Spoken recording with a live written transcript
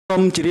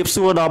มจีรีบ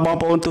ซัวดอกบอล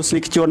ปอนตุส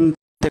นิกชน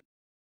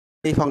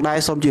ฝั่งได้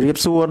สมจีรีบ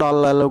ซัวดอล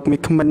ลูกมี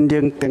คมันยั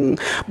งถึง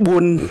บุ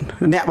ญ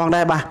เนี่ยฝั่งไ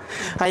ด้ปะ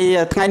ให้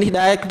ไงนี่ไ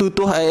ด้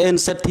ตัว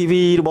ANZ TV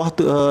บอก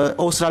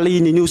ออสเตรเลีย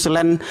นิวซีแล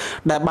นด์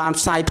ได้บาน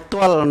ไซต์ตั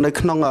วใน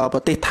ขนมปร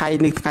ะเทศไทย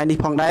ในไงนี่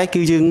ฝั่งได้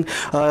คือยัง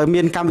มี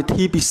การวิ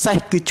ธีพิเศษ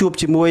คือจูบ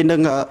จมวยหนึ่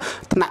ง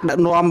ถนัด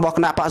นอมบอก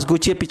หน้าปัสกุ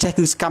เชียพิเศษ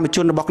คือการช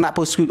นบอกหน้า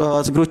ปั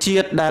สกุเชีย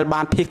ได้บา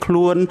นเพค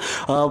ล้วน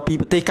ปี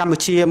ประเทศกัมพู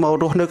ชีมา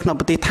ดูในขนม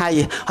ประเทศไทย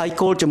ให้โ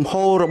กจมโฮ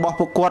ระบอก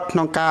ประกวด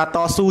น้องกา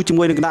ต่อสู้จม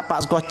วยหนึ่งหน้าปั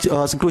ส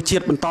กุเชี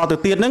ยเป็นต่อตั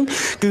วเตี้ยนึง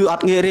คืออั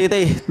ดเงยเ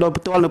ร่โดย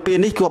ตัวหนึ่งปี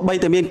นี้ก็ใบ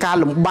แต่เมียนการ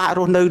หลุมบ้าโร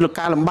นหรือก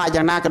ารหลุมบ้าอย่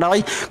างน่าก็ได้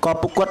ก็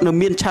ปรากฏหนึ่ง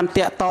เมียนชันเต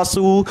ะต่อ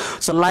สู้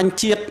สลันเ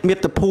ชียดเมียน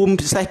ตะภูมิ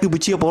ใส่คือบุ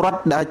เชียบรัด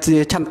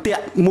ชันเตะ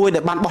มวยเด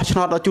บันบอชน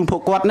อตจุนพ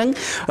กวดนึง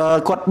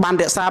กดบันเ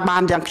ดซาบั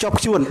นอย่างชอบ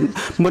ชวน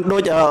เหมือนโด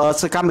ย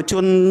สกัมช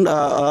น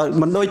เห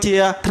มือนโดยเชี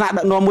ยธนาด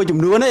นอมวยจุ่ม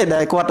นู้นนี่ได้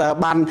กด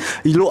บัน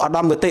ลุอด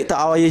อมเตะต่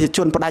อช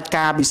นประดับก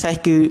ารพิเศษ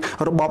คือ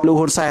ระบบลู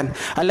ฮอนแซน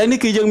อะไรนี่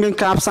คือยังมี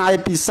การสาย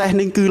พิเศษ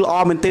นึงคือออ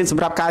มันเต้นสำ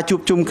หรับการจู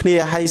บจุ่มเคลีย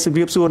ให้สเ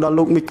รียบส่วนดอล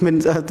ลูกมิกมิน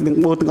ถึง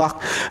โมตึงออก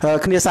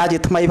เคลียร์สายจิ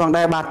ตทำไมฟังไ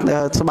ด้บัด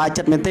สบาย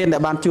จัดเมนเต้นแต่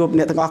บานจูบเ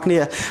นี่ยตึงออกเนี่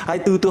ยไอ้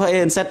ตัว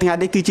ANZงาน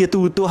นี้คือเชีย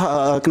ตัว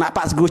คณะ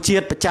ปัสกุเชีย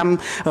ประจ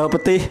ำปร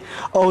ะเทศ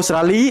ออสเตร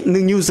เลี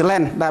ยนิวซีแล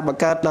นด์ได้ประ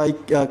กาศโดย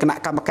คณะ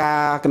กรรมกา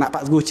รคณะปั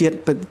สกุเชีย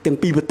ถึง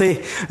ปีประเทศ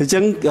จึ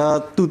ง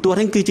ตัว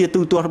ทั้งคือเชีย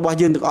ตัวระบอบ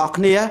ยืนตึงออก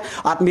เนี่ย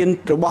อาจมี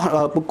ระบอบ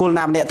ปุกกลน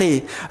ามเนี่ยที่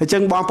จึ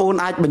งบางปูน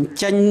อาจบัญ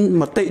ชัน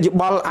มติยุ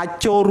บอลอาจ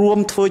โจรวม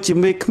ทัวจิ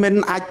มิกมิน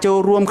อาจโจ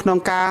รวมขนม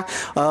กา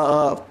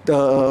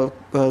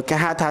แก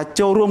หาถ้าโ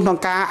จรวมทาง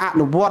การอ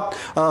นุวัต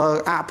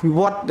อภิ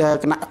วัต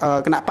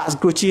คณะปัส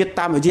กุเชียต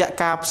ามวิทยา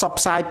การซับ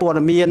ไซปวด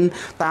เมียน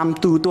ตาม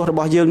ตัวระบ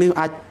อบยืนนี่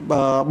อาจ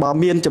บ่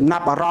เมียนจำนั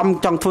บอารมณ์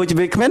จังทัวจิ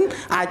มิกมิน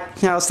อาจ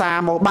เงาซา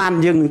โมบ้าน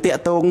ยืนเตะ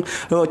ตรง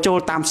โจ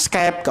ตามสแก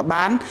ปกับบ้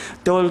าน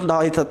โจโด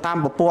ยตาม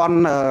ปอน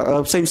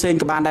เซ็ง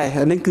กับบ้านได้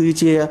นั่นคือเ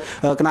ชีย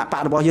คณะปั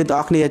สระบอบยืนต่อ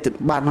เนี่ย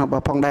บ้าน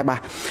พองได้บ่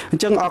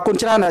จังออกคน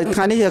ชราในค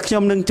รั้งนี้ขย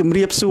มนึงจุ่มเ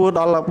รียบซัวด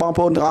อลบองพ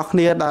ลต่อเ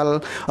นี่ยดอล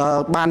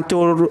บ้านโจ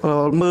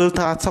มือ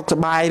ถ้าสก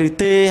บายหรือ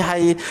เตะให้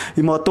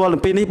หมดตัวหลัง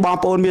ปีนี้บอล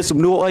โอนมีสม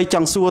นูไอ้จั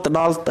งซัวแต่ด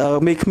อล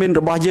มีขมิ้นร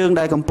ะบอบยืงไ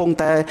ด้กำปง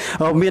แต่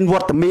เมียนวั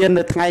ดแต่เมียนใน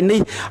ไงนี้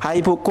ให้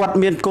พวกกวด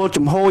เมียนโก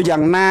จุ่มโฮอย่า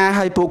งน่าใ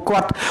ห้พวกกว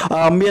ด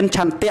เมียน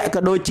ชันเตะก็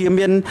โดยเชียเ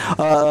มียน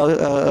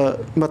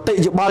มาเตะ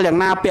ยุบอลอย่าง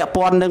น่าเปียป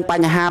อนหนึ่งปัญ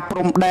หาพร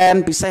มแดน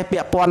พิเศษเปี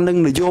ยปอนหนึ่ง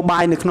หรือโยบา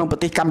ยในขนมป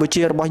ฏิกัมพู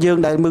ชีระบอบยืง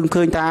ได้มึงเค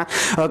ยตา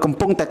กำ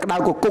ปงแต่ดาว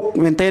กุก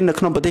เมียนเต้นใน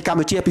ขนมปฏิกัม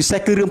พูชีพิเศษ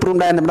คือเรื่องพรม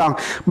แดนต่าง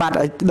ๆบาด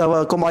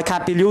ก็มอยขา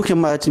ดปีลิ้วขึ้น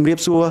มาจิมเรียบ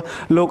ซัว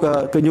โลก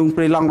กยุงป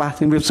รีลองบา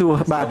จิมเรียบซัว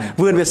บาเ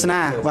วือนเวสนา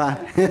บา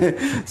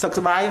สกส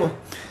บาย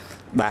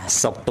บา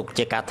สกตุกเจ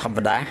กาธรรม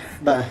ดา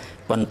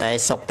บนแต่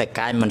สกแต่ก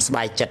ายมันสบ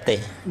ายจัดเลย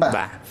บ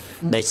า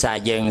โดยสาย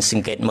ยังสัง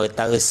เกตเมื่อเ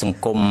ตอร์สัง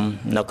คม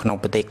ในขนม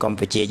ปฏิกรรม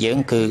ปัจจัยยัง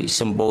คือ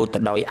สมบูรณ์แต่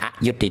โดยอา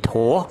ยุติโท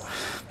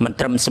มัน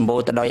ทำสมบูร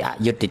ณ์แต่โดยอา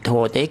ยุติโท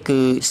แต่คื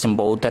อสม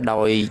บูรณ์แต่โด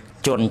ย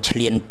จนเฉ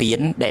ลี่ยเปลี่ย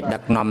นได้ดั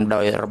กนำโด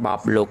ยระบบ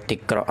โลกติ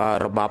ก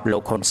ระบบโล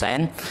กคนแส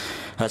น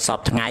สอบ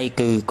ทั้งไง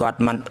คือกอด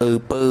มัน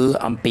ปื้อ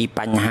อัมปี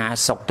ปัญหา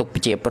สกตุก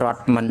เจ็บรถ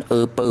มัน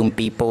ปื้ม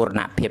ปีปูร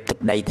ณะเพียบตึก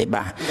ใดที่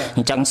บ่า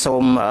จังส้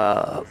ม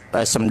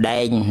สำแด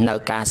งใน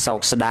การส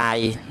กสดาย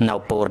ใน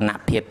ปูรณะ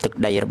เพียบตึก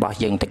ใดระบบ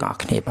ยังตึกออก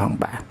ในบ้าง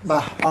บ่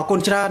าคน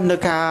ชราใน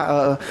กา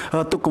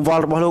รตุกวอล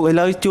ระบบโลกเ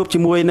ลยจูบจ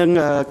มวยนึง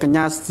กัญญ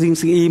าสิง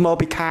สีมอ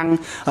ปีคาง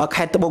แ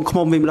ค่ตะบงข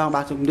มวิมลองบ่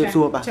าจุดเดือดซั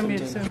วบ่า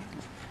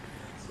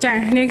จ้ะ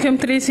นี่คือ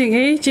ตรีสิ่ง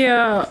นี้เจ้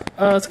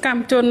าสกัม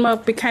จนมา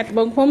ปิดขัดบ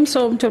งพม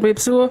ส้มจนเรียบ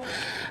ซัว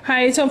ให้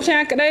ชมชา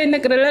ก็ได้นึ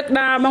กระลึกด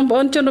าบางป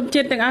นจนรวม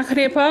จิตแต่งอาค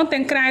รีพ้องแต่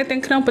งกลายแต่ง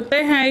ขนมปเต้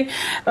ให้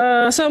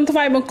ส้มทว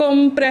ายบงกรม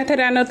เปรต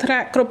รานทระ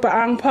กรุป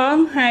อังพ้อง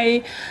ให้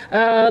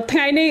ไง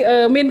นี่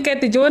มีนเก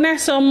ติจูนะ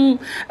ส้ม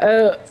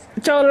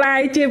โจไล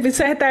จีพิเ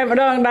ศษแต่มา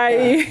ดองใด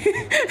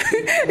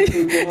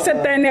ส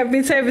เตนเนี่ยพิ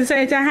เศ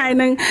ษจะให้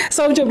หนึ่ง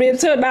ส้มจุดเรียน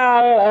เสื้อดา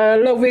ว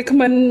โลกวิค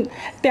มัน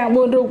แต่ง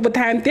บุญรูปประ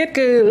ธานเตี้ย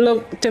คือโลก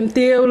จำเ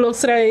ตียวโลก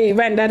ใส่แ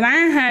วนดานะ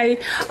ให้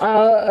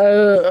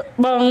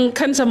บอง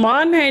คันสมอ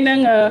นให้หนึ่ง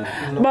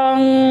บอง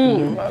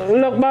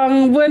โลกบอง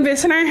เวือนเว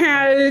สนาให้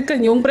กัน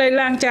ยุงเปรย์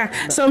ล่างจ้ะ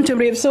ส้มจุด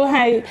เรียนสู้ใ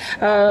ห้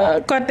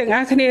ก่อนแต่งอา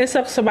คเนีย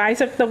สักสบาย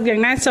สักตกอย่าง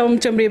นั้นส้ม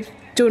จุดเรียน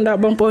จูนดอก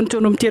บางปนจู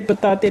นนมเทียนป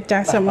ตอเตียจ้า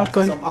สมอ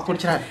คน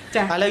ชรา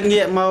อะไรเ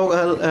งี้ยมา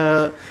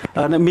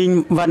มี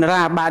วันร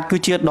าบาดคือ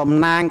เชียดดม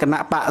นางคณะ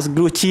ปะก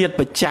รูเชียด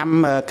ประจ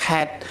ำแค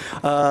ด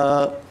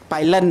ไป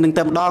เล่นหนึ่งเ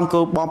ต็มดองก็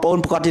บอลปน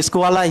ประกอบที่สกั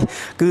วเลย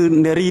คือ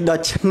เนรีด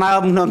ชน้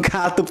ำน้องค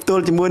าตุบตัว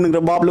จมูกหนึ่งร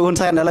ะบบลูกคน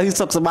แซนอะไรที่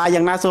สบายอย่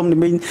างน่าชมนี่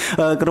มี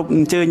กรุ๊ป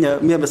เจอเนี่ย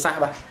มีภาษา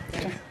บ่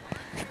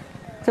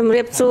สำเ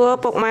ร็จซัว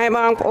ปกไม้บ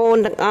างโอน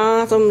ดังอ้อ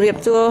สำเร็จ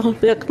ซัว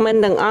เลือกมัน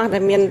ดังอ้อแต่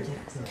เมียน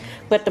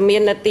เปิดแต่เมีย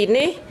นนาที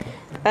นี้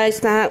ไอ้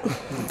สา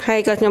ให้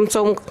ก็ยำท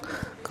รง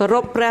กร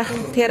บพระ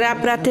เท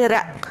ร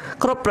ะ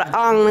ครบพระอ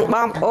งค์บ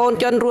างโอน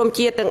จนรวมเ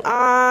จียดังอ้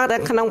อดั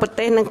งขนมปเ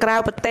ต้ดังกราว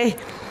ปเต้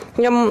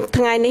ยำ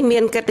ทั้งไงนี้เมีย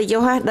นกติโย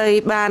ฮะโดย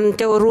บานเ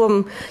จ้ารวม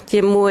เจี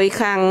ยมวย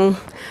ขัง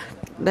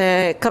แต่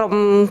กรม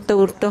ตู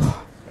โต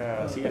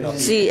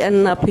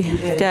CNRP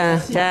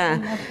จ้า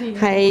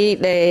ให้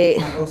เด็ก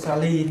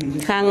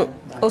ขัง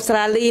អូស្ត្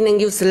រាលីនិង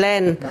ញូហ្សេឡ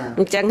ង់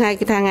អញ្ចឹងហើយ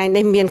គឺថាថ្ងៃ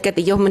នេះមានកិត្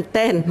តិយសមែន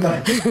ទែន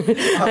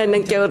ហើយនឹ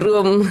ងចូលរួ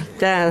ម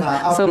ចា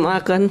សូមអ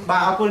រគុណបា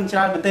ទអរគុណច្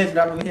រើនមែនទែនសម្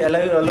រាប់វិទ្យាឥ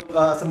ឡូវលោក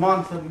សមន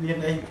មាន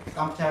អី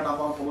កំចាដល់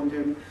បងប្អូន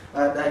យើង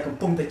ដែលកំ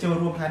ពុងតែចូល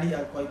រួមថ្ងៃនេះ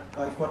ឲ្យ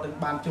គាត់នឹង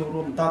បានចូល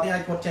រួមបន្តទៀតឲ្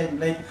យគាត់ចែករំ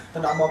លែកទៅ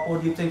ដល់បងប្អូន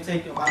យើងផ្សេង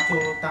ៗក៏បានចូ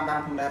លតាមដាន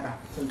ផងដែរបាទ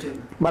សូមជឿ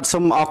បាទសូ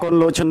មអរគុណ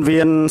លោកឈុន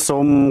វៀនសូ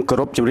មគោ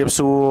រពជម្រាប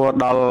សួរ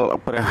ដល់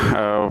ព្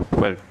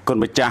រះគុណ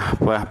ម្ចាស់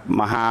ព្រះ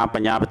មហាប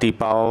ញ្ញាបតិ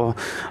បោ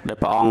ដែល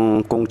ព្រះអង្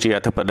គគង់ជាអ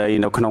ធិបតី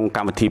នៅក្នុងក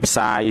ម្មវិធីផ្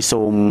សាយ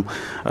សូម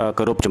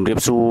គោរពជម្រាប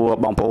សួរ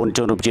បងប្អូនជ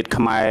នរួមជាតិ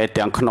ខ្មែរ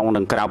ទាំងក្នុង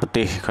និងក្រៅប្រ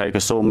ទេសហើយ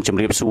ក៏សូមជម្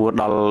រាបសួរ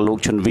ដល់លោក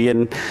ឈុនវៀន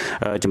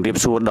ជម្រាប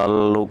សួរដល់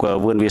លោក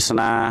វឿនវាស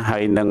នាហើ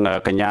យនិង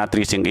កញ្ញាត្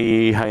រីសៀងអ៊ី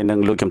ហើយនិង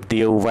លោកជំ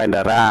ទាវវ៉ែន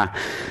តារា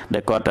ដែ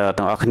លគាត់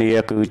ទាំងអស់គ្នា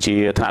គឺជា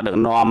ថ្នាក់ដឹក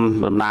នាំ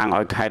តំណាង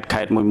ឲ្យខេ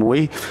ត្តមួយ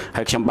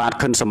ហើយខ្ញុំបាទ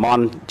ខិនសមន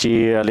ជា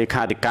លេ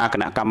ខាធិការគ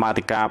ណៈកម្មា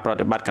ធិការប្រ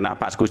តិបត្តិគណៈ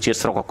បក្សជាតិ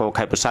ស្រុកកកូ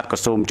ខេត្តពោធិ៍សាត់ក៏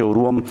សូមចូល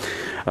រួម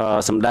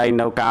សម្ដែង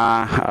នៅការ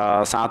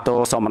សាទរ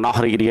សមណោះ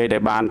រីករាយដែ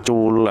លបានជួ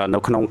លនៅ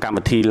ក្នុងកម្ម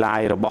វិធី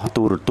live របស់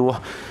ទូរទស្សន៍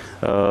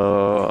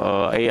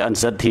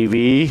ANZ TV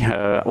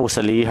អូស្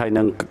ត្រាលីហើយ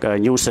និង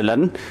ញូហ្សេឡ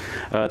ង់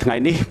ថ្ងៃ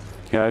នេះ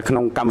ក្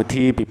នុងកម្មវិ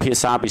ធីពិភាក្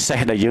សាពិសេស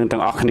ដែលយើងទាំ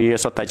ងអស់គ្នា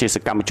សុទ្ធតែជាស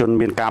កម្មជន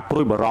មានការព្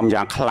រួយបារម្ភ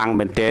យ៉ាងខ្លាំង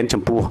មែនទែន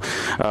ចំពោះ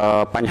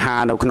បញ្ហា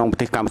នៅក្នុងប្រ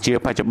ទេសកម្ពុជា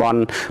បច្ចុប្បន្ន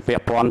ពា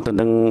ក់ព័ន្ធទៅ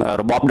នឹង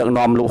របបដឹក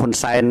នាំលោកហ៊ុន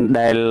សែន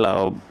ដែល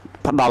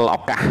ផ្ដល់ឱ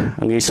កាស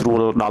ងាយស្រួ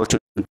លដល់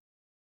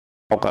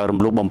រំ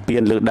លោភបំពា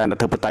នលើដែនអ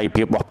ធិបតេយ្យ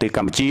ភាពរបស់ប្រទេសក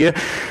ម្ពុជា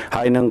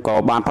ហើយនឹងក៏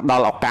បានផ្ដ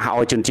ល់ឱកាស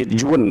ឲ្យជនជាតិ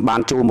យួនបា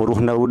នចូលមករ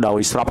ស់នៅដោយ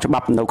ស្របច្បា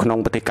ប់នៅក្នុង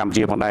ប្រទេសកម្ពុ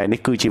ជាផងដែរនេះ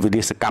គឺជាវិ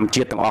ធានសកម្ម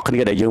ជាតិទាំងអស់គ្នា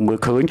ដែលយើងមើល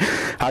ឃើញ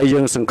ហើយយើ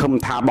ងសង្ឃឹម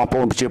ថាបងប្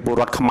អូនប្រជាពល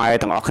រដ្ឋខ្មែរ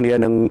ទាំងអស់គ្នា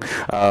នឹង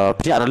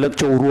ភ្ញាក់រលឹក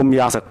ចូលរួម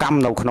យ៉ាងសកម្ម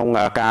នៅក្នុង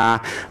ការ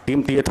ទាម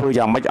ទារធ្វើ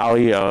យ៉ាងម៉េចឲ្យ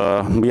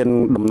មាន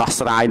ដំណោះ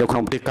ស្រាយនៅក្នុ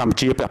ងប្រទេសកម្ពុ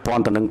ជាពាក់ព័ន្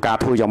ធទៅនឹងការ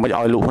ធ្វើយ៉ាងម៉េច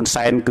ឲ្យលោកហ៊ុន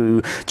សែនគឺ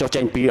ចុះ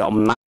ចេញពីអំ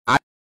ណាច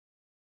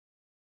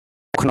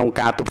ក្នុង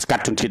ការទប់ស្កា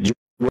ត់ជនជាតិយួ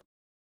ន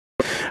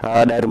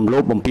ដែលរំលោ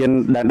ភបំពាន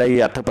ដែនដី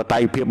អធិបតេ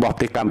យ្យភាពរបស់ប្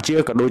រទេសកម្ពុជា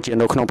ក៏ដូចជា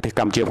នៅក្នុងប្រទេស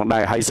កម្ពុជាផងដែ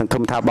រហើយសង្ឃឹ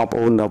មថាបងប្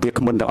អូនវា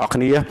គ្មិនទាំងអស់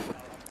គ្នា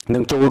នឹ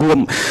ងចូលរួម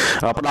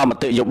ផ្ដល់ម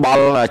តិយោប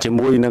ល់ជា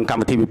មួយនឹងកម្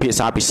មវិធីពិភាក្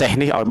សាពិសេស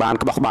នេះឲ្យបាន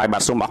ក្បោះក្បាយបា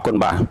ទសូមអរគុណ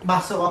បា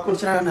ទសូមអរគុណ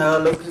ច្រើន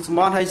លោកសម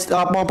នហើយ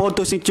បងប្អូន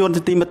ទស្សនិកជន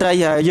ទីមេត្រី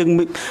យើង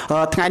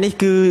ថ្ងៃនេះ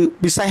គឺ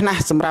ពិសេសណា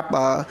ស់សម្រាប់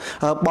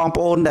បង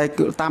ប្អូនដែល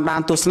តាមដា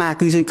នទស្សនា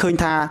គឺឃើញ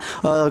ថា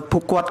ពួ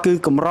កគាត់គឺ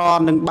កម្រ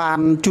នឹងបាន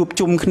ជួប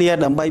ជុំគ្នា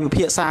ដើម្បីពិ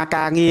ភាក្សា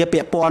ការងារ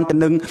ពាក់ព័ន្ធទៅ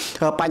នឹង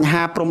បញ្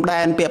ហាព្រំ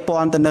ដែនពាក់ព័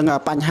ន្ធទៅនឹង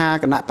បញ្ហា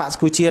គណៈបក្ស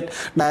ជាតិ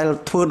ដែល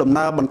ធ្វើដំ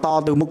ណើរបន្ត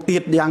ទៅមុខទៀ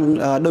តយ៉ាង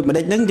ដូចម្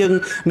ដេចហ្នឹងយើង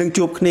នឹង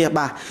ជួបគ្នា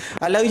បាទ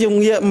ឥឡូវយើង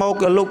ងាកមក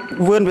លោក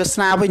វឿនវាស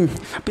នាវិញ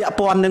ពាក់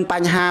ព័ន្ធនឹងប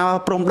ញ្ហា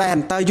ព្រំដែន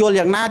តើយល់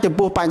យ៉ាងណាចំ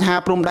ពោះបញ្ហា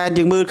ព្រំដែន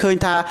យើងមើលឃើញ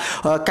ថា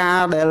កា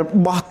រដែល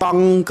បោះត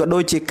ង់ក៏ដូ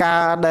ចជាកា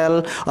រដែល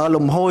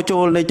លំហូរចូ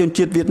លនៃជន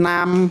ជាតិវៀតណា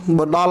មម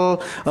កដល់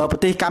ប្រ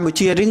ទេសកម្ពុ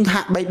ជានេះ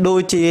ហាក់បីដូច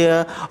ជា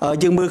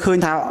យើងមើលឃើញ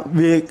ថា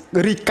វា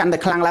រីកកាន់តែ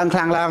ខ្លាំងឡើង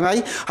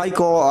ហើយ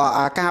ក៏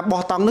ការ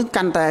បោះតង់នឹង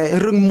កាន់តែ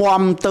រឹង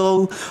មាំ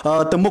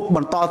ទៅមុខប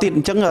ន្តទៀតអ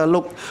ញ្ចឹងលោ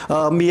ក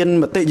មាន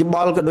មតិយោប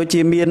ល់ក៏ដូច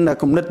ជាមាន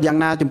គំនិតយ៉ាង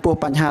ណាចំពោះ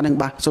បញ្ហានឹង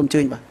បាទសូមអញ្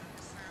ជើញបា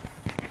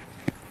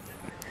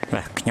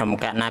ទខ្ញុំ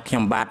កណ្ណាខ្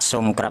ញុំបាទសូ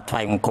មក្រាបថ្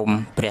វាយបង្គំ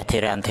ព្រះធេ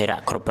រានធេរៈ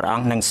គ្រប់ព្រះអ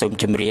ង្គនិងសូម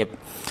ជម្រាប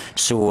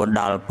សួរ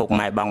ដល់ពុក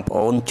ម៉ែបងប្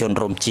អូនជន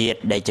រួមជាតិ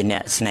ដែលជាអ្ន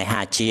កស្នេ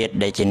ហាជាតិ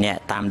ដែលជាអ្នក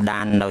តាម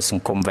ដាននៅស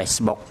ង្គម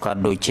Facebook ក៏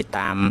ដូចជា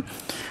តាម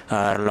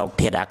រលក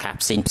ធាតុអាកាស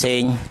ផ្សេង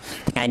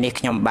ថ្ងៃនេះ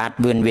ខ្ញុំបាទ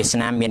វឿនវាស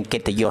នាមានកិ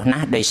ត្តិយសណា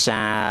ស់ដោយសា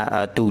រ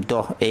ទូទ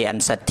ស្សន៍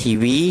ANZ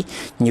TV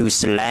New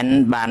Zealand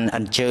បានអ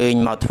ញ្ជើញ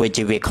មកធ្វើ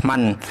ជាវាគ្មិ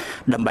ន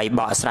ដើម្បី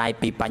បកស្រាយ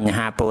ពីបញ្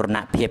ហាបូរណ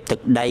ភាពទឹក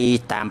ដី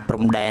តាមព្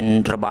រំដែន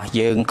របស់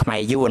យើងខ្មែ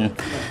រយួន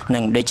នឹ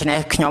ងដូច្នេះ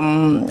ខ្ញុំ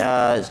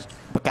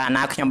ប្រកាស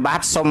ណាខ្ញុំបា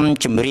ទសូម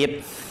ជម្រាប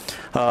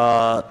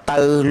ទៅ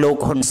លោក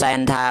ហ៊ុនសែន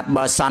ថា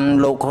បើសិន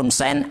លោកហ៊ុន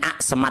សែនអ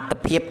សមត្ថ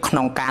ភាពក្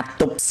នុងការ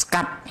ទប់ស្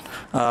កាត់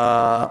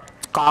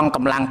កងក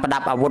ម្លាំងប្រដា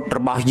ប់អាវុធរ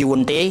បស់យួន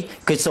ទេ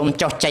គឺសូម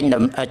ចុះចេញ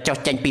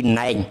ពីតំ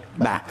ណែង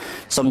បាទ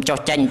សូមចុះ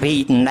ចេញពី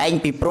តំណែង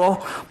ពីព្រោះ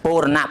បូ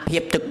រណភា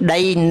ពទឹកដី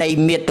នៃ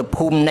មាតុ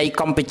ភូមិនៃ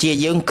កម្ពុជា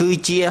យើងគឺ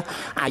ជា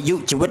អាយុ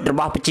ជីវិតរ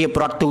បស់ប្រជាពល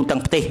រដ្ឋទូទាំ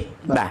ងប្រទេស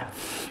បាទ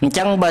អញ្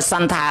ចឹងបើសិ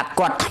នថា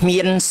គាត់គ្មា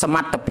នសម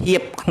ត្ថភាព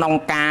ក្នុង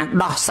ការ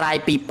ដោះស្រាយ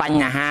ពីប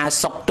ញ្ហា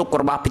សុខទុក្ខ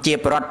របស់ប្រជា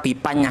ពលរដ្ឋពី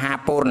បញ្ហា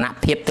បូរណ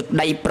ភាពទឹក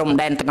ដីព្រំ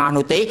ដែនទាំងអស់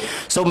នោះទេ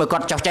សូមឲ្យគា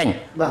ត់ចុះចេញ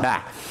បាទ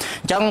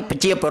អញ្ចឹងប្រ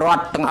ជាពលរដ្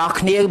ឋទាំងអស់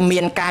គ្នាមា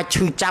នការ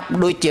ឈឺចាប់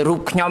ដូចជារូប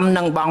ខ្ញុំ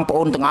និងបងប្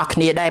អូនទាំងអស់គ្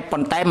នាដែរប៉ុ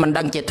ន្តែមិន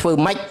ដឹងជាធ្វើ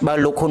ម៉េចបើ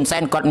លោកហ៊ុនសែ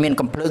នគាត់មាន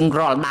កំភ្លើង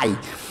រាល់ដៃ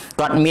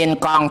គាត់មាន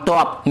កងទ័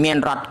ពមាន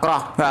រដ្ឋក្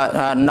រោះ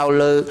នៅ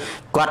លើ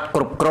គាត់គ្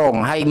រប់គ្រង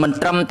ហើយមិន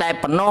ត្រឹមតែ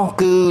ប៉ុណ្ណោះ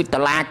គឺត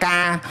ឡាកា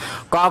រ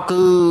ក៏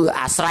គឺ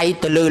អាស្រ័យ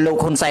ទៅលើលោក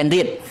ហ៊ុនសែន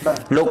ទៀត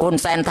លោកហ៊ុន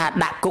សែនថា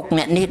ដាក់គុក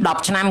អ្នកនេះ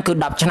10ឆ្នាំគឺ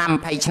10ឆ្នាំ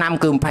20ឆ្នាំ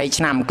គឺ20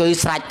ឆ្នាំគឺ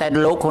ស្រេចតែ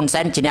លោកហ៊ុន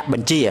សែនជាអ្នកប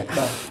ញ្ជា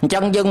អញ្ចឹ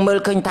ងយើងមើល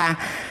ឃើញថា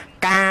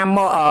កា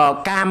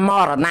រម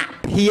រណ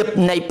ភាព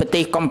នៃប្រ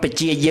ទេសកម្ពុ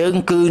ជាយើង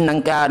គឺនឹ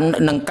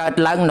ងកើត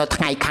ឡើងនៅ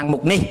ថ្ងៃខាងមុ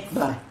ខនេះ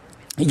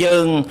យើ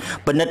ង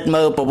ពិនិត្យ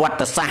មើលប្រវត្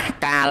តិសាស្ត្រ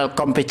កាល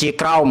កម្ពុជា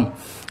ក្រោម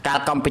កាល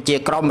កម្ពុជា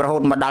ក្រមរហូ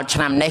តមកដល់ឆ្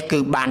នាំនេះគឺ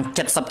បាន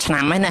70ឆ្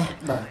នាំហើយណា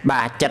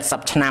បាទ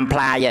70ឆ្នាំផ្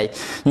លាយហើយ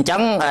អញ្ចឹ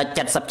ង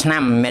70ឆ្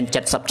នាំមិនមែន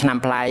70ឆ្នាំ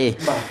ផ្លាយទេ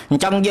អ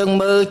ញ្ចឹងយើង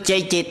មើលជ័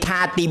យជេដ្ឋា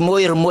ទី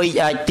1ឬមួយ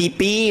ទី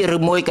2ឬ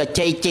មួយក៏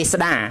ជ័យជេ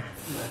ស្តា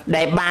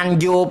ដែលបាន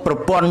យកប្រ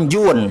ព័ន្ធ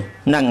យួន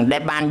នឹងដែ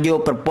លបានយក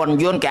ប្រព័ន្ធ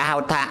យួនគេហៅ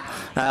ថា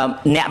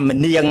អ្នកម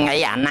នាងអី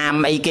អាណាម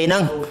អីគេហ្នឹ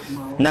ង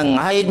នឹង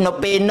ហើយនៅ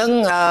ពេលហ្នឹង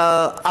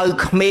ឲ្យ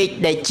ក្មេក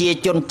ដែលជា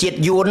ជនជាតិ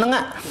យួនហ្នឹង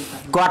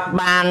គាត់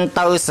បាន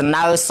ទៅស្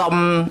នើសុំ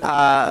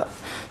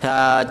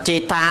ចេ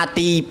តា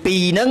ទី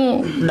2ហ្នឹង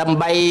ដើម្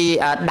បី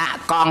ដាក់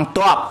កង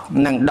ទ័ព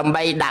នឹងដើម្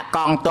បីដាក់ក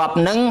ងទ័ព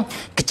ហ្នឹង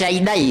ខ្ចី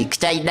ដី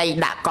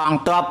ដាក់កង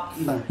ទ័ព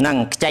នឹង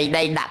ខ្ចី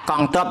ដីដាក់ក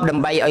ងទ័ពដើ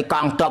ម្បីឲ្យក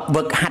ងទ័ព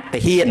វឹកហាត់ទា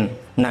ហាន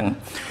ហ្នឹង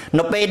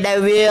នៅពេលដែល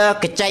វា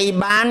ខ្ចី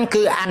បាន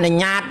គឺអនុ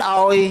ញ្ញាត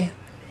ឲ្យ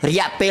រ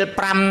យៈពេល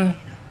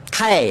5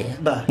ខែ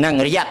នឹង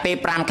រយៈពេល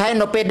5ខែ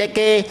នៅពេលដែល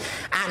គេ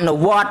អនុ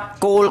វត្ត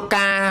គោល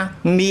ការណ៍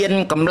មាន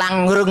កម្លាំង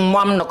រឹង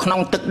មាំនៅក្នុង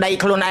ទឹកដី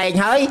ខ្លួនឯង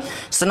ហើយ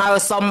ស្នើ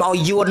សុំឲ្យ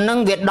យួននឹង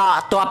វាដក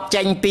ទ័ព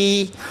ចេញពី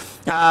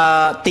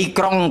ទី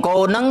ក្រុងអង្គ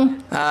រហ្នឹង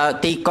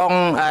ទីក្រុង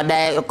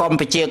ដែលកម្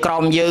ពុជាក្រ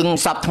មយើង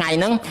សពថ្ងៃ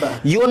ហ្នឹង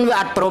យួនវា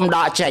អត់ព្រមដ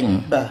កចេញ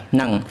ហ្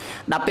នឹង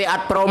ដល់ពេលអ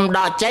ត់ព្រមដ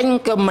កចេញ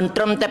គឺមិន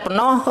ត្រឹមតែប៉ុណ្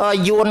ណោះ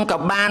យួនក៏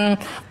បាន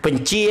ប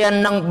ញ្ជា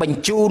និងបញ្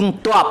ជូន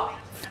ទ័ព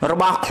រ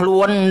បស់ខ្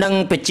លួននិង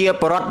ប្រជា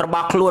ពលរដ្ឋរប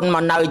ស់ខ្លួនម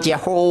កនៅជា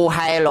ហូ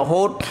ហែរ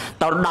ហូត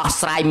ទៅដោះ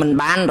ស្រាយមិន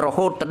បានរ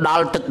ហូតទៅដ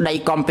ល់ទឹកដី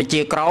កម្ពុ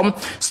ជាក្រម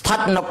ស្ថិត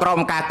នៅក្រោម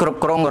ការគ្រប់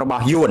គ្រងរប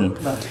ស់យួន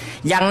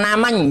យ៉ាងណា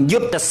មិញយុ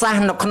ទ្ធសាស្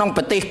ត្រនៅក្នុង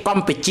ប្រទេសក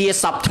ម្ពុជា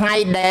សពថ្ងៃ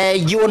ដែល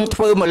យួនធ្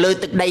វើមកលើ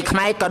ទឹកដីខ្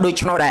មែរក៏ដូ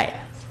ចនោះដែរ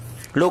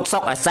លោកសុ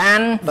កអាសាន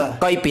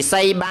កុយពិ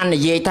សីបាននិ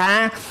យាយថា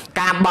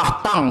ការបោះ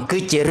តង់គឺ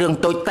ជារឿង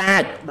តូចតា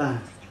ច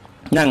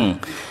នឹង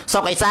សុ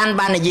កអេសាន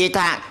បាននិយាយ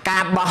ថាកា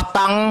របោះត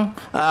ង់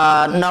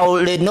នៅ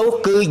លើនោះ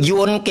គឺ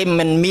យួនគេ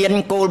មិនមាន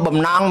គោលបំ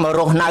ណងមក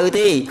រស់នៅ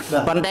ទេ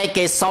ប៉ុន្តែ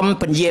គេសុំ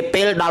ពញា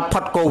ពេលដល់ផុ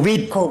តកូវី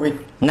ដ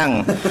ហ្នឹង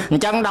អ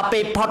ញ្ចឹងដល់ពេ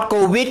លផុត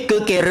កូវីដគឺ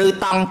គេរឺ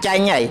តង់ចេញ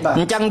ហើយអ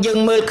ញ្ចឹងយើង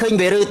មើលឃើញ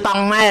វារឺត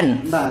ង់មែន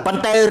ប៉ុ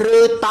ន្តែរឺ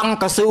តង់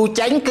កស៊ូ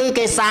ចេញគឺ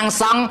គេសាង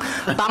សង់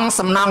តង់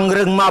សំណង់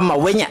រឹងមក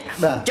វិញ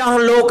ចុះ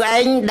លោកឯ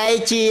ងដែល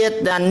ជា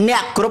អ្ន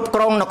កគ្រប់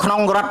គ្រងនៅក្នុ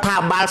ងរដ្ឋា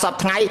ភិបាលសព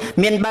ថ្ងៃ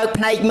មានបើក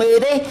ភ្នែកមើល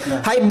ទេ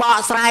ហើយបក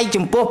ស្រាយ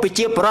ចំពោះប្រ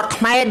ជាពលរដ្ឋ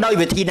ខ្មែរដោយ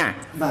វិធីណា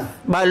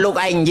បើលោក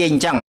ឯងនិយាយអ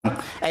ញ្ចឹង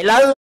ឥឡូ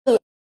វ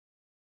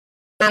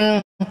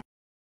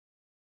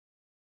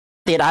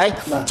ទៀតហើយ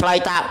ឆ្លើយ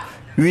ថា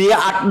វា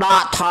អត់ដ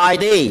កថយ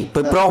ទេ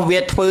ព្រោះវា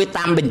ធ្វើ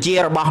តាមបញ្ជា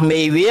របស់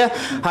មេវា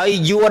ហើយ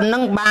យួននឹ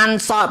ងបាន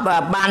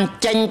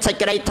ចេញសេច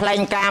ក្តីថ្លែង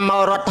ការណ៍ម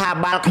ករដ្ឋាភិ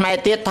បាលខ្មែរ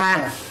ទៀតថា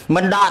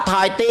មិនដកថ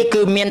យទេ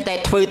គឺមានតែ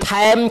ធ្វើ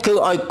ថែមគឺ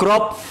ឲ្យគ្រ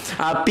ប់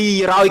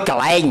200ក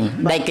ន្លែង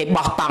ដែលគេ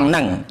បោះតង់ហ្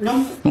នឹង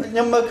ខ្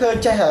ញុំមើលឃើញ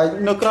ចេះ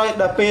នៅក្រោយ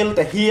ដល់ពេល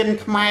តាហ៊ាន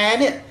ខ្មែរ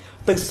នេះ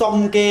ទៅសុំ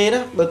គេណា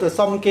បើទៅ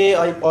សុំគេ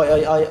ឲ្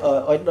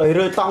យ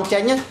រើតង់ចេ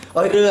ញ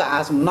ឲ្យរើអា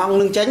សំណង់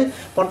នឹងចេញ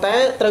ប៉ុន្តែ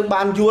ត្រូវ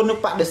បានយួននឹង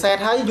បដិសេធ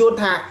ហើយយួន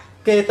ថា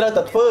គេត្រូវ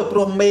តែធ្វើព្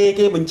រោះមេ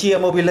គេបញ្ជា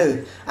មកពីលើ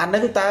អានឹ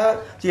ងតើ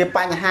ជាប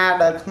ញ្ហា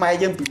ដែលខ្មែរ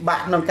យើងពិបាក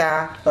ក្នុងការ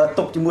ទ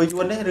ប់ជាមួយយួ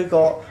ននេះឬ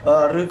ក៏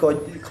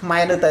ខ្មែ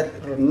រនៅតែ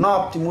រណប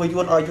ជាមួយ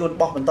យួនឲ្យយួន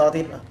បោះបន្ត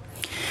ទៀត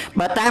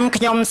បើតាម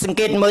ខ្ញុំសង្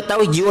កេតមើលទៅ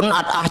យួនអ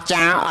ត់អស្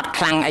ចារ្យអត់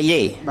ខ្លាំងអី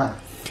ទេបាទ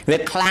វា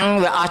ខ្លាំង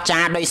វាអស្ចា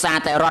រ្យដោយសារ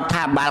តែរដ្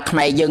ឋាភិបាលខ្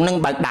មែរយើងនឹង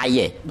បើកដៃ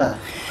ទេបាទ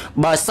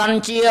បើសិន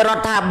ជារ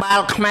ដ្ឋាភិបាល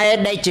ខ្មែរ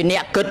ដែលជាអ្ន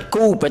កគិត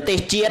គូរប្រទេស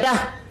ជាតិណា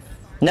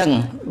នឹង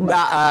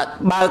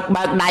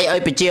បើកដៃឲ្យ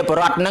ប្រជាពល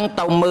រដ្ឋនឹង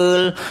ទៅមើល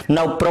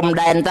នៅព្រំ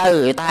ដែនទៅ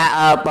ថា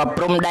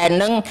ព្រំដែន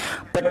នឹង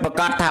ពិតប្រ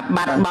កបថា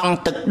បាត់បង់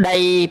ទឹកដី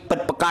ពិត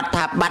ប្រកប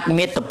ថាបាត់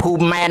មាតុភូ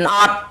មិមែនអ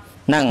ត់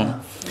នឹង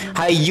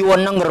ហើយយួន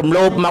នឹងរំ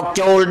លោភមក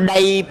ចូលដី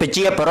ប្រ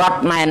ជាពលរដ្ឋ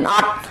មែនអ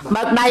ត់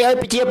បើកដៃឲ្យ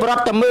ប្រជាពលរដ្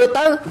ឋទៅមើល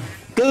ទៅ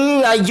គឺ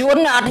យួន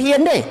អត់ហ៊ា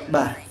នទេ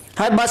បាទ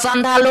ហើយបើសិន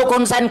ថាលោកហ៊ុ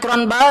នសែនគ្រា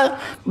ន់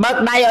បើក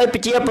ដៃឲ្យប្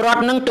រជាពលរដ្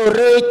ឋនឹងទៅ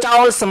រើចោ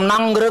លសំណ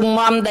ង់រឹង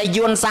មាំដែល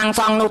យួនសាង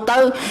សង់នោះទៅ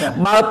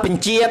បើប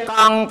ញ្ជាក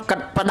ង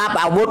ប្រដាប់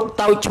អាវុធ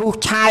ទៅឈូស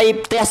ឆាយ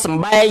ផ្ទះស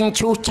ម្បែង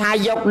ឈូសឆាយ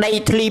យកដី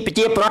ធ្លីប្រ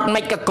ជាពលរដ្ឋមិ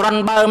នក៏គ្រាន់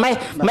បើ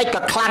មិន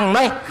ក៏ខ្លាំង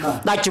ម៉េះ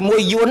ដល់ជាមួយ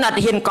យួនអ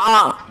ត់ហ៊ានក្អ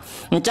ក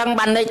អញ្ចឹង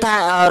បានន័យថា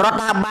រដ្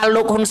ឋាភិបាល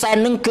លោកហ៊ុនសែន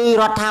នឹងគឺ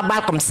រដ្ឋាភិបា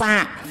លកំសា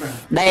ក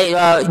ដែល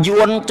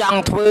យួនច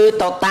ង់ធ្វើ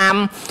ទៅតាម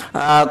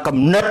គំ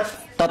និត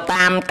ទៅ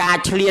តាមការ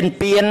ឈ្លាន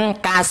ពាន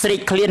ការស្រេក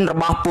ឃ្លានរ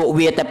បស់ពួក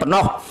វាតែប៉ុណ្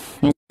ណោះ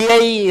និយា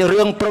យ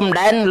រឿងព្រំ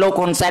ដែនលោក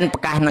ហ៊ុនសែនប្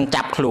រកាសនឹង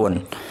ចាប់ខ្លួន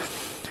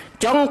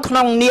ចុងក្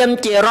នុងនាម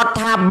ជារដ្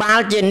ឋាភិបាល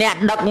ជាអ្នក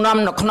ដឹកនាំ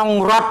នៅក្នុង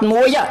រដ្ឋ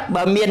មួយ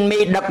បើមានមេ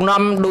ដឹក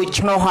នាំដូច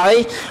នោះហើយ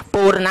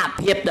ពូរណ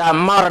ភាព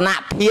មរណ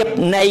ភាព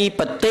នៃ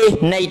ប្រទេស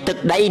នៃទឹក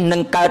ដីនឹ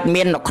ងកើត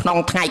មាននៅក្នុង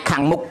ថ្ងៃខា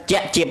ងមុខ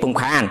ជាពំ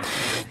ខាន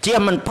ជា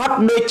មិនផុត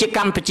ដូចជាក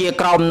ម្ពុជា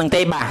ក្រមនឹង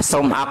ទេបាទសូ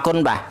មអរគុណ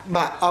បាទ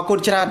អរគុណ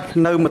ច្រើន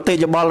នៅមតិ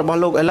យោបល់របស់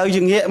លោកឥឡូវ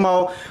យើងងាកមក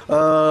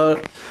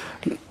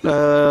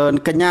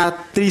កញ្ញា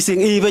ត្រីសៀង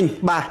អ៊ីវិញ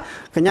បាទ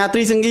កញ្ញាត្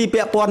រីសៀងអ៊ី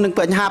ពាក់ព័ន្ធនឹង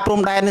បញ្ហាព្រំ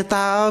ដែននេះ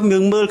តើយើ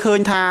ងមើលឃើញ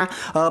ថា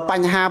ប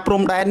ញ្ហាព្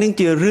រំដែននេះ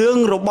ជារឿង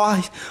របស់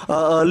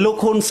លោក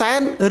ហ៊ុនសែន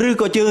ឬ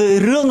ក៏ជា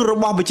រឿងរ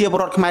បស់ប្រជាពល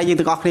រដ្ឋខ្មែរយើង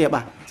ទាំងអស់គ្នា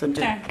បាទសូមជ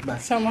ម្រាបបាទ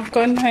សូមអរ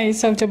គុណហើយ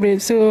សូមជម្រាប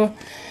សួរ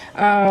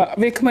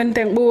វាគ្មិន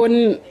ទាំង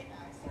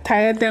4 ថៃ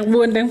ទាំង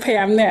4ទាំង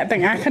5នាក់ទាំ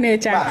ងអស់គ្នា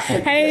ចា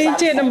ហើយ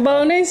ជាដំបូ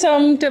ងនេះសូ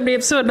មជម្រា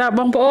បសួរដល់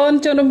បងប្អូន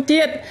ជនរួម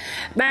ជាតិ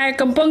ដែល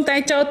កំពុងតែ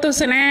ចូលទស្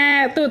សនា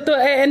ទូទួល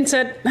ANZ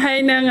ហើយ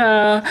នឹង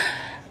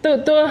ទូ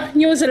ទួល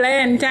New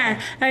Zealand ចា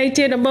ហើយ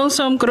ជាដំបូង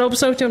សូមគោរព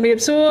សូមជម្រាប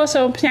សួរ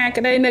សូមផ្ញើ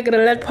ក្តីនឹករ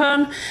លឹកផង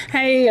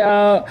ហើយ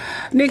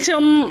នេះខ្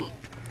ញុំ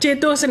ជា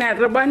ទស្សនៈ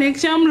របស់នាង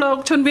ខ្ញុំលោក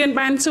ឈុនវៀន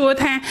បានសួរ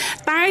ថា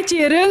តើ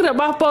ជារឿងរ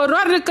បស់ពលរ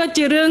ដ្ឋឬក៏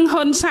ជារឿង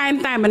ហ៊ុនសែន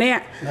តែម្នា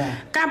ក់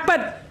ការពិ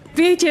ត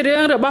វាជារឿ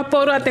ងរបស់ព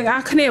លរដ្ឋទាំងអ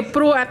ស់គ្នា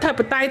ព្រោះអធិប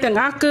តេយ្យទាំង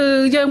អស់គឺ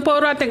យើងពល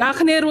រដ្ឋទាំងអស់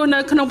គ្នារស់នៅ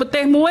ក្នុងប្រ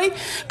ទេសមួយ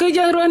គឺ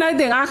យើងរស់នៅ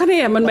ទាំងអស់គ្នា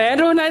មិនមែន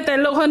រស់នៅតែ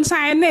លោកហ៊ុន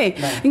សែនទេ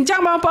អញ្ចឹង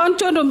បងប្អូន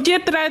ជនរួមជា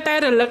តិត្រូវតែ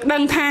រលឹកដឹ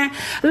ងថា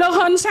លោក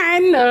ហ៊ុនសែន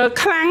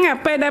ខ្លាំង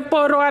ពេលដែលព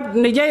លរដ្ឋ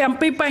និយាយអំ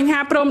ពីបញ្ហា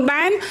ព្រំ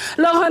ដែន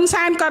លោកហ៊ុន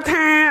សែនគាត់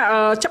ថា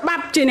ច្បា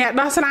ប់ជាអ្នក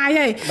ដោះស្រាយ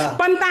ហើយ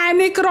ប៉ុន្តែ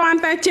នេះគ្រាន់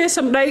តែជាស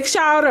ម្ដីខ្យ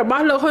ល់រប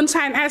ស់លោកហ៊ុន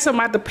សែនឯស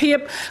មត្ថភាព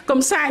កំ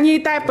សាកញី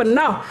តែប៉ុណ្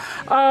ណោះ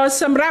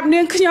សម្រាប់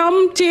នាងខ្ញុំ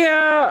ជា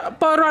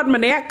ពលរដ្ឋ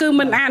ម្នាក់គឺ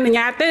មិនអនុញ្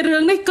ញាតទេរឿ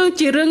ងនេះគឺ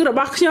ជារឿងរប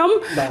ស់ខ្ញុំ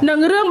និង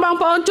រឿងបង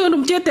ប្អូនជនរួ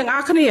មជាតិទាំងអ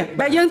ស់គ្នា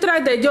ដែលយើងត្រូវ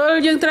តែយល់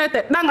យើងត្រូវតែ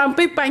ដឹងអំ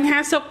ពីបញ្ហា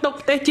សុខទុក្ខ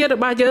ប្រទេសជាតិរ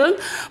បស់យើង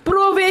ព្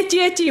រោះវា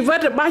ជាជីវិត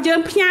របស់យើង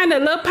ផ្ញើនៅ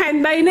លើផែន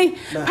ដីនេះ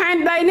ផែន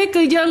ដីនេះ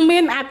គឺយើងមា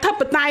នអធិប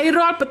តេយ្យ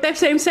រាល់ប្រទេស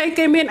ផ្សេងៗ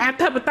គេមានអ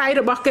ធិបតេយ្យ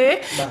របស់គេ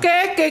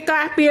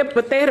ការពារប្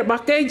រទេសរប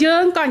ស់គេយើ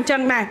ងក៏អញ្ចឹ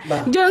ងដែរ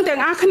យើងទាំ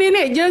ងអស់គ្នា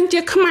នេះយើងជា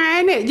ខ្មែរ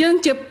នេះយើង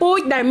ជាពូជ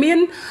ដែលមាន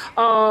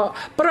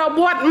ប្រ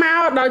វត្តិម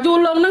កដល់យូរ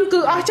លង់ហ្នឹងគឺ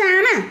អស្ចារ្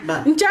យណាស់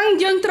អញ្ចឹង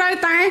យើងត្រូវ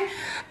តែ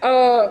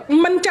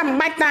មិនចាំ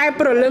បាច់តែ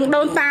ប្រលឹង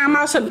ដូនតាម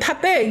កសន្ធិដ្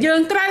ឋទេយើង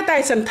ត្រូវតែ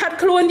សន្ធិដ្ឋ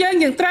ខ្លួនយើ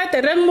ងត្រូវតែ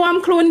រឹងមាំ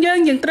ខ្លួនយើង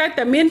ត្រូវ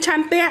តែមានឆ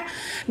ន្ទៈ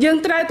យើង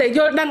ត្រូវតែយ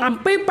ល់ដឹងអំ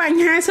ពីប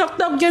ញ្ហាសុខ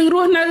ទុក្ខយើងរ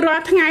ស់នៅរា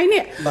ល់ថ្ងៃ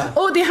នេះ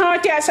ឧទាហរ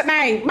ណ៍ជាក់ស្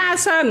ដែង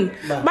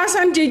បើ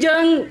សិនជាយើ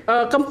ង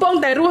កំពុង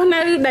តែរស់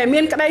នៅដែល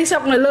មានក្តីសុ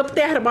ខនៅលើផ្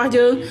ទះរបស់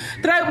យើង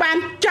ត្រូវបាន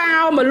ចោ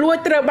លមកលួច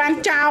ត្រូវបាន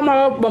ចោលម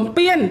កបំ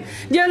ពាន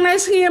យើងនៅ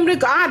ស្ងៀមឬ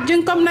ក៏អត់យើ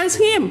ងកុំនៅ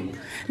ស្ងៀម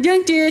យើង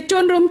ជាជ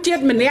នរួមជា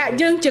តិម្នាក់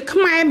យើងជាខ្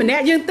មែរម្នា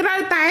ក់យើងត្រូវ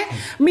តែ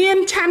មាន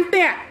ឆន្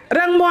ទៈ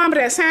រឹងមាំ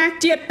រក្សា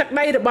ជាតិទឹក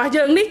ដីរបស់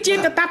យើងនេះជា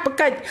កាតព្វ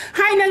កិច្ច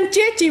ហើយនឹង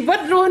ជាជីវិត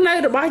រស់នៅ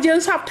របស់យើង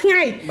សពថ្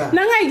ងៃហ្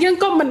នឹងហើយយើង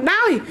កុំបណ្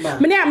ដោយ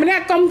ម្នា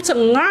ក់កុំស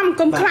ង្ងំ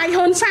កុំខ្លាច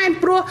ហ៊ុនសែន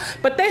ព្រោះ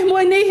ប្រទេសមួ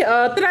យនេះ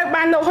ត្រូវ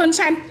បានលោកហ៊ុន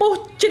សែនពុះ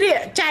ជ្រៀក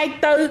ចែក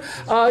ទៅ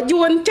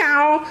យួនចោ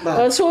ល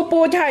សួរពូ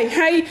ជ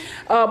ហើយ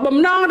បំ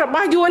ណងរប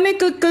ស់យួននេះ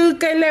គឺ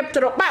គេលេប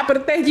ត្របាក់ប្រ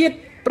ទេសជា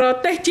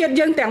តិ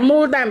យើងទាំងមូ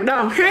លតែម្ដ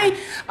ងហើយ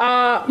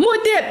មួយ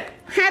ទៀត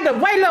ហេតុ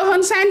អ្វីលោកហ៊ុ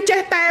នសែន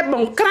ចេះតែប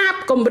ង្ក្រាប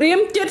គំរាម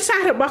ជាតិសាស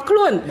ន៍របស់ខ្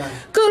លួន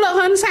គឺលោក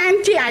ហ៊ុនសែន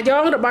ជាអាយ៉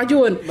ងរបស់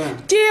យួន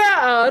ជា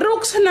រូប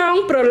ស្នង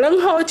ប្រលឹង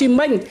ហូជី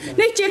មិញ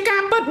នេះជាកា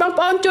រពិតបង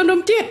ប្អូនជនរួ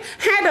មជាតិ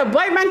ហេតុអ្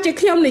វីបានជា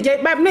ខ្ញុំនិយាយ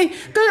បែបនេះ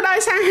គឺដោយ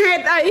សារហេ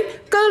តុអី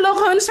គឺលោក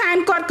ហ៊ុនសែន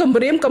គាត់គំ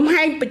រាមកំ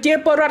ហែងប្រជា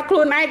ពលរដ្ឋខ្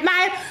លួនឯង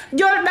ដែរ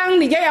យល់ដឹង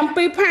និយាយអំ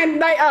ពីផែន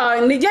ដី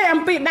និយាយ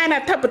អំពីដែនអ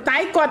ធិបតេ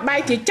យ្យគាត់បែរ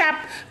ជាចាប់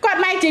គាត់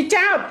បែរជា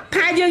ចោទ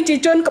ថាយើងជា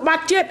ជនក្ប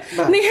ត់ជាតិ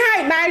នេះហើយ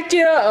ដែល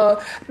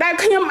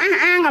ខ្ញុំអះ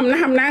អាងអំណះ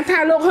អំណាងថា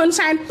លោកហ៊ុន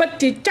សែនពិត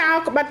ជាចោល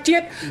ក្បត់ជា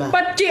តិ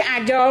ពិតជាអា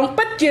យ៉ង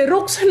ពិតជារូ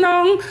បស្ន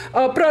ង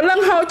ប្រលឹង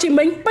ហូជី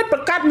មិញពិតប្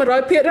រកាស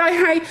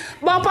 100% ហើយ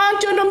បងប្អូន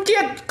ជនរួមជា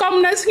តិកុំ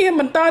នៅស្ងៀម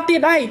បន្តទៀ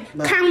តអី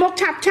ខាងមុខ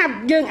ឆាប់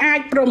យើងអាច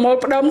ប្រមូល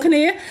ផ្ដុំគ្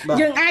នា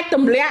យើងអាចទ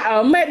ម្លាក់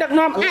មេដឹក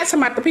នាំអស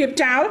មត្ថភាព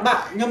ចោលបាទ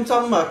ខ្ញុំសូ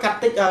មកាត់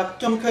តិច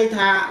ខ្ញុំឃើញ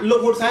ថាលោក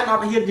ហ៊ុនសែនអ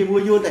ត់ហ៊ានជាមួ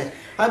យយួនទេ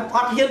ហើយអ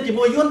ត់ហ៊ានជា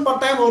មួយយួនប៉ុ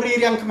ន្តែមករៀប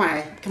រៀងខ្មែរ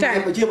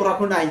ប្រជាពលរដ្ឋ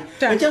ខ្លួនឯង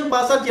អញ្ចឹងបើ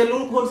សិនជាលោ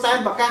កហ៊ុនសែន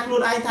ប្រកាសខ្លួ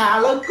នឯងថាឥ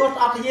ឡូវគាត់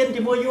អត់ហ៊ាន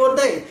ជាមួយយួន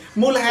ទេ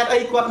មូលហេតុអី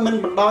គាត់មិន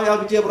បណ្ដោយឲ្យ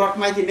ប្រជាពលរដ្ឋ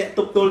ខ្មែរជាអ្នកទ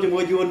ប់ទល់ជាមួ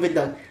យយួនវិញ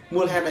ទៅ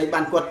មូលហេតុអីបា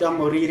នគាត់ចង់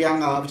មករៀបរៀង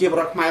ប្រជាពល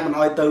រដ្ឋខ្មែរមិន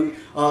ឲ្យទៅ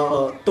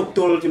ទប់ទ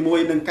ល់ជាមួយ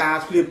នឹងការ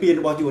ឆ្លៀតពៀន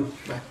របស់យួន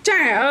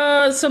ចា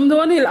សំណួ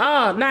រនេះល្អ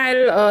ដែល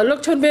លោក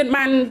ឈុនវៀន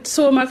បាន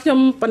សួរមកខ្ញុំ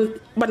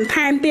បន្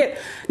ថែមទៀត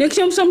នេះខ្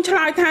ញុំសូមឆ្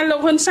លើយថាលោក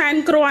ហ៊ុនសែន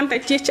គ្រាន់តែ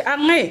ជាឆ្អឹង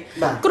ទេ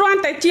គ្រាន់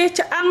តែជា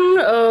ឆ្អឹង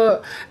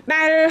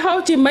ដែលហូ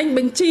ជីមិញប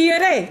ញ្ជា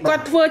ទេគា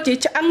ត់ធ្វើជា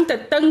ឆ្អឹងទៅ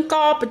តឹងក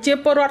ប្រជា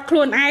ពលរដ្ឋខ្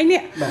លួនឯង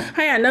នេះ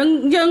ហើយអានឹង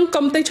យើង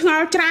កុំទៅឆ្ង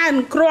ល់ច្រើន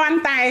គ្រាន់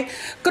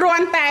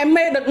តែ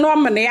មេដឹកនាំ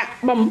ម្នាក់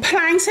បំផ្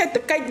លាញសេដ្ឋ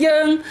កិច្ចយើ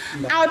ង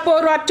ឲ្យពល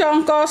រដ្ឋចង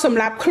កសម្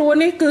រាប់ខ្លួន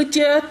នេះគឺ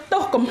ជាទោ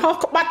សកំហុស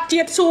ក្បត់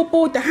ជាតិសួរ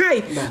ពូជទៅហើយ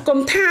កុំ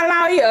ថា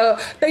ឡើយ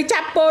ទៅចា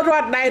ប់ពលរ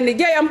ដ្ឋដែលនិ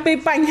យាយអំពី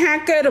បញ្ហា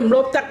គេរំលោ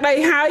ភទឹកដី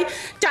ហើយ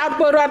ចោទ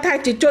ពលរដ្ឋថា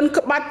ជាជន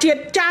ក្បត់ជាតិ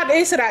ចោទ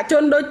អិសរាជជ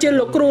នដូចជា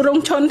លោកគ្រូរង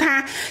ឈុនថា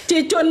ជា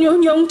ជនញុះ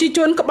ញង់ជាជ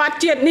នក្បត់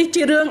ជាតិនេះ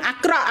ជារឿងអា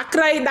ក្រក់អា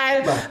ក្រៃដែល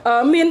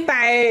មាន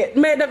តែ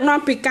មេដឹកនាំ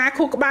ពីការ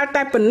ខួរក្បាល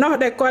តែប៉ុណ្ណោះ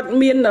ដែលគាត់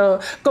មាន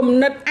គំ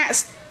និតអ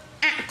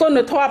គុណ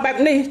ធម៌បែប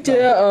នេះជា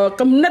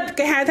គំនិត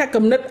គេហៅថា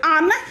គំនិតអ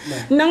ន់ណា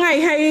ហ្នឹង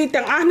ហើយ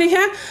ទាំងអស់នេះ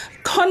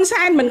ហ៊ុន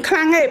សែនមិនខ្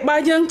លាំងទេបើ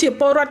យើងជា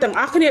ពលរដ្ឋទាំង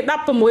អស់គ្នា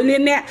16លា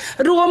ននាក់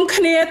រួម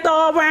គ្នាត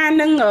វ៉ា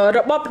នឹងរ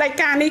បបផ្ដាច់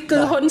ការនេះគឺ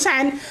ហ៊ុនសែ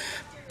ន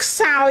ខ្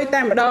សោយ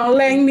តែម្ដង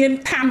លែងមាន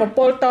ធម្មព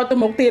លតទៅ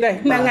មុខទៀត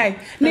ហ្នឹងហើយ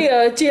នេះ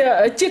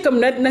ជាកំ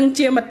ណត់និង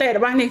ជាមតិរ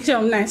បស់នេះខ្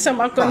ញុំណាសូម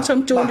អរគុណសូម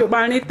ជូនយោប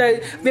ល់នេះទៅ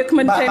វាគ្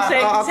មិនផ្សេង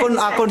ៗ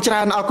អរគុណច្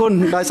រើនអរគុណ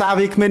ដោយសារ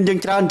វាគ្មិនយើង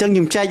ច្រើនអញ្ចឹងខ្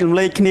ញុំចែករំ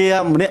លែកគ្នា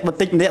ម្នាក់បន្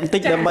តិច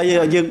ដើម្បី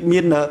យើងមា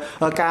ន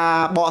ការ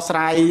បកស្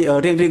រាយ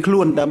រៀងខ្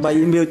លួនដើម្បី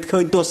មានឃើ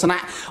ញទស្សនៈ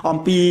អំ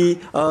ពី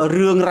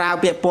រឿងរ៉ាវ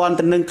ពាក់ព័ន្ធ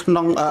ទៅនឹងក្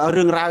នុង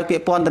រឿងរ៉ាវពា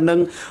ក់ព័ន្ធទៅនឹង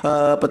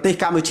ប្រទេស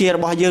កម្ពុជារ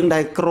បស់យើងដែ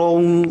លក្រុម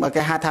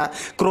គេហៅថា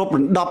គ្របដ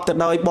ណ្ដប់ទៅ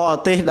ដោយបរ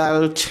ទេសដែល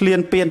ឈ្លាន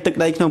ពានទឹក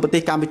ដីក្នុងប្រទេ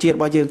សកម្ពុជារ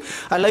បស់យើង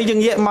ឥឡូវយើង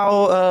ងាកមក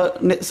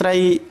អ្នកស្រី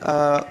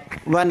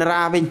វណ្ណ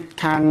រាវិញ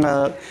ខាង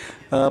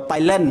បៃ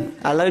លិន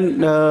ឥឡូវ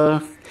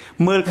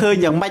មើលឃើញ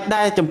យ៉ាងម៉េច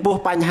ដែរចំពោះ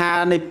បញ្ហា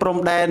នៃព្រំ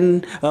ដែន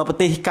ប្រ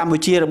ទេសកម្ពុ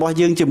ជារបស់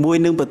យើងជាមួយ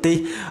នឹងប្រទេស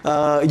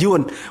យួន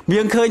មា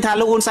នឃើញថា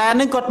លោកហ៊ុនសែន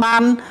នឹងគាត់បា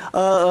ន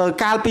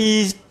កាលពី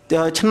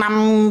ឆ្នាំ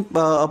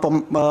ប្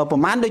រ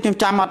ហែលដូចខ្ញុំ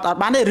ចាំអត់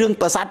បានទេរឿង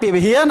ប្រាសាទពា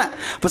វិហារណា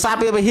ប្រាសាទ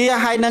ពាវិហារ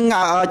ហើយនឹង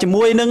ជា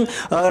មួយនឹង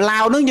ឡា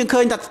វនឹងយើង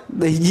ឃើញថា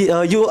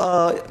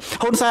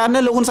ហ៊ុនសែន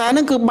នេះលោកហ៊ុនសែន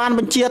នឹងគឺបាន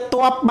បញ្ជា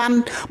ទ័ពបាន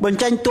បញ្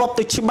ចេញទ័ព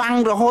ទៅច្បាំង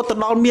រហូតទៅ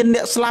ដល់មានអ្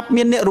នកស្លាប់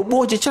មានអ្នករបួ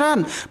សជាច្រើន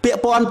ពាក់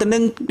ព័ន្ធទៅនឹ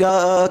ង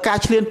ការ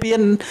ឈ្លានពាន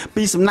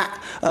ពីសំណាក់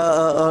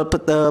ប្រ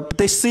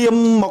ទេសសៀម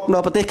មកនៅ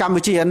ប្រទេសកម្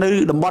ពុជានៅ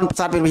តំបន់ប្រា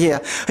សាទពាវិហារ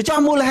ហើយចុះ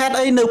មូលហេតុ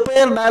អីនៅពេ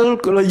លដែល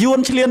យួន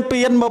ឈ្លាន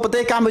ពានមកប្រទេ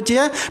សកម្ពុជា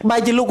បែរ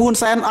ជាលោកហ៊ុន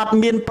សែនអត់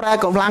មានប្រើ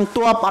កម្លាំង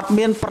ទ័ពអត់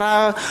មានប្រើ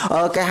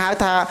គេហៅ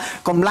ថា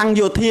កម្លាំង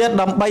យោធា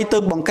ដើម្បីទៅ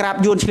បង្ក្រាប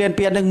យួនឈ្លាន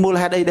ពាននឹងមូល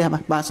ហេតុអីដែរ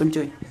បាទសូម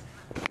ជួយ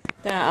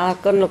ចាអរ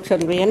គុណលោកឈុ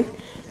នវៀន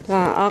ចា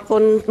អរគុ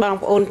ណបង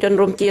ប្អូនជន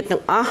រួមជាតិទាំ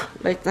ងអស់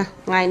ដូច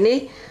ថ្ងៃនេះ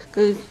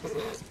គឺ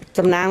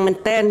សំណាងមែន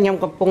តើខ្ញុំ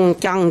កំពុង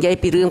ចង់និយាយ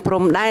ពីរឿងព្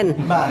រំដែន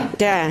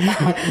ចា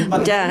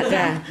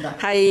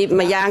ហើយ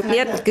ម្យ៉ាង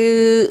ទៀតគឺ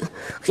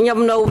ខ្ញុំ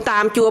នៅតា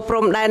មជួរព្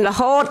រំដែនរ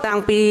ហូតតាំង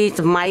ពី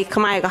សម័យ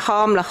ខ្មែរក្រហ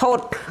មរហូត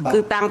គឺ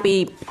តាំងពី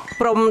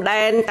ព្រំ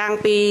ដែនតាំង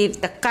ពី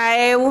ត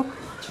កែវ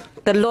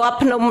ទៅលាប់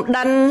ភ្នំ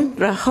ដិន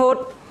រហូត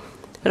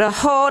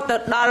ទៅ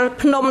ដល់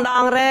ភ្នំដ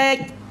ងរែក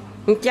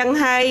អញ្ចឹង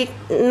ហើយ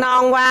ណ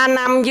ងវ៉ា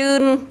ណាំយឺ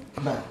ន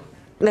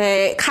ដែល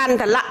ខណ្ឌ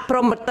តលៈព្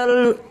រំបទិល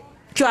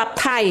ជាប់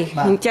ថៃ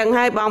អញ្ចឹង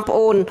ហើយបងប្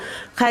អូន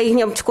ហើយខ្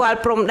ញុំស្គាល់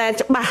ព្រំដែន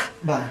ច្បាស់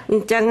អ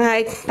ញ្ចឹងហើ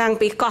យតាំង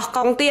ពីកោះ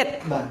កុងទៀត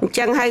អញ្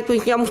ចឹងហើយ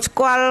ខ្ញុំស្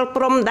គាល់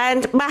ព្រំដែន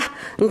ច្បាស់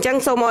អញ្ចឹង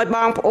សូមឲ្យប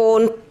ងប្អូ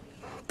ន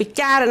ពិ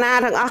ចារណា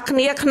ទាំងអស់គ្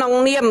នាក្នុង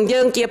នាម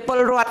យើងជាពល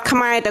រដ្ឋខ្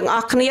មែរទាំងអ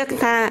ស់គ្នា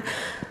ថា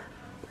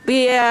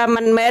វា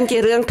មិនមែនជា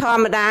រឿងធ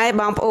ម្មតាទេ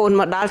បងប្អូន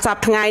មកដល់សប្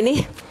តាហ៍ថ្ងៃនេះ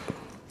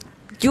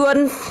យួន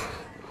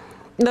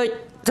ដូច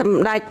ស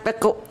ម្ដេចប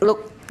កុលោក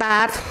តា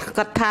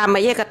គាត់ថាមិ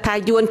នឯងគាត់ថា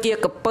យួនជា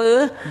កពើ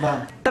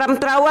ត្រឹម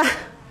ត្រូ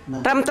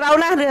វ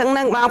ណារឿងហ្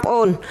នឹងបងប្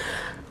អូន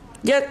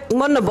យើង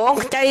មុនដំបូង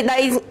ខ្ចីដី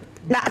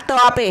ដាក់ត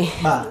បទេ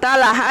តើ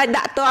ឡើយហើយ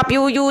ដាក់តប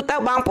យូរទៅ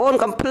បងប្អូន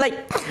កុំភ្លេច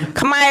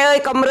ខ្មែរអើយ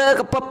កុំរើ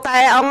កពប់តែ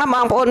អង្គប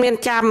ងប្អូនមាន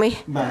ចាំទេ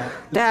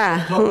ចា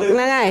ហ្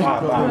នឹងហើយ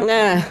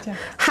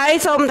ហើយ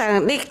សូមតែ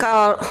នេះក៏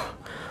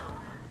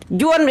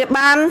យួនវា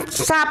បាន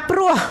សាបព្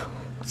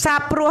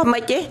រោះមិ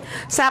នទេ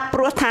សាបព្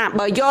រោះថា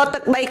បើយកទឹ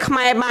កដីខ្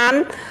មែរបាន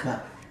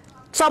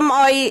សូម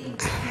ឲ្យ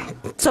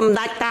សម្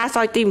ដេចតា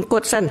សោយទីមង្គ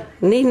តសិន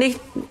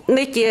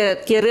នេះ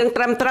ជារឿង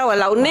ត្រឹមត្រូវឥ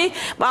ឡូវនេះ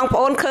បងប្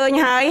អូនឃើញ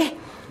ហើយ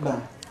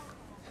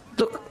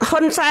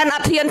ហ៊ុនសែនអ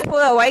ត់ហ៊ានធ្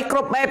វើអ្វីគ្រ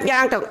ប់បែបយ៉ា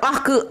ងទាំងអ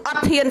ស់គឺអ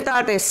ត់ហ៊ានត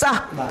តែសោះ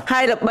ហើ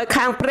យដើម្បី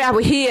ខាងព្រះ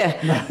វិហារ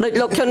ដូច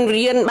លោកជន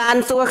រៀនបាន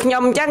សួរខ្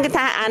ញុំអញ្ចឹងគឺ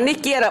ថាអានេះ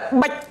ជារ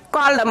បិចក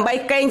លដើម្បី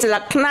កេងស្លឹ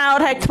កថ្នោត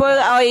ហើយធ្វើ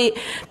ឲ្យ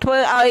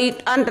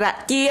អន្តរ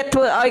ជាតិធ្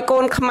វើឲ្យកូ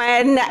នខ្មែរ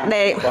អ្នក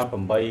ដែល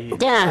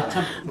ចា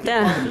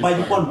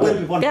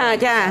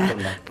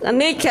អា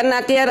នេះខ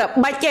ណៈជារ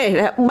បិចទេរ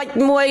បិច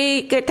មួយ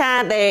គេថា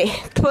ដែល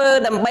ធ្វើ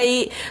ដើម្បី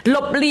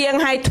លុបលាង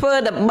ហើយធ្វើ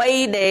ដើម្បី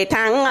ដែល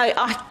ថាឲ្យ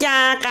អស់ចា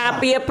ការ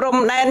ពារព្រំ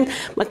ដែន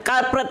បង្កើ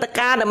តព្រឹត្តិ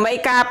ការណ៍ដើម្បី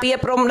ការពារ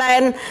ព្រំដែ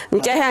នអ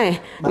ញ្ចឹងហើយ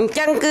អញ្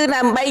ចឹងគឺ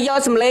ដើម្បីយក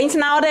សម្លេង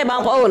ស្នោទេប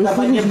ងប្អូន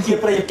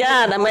ចា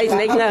ដើម្បីស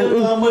ម្លេងចា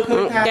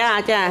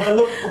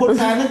លោកហ៊ុន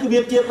សែនហ្នឹងគឺ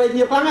វាជាប្រេង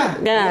ខ្លាំងណា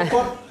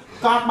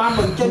គាត់បាន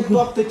បញ្ចេញ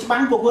ទ័ពទៅច្បាំ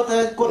ងពួកគាត់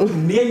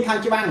ជំនាញខាង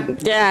ច្បាំង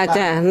ចា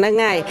ហ្នឹង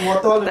ហើយមក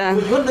ទល់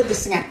យួនដូចជា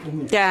ស្ងាត់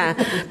ចា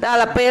ដ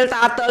ល់ពេលត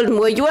ទល់ជា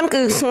មួយយួន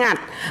គឺស្ងាត់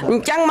អ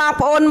ញ្ចឹងបង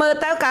ប្អូនមើល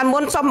ទៅកាលមុ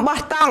នសុំបោះ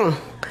តង់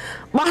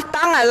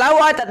ឥឡូវ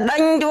ឲ្យតែដេ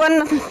ញយួន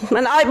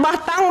មិនឲ្យបោះ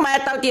តង់បែរ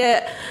ទៅជា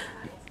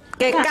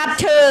គេកាត់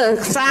ឈើ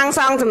សាងស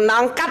ង់សំណ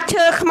ង់កាត់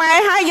ឈើខ្មែរ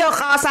ហើយយក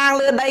កសាង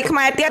លើដីខ្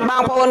មែរទៀតប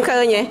ងប្អូនឃើ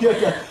ញទេ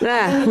ណា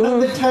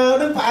ឈើ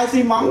នឹងប្រហែល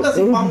ស៊ីម៉ងក៏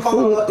ស៊ីម៉ងផង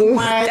ខ្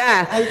មែរ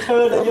ហើយឈើ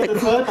ដែលយកទៅ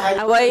ធ្វើតែ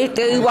អ្វី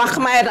គឺវាស់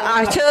ខ្មែរទាំងអ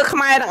ស់ឈើខ្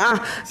មែរទាំងអស់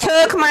ឈើ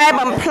ខ្មែរ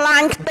បំផ្លា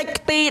ញខ្ទេច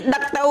ខ្ទីដឹ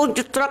កទៅ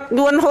ត្រឹក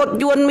យួនហូត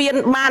យួនមាន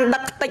បានដឹ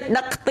កខ្ទេច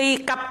ដឹកខ្ទី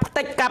កាប់ខ្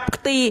ទេចកាប់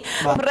ខ្ទី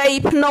ព្រៃ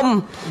ភ្នំ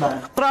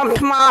ក្រម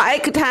ថ្មអី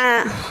គឺថា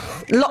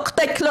លក់ខ្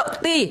ទេចលក់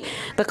ខ្ទី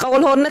តកូល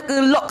ហ៊ុននេះគឺ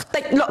លក់ខ្ទេ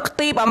ចលក់ខ្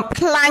ទីបំ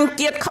ផ្លាញ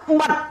ជាតិក្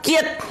បត់ជា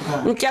តិ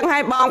អញ្ចឹងហើ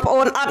យបងប្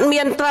អូនអត់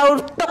មានត្រូវ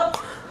ទុក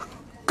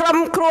ក្រុម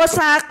គ្រួ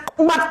សារ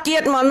ក្បត់ជា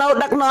តិមកនៅ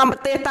ដឹកនាំប្រ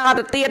ទេសត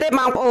ទៅទៀតទេ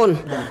បងប្អូន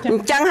អ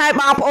ញ្ចឹងហើយ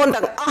បងប្អូន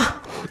ទាំងអស់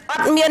អ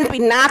ត់មានពី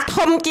ណា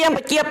ធំជាង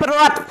ប្រជាពលរ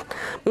ដ្ឋ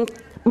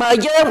បើ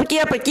យើង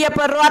ប្រជាព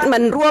លរដ្ឋមិ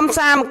នរួម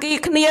សាមគ្គី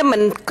គ្នាមិ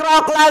នក្រ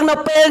កឡើងនៅ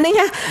ពេលនេះ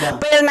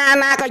ពេល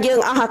ណាក៏យើង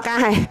អស់ឱកាស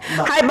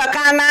ហើយបើ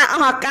កាលណាអ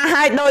ស់ឱកាស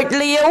ហើយដូច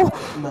លាវ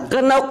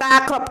ក៏នៅការ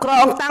គ្រប់គ្រ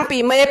ងតាំងពី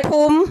មេ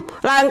ភូមិ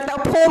ឡើងទៅ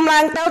ភូមិឡើ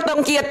ងទៅតុង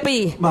ជាតិ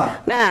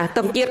2ណា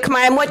តុងជាតិខ្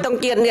មែរមួយតុង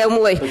ជាតិនាវ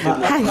មួយ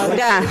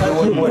ចា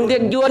យើ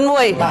ងយួន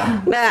មួយ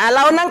ណាឥ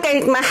ឡូវហ្នឹងគេ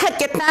មហិច្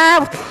ឆតា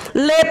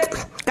លេប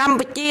កម្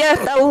ពុជា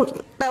ទៅ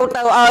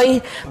ឲ្យ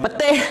ប្រ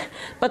ទេ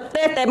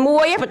សតែ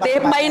មួយប្រទេស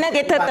3ហ្នឹង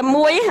គេធ្វើតែ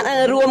មួយ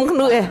រួមគ្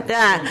នា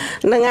ចា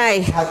ហ្នឹងហើយ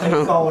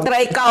ត្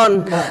រីកោណ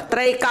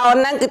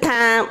ហ្នឹងគឺ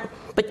ថា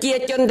ប្រជា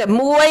ជនតែ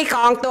មួយក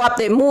ងទ័ព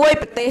តែមួយ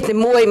ប្រទេសតែ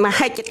មួយម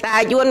ហិច្ឆតា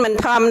យួនមិន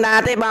ធម្មតា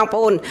ទេបងប្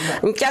អូន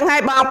អញ្ចឹងហើ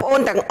យបងប្អូន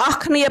ទាំងអស់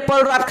គ្នាពល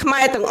រដ្ឋខ្មែ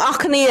រទាំងអស់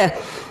គ្នា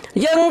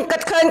យើងគិ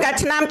តឃើញកាល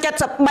ឆ្នាំ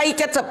73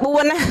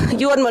 74ណា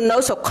យួនមកនៅ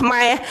ស្រុកខ្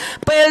មែរ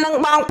ពេលហ្នឹង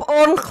បងប្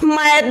អូនខ្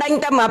មែរដេញ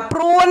តែមកព្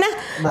រួនណា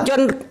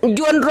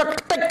យួនរត់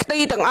តិចទី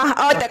ទាំងអស់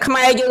ឲ្យតែខ្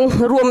មែរយើង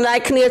រួមដៃ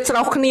គ្នាស្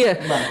រោះគ្នា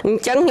អ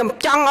ញ្ចឹងខ្ញុំ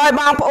ចង់ឲ្យ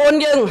បងប្អូន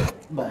យើង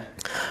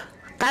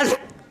កាល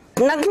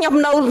ហ្នឹងខ្ញុំ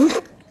នៅ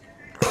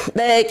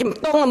ដែលចំ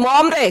តងល្ម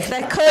មទេតែ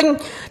ឃើញ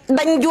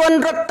ដេញយួន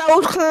រត់ទៅ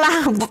ខ្លះ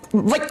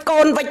វិចកូ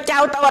នវិចចៅ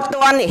ទៅអត់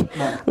ទាន់នេះ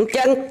អញ្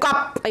ចឹងក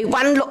ប់អី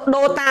វ៉ាន់លក់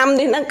ដូរតាម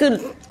នេះហ្នឹងគឺ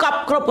កប់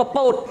គ្រប់ក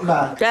ពូត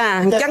ចា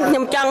អញ្ចឹងខ្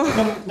ញុំចង់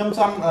ខ្ញុំ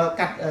សុំ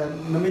កាត់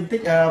បន្តិច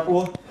ព្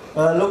រោះ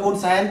លោកហ៊ុន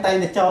សែនតែង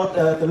តែចោទ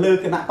ទៅលើ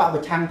គណៈបកប្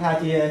រឆាំងថា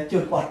ជាជ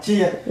នបទជា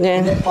តិ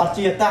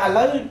តែឥ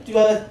ឡូវគ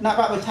ណៈប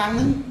កប្រឆាំងហ្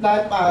នឹងដែល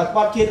ប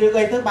ទជាតិរឿង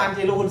អីទៅបាន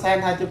ជាលោកហ៊ុនសែន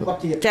ថាជនបទ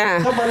ជាតិ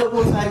ចុះបើលោក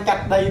ហ៊ុនសែនកា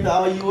ត់ដីទៅ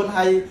ឲ្យយួន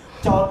ហើយ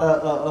ចោត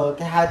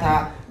គេហៅថា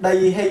ដី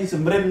ហេង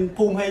សំរិន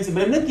ភូមិហេងសំ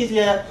រិនហ្នឹងគឺ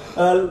ជា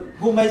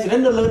ភូមិហេងសំរិន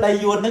នៅលើដី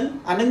យួនហ្នឹង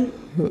អាហ្នឹង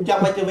ចាំ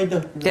បាច់ទៅវិញទៅ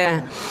ចា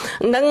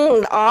នឹង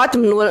ល្អ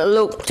ចំនួន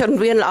លោកជន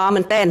រៀនល្អ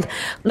មែនតើ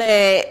ដែល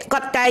គា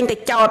ត់តែងតែ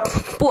ចោត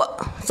ពួក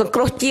សង្គ្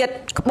រោះជាតិ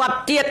ក្បត់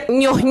ជាតិ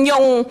ញុះញ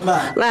ង់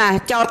ណា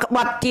ចោតក្ប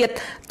ត់ជាតិ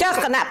ចុះ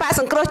គណៈបក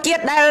សង្គ្រោះជា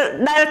តិ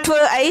ដែលធ្វើ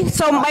អី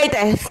សូម្បី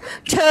តែ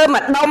ឈើមួ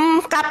យដុំ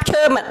កាប់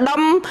ឈើមួយ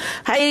ដុំ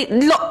ហើយ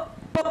លក់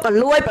ពុកក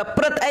លួយប្រ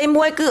ព្រឹត្តអី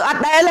មួយគឺអ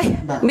ត់ដែលទេ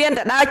មាន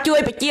តែដើរជួយ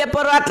ប្រជាព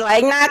លរដ្ឋកន្លែ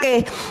ងណា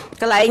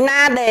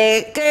ដែល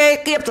គេ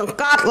គៀបសង្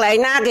កត់កន្លែង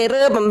ណាគេ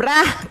រើបំរា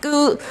ស់គឺ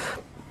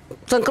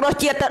សង្គ្រោះ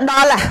ជាតិទៅដ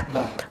ល់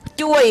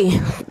ជួយ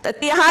តែ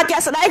ទីហើយជា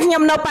ក់ស្ដែងខ្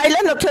ញុំនៅប៉ៃលិ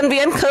នលោកឈុន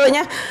រៀនឃើញ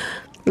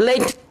លេង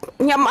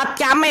ខ្ញុំអត់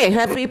ចាំទេ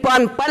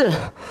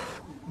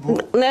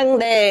2007នឹង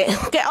ដែល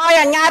គេឲ្យ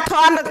អាជ្ញាធ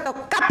រទៅ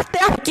កាប់ផ្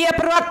ទះប្រជា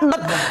ពលរដ្ឋដឹ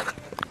ក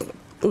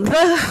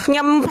រើសខ្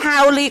ញុំហៅ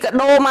លីកា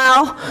ដូមក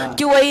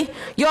ជួយ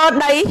យក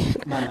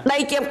ដី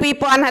ជាង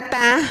 2000 ហិក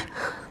តា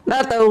ដ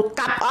ល់ទៅ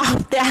កាប់អស់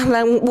ផ្ទះ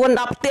ឡើង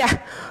 4-10 ផ្ទះ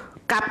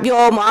កាប់យ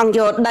កហ្មងយ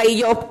កដី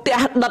យកផ្ទះ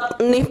ដុត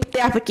នេះផ្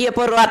ទះប្រជាព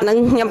លរដ្ឋនឹង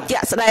ខ្ញុំជា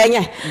ក់ស្ដែង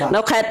នៅ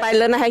ខេត្តប៉ៃ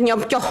លិនហើយខ្ញុំ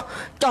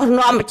ចុះ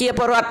នាំប្រជា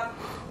ពលរដ្ឋ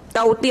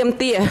ទៅទៀម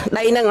ទា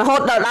ដីនឹងរហូ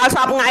តដល់ស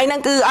ពថ្ងៃហ្នឹ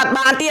ងគឺអត់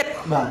បានទៀត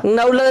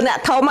នៅលើអ្នក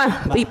ធំ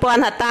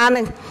2000 ហិកតាហ្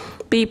នឹង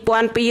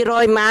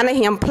 2200 ម៉ាននេះ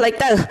ខ្ញុំភ្លេច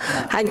ទៅ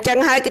ហើយអញ្ចឹង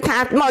ហើយគេថា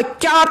មក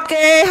ចោត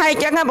គេហើយអ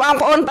ញ្ចឹងបង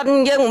ប្អូនប៉ុន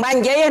យើងមិនបាញ់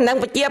និយាយនឹង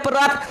ប្រជាពលរ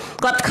ដ្ឋ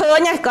គាត់ឃើ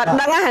ញគាត់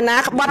ដឹងណា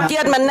ក្បត់ជា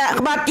តិមិនណា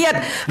ក្បត់ជាតិ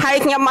ហើយ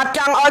ខ្ញុំអត់ច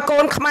ង់ឲ្យកូ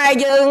នខ្មែរ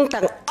យើង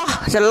ទាំងអស់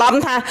ច្រឡំ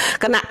ថា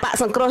គណៈបក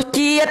សង្គ្រោះ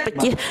ជាតិប្រ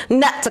ជា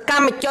អ្នកសក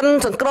ម្មជន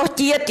សង្គ្រោះ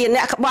ជាតិជាអ្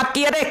នកក្បត់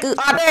ជាតិទេគឺ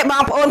អត់ទេប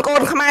ងប្អូនកូ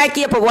នខ្មែរ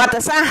ជាប្រវត្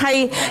តិសាស្ត្រហើយ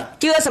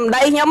ជឿសម្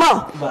ដីខ្ញុំ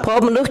ព្រោះ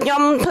មនុស្សខ្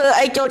ញុំធ្វើ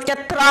អីចូលចិត្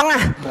តត្រង់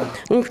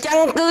អញ្ចឹង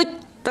គឺ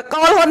ត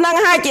កូលហ៊ុនហ្នឹង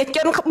ហើយជាជ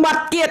នក្ប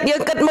ត់ជាតិយើ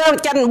ងគិតមើល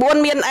ចិន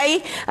9មានអីឥ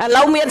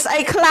ឡូវមានស្អី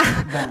ខ្លះ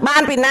បា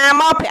នពីណា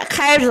មកប្រាក់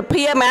ខែស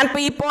ភាប្រហែល 2000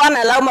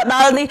 ឥឡូវមកដ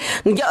ល់នេះ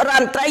នាយករ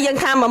ដ្ឋមន្ត្រីយើង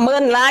ថា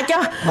 $10000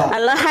 ចុះឥ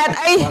ឡូវហេតុ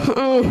អី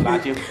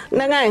ហ្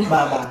នឹងហើយ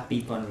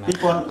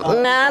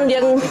2000ណាយើ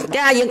ង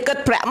ចាយើងគិត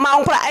ប្រាក់ម៉ោង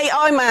ប្រាក់អី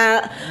ឲ្យមក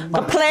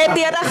កាផ្លេ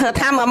ទៀត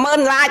ថា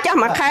 $10000 ចុះ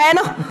មួយខែ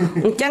នោះ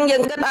អញ្ចឹងយើ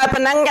ងគិតឲ្យប៉ុ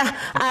ណ្ណឹងចាឥ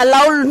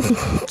ឡូវ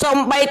សំ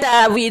បីតា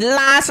វិ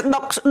ឡាស្ដុ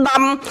កស្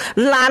ដំ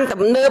ឡាន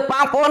ទំនើបប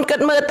ងប្អូនគិ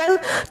តមើលទៅ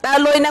តើ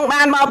លុយនឹង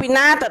បានមកពី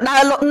ណាទៅដើ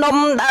រលក់នំ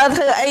ដើរ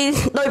ធ្វើអី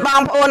ដោយបង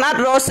ប្អូនអ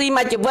ត់រស់ស៊ី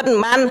មួយជីវិតមិន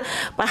បាន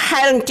ប្រ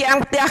ហែលជាង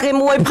ផ្ទះគេ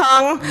មួយផ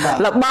ង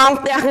លបង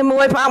ផ្ទះគេ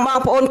មួយផងបង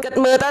ប្អូនគិត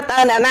មើលទៅតើ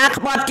អ្នកណា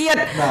ក្បត់ជាតិ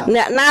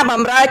អ្នកណា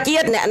បំរើជា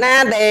តិអ្នកណា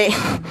ដែល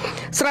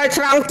ស្រោច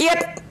ស្រង់ជា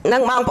តិនឹ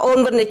ងបងប្អូន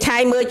វិនិច្ឆ័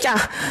យមើលចា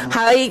ស់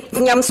ហើយ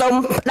ខ្ញុំសូម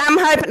ផ្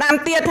ដាំ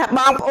ទៀតថា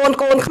បងប្អូន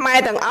កូនខ្មែរ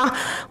ទាំងអស់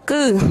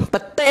គឺប្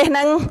រទេសហ្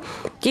នឹង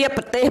ជា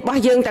ប្រទេសរបស់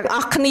យើងទាំងអ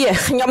ស់គ្នា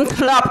ខ្ញុំ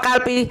ធ្លាប់កាល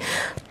ពី77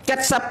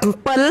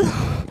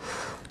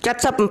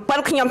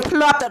ខ្ញុំធ្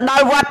លាប់ទៅដ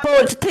ល់វត្តពោ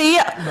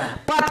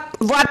ធិ៍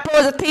វត្តពោ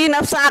ធិ៍នៅ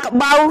ផ្សារក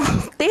បៅ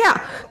ទៀត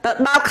ទៅ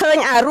ដល់ឃើញ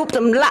អារូបច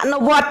ម្លាក់នៅ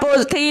វត្តពោ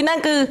ធិ៍ហ្នឹង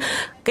គឺ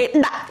គេ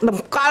ដាក់ត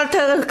ម្កល់ធ្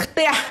វើផ្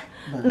ទះ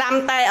ដាំ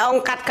តែអ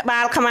ង្គកាត់ក្បា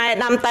លខ្មែរ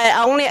ដាំតែ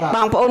អង្គនេះប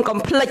ងប្អូនកុំ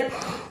ភ្លេច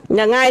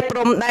យ៉ាងហើយព្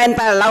រំដែន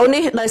តែឥឡូវ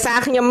នេះដោយសារ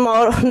ខ្ញុំ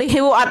នេះ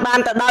ហ៊ូអត់បាន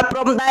ទៅដល់ព្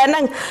រំដែនហ្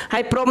នឹងហើ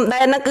យព្រំ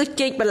ដែនហ្នឹងគឺ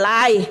ជីកបន្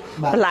លា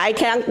យ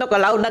ខាងទុកឥ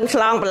ឡូវដឹងឆ្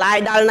លងបន្លាយ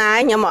ដល់ណា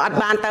ខ្ញុំអត់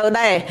បានទៅ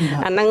ដែរ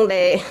អាហ្នឹង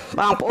ដែល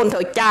បងប្អូនត្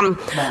រូវចាំ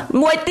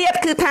មួយទៀត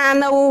គឺថា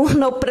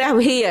នៅព្រះ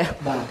វិ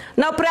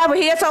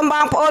ហារសូមប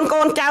ងប្អូន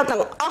កូនចៅទាំ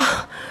ងអស់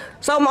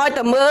សូមឲ្យ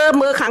តែ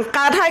មើលខាង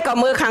កើតហើយក៏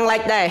មើលខាងលិ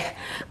ចដែរ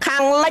ខា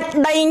ងលិច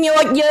ដីញោ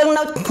ចយើង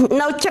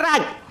នៅច្រា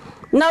ច់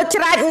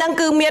ហ្នឹង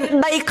គឺមាន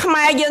ដីខ្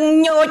មែរយើង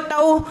ញោច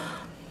ទៅ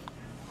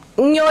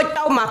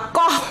មក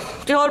កោះ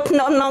ចូលក្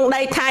នុង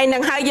ដីថៃហ្នឹ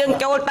ងហើយយើង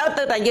ចូលទៅ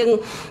តែ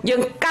យើ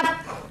ងកា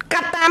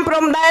ត់តាមព្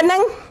រំដែនហ្នឹ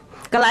ង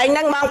កន្លែងហ្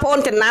នឹងបងប្អូន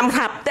ចំណាំ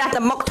ថាផ្ទះតែ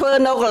មកធ្វើ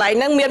នៅកន្លែង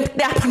ហ្នឹងមានផ្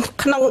ទះ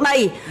ក្នុងដី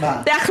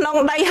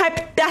ហើយ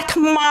ផ្ទះ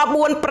ថ្ម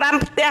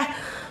 4-5 ផ្ទះ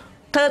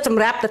ធ្វើស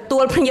ម្រាប់ទទួ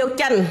លភ្ញៀវ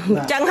ចិនអ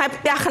ញ្ចឹងហើយ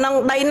ផ្ទះក្នុង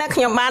ដីហ្នឹង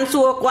ខ្ញុំបាន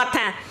សួរគាត់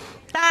ថា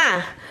តា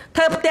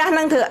ធ្វើផ្ទះហ្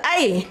នឹងធ្វើអី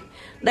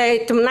ដែល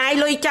ចំណាយ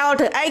លុយចោល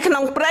ធ្វើអីក្នុ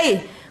ងព្រៃ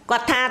គា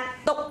ត់ថា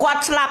ទុកគា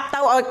ត់ស្លាប់ទៅ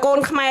ឲ្យកូន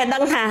ខ្មែរដឹ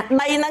ងថា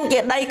ដីហ្នឹងជា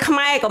ដីខ្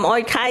មែរកុំអោ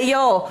យខៃយ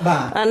ក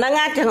ហ្នឹង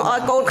ចឹងឲ្យ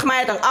កូនខ្មែ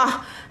រទាំងអស់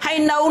ហើយ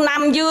នៅ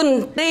ណាំយឺន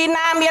ទី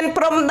ណាមាន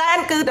ព្រំដែន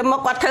គឺតែម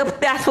កគាត់ធ្វើផ្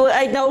ទះធ្វើ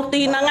អីនៅ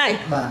ទីហ្នឹងហើយ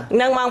ហ្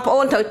នឹងបងប្អូ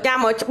នត្រូវចាំ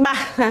ឲ្យច្បា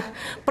ស់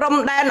ព្រំ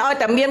ដែនឲ្យ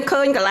តែមាន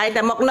ឃើញកន្លែង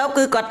តែមកនៅ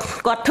គឺគាត់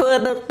ធ្វើ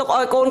ទុក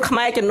ឲ្យកូនខ្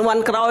មែរចំនួន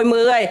ក្រោយ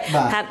មើលហើយ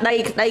ថា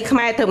ដីខ្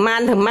មែរធ្វើម៉ា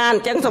នអ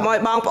ញ្ចឹងសូមឲ្យ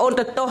បងប្អូន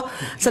ទៅទស្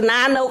សនា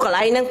នៅកន្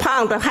លែងហ្នឹងផ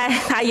ងប្រហែល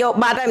ថាយក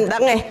បាត់ហើយមិនដឹ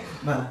ងទេ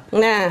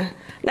ណា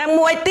ដល់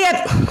មួយទៀត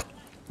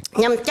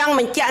ខ្ញុំចង់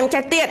បញ្ជាក់អញ្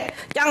ចេះទៀត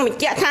ចង់បញ្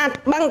ជាក់ថា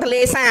បឹងទ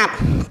លេសាប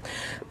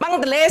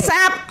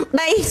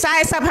ដី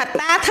40ហិក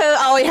តាធ្វើ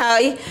ឲ្យហើ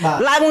យ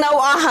ឡើងនៅ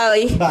អស់ហើយ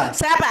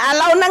ស្រាប់តែឥ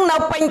ឡូវហ្នឹងនៅ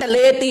ពេញទ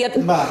លេទៀត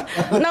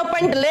នៅពេ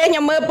ញទលេខ្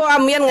ញុំមើលព័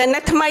ត៌មានថ្ងៃ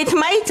នេះថ្មី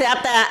ស្រា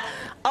ប់តែ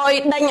អុយ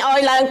ដេញអុយ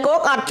ឡើងគោក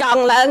អត់ច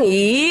ង់ឡើង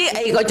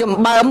អីក៏ចំ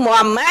បើមម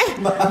ហ៎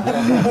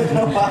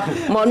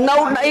មកនៅ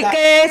ដី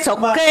គេស្រុក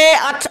គេ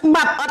អត់ច្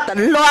បាប់អត់ទ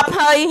ម្លាប់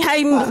ហើយ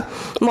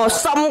មក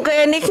សុំគេ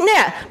នេះ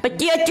ប្រ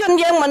ជាជន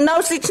យើងមកនៅ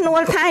ស៊ីឈ្នួ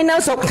លថៃនៅ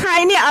ស្រុកថៃ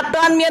នេះអត់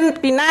ទាន់មាន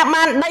ពីណា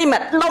បានដីម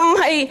កដុំ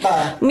ហើយ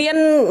មាន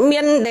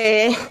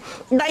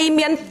ដី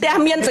មានផ្ទះ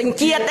មានសញ្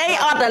ជាតិអី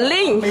អត់ត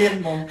លីង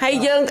ហើយ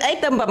យើងអី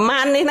ទៅប្រមា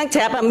ណនេះហ្នឹងច្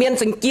រាប់តែមាន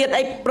សញ្ជាតិ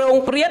អីប្រង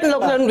ព្រាតលោ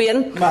កលឿនរៀន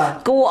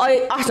គួរឲ្យ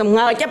អស់សម្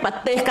ងើចប្រ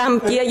ទេសកម្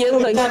ពុជាយើង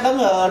ដូចតែដឹង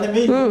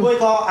នេះមួយ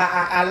ក៏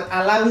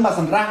អាឡើងមក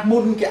សម្រាប់មុ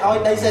នគេឲ្យ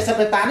ដី40ហិ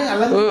កតានេះអា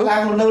ឡើងឡើ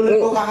ងនៅលើ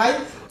គោកហើយ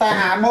តែ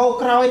អាម៉ូ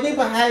ក្រោយនេះ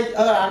ប្រហែល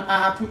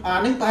អា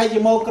នេះប្រហែលជា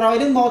ម៉ូក្រោយ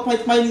នេះម៉ូថ្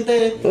មីនេះទេ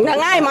ហ្នឹង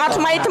ហើយម៉ូ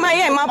ថ្មី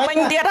ហើយមកពេញ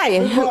ទៀតហើយ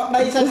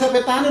ដី40ហិក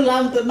តានេះឡើ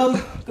ងទៅនៅ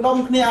ក្រុម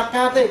គ្នាអត់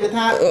ការទេគេ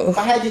ថា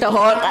ប្រហែលជាទៅរ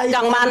ហូតច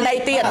ង់បានដី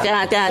ទៀតចា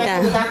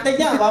ថាតិ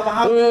ចបើប្រ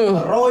ហែល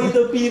100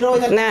ទៅ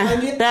200ហិកតានេះ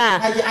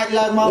ហើយអាច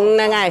ឡើងមកហ្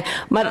នឹងហើយ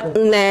មក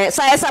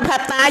40ហិ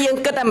កតាយើង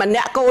គិតតែម្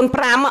នាក់កូន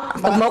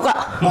5ទៅមុខ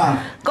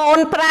កូន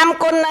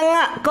5គុណហ្នឹង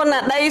គុណ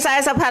ដី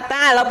40ហិក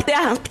តាឥឡូវផ្ទះ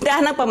ហ្នឹ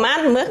ងប្រហែល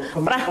មើល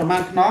ប្រហែ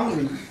លខ្នង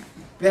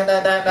វា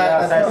តែប្រ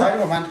ហែល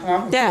ខ្នង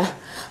ចា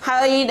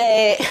ហើយដែ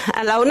ល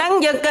ឥឡូវហ្នឹង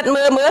យើងគិត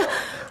មើល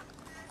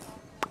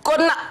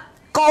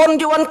កូន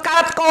យួនកើ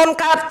ត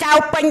ចៅ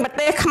ពេញប្រ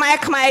ទេសខ្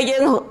មែរយើ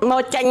ងម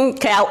កចេញ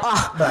ក្រៅអ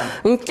ស់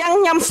អញ្ចឹង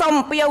ខ្ញុំសូម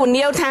អំពាវ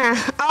នាវថា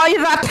ឲ្យ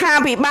រដ្ឋា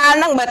ភិបាល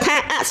ហ្នឹងបើថា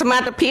អសម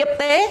ត្ថភាព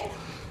ទេ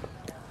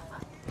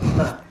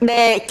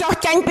ដែលចោះ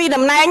ចាញ់ពី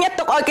តំណែង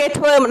ទុកឲ្យគេ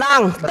ធ្វើម្ដ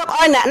ងទុក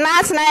ឲ្យអ្នកណា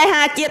ស្នេ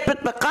ហាជាតិពិត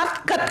ប្រាកដ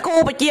គិតគូ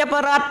ប្រជាពល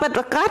រដ្ឋពិត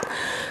ប្រាកដ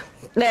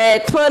ដែល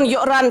ធ្វើនាយ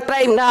ករដ្ឋមន្ត្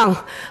រីម្ដង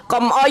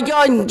កុំឲ្យយ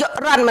កនាយក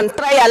រដ្ឋមន្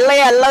ត្រីអាលើ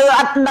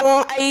អត់ដឹង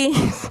អី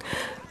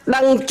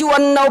ដឹងជួ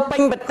ននៅពេ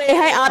ញប្រទេស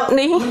ហើយអត់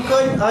នេះ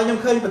ខ្ញុំ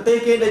ឃើញប្រទេស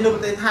គេដែលនៅប្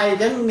រទេសថៃអ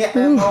ញ្ចឹងអ្នក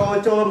ដែលមក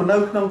ចូលមកនៅ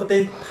ក្នុងប្រទេ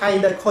សថៃ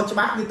ដែលខុសច្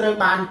បាប់គឺត្រូវ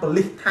បានប៉ូ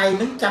លីសថៃ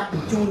ហ្នឹងចាប់ប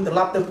ញ្ជូនត្រឡ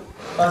ប់ទៅ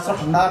ស្រុក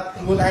កំណើត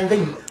ខ្លួនឯងវិ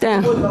ញ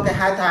មួយក៏គេ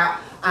ហៅថា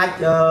អាច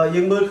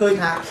យើងមើលឃើញ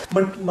ថា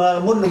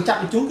មុននឹងចាប់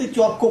បញ្ជូនគឺ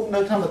ជាប់គុកនៅ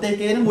ក្នុងប្រទេស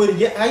គេហ្នឹងមួយរ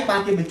យៈហើយបាន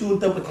គេបញ្ជូន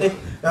ទៅប្រទេស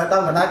ដ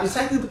ល់បណ្ដាពិសេ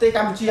សគឺប្រទេសក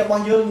ម្ពុជារប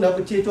ស់យើងនៅ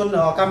ប្រជាជន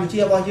កម្ពុជា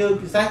របស់យើង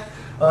ពិសេស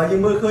យើ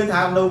ងមើលឃើញ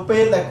ថានៅពេ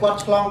លដែលគាត់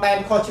ឆ្លងដែន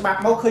ខុសច្បាប់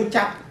មកឃើញ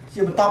ចាប់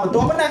ជាបន្តហ្នឹ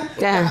ងណា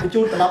បញ្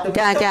ជូនត្រឡប់ទៅ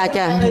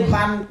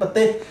បានប្រ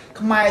ទេស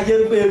ខ្មែរយើ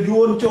ងពេល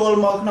យួនចូល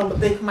មកក្នុងប្រ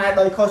ទេសខ្មែរ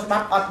ដោយខុសច្បា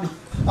ប់អ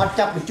ត់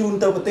ចាប់បញ្ជូន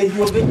ទៅប្រទេស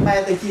យួនវិញតែ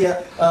ជា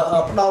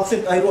ផ្ដល់សិ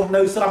ទ្ធិឲ្យរស់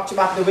នៅស្របច្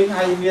បាប់ទៅវិញ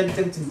ហើយមាន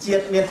ទាំងសញ្ជា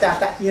តិមានទាំងអ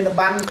ត្តសញ្ញាណ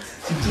ប័ណ្ណ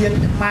សញ្ជាតិ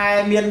ខ្មែរ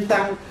មាន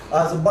ទាំង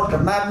សម្បត្តិ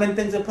កំណើតមាន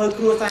ទាំងសៀវភៅ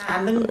គ្រួសារអា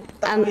នឹង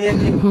តាំងមាន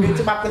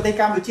ច្បាប់ប្រទេស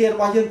កម្ពុជារ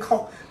បស់យើងខុស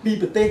ពី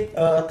ប្រទេស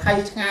ថៃ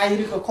ឆ្ងាយ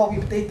ឬក៏ខុសពី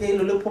ប្រទេសគេ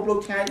លើពិភពលោក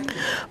ឆ្ងាយ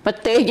ប្រ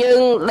ទេសយើ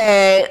ងដែ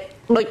ល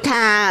ដូច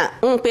ថា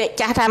ពាក្យ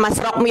ចាស់ថាមក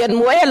ស្រុកមាន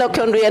មួយលោក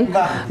ជនរៀន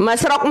មក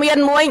ស្រុកមាន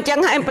មួយអញ្ចឹង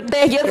ហើយប្រ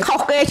ទេសយើងខុស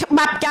គេច្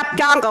បាប់ចាប់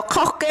ចងក៏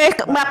ខុសគេ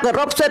ច្បាប់គោ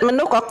រពសិទ្ធិម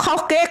នុស្សក៏ខុស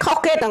គេ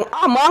ទាំងអ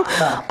ស់ហ្មង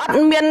អត់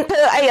មានធ្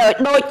វើអីឲ្យ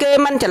ដូចគេ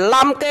មិនច្រ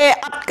ឡំគេ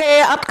អ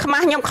ត់ខ្មា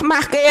ស់ខ្ញុំខ្មា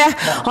ស់គេ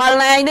ហល់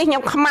ថ្ងៃនេះខ្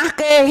ញុំខ្មាស់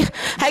គេ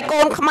ហើយ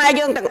កូនខ្មែរ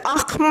យើងទាំងអ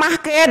ស់ខ្មាស់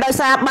គេដោយ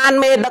សារបាន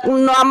មេដឹក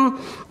នាំ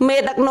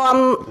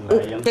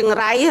ចង្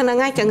រៃហ្នឹង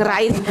ហើយចង្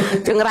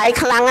រៃ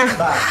ខ្លាំងណាស់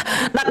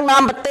ដឹក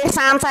នាំប្រទេស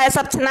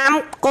30-40ឆ្នាំ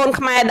កូន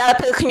ខ្មែរដើរ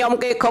ធ្វើខ្ញុំ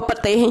គេគ្រប់ប្រ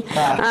ទេស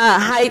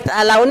ហើយ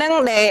ឥឡូវហ្នឹង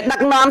ដែលដឹ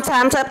កនាំ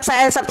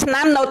30-40ឆ្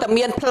នាំនៅតែ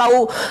មានផ្លូវ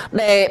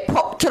ដែលភ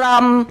ក់ច្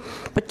រំ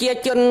ប្រជា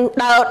ជន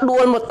ដើរដួ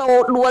លម៉ូតូ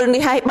ដួល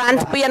នេះឲ្យបាន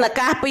ស្ពានអា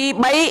កាស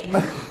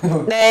2-3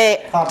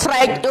 để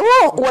sạch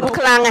uột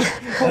khlang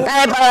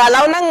đây bờ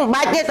lâu nâng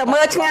bạch như tờ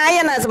mưa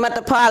ngay là sầm mật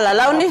phà là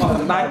lâu ní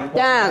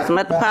cha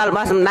mật phà là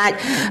bao sầm đại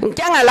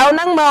chắc là lâu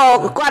nâng mà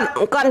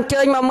con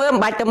chơi mà mưa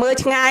bạch tờ mưa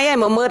ngay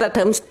mà mưa là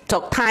thấm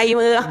sọc thay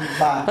mưa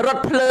rốt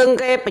phượng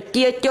cái bạch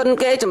chia chôn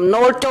cái chấm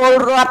nô trôi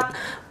rốt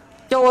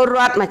cho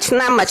rọt mà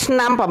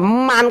năm và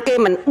man cái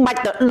mình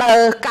bạch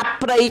đờ cặp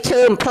prey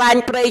chơi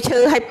plan prey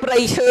chơi hay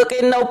prey chơi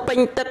cái nâu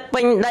pin tức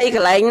pin đây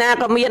cái lại na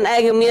có miên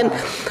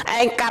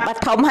anh cặp ở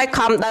thống hay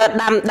không đờ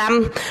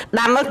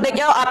đầm mất tích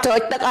cho ở trời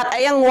tức ở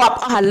ấy ngọt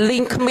ở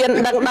link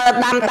miên đằng đờ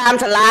đầm tam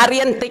sả lá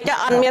riêng tích cho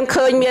ăn miên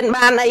khơi miên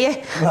ban ấy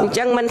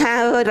chẳng mình tha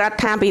hơi ra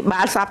tha bị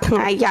bà sập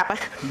ngày dập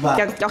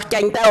chẳng cho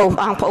tranh tàu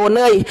bằng phụ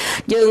nơi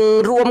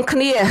dừng rùm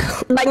kia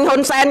đánh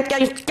hôn sen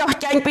cho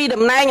tranh pi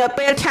đầm nay ở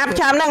pe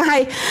cham năng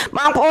hay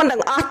bang phôn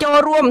đừng ở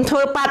cho rùm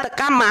thôi ba tờ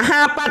cam mà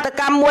ha ba tờ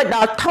cam mua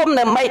đỏ thôm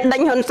để mấy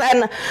đánh hôn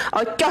sen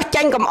ở cho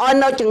tranh cầm oi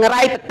nâu chừng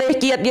rai tê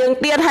chiết dương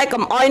tiết hay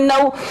cầm oi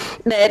nâu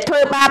để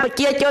thôi ba bạch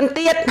chia chôn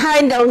tiết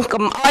hay đồng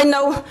cầm oi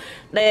nâu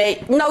để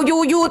nâu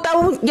du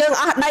tao dương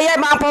ở đây ai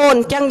bang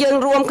phôn chẳng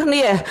dương rùm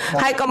kia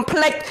hay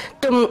complex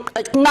tùm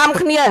năm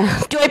kia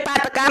chui ba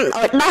tờ cam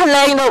ở đó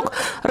lên được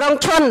rong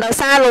chôn ở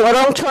xa rồi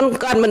rong chôn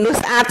còn mình nước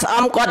sạch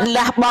om còn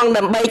là bong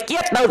đầm bay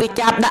chiết đâu thì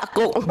chạp đã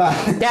cũng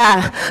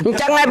dạ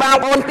chẳng ai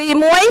bang phôn ti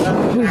muối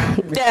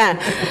dạ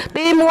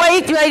ti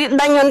muối chơi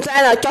đánh hôn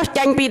sen ở cho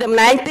tranh pi đầm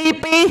này ti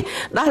pi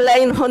đó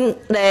lên hôn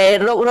để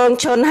rong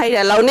chôn hay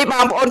là lâu ní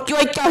bang phôn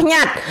chui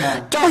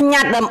cho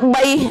nhặt đầm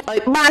bay ở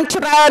ban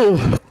trơn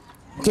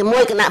chỉ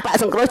muối cái nạ bạ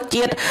sông cối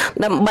chiết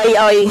đầm bay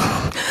ơi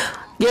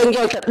dương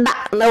vô tự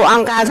đặt nấu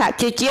ăn ca sạ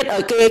chi chiết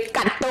ở cái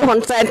cắt tô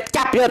hòn sen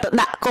chắp vô tự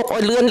đặt cục ở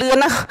lươn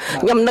á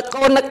nhầm nước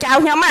côn nước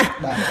cháo nhắm à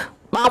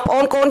bảo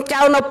ôn côn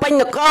cháo nó pin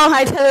nó co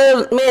hay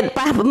thơ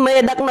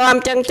mê đặc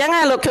nom chẳng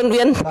á lục chuyên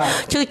viên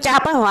chứ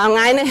chắp á hòa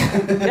ngay này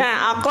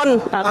con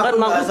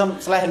mong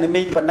slide này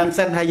mình vẫn đang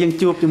xem hay dương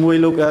chụp cho mùi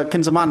lục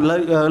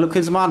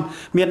Kinsman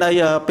miền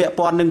đây bẹ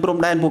pon nâng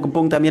prom đen buộc cầm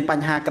pung tại miền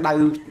Pành Hà cái đài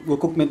của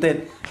cục miền tên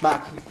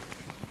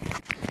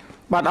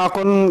bạn ở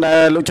con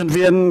lục chuyên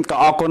viên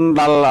có con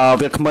là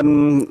việc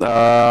mình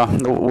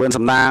nguyên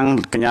sầm nang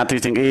cái nhà thì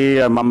chính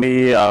y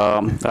mami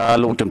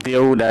lục trầm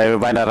tiêu để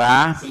vài đà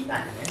rá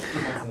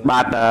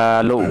bạn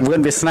lục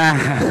vươn Việt Nam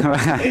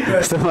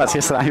số mà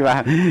chia sẻ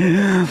bạn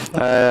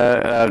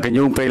cái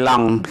nhung về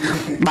lòng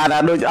bạn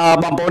đã đôi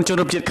bom bồn cho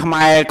được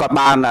Khmer còn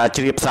bạn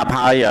chỉ điệp sập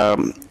hai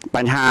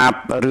Pành Hà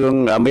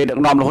rương mê được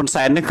nom là hôn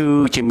sen nó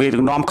cứ chỉ mê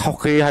được nom khóc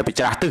khi hay bị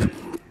trả từ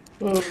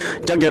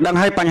chẳng giờ đang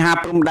hay Pành Hà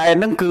trong đây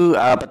nó cứ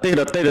ประเท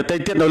ศ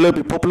tiết nó lên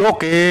bị phốp lố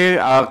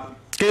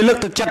cái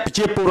lực thực chất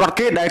chia bù rót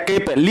cái đại cái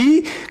phải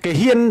lý cái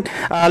hiên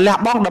lẹ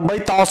bong đầm bay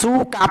to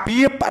sú cà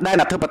pía đây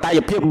là thứ bát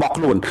tay phiêu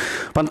bọc luôn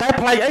phần tay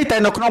play ấy tại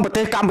nó không bát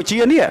tay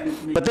Campuchia nè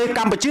bát tay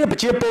Campuchia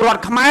chia bù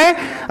rót Khmer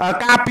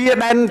cà pía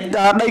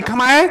đây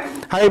Khmer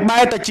hay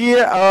bay ta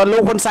chia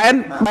lô con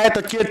sen bay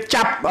ta chia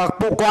chập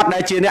bộ quạt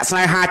đây chia nẹt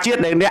này hà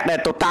chiết đây nẹt để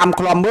tổ tam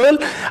klom mới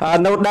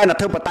nó đây là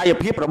thứ bát tay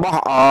phiêu rồi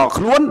bỏ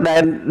luôn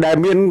để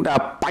miền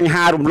Pành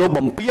Hà rùm lô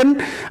bầm piến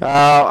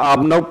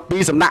nó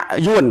pi sầm nạ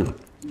yuan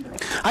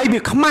hay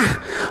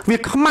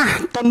việc khma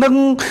tao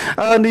nâng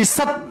đi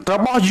sắt rồi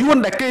bỏ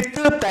yuan để kê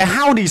tớp tại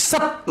hao đi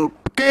sắt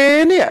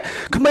kê nè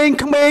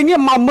khmer nhé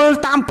màu mơ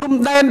tam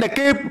prum đen để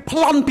kê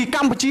plon pi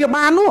Campuchia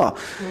ban nữa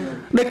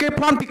để kê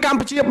plon pi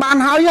Campuchia ban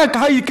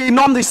hay kê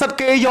nom thì sắt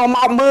kê do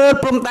màu mơ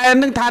prum đen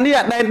nâng thà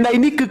nè đây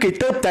ní cứ kê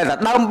tớp tại là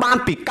đâm ban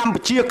pi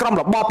Campuchia trong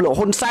là bọp lộ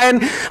hôn sen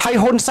hay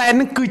hôn sen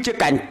nó cứ chơi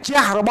cảnh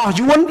cha rồi bỏ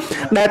yuan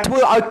để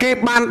thưa ở kê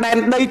ban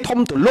đen đây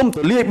thông từ lum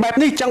từ lia bẹp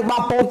ní chẳng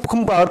bao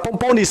không bờ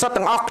pom đi sắt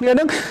tầng ọc nè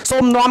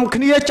xôm nom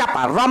kia chập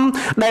râm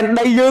đèn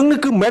đây dương nó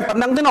cứ mệt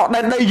năng thế nọ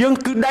đèn đây dương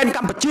cứ đèn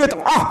Campuchia tầng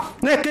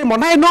nè cái món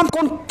này nom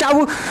con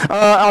cháu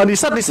đi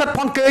sắt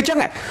con kê chứ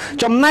này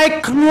trong này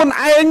luôn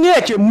ai nhé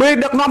chỉ mê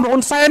được nom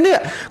hôn sen nhé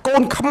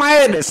con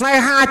Khmer để say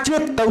ha chưa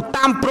tàu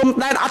tam prom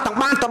đen ở tầng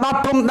ban tàu ba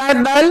prom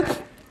đen đấy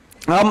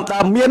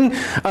miền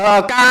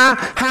ca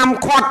ham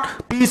khoát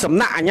pi sầm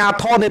nạ nhà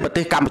thonในประเท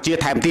ศกัมพูชี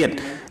แถมtiền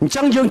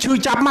chẳng dương chưa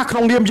chấp mà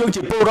không niêm dương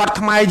chỉ bù rót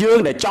Khmer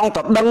dương để trong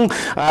tập đăng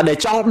để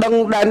trong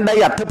đăng đen đây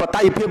thứ bát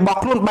tay phía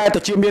bọc luôn bay từ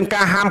chiêm miền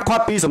ca ham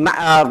khoát pi sầm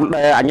nạ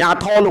để nhà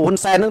thon lụ hôn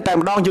sen nâng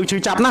tèm đong dương chưa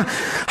chấp na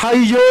hay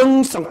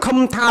dương sòng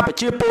khâm tha phải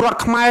chia bù rót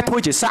Khmer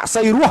thôi chỉ xạ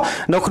xây rúa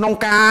nó không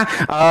ca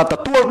tập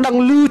tua đăng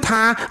lư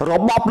tha rồi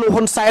bọc lụ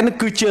hôn sen nó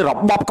cứ chia rồi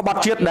bọc các bát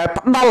chiết để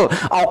bắt đầu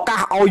ao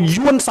ca ao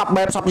yuan sập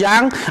bẹp sập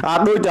giang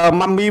đôi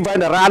mami vai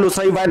ra lu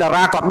say vai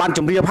ra còn ban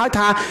chủng riệp hái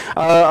tha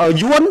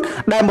yuan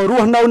để mà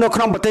rùa nâu nó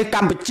không bật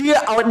Campuchia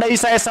ở đây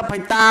xe sập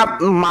hành ta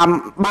mà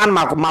ban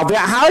mà vẽ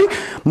hái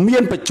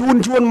miền phải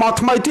chuôn màu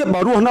thay tiết mà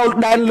rùa nâu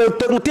đèn lơ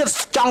từng tiết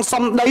trong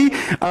sông đấy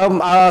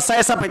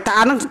xe sập hành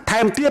ta nó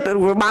thêm tiết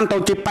ban tàu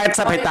chỉ pet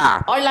sập hành ta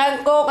ôi là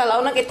cô cả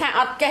lâu nó cái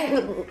thằng cái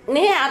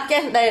ní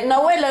cái để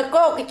nấu ấy là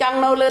cô cái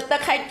chẳng nấu lơ ta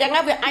khai chẳng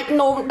á việc anh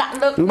nôm đặt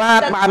được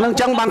bà nâng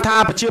chẳng ban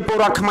tha phải chia bồ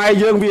rót Khmer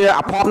dương vì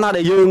apom na để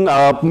dương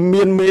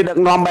miền mê được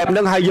nòm bẹp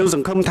nâng hay dương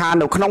sừng khâm than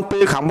đầu không pe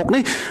khẳng mục ní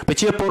phải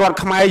chia bồ rót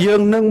Khmer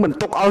dương nâng mình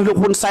tục ao lục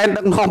hôn sen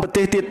đang nòm bật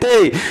ទៀតទេ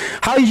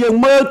ហើយយើង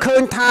មើលឃើ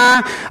ញថា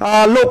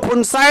លោកហ៊ុ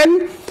នសែន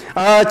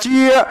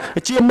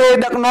ជាមេ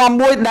ដឹកនាំ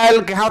មួយដែល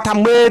គេហៅថា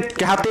មេ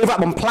គេហៅទេវៈ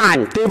បំផ្លាញ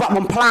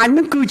ហ្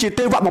នឹងគឺជា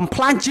ទេវៈបំផ្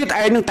លាញជាតិ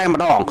ឯងនឹងតែ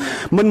ម្ដង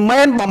មិន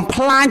មែនបំ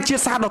ផ្លាញជា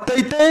តិសាសន៍ដទៃ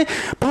ទេ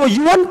ព្រោះ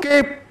យួនគេ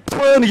ធ្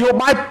វើនយោ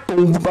បាយ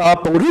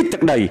ពង្រីកទឹ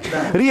កដី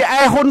រី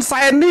ឯហ៊ុន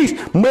សែននេះ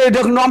មេ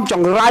ដឹកនាំច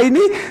ង្រៃ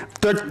នេះ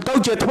ទៅ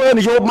ជាធ្វើន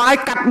យោបាយ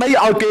កាត់ដី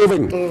ឲ្យគេវិ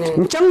ញ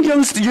អញ្ចឹងយើ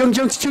ង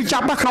ជឿចា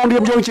ប់ក្នុងនា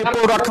មយើងជាព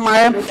លរដ្ឋខ្មែ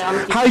រ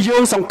ហើយយើ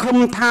ងសង្ឃឹម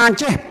ថា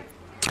ចេះ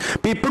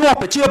ពីព្រោះ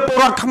ប្រជាពល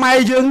រដ្ឋខ្មែរ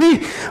យើងនេះ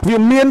វា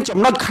មានចំ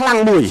ណុចខ្លាំង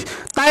មួយ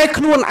តែ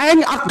ខ្លួនឯង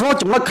អត់រក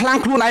ចំណុចខ្លាំង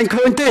ខ្លួនឯង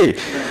ឃើញទេ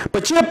ប្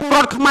រជាពលរ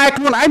ដ្ឋខ្មែរ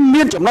ខ្លួនឯង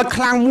មានចំណុច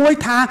ខ្លាំងមួយ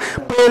ថា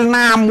ពេល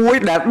ណាមួយ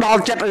ដែលដ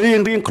ល់ចិត្តរៀង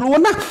ខ្លួន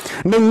ណា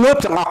នឹងងើប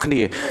ទាំងអស់គ្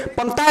នា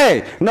ប៉ុន្តែ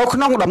នៅក្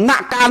នុងដំណា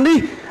ក់កាលនេះ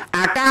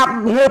អាកា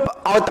ងើប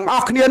ឲ្យទាំងអ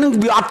ស់គ្នានឹង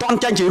វាអត់ទាន់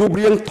ចាញ់ជារូប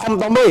រាងធំ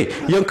ទេ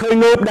យើងឃើញ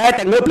ងើបដែរ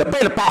តែងើបលពេ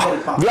លលប៉ោះ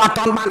វាអត់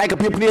ទាន់បានឯក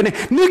ភាពគ្នា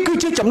នេះគឺ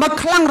ជាចំណុច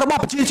ខ្លាំងរបស់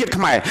ប្រជាជាតិ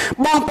ខ្មែរ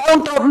បងប្អូន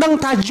ត្រូវដឹង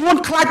ថាយួន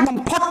ខ្លាចបំ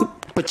ផុត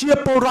ប្រជា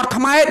ពលរដ្ឋ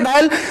ខ្មែរដែ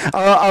ល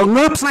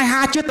ងើបស្នេ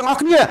ហាជាតិទាំងអស់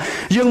គ្នា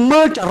យើង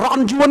មើលចរ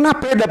ន្តយួនណា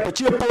ពេលដែលប្រ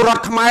ជាពលរដ្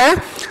ឋខ្មែរ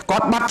គា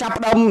ត់បាត់ចាប់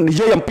ផ្ដើមនិ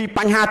យាយអំពីប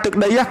ញ្ហាទឹក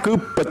ដីគឺ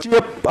ប្រជា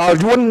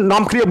យួន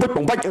នាំគ្នាវិចប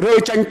ង្វិចរើ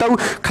ចេញទៅ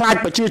ខ្លាច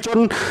ប្រជាជន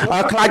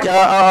ខ្លាច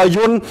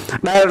យួន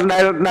ដែល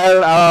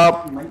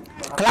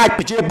ខ្លាច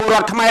ប្រជាពលរ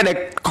ដ្ឋខ្មែរដែល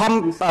ខំ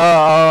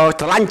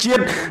ស្រឡាញ់ជា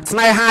តិស្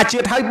នេហាជា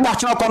តិហើយបោះ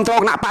ឆ្នោតគ្រប់គ្រ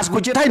ងគណៈបក្សប្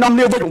រជាជាតិហើយនាំគ្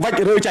នាវិចបង្វិច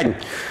រើចេញ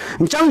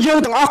អញ្ចឹងយើង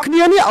ទាំងអស់គ្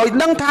នានេះឲ្យ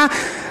ដឹងថា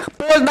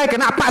ពេលដែលគ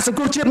ណៈបក្សសង្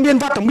គ្រោះជាតិមាន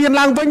វត្តមាន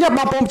ឡើងវិញប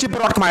ងប្អូនជាពល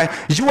រដ្ឋខ្មែរ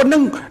យួននឹ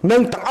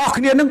ងទាំងអស់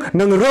គ្នា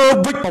នឹងរើ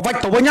វិចប្រវិច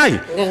ទៅវិញហើយ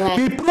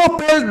ពីព្រោះ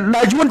ពេល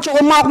ដែលយួនចូល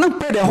មកហ្នឹង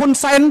ពេលដែលហ៊ុន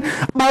សែន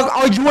បើក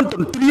ឲ្យយួនទ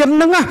ន្ទ្រានហ្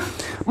នឹងណា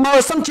បើ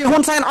សិនជាហ៊ុ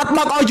នសែនអត់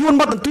បើកឲ្យយួន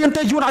មកទន្ទ្រាន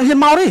ទេយួនអត់ហ៊ាន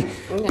មកទេ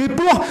ពី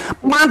ព្រោះ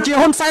បានជា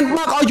ហ៊ុនសែន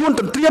បើកឲ្យយួន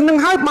ទន្ទ្រានហ្នឹង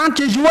ហើយបាន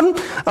ជាយួន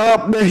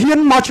ហ៊ាន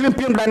មកឈ្លាន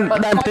ពានដែន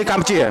ប្រទេសក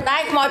ម្ពុជា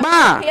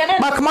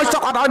បាទខ្មោចសុ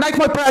កអត់ឲ្យដៃខ្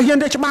មោចប្រើហ៊ាន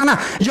ទេច្បាស់ណាស់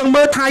យើង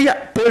មើលថៃ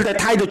ពេលដែល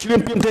ថៃទៅឈ្លាន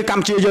ពានប្រទេសក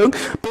ម្ពុជាយើង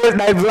ពេល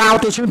ដែលឡាវ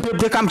ទៅឈ្លានពាន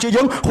ប្រទេសកម្ពុជា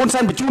យើងហ៊ុនសែ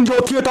នបញ្ជូនយោ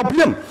ធាទៅភ្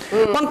លាម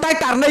ប៉ុន្តែ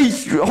ករណី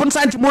ហ៊ុន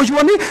សែនជាមួយយួ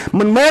ននេះ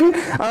មិនមែន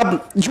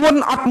យួន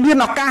អត់មាន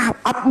ឱកាស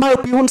អត់បើ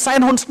ពីហ៊ុនសែន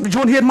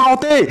យួនហ៊ានមក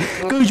ទេ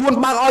គឺយួន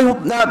បើកឲ្យ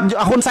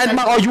ហ៊ុនសែន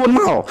បើកឲ្យយួន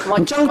មកអ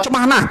ញ្ចឹងច្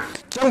បាស់ណាស់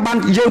អញ្ចឹងបាន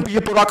យើងពី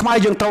ពលរដ្ឋខ្មែរ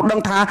យើងត្រូវដឹ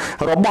ងថា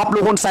របបលោ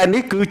កហ៊ុនសែន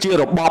នេះគឺជា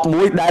របប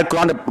មួយដែលគ្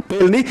រាន់តែពេ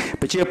លនេះ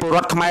ប្រជាពលរ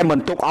ដ្ឋខ្មែរមិន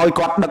ទុកឲ្យ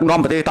គាត់ដឹកនាំ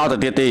ប្រទេសតទៅ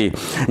ទៀតទេ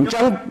អញ្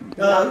ចឹង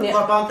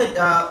បងតិច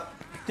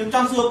ខ្ញុំច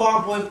ង់សួរបង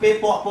ប្អូនពេល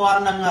ពាក់ព័ន្ធ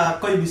នឹង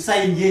កុយវិស័យ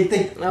និយាយតិ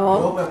ច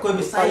កុយ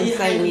វិស័យនេះ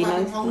ហ្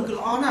នឹងគឺ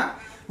ល្អណាស់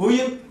ព្រោះ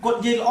យើងគាត់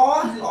និយាយល្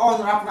អ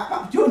សម្រាប់អ្នកប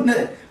ព្វជិនទេ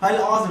ហើយ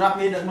ល្អសម្រាប់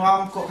មានដឹកនាំ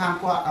គាត់ខាង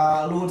គាត់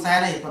លួនសែន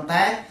ទេប៉ុន្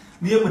តែ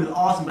វាមិនល្អ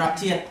សម្រាប់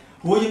ជាតិ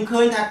ព្រោះយើងឃើ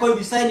ញថាកុយ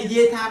វិស័យនិ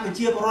យាយថាប្រ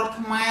ជាពលរដ្ឋ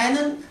ខ្មែរហ្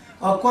នឹង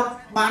គាត់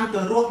បាន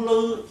ទៅរស់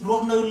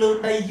នៅលើ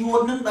ដីយួន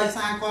ហ្នឹងដោយ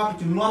សារគាត់ពី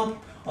ចំនួន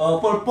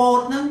ពលពត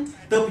ហ្នឹង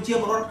ទៅប្រជា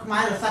ពលរដ្ឋខ្មែ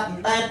ររសាត់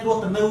ដែតរស់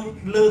ទៅនៅ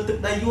លើទឹក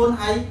ដីយួន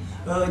ហើយ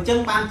អញ្ចឹង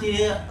បានជា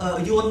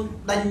យួន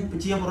ដេញប្រ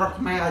ជាពលរដ្ឋ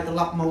ខ្មែរឲ្យត្រ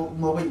ឡប់ម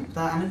កវិញ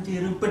តើអានេះជា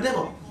រឿងពិតទេប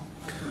ង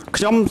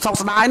ខ្ញុំសោក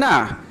ស្ដាយណា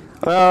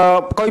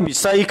កុយវិ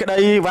ស័យក្តី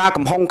វ៉ា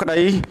កំហុងក្តី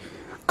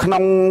ក្នុ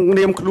ង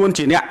នាមខ្លួន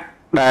ជាអ្នក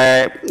ដែល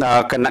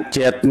គណៈ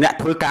ជាអ្នក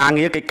ធ្វើការ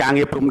ងារកិច្ចការ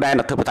ងារព្រំដែន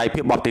អធិបតេយ្យ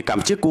ភាពបរទេសក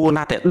ម្ពុជាគួរ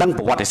ណាស់តែដឹង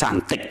ប្រវត្តិសាស្ត្រ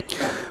បន្តិច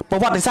ប្រ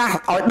វត្តិសាស្ត្រ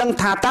ឲ្យដឹង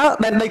ថាតើ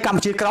ដែនដីកម្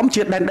ពុជាក្រោម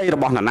ជាដែនដីរ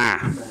បស់នរណា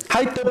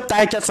ហើយទើបតែ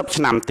70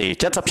ឆ្នាំទេ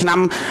70ឆ្នាំ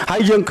ហើ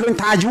យយើងឃើញ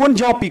ថាយួន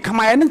យកពីខ្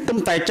មែរនឹងទើប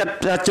តែ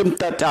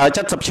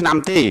70ឆ្នាំ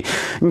ទេ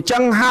អញ្ចឹ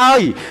ងហើ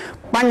យ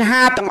បញ្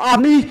ហាទាំងអ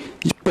ស់នេះ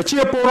ប្រជា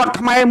ពលរដ្ឋ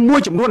ខ្មែរមួយ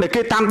ចំនួនដែល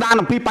គេតាមដាន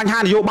អំពីបញ្ហា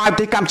នយោបាយប្រ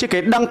ទេសកម្ពុជាគេ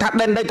ដឹងថា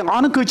ដែនដីទាំងអ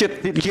ស់នោះគឺ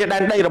ជាដែ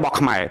នដីរបស់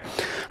ខ្មែរ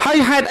ហើយ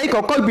ហេតុអីក៏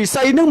កុយពិ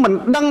សីនឹងមិន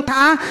ដឹង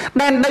ថា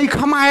ដែនដី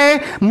ខ្មែរ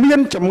មាន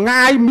ចម្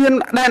ងាយមាន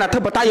ដែនអធិ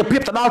បតេយ្យភា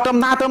ពទៅដល់ត្រឹម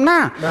ណា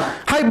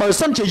ហើយបើ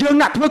សិនជាយើង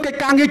អ្នកធ្វើកិច្ច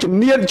ការងារជំ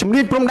នា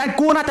ញព្រំដែន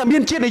គួរណាស់តែមា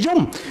នជាតិនិយម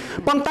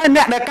ប៉ុន្តែ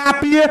អ្នកដែលការ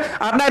ពារ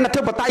ដែនអ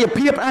ធិបតេយ្យ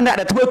ភាពអ្នក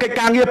ដែលធ្វើកិច្ច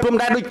ការងារព្រំ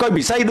ដែនដូចកុយ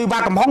ពិសីដូចវ៉ា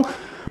កំហុង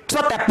ស្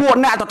រុតតែពួក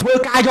អ្នកទៅធ្វើ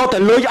ការយកទៅ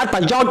លុយអត់ប្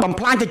រយោជន៍បំ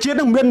ផ្លាញទៅជាតិ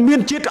នឹងមាន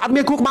ជាតិអត់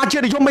មានគូក្បាលជា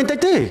តិនិយមមិនតិច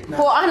ទេ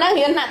ពួកអស់ហ្នឹង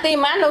រៀនថ្នាក់ទី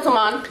ម៉ានលោកសម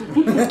ន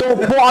ទូ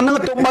ពួកហ្នឹង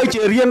ទោះបី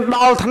ជារៀនដ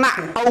ល់ថ្នាក់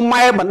ឪ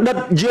ម៉ែបណ្ឌិត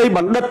យាយប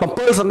ណ្ឌិត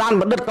7សណ្ដាន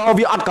បណ្ឌិតក៏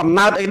វាអត់កំ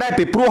ណើតអីដែរ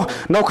ពីព្រោះ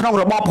នៅក្នុង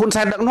របបហ៊ុន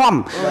សែនដឹកនាំ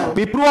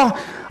ពីព្រោះ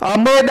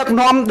មេដឹក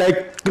នាំដែល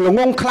ល្ង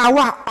ងខ្លៅ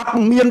អត់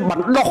មានប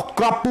ណ្ដោះ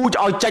ក្របពូជ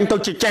ឲ្យចេញទៅ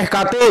ចេះ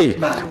កើតទេ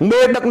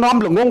មេដឹកនាំ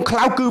ល្ងងខ្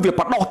លៅគឺវា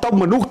បណ្ដោះទៅ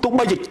មនុស្សទោះ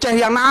បីជាចេះ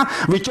យ៉ាងណា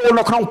វាចូល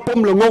នៅក្នុងពុំ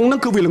ល្ងងហ្នឹង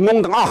គឺវាល្ងង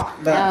ទាំងអស់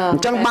អ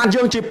ញ្ចឹងបាន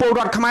យើងជាពលរ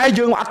ដ្ឋខ្មែរ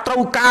យើងអត់ត្រូ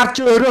វការ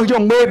ជ្រើសរើសយ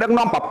កមេដឹក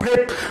នាំប្រភេទ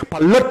ផ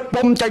លិត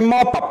ពុំចេញម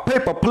កប្រភេទ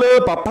ប្រភ្លើ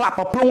ប្រផ្លាក់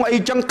ប្រភ្លុងអី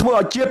ចឹងធ្វើ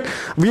ឲ្យជាតិ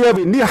វា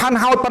វិនិច្ឆ័យហាន់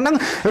ហោចប៉ុណ្ណឹង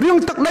រឿង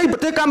ទឹកដីប្រ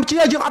ទេសកម្ពុជា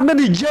យើងអត់មាន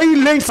និយាយ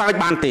លេងសើច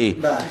បានទេ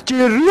ជា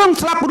រឿង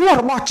ស្លាប់រស់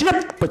របស់ជាតិ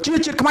ប្រជា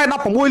ជាតិខ្មែរ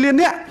16លាន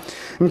នាក់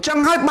អញ្ចឹង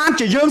ហើយបាន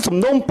ជាយើងសំ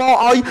ណូមពរ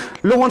ឲ្យ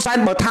លោកហ៊ុនសែន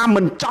បើថា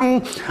មិនចង់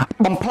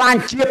បំផ្លាញ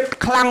ជាតិ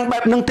ខ្លាំងបែ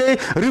បហ្នឹងទេ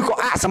ឬក៏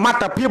អសមត្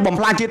ថភាពបំ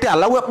ផ្លាញជាតិទេឥ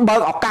ឡូវបើ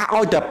កឱកាស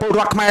ឲ្យតែពលរ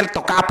ដ្ឋខ្មែរត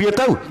ការពារ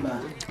ទៅ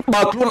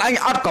បើខ្លួនឯង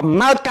អត់កំ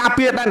ណើតការ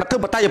ពារដែនអធិ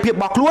បតេយ្យភាពរ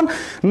បស់ខ្លួន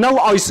នៅ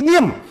ឲ្យស្ងៀ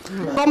ម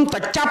កុំតែ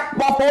ចាប់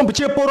បងប្អូនប្រ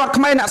ជាពលរដ្ឋ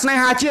ខ្មែរអ្នកស្នេ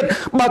ហាជាតិ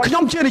បើខ្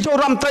ញុំជានាយក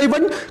រដ្ឋមន្ត្រីវិ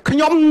ញខ្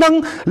ញុំនឹង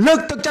លើក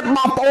ទឹកចិត្តប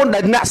ងប្អូនដែ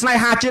លអ្នកស្នេ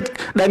ហាជាតិ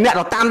ដែលអ្នក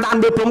តាមដាន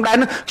មើលព្រំដែន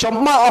ខ្ញុំ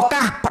បើឱ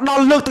កាសផ្ដ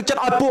ល់លើកទឹកចិត្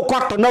តឲ្យពួកគា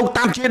ត់ទៅនៅ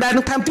តាមជាដែន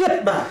នឹងថែមទៀត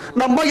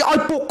ដើម្បីឲ្យ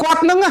ពួកគា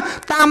ត់នឹង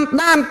តាម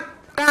ដាន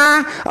ការ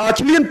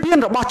ឈ្លានពាន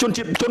របស់ជ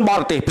នប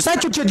រទេសពិសេស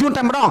ជនជាតិយួន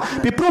តែម្ដង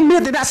ពីព្រមមា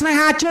នតែអ្នកស្នេ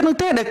ហាជាតិនឹង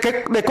ទេដែល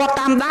គាត់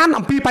តាមដាន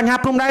អំពីបញ្ហា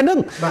ព្រំដែននឹង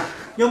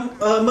ខ្ញុំ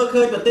មើល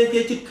ឃើញប្រទេសគេ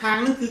ជិតខាង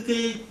ហ្នឹងគឺគេ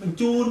បញ្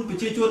ជូនប្រ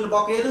ជាជនរប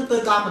ស់គេហ្នឹងទៅ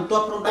តាមបន្ទា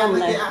ត់ព្រំដែន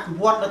គេអភិ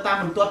វឌ្ឍនៅតាម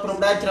បន្ទាត់ព្រំ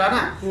ដែនច្រើន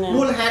ណា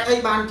មូលហេតុអី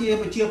បានជា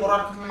ប្រជាពលរ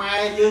ដ្ឋខ្មែ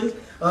រយើង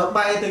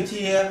បែរទៅ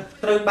ជា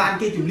ត្រូវបាន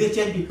គេជម្លៀស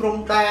ចេញពីព្រំ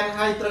ដែន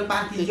ហើយត្រូវបា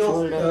នគេយក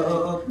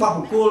បោះប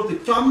ង្គោលទៅ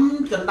ចំ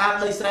កណ្ដាល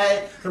ដីស្រែ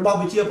របស់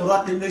ប្រជាពលរ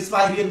ដ្ឋនៅស្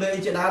វាយរៀងនៅ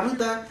អីជាដើមហ្នឹង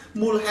តើ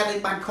មូលហេតុអី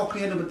បានខុសគ្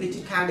នានៅប្រទេសជិ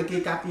តខាងដែលគេ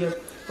ការពារ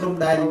ព្រំ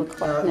ដែន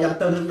យ៉ាង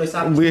ទៅនឹងដោយសា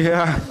រ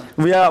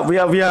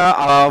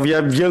វា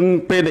យើង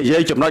ពេលនិយា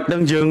យចំណុចហ្នឹ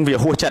ងយើងវា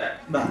ហួសចិត្ត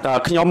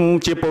ខ្ញុំ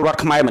ជាពលរដ្ឋ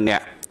ខ្មែរម្នា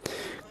ក់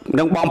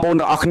នឹងបងប្អូន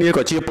ទាំងអស់គ្នា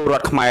ក៏ជាពលរ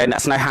ដ្ឋខ្មែរអ្ន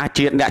កស្នេហា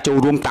ជាតិអ្នកចូល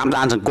រួមតាម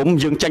ដានសង្គម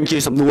យើងចេញជា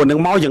សំណួរនឹង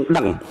មកយើង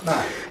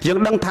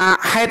ដឹងថា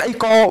ហេតុអី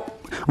ក៏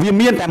វា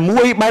មានតែ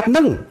មួយបែបហ្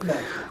នឹង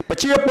ប្រ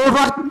ជាពលរ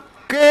ដ្ឋ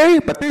គេ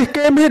ប្រទេស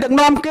គេមានដឹក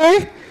នាំគេ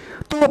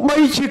ទោះបី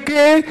ជា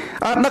គេ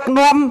ដឹក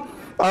នាំ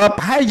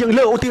ប្រហែលយើង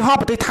លើកឧទាហរណ៍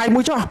ប្រទេសថៃ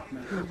មួយចុះ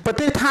ប្រ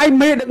ទេសថៃ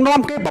មេដឹកនាំ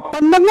គេប៉ុ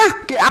ណ្្នឹងណា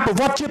គេអភិ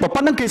វឌ្ឍជា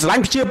ប៉ុណ្្នឹងគេស្រឡា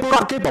ញ់ប្រជាពលរ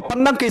ដ្ឋគេប៉ុ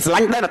ណ្្នឹងគេស្រឡា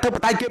ញ់ដែនអធិប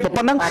តេយ្យគេប៉ុណ្្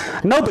នឹង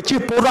នៅប្រជា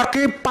ពលរដ្ឋ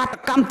គេបាត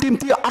កម្មទាម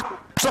ទារអត់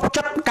សុខ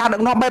ចិត្តការដឹ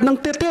កនាំបែបហ្នឹង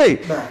ទៀតទេ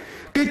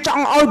គេច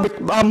ង់ឲ្យ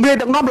មេ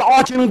ដឹកនាំល្អ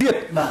ជាងនឹងទៀត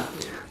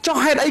ចុះ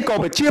ហេតុអីក៏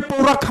ប្រជាពល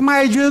រដ្ឋខ្មែ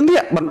រយើង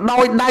នេះបណ្ដោ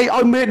យដៃ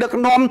ឲ្យមេដឹក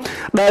នាំ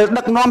ដែល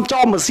ដឹកនាំ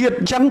ចោលមកសៀត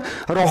អញ្ចឹង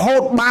រហូ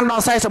តបានដ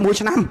ល់41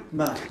ឆ្នាំ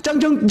អញ្ចឹង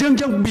យើ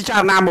ងពិចា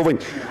រណាមកវិញ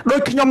ដោយ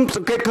ខ្ញុំស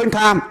ង្កេតឃើញ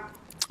ថា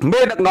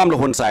មេដឹកនាំល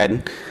ហ៊ុនសែន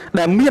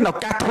ដែលមានឱ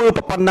កាសធ្វើ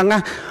ប៉ុណ្ណឹងណា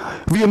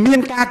វាមាន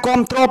ការគ្រ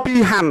ប់គ្រងពី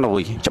ហាណូ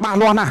យច្បាស់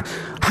លាស់ណា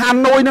ហា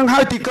ណូយនឹងហើ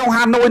យទីក្រុង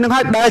ហាណូយនឹង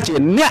ហើយដែលជា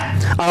អ្នក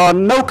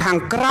នៅខាង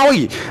ក្រោយ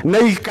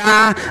នៃកា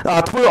រ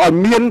ធ្វើឲ្យ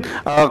មាន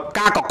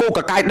ការកកក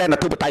កាយដែនអ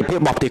ធិបតេយ្យភាព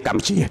របស់ប្រទេសកម្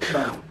ពុជា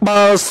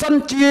បើសិន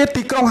ជា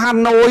ទីក្រុងហា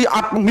ណូយអ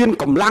ត់មាន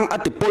កម្លាំងឥ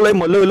ទ្ធិពលអី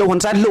មកលើលោកហ៊ុ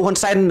នសែ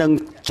ននឹង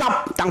ចាប់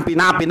តាំងពី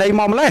ណាពីណី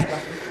មកម្លេះ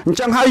អញ្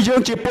ចឹងហើយយើ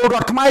ងជាពលរ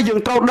ដ្ឋខ្មែរយើង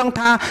ត្រូវដឹង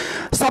ថា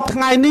សពថ្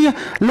ងៃនេះ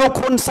លោក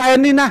ហ៊ុនសែន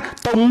នេះណា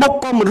ទៅមុខ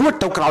ក៏មិនរួច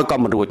ទៅក្រោយក៏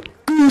មិនរួច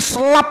គឺ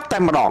ស្លាប់តែ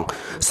ម្ដង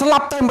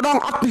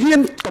អត់ហ៊ាន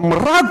កម្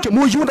រើកជា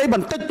មួយយួនអីប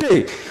ន្តិចទេ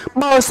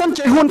បើសិន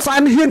ជាហ៊ុនសែ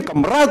នហ៊ានក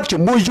ម្រើកជា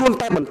មួយយួន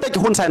តែបន្តិច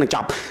ហ៊ុនសែននឹង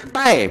ចាប់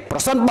តែប្រ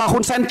សិនបើហ៊ុ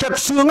នសែនចិត្ត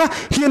សឿង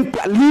ហ៊ានព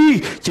លី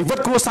ជីវិត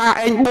គ្រួសារ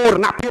ឯងបូរ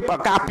ណភាព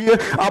ការពារ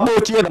បូ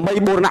ជាដើម្បី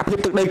បូរណភាព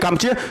ទឹកដីកម្ពុ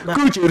ជា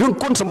គឺជារឿង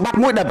គុណសម្បត្តិ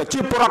មួយដែលប្រជា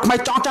ពលរដ្ឋខ្មែរ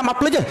ចង់ចាំអត់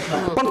ភ្លេចទេ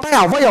ប៉ុន្តែ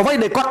អ្វី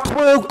ដែលគាត់ធ្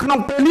វើក្នុង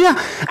ពេលនេះ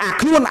អា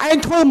ខ្លួនឯង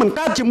ធ្វើមិន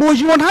កើតជាមួយ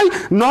យួនហើយ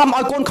នាំ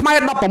ឲ្យកូនខ្មែរ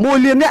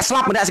16លានអ្នកស្លា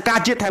ប់មនសិការ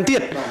ជាតិថែមទៀ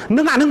ត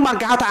នឹងអានឹងបាន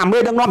គេហៅថាមេ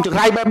ដឹកនាំចង្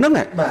រៃបែបហ្នឹង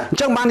អញ្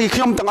ចឹងបានខ្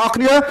ញុំទាំងអស់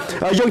គ្នា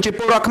យើងជាព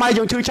លរដ្ឋខ្មែរ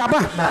យើងជឿចាប់ណា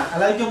ឥ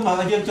ឡូវ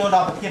យើងចូលដ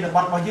ល់ប្រធានប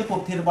ទរបស់យើងប្រ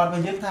ធានបទរប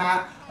ស់យើងថា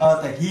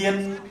តាហ៊ាន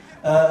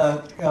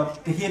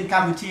ក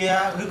ម្ពុជា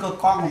ឬក៏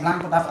កងកម្លាំង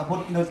ប្រដាប់អាវុធ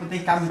នៅប្រទេស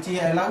កម្ពុជាឥ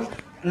ឡូវ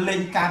លេ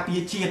ងការពារ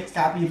ជាតិ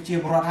ការពារប្រជា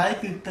ពលរដ្ឋហើយ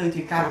គឺទៅ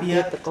ជាការពារ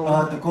ត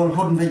កូល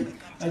ហ៊ុនវិញ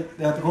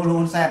តកូល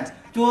ហ៊ុនសែន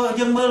ជួ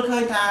យើងមើលឃើ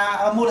ញថា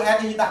មូលហេតុ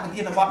នេះដាក់ប្រ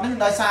ធានបទហ្នឹង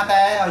ដោយសារ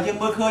តែយើង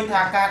មើលឃើញ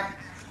ថាការ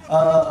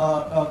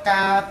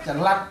ច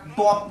ល័ត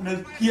ទ័ពនៅ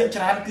ភាគ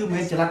ច្រើនគឺមិនមែ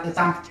នចល័តទៅ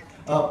តាម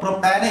ព្រំ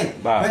ដែនទេ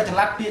វាច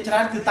ល័តភាគច្រើ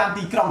នគឺតាម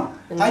ទីក្រុង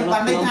ហើយបា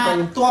នន័យថា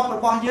ទ័ពរ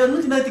បស់យើង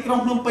នៅទីក្រុង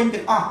ភ្នំពេញ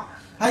ទាំងអស់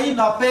ហើយ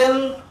ដល់ពេល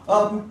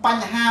ប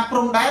ញ្ហាព្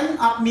រំដែន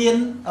អត់មាន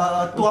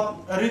ទ័ព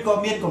ឬក៏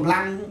មានកម្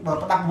លាំងប្រ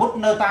ដាប់អាវុធ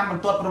នៅតាមប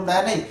ន្ទាត់ព្រំដែ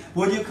នទេព្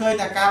រោះយើងឃើញ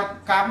ថា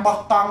ការបោះ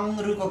តង់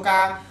ឬក៏កា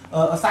រ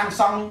សាង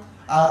សង់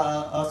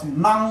សំ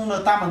ណង់នៅ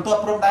តាមបន្ទាត់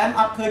ព្រំដែន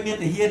អត់ឃើញមាន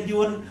ទាហាន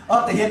យួន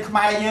ទាហានខ្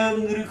មែរយើង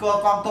ឬក៏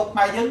កងទ័ពខ្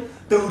មែរយើង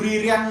ទៅរី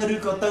រាំងឬ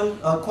ក៏ទៅ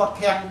ខាត់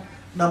ខាំង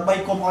ដើម្បី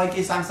កុំឲ្យ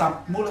គេសាងសង់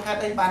មូលហេតុ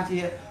អីបានជា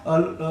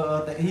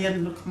ទាហាន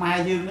ខ្មែរ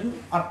យើងនឹង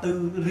អត់ទៅ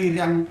រី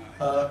រាំង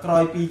ក្រោ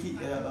យពី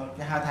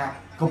គេហៅថា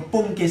កំពុ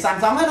ងគេសាង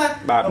សង់ហ្នឹងណា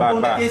កំពុង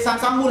គេសាង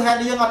សង់មូលហេតុ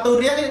យើងអត់ទៅ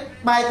រៀនទេ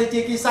បែរទៅជា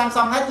គេសាងស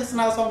ង់ហើយទៅស្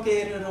នើសុំគេ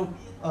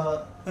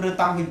ឬ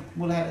តាំងវិញ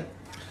មូលហេតុអី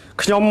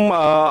ខ្ញុំ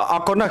អ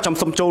រគុណណាស់ខ្ញុំ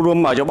សូមចូលរួម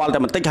យោបល់តែ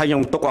បន្តិចហើយខ្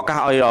ញុំទុកឱកាស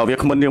ឲ្យវា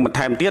គ្មិនយើងបន្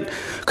ថែមទៀត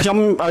ខ្ញុំ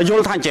យ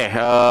ល់ថាចេះ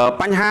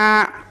បញ្ហា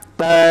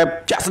តែ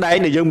ចាក់ស្ដែង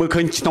ដែលយើងមើល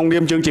ឃើញក្នុងនា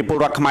មយើងជាពល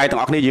រដ្ឋខ្មែរទាំ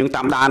ងអស់គ្នាយើង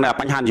តាមដាន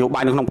បញ្ហានយោបា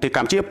យនៅក្នុងប្រទេសក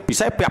ម្ពុជាពិ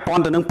សេសពាក់ព័ន្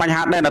ធទៅនឹងបញ្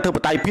ហាដែនអធិប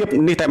តេយ្យភាព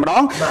នេះតែម្ដ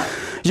ង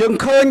យើង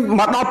ឃើញ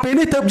មកដល់ពេល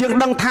នេះទើបយើង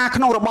ដឹងថា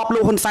ក្នុងរបបលោ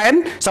កហ៊ុនសែន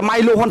សម័យ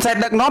លោកហ៊ុនសែន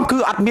ដឹកនាំគឺ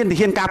អត់មានទា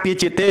ហានការពារ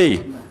ជាតិទេ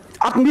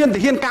អត់មានទា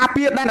ហានការ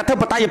ពារដែនអធិ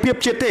បតេយ្យភាព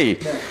ជាតិទេ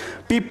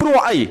ពីព្រោះ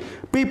អី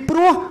ពីព្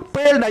រោះ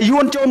ពេលដែលយួ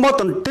នចូលមក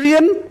ទន្ទ្រា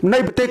ននៃ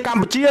ប្រទេសកម្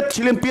ពុជា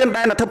ឈ្លានពាន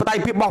ដែនអធិបតេយ្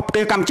យភាពរបស់ប្រ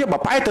ទេសកម្ពុជាបើ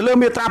ផ្អែកទៅលើ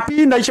មាត្រា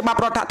2នៃច្បាប់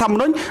រដ្ឋធម្ម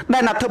នុញ្ញដែ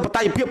នអធិប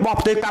តេយ្យភាពរបស់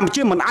ប្រទេសកម្ពុ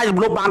ជាមិនអាចរំ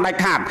លោភបានដាច់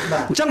ខាត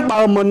អញ្ចឹងបើ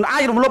មិនអា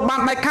ចរំលោភបា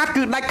នដាច់ខាត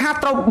គឺដាច់ខាត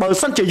ត្រូវបើ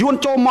សិនជាយួន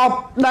ចូលមក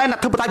ដែនអ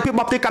ធិបតេយ្យភាពរ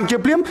បស់ប្រទេសកម្ពុជា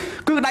ព្រាម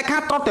គឺដាច់ខា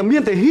តត្រូវតែមា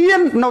នទាហាន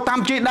នៅតាម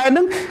ជ័យដែនហ្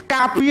នឹង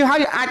ការពារឲ្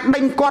យអាចដេ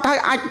ញគាត់ឲ្យ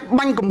អាច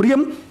បាញ់គំរា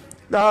ម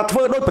ធ្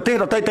វើដូចប្រទេស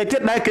ដទៃទៀ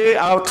តដែលគេ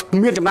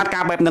មានចំណាត់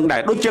ការបែបហ្នឹងដែ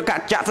រដូចជាការ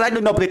ចាក់ស្ដែង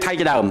ដូចនៅប្រទេសថៃ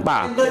ជាដើមបា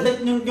ទ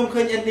ខ្ញុំ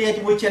ឃើញឥណ្ឌា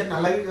ជាមួយចិនឥ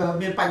ឡូវ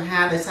មានបញ្ហា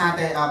ដោយសារ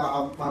តែ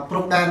ព្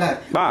រំដែនដែរ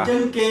អញ្ចឹ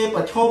ងគេ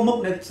ប្រឈមមុខ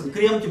នឹងសង្គ្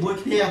រាមជាមួយ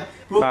គ្នា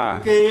ព្រោះ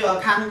គេ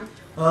ខាង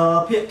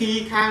ភាគី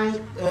ខាង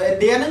ឥ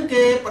ណ្ឌាហ្នឹង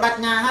គេបដិ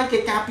ញ្ញាឲ្យគេ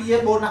ការពារ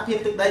បូរណភាព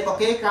ទឹកដីរបស់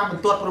គេការប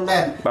ន្ទាត់ព្រំដែ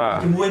ន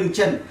ជាមួយនឹង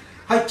ចិន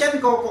ហើយចិន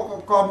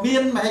ក៏មា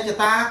នមហិច្ឆ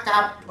តា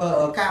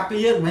ការពា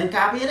រមិនមែន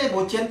ការពារទេព្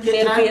រោះចិនជា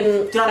ច្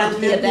រើន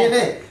ទៀតទេ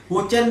ព្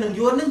រោះចិននឹង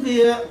យួនហ្នឹងវា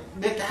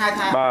គេហៅ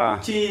ថា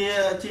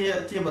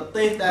ជាប្រ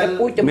ទេសដែល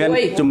មាន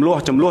ចំនួន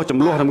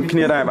គ្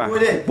នាដែរបាទ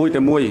ពូជ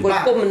តែមួយពូជ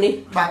កុម្មុយនីស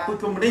បាទពូជ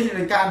កុម្មុយនីស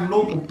នឹងការរំលោ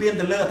ភបំពាន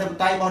ទៅលើអធិប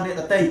តេយ្យរបស់អ្នក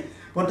ដទៃ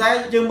ប៉ុន្តែ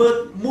យើងមើល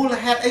មូល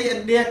ហេតុអីឥ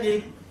ណ្ឌាគេ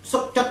សុ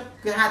ខចិត្ត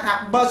គេហៅថា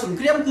បើសង្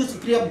គ្រាមគឺស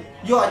ង្គ្រាម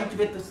យកអាយុជី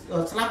វិត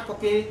ស្លាប់ក៏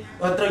គេ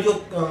ត្រូវយក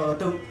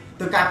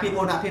ទៅការពារ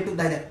បូរណភាពទឹក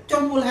ដីដែរ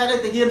ចុះមូលហេតុអី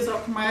ទាហានស្រុក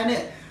ខ្មែរ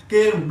នេះ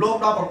គេរំលោភ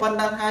ដល់ប្រព័ន្ធ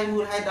ដល់ហើយមូ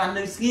លហេតុដល់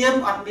នៅស្ងៀម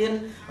អត់មាន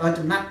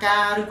ចំណាត់កា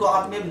រឬក៏អ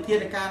ត់មានវិធា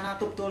នការណា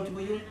ទប់ទល់ជា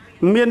មួយយួន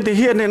មានទា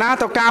ហានឯណា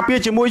ទៅការពារ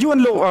ជាមួយយួន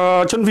លោក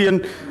ជុនវៀន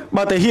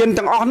បើទាហាន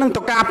ទាំងអស់ហ្នឹង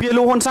ទៅការពារ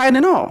លោកហ៊ុនសែន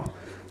ឯណោះ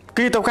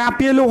គេទៅការ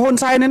ពារលោកហ៊ុន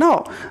សែនឯណោះ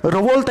រ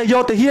វល់តែយ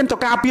កទាហានទៅ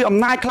ការពារអំ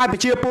ណាចខ្លាចប្រ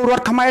ជាពលរ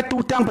ដ្ឋខ្មែរទូ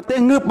ទាំងប្រទេស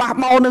ងើបបះ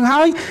បោនឹង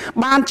ហើយ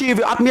បានជា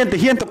វាអត់មានទា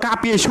ហានទៅការ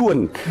ពារជួន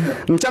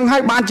អញ្ចឹងហើ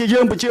យបានជាយើ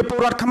ងប្រជាពល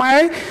រដ្ឋខ្មែរ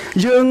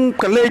យើង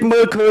ក៏លេចមើ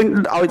លឃើញ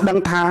ឲ្យដឹង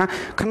ថា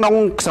ក្នុង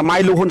សម័យ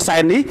លោកហ៊ុនសែ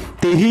ននេះ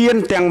ទាហាន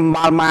ទាំង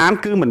ម៉ាន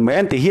គឺមិនមែ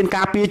នទាហាន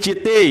ការពារជាតិ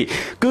ទេ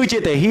គឺជា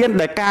ទាហាន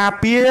ដែលការ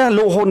ពារ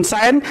លោកហ៊ុន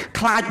សែន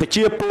ខ្លាចប្រ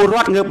ជាពលរ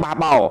ដ្ឋងើបបះ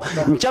បោ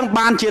អញ្ចឹង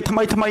បានជាថ្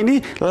មីនេះ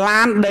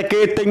ឡានដែល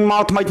គេទិញម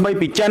កថ្មី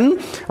ពីចិន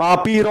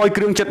200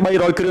គ្រឿងចិត្ត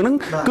300គ្រឿងហ្នឹង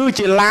គឺ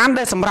ជាឡាន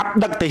ដែលសម្រាប់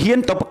ដឹកទាហាន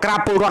ទៅប្រក្រាប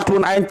ពលរដ្ឋខ្លួ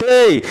នឯងទេ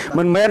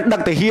មិនមែនដឹ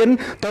កទាហាន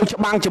ទៅច្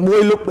បាំងជាមួយ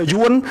លោក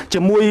យួន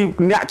ជាមួយ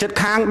អ្នកចិត្ត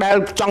ខាងដែល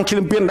ចង់ឈ្លា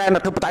នពានដែនអ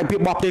ធិបតេយ្យភាព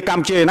របស់ប្រទេសក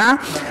ម្ពុជាណា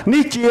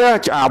នេះជា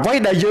អ្វី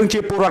ដែលយើងជា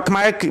ពលរដ្ឋខ្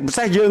មែរពិ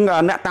សេសយើង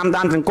អ្នកតាម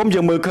ដានសង្គម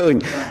យើងមើលឃើញ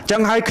អញ្ចឹ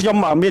ងហើយខ្ញុំ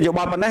មានយោប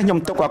ល់ប៉ុណ្ណេះខ្ញុំ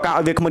ទុកឱកាស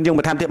ឲ្យវាគ្មិនយើង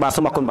បន្ថែមទៀតបាទ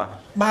សូមអរគុណ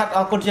បាទអ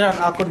រគុណច្រើន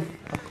អរ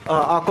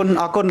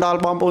គុណដល់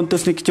បងប្អូនទ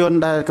ស្សនិកជន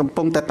ដែលកំ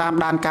ពុងតែតាម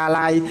ដានការ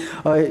live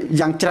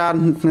យ៉ាងច្រើន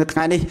នៅថ្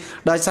ងៃនេះ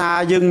ដោយសារ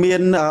យើងមា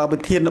នវិ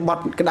ធានបទ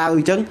ក្តៅអ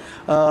ញ្ចឹងឥ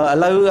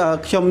ឡូវ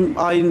ខ្ញុំ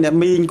ឲ្យអ្នក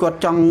មីងគាត់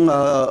ចង់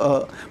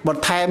ប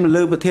ន្ថែម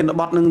លើវិធាន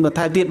បទនឹងបន្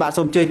ថែមទៀតបាទ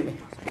សូមជើញ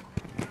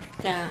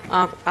ចា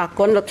អរ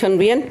គុណលោកឈុន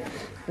វៀន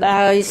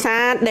ដោយសា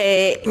រដែល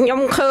ខ្ញុំ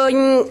ឃើញ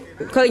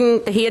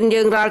ទាហាន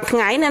យើងរាល់ថ្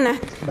ងៃណា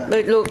ដោ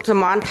យលោកស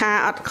មនថា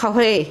អត់ខុស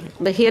ទេ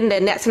ទាហានដែ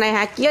លអ្នកស្នេ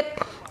ហាជាតិ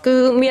គឺ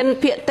មាន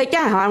ភាគតិចហ្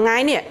នឹងរាល់ថ្ងៃ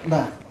នេះ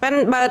ប៉ិន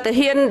បើទា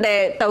ហានដែ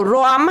លទៅ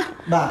រំ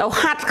ទៅ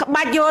ហាត់ក្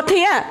បាច់យោ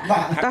ធា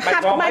ទៅហា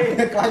ត់ក្បាច់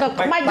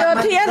យោ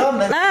ធា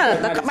ណា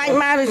ទៅក្បាច់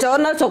ម៉ារីសូន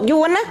នៅស្រុក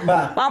យួនណា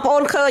បងប្អូ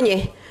នឃើញទេ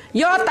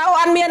យកទៅ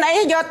អត់មានអី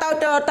យកទៅ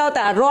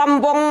តែរំ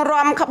វង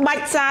រំក្បា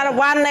ច់សារ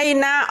វ៉ាន់អី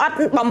ណាអត់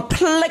បំ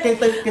ភ្លេច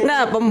ណា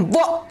បំវ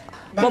ក់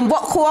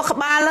ខួរក្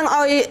បាលហ្នឹង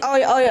ឲ្យ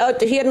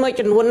ទាហានមួយ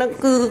ចំនួនហ្នឹង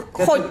គឺ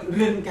ខូច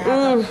រៀនការ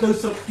ទៅ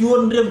ស្រុកយួន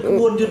រៀនក្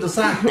បួនយុទ្ធ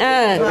សាស្ត្រ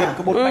រៀន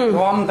ក្បួនបាច់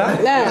រំតើ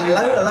ឥ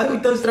ឡូវ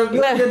ទៅស្រុកយួ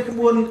នរៀនក្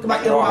បួនក្បា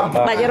ច់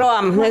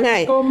រំហ្នឹងហើ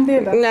យ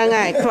ហ្នឹង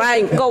ហើយខ្វែង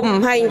គុំ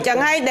ហើយអញ្ចឹង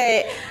ហើយដែល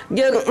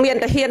យើងមាន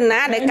ទាហានណា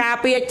ដែលការ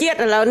ពារជាតិ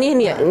ឥឡូវនេះ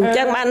អញ្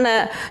ចឹងបាន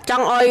ច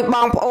ង់ឲ្យប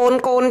ងប្អូន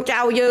កូន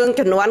ចៅយើង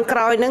ជំនាន់ក្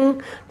រោយហ្នឹង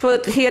ធ្វើ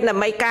ទាហានដើ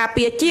ម្បីការ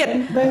ពារជាតិ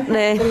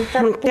ដែល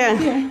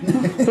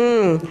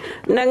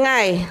ហ្នឹង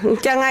ហើយអ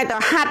ញ្ចឹងហើយ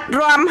ទៅហាត់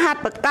រំហាត់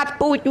ប្រកាត់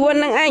ពូជយួន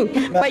ហ្នឹងឯង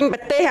ពេញប្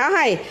រទេសអស់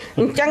ហើយ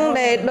អញ្ចឹង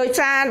ដែលដោយ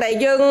សារដែល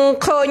យើង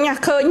ឃើញ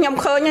ខ្ញុំ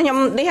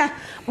នេះ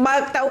បើ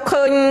កទៅ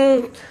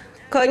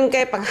ឃើញ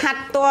គេបង្ហា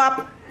ត់តប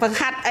បង្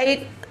ហាត់អី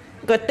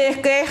ប្រទេស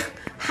គេ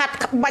ហាត់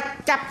ក្បាច់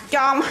ចាប់ច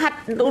ងហាត់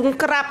លូន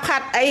ក្រាបហា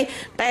ត់អី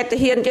តែទា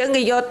ហានយើង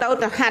គេយក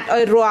ទៅហាត់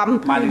ឲ្យរំ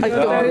ឲ្យ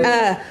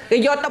គេ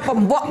យកទៅបំ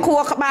វក់ខួ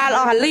រក្បាល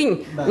អស់អាលីង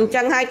អញ្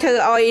ចឹងហើយធ្វើ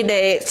ឲ្យ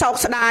ដែលសោក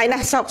ស្ដាយ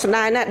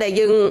ណាដែល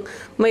យើង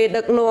មេ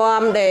ដឹក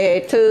នាំដែល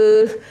ធ្វើ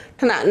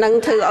ថ្នាក់នឹង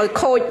ធ្វើឲ្យ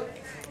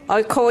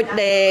ខូច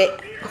ដែល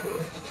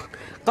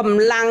ក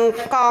ម្លាំង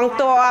កង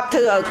ទ័ពធ្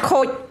វើឲ្យ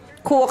ខូច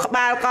ខួរក្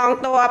បាលកង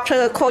ទ័ពធ្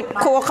វើខូច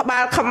ខួរក្បា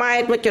លខ្មែរ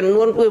មួយចំ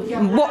នួនគឺ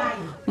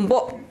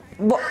បុក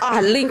អ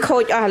ស់លីងខូ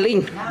ចអស់លីង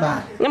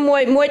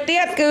មួយទៀ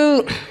តគឺ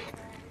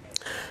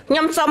ខ្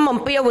ញុំសូមអំ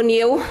ពាវ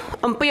នាវ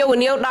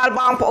ដល់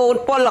បងប្អូន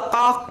ពលក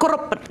រគ្រ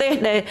ប់ប្រទេស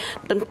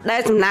ដែ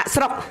លសំណាក់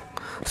ស្រុក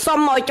សូ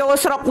មឲ្យចូល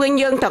ស្រុកវិញ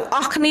យើងទាំងអ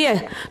ស់គ្នា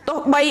ទោះ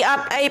បីអ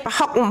ត់អីប្រ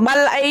ហុកអំបិល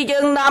អីយើ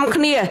ងនាំ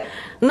គ្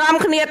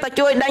នាទៅ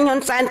ជួយដេញហ៊ុន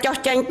សែនចុះ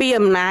ចេញពី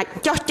អំណាច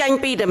ចុះចេញ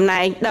ពីតំណែ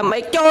ងដើម្បី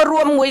ចូល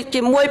រួម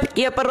ជាមួយប្រ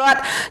ជាពលរដ្ឋ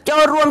ចូ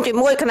លរួមជា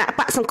មួយគណៈ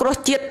បកសង្គ្រោះ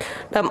ជាតិ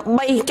ដើម្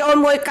បីចូល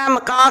មួយកម្ម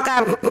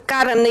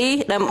ការនី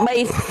ដើម្បី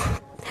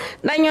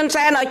ដេញហ៊ុន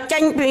សែនឲ្យចេ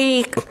ញពី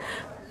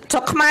ស្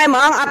រុកខ្មែរហ្ម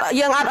ង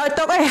យើងអត់ឲ្យ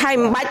ទុកអីហើយ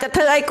មិនបាច់ទៅ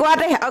ធ្វើអីគាត់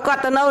ទេឲ្យគា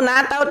ត់ទៅនៅណា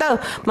ទៅ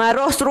មករ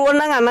ស់ស្រួល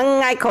ហ្នឹងអាហ្នឹង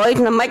ថ្ងៃក្រោយ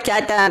មិនចា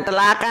ច់ត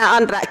ឡាការអ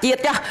ន្តរជាតិ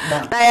ចាស់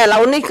តែឥឡូ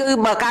វនេះគឺ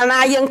បើកាលណា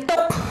យើង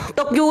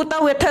ទុកយូរទៅ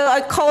វាធ្វើឲ្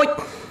យខូច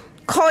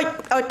ឲ្យ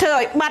ធ្វើ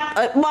ឲ្យបាត់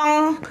ឲ្យបង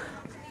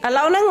ឥ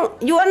ឡូវហ្នឹង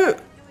យួន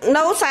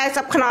nấu xài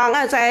sập khòng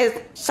xài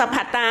sập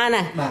hạt ta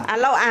nè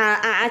lâu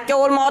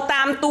trôi mò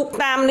tam tục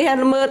tam đi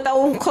mưa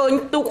tàu khơi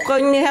tục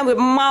khơi như thế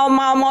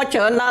mau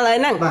trở nó lấy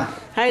nè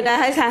hay đã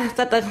hay sao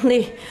thật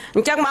đi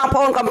chắc mang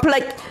phone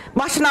complete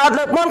bắt nó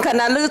được bốn khả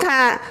năng lưu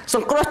tha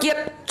sòng cross chết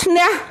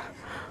nhá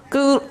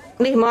cứ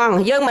đi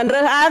mong dương mình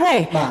rửa áng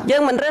này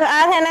dương mình rửa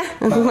áng này nè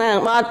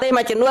bao tê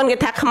mà chỉ luôn cái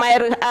thắc mày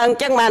rửa áng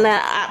chắc mà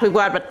nè phải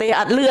quạt bật tê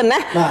ạt lươn nè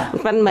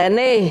phần mền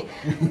đi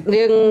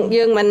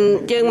dương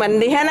mình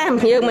đi hết nè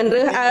dương mình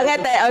rửa áng ngay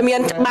tại ở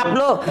miền bập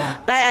luôn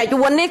tại ở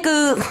chuồn ní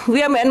cứ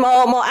viêm mền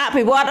mò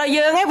phải quạt ở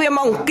dương ấy viêm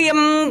mong kiêm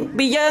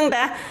bị dương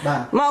đã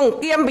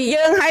mong kiêm bị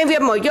dương hay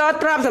viêm mò do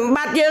trap sầm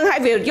bát dương hay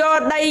việc do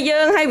đây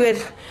dương hay việc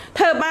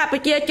thơ ba bị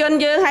chia chân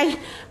dương hay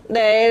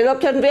để lúc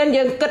chân viên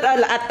dương cất ơi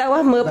là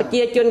tao mưa bị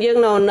chia chân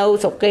dương nào nâu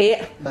sọc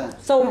kế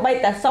xôm bay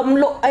ta xôm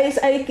lụa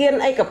ai kiên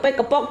ai cặp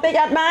bọc tê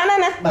chặt bán đó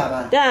nè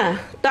cha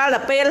ta là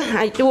pel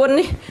hải chuồn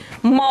đi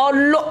mò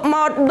lụa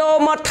mò đồ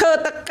mò thơ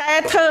ta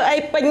cái thơ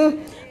ai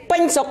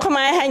pin sọc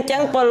Khmer hành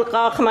chẳng bờ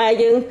cò Khmer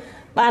dương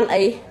ban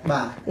ấy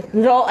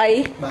rô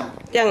ấy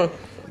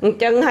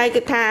chẳng hay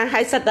cái tha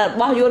hay sạch là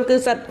bao nhiêu cứ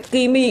sạch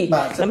kimi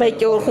là mấy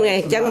chỗ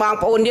này chẳng bằng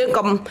ôn dương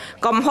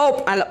cầm hộp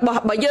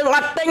bởi dương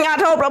lật tên nhà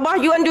hộp là bao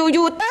nhiêu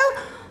du tao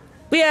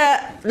bây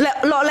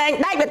lộ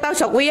lên đáy với tao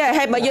sọc vi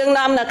hay bởi dương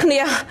nam là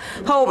kia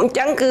hộp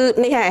chẳng cứ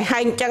này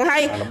hành chẳng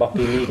hay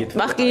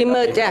bác kimi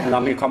chả nó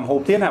มีความโฮ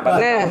ปtiết hả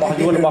bạn bao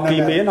nhiêu là bác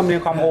kimi nóมี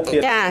ความโฮป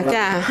tiết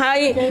chả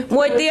hay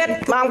mùi tiết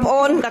bằng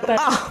ôn đặt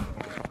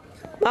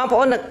bangប្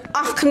អូនអ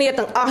ស់គ្នា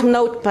ទាំងអស់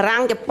នៅបារាំ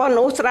ងជប៉ុន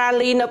អូស្ត្រា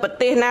លីនៅប្រ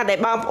ទេសណាដែល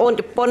បងប្អូន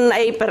ជប៉ុន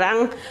អីបារាំង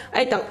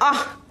អីទាំងអ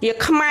ស់ជា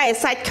ខ្មែរ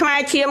សាច់ខ្មែរ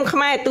ឈាមខ្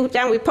មែរទូ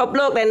ទាំងពិភព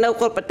លោកដែលនៅ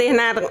គ្រប់ប្រទេស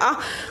ណាទាំងអស់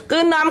គឺ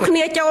នាំគ្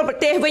នាចូលប្រ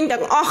ទេសវិញ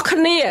ទាំងអស់គ្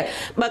នា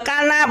បើកា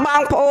លណាប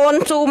ងប្អូន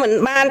ស៊ូមិន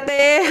បាន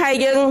ទេហើយ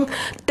យើង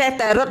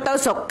តែរត់ទៅ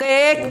ស្រុកគេ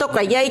ទុក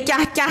តែយាយចា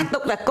ស់ទុ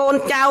កតែកូន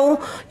ចៅ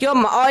យក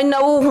មកអោយ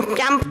នៅ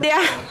ចាំផ្ទះ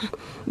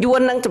យួន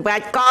នឹងសម្រា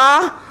ប់ក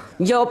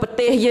យកប្រ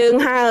ទេសយើង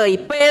ហើយ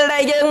ពេលដែ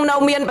លយើងនៅ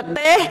មានប្រ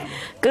ទេស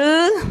គឺ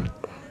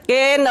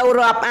គេនៅ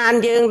រាប់អាន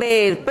យើងទេ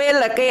ពេល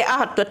ដែលគេអ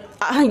ស់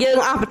យើង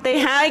អស់ប្រទេស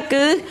ហើយ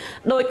គឺ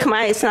ដូចខ្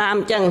មែរឥស្លាម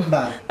អញ្ចឹង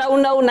ទៅ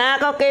នៅណា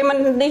ក៏គេ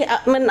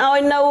មិនអោយ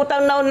នៅទៅ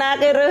នៅណា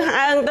គេរើស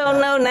អើងទៅ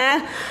នៅណា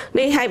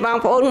នេះឲ្យបង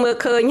ប្អូនមើល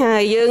ឃើញហើ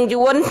យយើង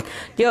យួន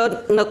យក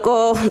នគ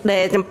រ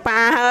ដែលចម្ប៉ា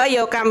ហើយយ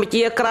កកម្ពុ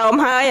ជាក្រោម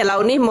ហើយឥឡូ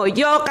វនេះមក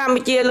យកកម្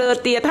ពុជាលើ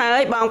ទៀតហើ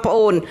យបងប្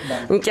អូន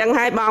អញ្ចឹង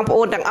ហើយបងប្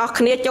អូនទាំងអស់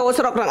គ្នាចូល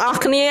ស្រុកទាំងអ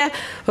ស់គ្នា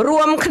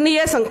រួមគ្នា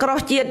សង្គ្រោះ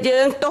ជាតិយើ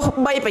ងទោះ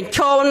បីប្រឈ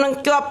មនឹង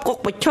ជាប់គុក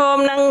ប្រឈម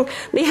នឹង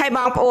នេះឲ្យប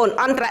ងប្អូន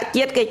អន្តរ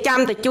ជាតិគេចាំ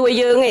តែជួយ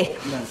យើងឯង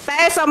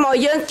តែសូមឲ្យ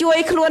យើងជួយ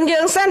ខ្លួនយើ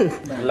ងសិន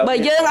បើ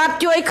យើងអត់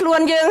ជួយខ្លួន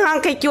យើងហង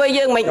គេជួយ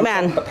យើងមិនបា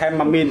នបន្ថែម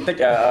មកមានតិច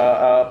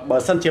បើ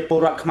សិនជាពល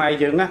រដ្ឋខ្មែរ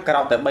យើងណាក្រៅ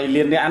តែ3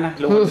លាននាក់ណា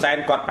លោកហ៊ុនសែន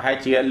គាត់ប្រហែល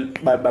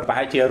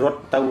ជារត់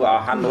ទៅ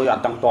ហាណូយអ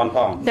ត់ទាំងតាន់ផ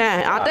ងចា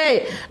អត់ទេ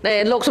តែ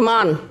លោកសម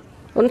ន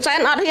ហ៊ុនសែន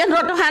អត់ហ៊ានរ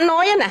ត់ទៅហាណូ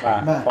យណា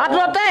អត់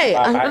រត់ទេ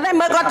តែ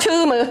មើលគាត់ឈឺ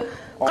មើល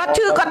គាត់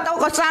ឈឺគាត់ទៅ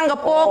គាត់សិង្ហ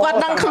បុរីគាត់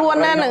ដឹងខ្លួន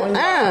ណាហ្នឹង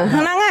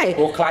ហ្នឹងហើយ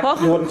ខ្លាច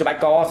យួនច្បាច់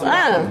ក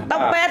ទៅ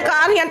ពេទ្យក៏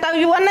អត់ហ៊ានទៅ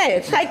យួនទេ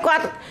ស្អីគា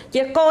ត់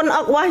ជាកូន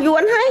អុករបស់យួ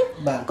នហើយ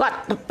គាត់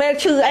ពេល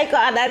ឈឺអីក៏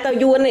អត់ដែលទៅ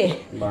យួនទេ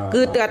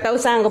គឺទៅ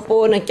សិង្ហបុ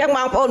រីហ្នឹងអញ្ចឹងប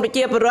ងប្អូនប្រ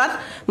ជាពលរដ្ឋ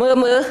មើ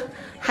ល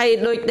ហើយ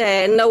ដូចតែ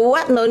នៅ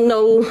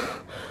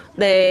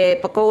ដែល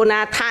បកូណា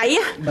ថៃ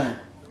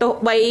ទោះ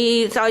បី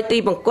សោយទី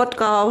បង្គត់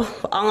ក៏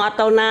អង្គអត់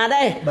ទៅណា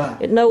ដែរ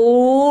នៅ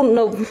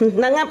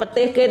ហ្នឹងប្រ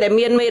ទេសគេដែល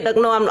មានមេដឹក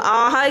នាំល្អ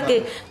ហើយគេ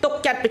ទុក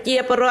ចាត់ប្រជា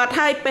ពលរដ្ឋ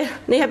ហើយ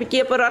នេះប្រជា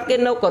ពលរដ្ឋគេ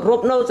នៅគោរ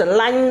ពនៅស្រ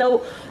ឡាញ់នៅ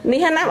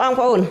នេះណាបង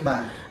ប្អូន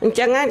អញ្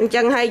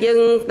ចឹងហើយយើង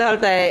ដល់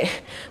តែ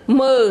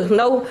មើល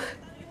នៅ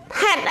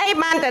ហេតុអី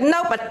បានតែនៅ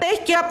ប្រទេស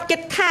ជាប់ចិ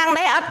ត្តខាង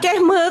ដែរអត់ចេះ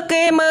មើល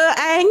គេមើល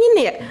ឯង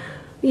នេះ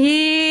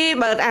យី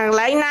បើអាកន្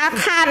លែងណា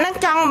ខាតហ្នឹង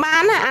ចង់បា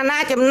នអាណា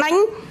ចំណេញ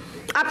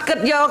អត់គិត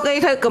យកគេ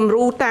ធ្វើគំ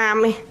រូតាម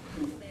ឯ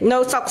នៅ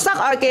សក់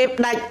ឲ្យគេ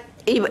ដាច់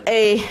EVA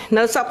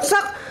នៅសក់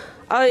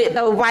ឲ្យ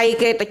ទៅវាយ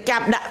គេទៅចា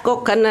ប់ដាក់គុក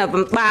គណៈ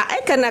បំបាអី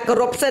គណៈគោ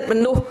រពសិទ្ធិម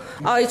នុស្ស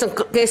ឲ្យ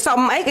គេសុំ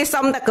អីគេ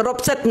សុំតែគោរព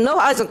សិទ្ធិមនុស្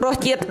សឲ្យសង្គ្រោះ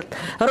ជាតិ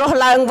រស់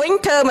ឡើងវិញ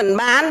ធ្វើមិន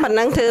បានប៉ុណ្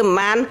ណឹងធ្វើមិន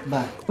បាន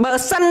បើ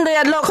សិនតែ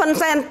លោកហ៊ុន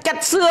សែនចា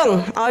ត់សឿង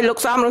ឲ្យលោក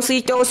សំរងស៊ី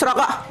ចូលស្រុក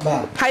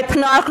ហើយភ្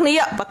នាល់គ្នា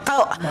ប្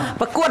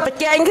រកួតប្រ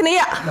ជែងគ្នា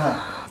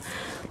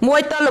មួ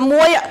យតល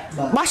មួយ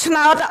បោះឆ្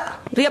នោត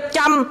រៀប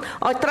ចំ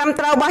ឲ្យត្រឹម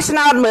ត្រូវបោះឆ្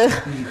នោតមើល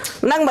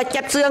នឹងមក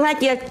ចាត់សឿងឲ្យ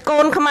ជាកូ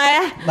នខ្មែរ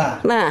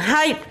ណា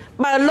ហើយ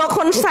បើលោក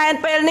ហ៊ុនសែន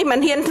ពេលនេះមិន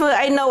ហ៊ានធ្វើ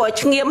អីនៅឲ្យ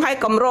ឆ្ងៀមឲ្យ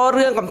កំរ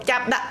រឿងកំចា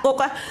ប់ដាក់គុក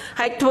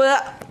ហើយធ្វើ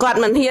គាត់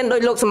មិនហ៊ានដោ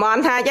យលោកសមន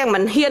ថាអញ្ចឹងមិ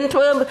នហ៊ានធ្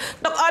វើ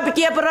ទុកឲ្យប្រ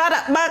ជាពលរដ្ឋ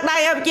បើកដៃ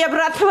ឲ្យប្រជាពល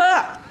រដ្ឋធ្វើ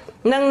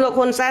នឹងលោក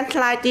ហ៊ុនសែនខ្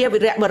លាចជាវី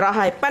រៈបរោះ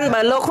ហើយប៉ិនបើ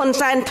លោកហ៊ុន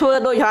សែនធ្វើ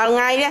ដោយរាល់ថ្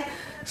ងៃនេះ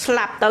ស្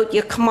លាប់ទៅ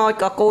ជាខ្មោច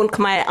ក៏កូន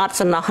ខ្មែរអត់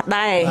សំណោះ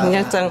ដែរអ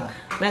ញ្ចឹង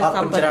អរ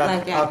គុណ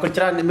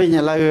ច្រើននេះមិញឥ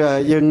ឡូវ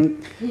យើង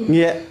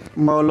ងាក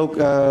មកលោក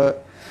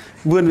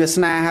វឿនវាស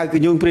នាហើយគឺ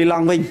យងព្រីឡ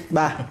ង់វិញ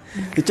បាទ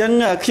អញ្ចឹង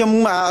ខ្ញុំ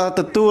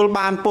ទទួល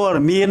បានព័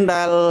ត៌មាន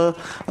ដែល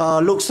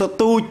លោកសុ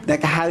ទូចដែល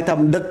គេហៅថា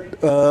បណ្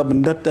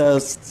ឌិត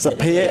ស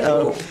ភា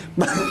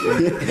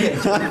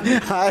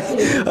ហើយ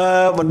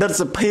បណ្ឌិត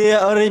សភា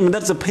បណ្ឌិ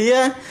តសភា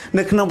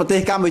នៅក្នុងប្រទេស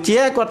កម្ពុជា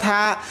គាត់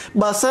ថា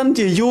បើសិន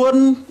ជាយួន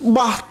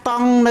បោះត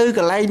ង់នៅក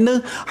ន្លែងនេះ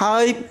ហើ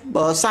យ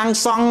សាង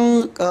សង់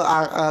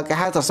គេ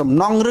ហៅថាសំ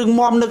ណង់រឹង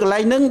មាំនៅកន្លែ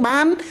ងហ្នឹងបា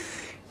ន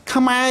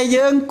ខ្មែរ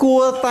យើងគួ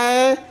រតែ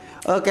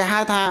គេហៅ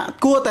ថា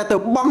គួរតែទៅ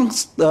បង់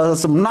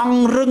សំណង់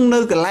រឹងនៅ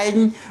កន្លែង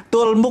ទ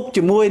ល់មុខ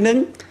ជាមួយនឹង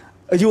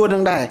យួននឹ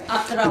ងដែរ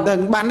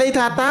បានន័យ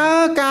ថាតើ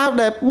ការ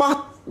ដែលបោះ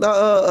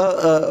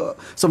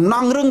សំណ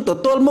ង់រឹងទៅ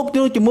ទល់មុខ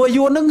ជាមួយ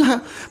យួននឹង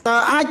តើ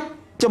អាច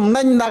ចំ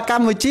ណេញដល់ក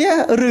ម្ពុជា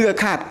ឬ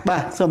ខាតបា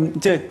ទសូមអ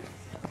ញ្ជើញ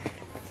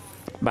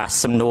បាទ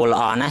សំណួរល្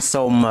អណាស់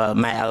សូម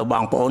ម៉ែឪប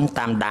ងប្អូន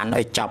តាមដាន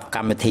ឲ្យចប់ក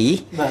ម្មវិធី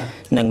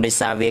នឹងដោយ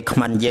សារវាខ្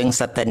មិនយើង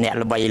សិតតែអ្នក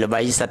ល្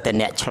បីសិតតែ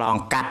អ្នកឆ្លង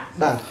កាត់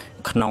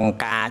ក្នុង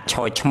ការ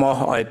ឆោយឈ្មោះ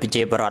ឲ្យប្រ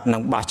ជាពលរដ្ឋនឹ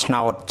ងបោះឆ្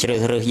នោតជ្រើ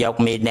សរើសយក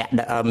មេ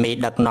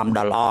ដឹកនាំ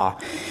ដ៏ល្អ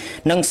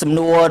នឹងសំ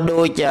ណួរ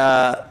ដូច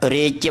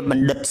រាជប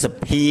ណ្ឌិតស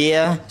ភា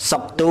សុ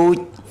កទូច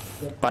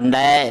ប៉ុន្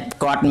តែ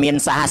គាត់មាន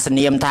សហស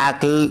នាមថា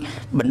គឺ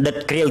បណ្ឌិត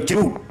ក្រាវជ្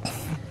រូក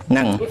ហ្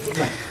នឹង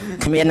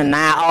គ្មាន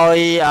ណាឲ្យ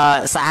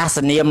សហស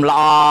នាមល្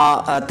អ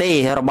ទេ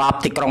របប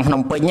ទីក្រុងភ្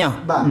នំពេញ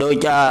ដូ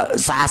ច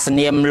សហស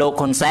នាមលោក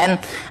ហ៊ុនសែន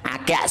អ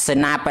គ្គសេ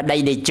នាបតី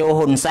តេជោ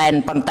ហ៊ុនសែន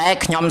ប៉ុន្តែ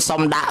ខ្ញុំសូ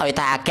មដាក់ឲ្យ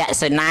ថាអគ្គ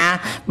សេនា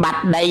ប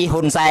តី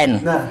ហ៊ុនសែន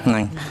ហ្នឹ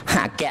ង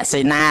អគ្គ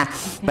សេនា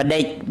ប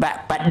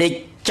តី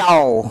ចោ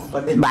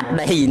បាត់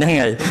ដីហ្នឹង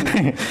ហើយ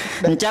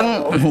អញ្ចឹង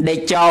ដេក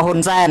ចោហ៊ុន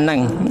សែនហ្នឹង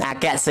អ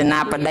គ្គសេនា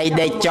បតី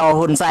ដេកចោ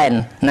ហ៊ុនសែន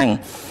ហ្នឹង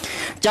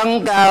ចឹង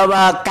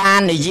ការ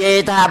និយាយ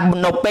ថា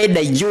នៅពេល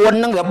ដែលយួន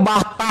នឹងវា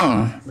បោះតង់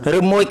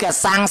ឬមួយក៏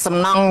សាងសំ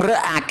ណង់ឬ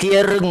អាគារ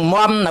រឹង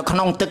មាំនៅក្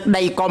នុងទឹក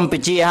ដីកម្ពុ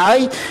ជាហើយ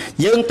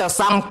យើងទៅ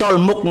សង់ទល់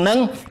មុខនឹង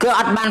គឺ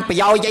អត់បានប្រ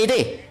យោជន៍អី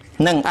ទេ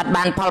នឹងអត់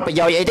បានផលប្រ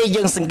យោជន៍អីទេ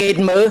យើងសង្កេត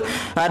មើល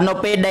នៅ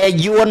ពេលដែល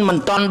យួនមិន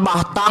ទាន់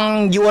បោះតង់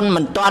យួន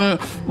មិនទាន់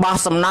បោះ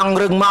សំណង់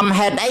រឹងមាំ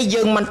ហេតុអី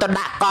យើងមិនទៅ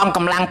ដាក់កងក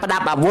ម្លាំងប្រដា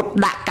ប់អាវុធ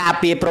ដាក់ការ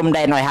ពារព្រំ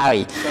ដែនឲ្យហើយ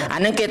អា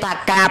នឹងគេថា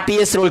ការពា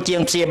រស្រួលជា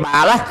ងព្យាបា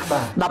ល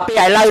ដល់ពេល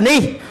ឥឡូវ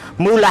នេះ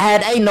មូលហេ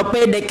តុអីនៅ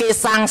ពេលដែលគេ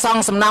សាងស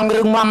ង់សំណង់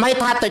រឹងមាំហើយ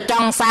ថាទៅច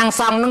ង់សាង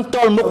សង់នឹងទ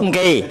ល់មុខ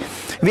គេ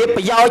វា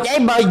ប្រយោជន៍អី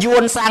បើយួ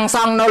នសាងស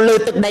ង់នៅលើ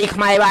ទឹកដីខ្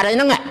មែរបាទអី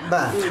ហ្នឹង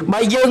បើ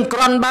យើងក្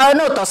រាន់បើ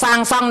នោះទៅសាង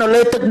សង់នៅ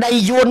លើទឹកដី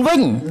យួនវិ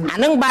ញអា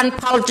ហ្នឹងបាន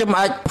ផល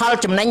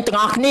ចំណេញទាំង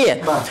អស់គ្នា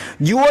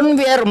យួន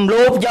វារំ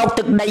លោភយក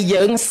ទឹកដី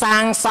យើងសា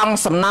ងសង់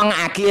សំណង់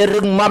អាគារ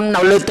រឹងមាំ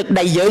នៅលើទឹក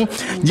ដី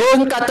យើង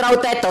ក៏ត្រូវ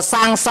តែទៅ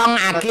សាងសង់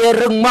អាគារ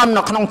រឹងមាំ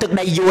នៅក្នុងទឹក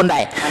ដីយួន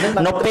ដែរ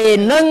នៅពេល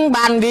ហ្នឹង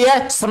បានវា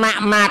ស្ម័គ្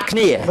រមាត្រគ្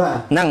នា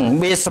ហ្នឹង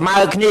វាស្មើ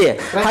គ្នា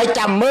ហើយ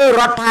ចាំមើល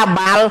រដ្ឋាភិ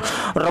បាល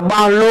រប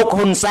ស់លោក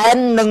ហ៊ុនសែន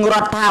និងរ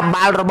ដ្ឋាភិ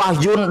បាលរបស់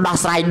យួនដោះ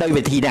ស្រាយដោយ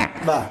វិធីណា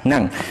ហ្នឹ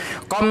ង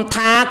កុំ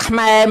ថាខ្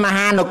មែរម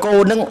ហានគរ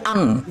នឹងអ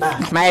ន់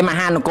ខ្មែរម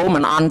ហានគរមិ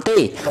នអន់ទេ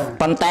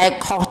ប៉ុន្តែ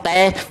ខុសតែ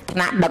ថ្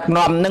នាក់ដឹក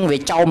នាំនឹងវា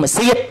ចោលមក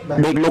សៀត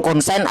ដូចលោកហ៊ុន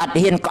សែនអត់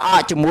ហ៊ានក្អក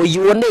ជាមួយ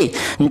យួនទេ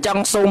អញ្ចឹង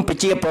សូមប្រ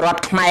ជាពលរដ្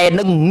ឋខ្មែរ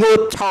នឹងងើ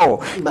បឈរ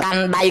កា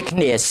ន់ដៃគ្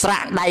នាស្រា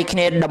ក់ដៃគ្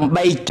នាដើម្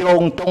បីជ្រ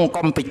ងទង់ក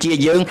ម្ពុជា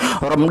យើង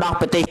រំដោះ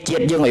ប្រទេសជា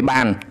តិយើងឲ្យ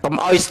បានកុំ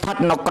ឲ្យស្ថិត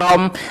នៅក្រោម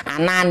អា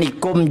ណានិ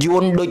គមយួ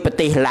នដូចប្រ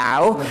ទេសឡា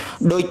វ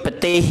ដូចប្រ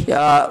ទេស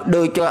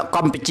ដូចក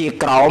ម្ពុជា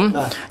ក្រោម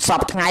ស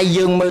ពថ្ងៃ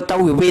យើងមើលទៅ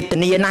វិវេទ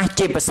នាណាស់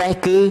ជាពិសេស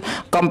គឺ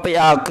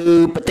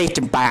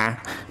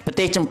ប្រ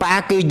ទេសចម្ប៉ា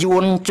គឺយួ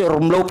ន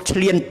រំលោភឈ្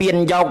លានពាន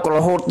យករ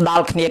ហូតដ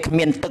ល់គ្នាគ្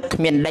មានទឹកគ្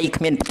មានដី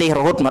គ្មានប្រទេសរ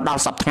ហូតមកដ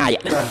ល់សប្តាហ៍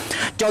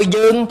ចូល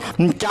យើង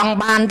មិនចង់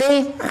បានទេ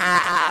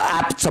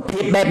សភា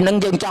ពបែបហ្នឹង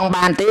យើងចង់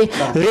បានទេ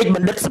រាជប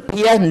ណ្ឌិតស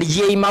ភានិ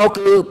យាយមក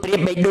គឺប្រៀប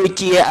បីដូច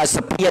ជាស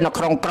ភានៅ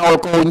ក្នុងក្រល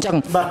គោអញ្ចឹង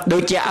ដូ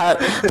ចជា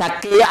ថា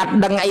គេអត់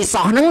ដឹងអី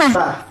សោះហ្នឹងណា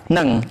ហ្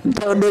នឹង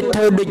ធ្វើ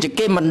ដូចជា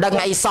គេមិនដឹង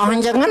អីសោះអ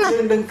ញ្ចឹងណា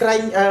យើងនឹងក្រែ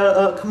ង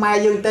ខ្មែរ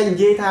យើងតែនិ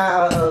យាយថា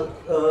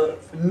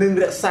នឹង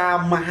រក្សា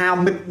មហា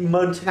មិត្ត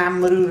10000ឆ្នាំ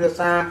ឬរក្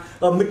សា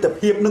មិត្ត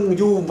ភាពនឹង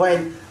យូរវែង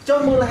ចុះ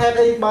មូលហេតុ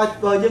អីបើ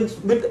យើង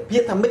មិត្តភា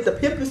ពថាមិត្ត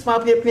ភាពគឺស្មើ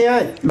ភាពគ្នាហើ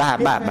យបាទ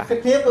មិត្ត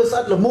ភាពគឺស្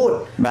អិតល្មួត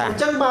អ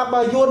ញ្ចឹង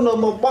បើយួន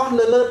មកបោះ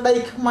នៅលើដី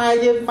ខ្មែរ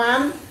យើងបាន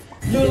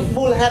យួន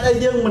មូលហេតុអី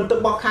យើងមិនទៅ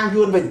បោះខាង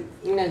យួនវិញ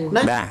ណា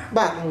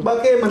បាទបើ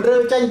គេមិនរើ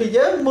ចេញពី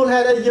យើងមូលហេ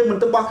តុអីយើងមិន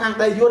ទៅបោះខាង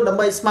ដីយួនដើម្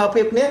បីស្មើ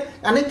ភាពគ្នា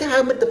អានេះគេហៅ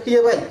មិត្តភាព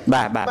វិញ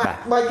បាទ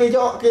បើគេ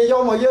យ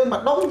កមកយើង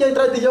ម្ដុំយើង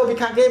ត្រូវទៅយកពី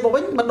ខាងគេមកវិ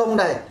ញម្ដុំ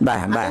ដែរ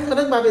ហ្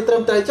នឹងបាទវាត្រឹ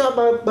មត្រូវចុះ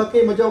បើគេ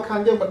មកយកខា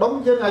ងយើងម្ដុំ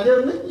យើង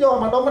នេះយក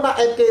ម្ដុំមកដាក់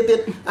អេតគេទៀត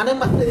អានេះ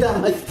មិនទេតែ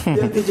មិន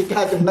យើងគឺជា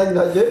ការចំណេញ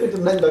ដល់យើងគឺ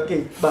ចំណេញដល់គេ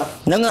បាទ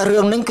ហ្នឹងរឿ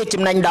ងហ្នឹងគឺ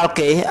ចំណេញដល់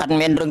គេអត់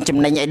មានរឿងចំ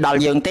ណេញអីដល់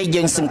យើងទេ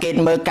យើងសង្កេត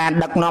មើលការ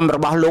ដឹកនាំរ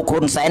បស់លោក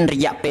ហ៊ុនសែនរ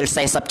យៈពេល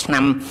40ឆ្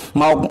នាំ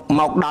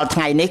មកដល់ថ្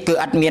ងៃនេះគឺ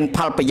អត់មានផ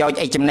លប្រយោជន៍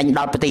អីចំណេញដ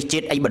ល់ប្រទេសជា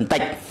តិអីបន្តិ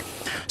ច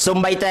សូ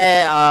ម្បីតែ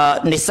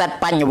និស្សិត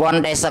បញ្ញវន្ត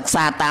ដែលសិក្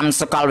សាតាម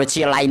សាកលវិទ្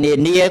យាល័យនា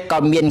នាក៏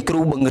មានគ្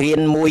រូបង្រៀន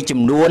មួយ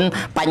ចំនួន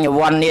បញ្ញវ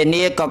ន្តនា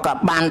នាក៏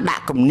បានដា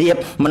ក់គំនាប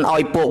មិនអោ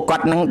យពួកគា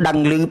ត់នឹងដឹង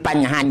ឮប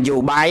ញ្ហានយោ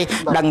បាយ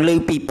ដឹងឮ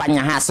ពីប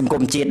ញ្ហាសង្គ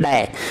មជាតិដែ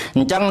រអ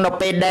ញ្ចឹងនៅ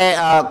ពេលដែល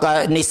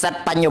និស្សិត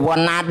បញ្ញវ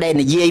ន្តណាដែល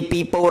និយាយពី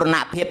ពរណ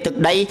ភាពទឹក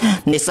ដី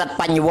និស្សិត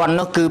បញ្ញវន្ត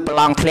នោះគឺប្រ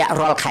ឡងធ្លាក់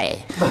រាល់ខែ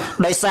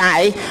ដោយសារ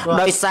អី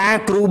ដោយសារ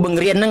គ្រូប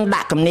ង្រៀននឹង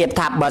ដាក់គំនាប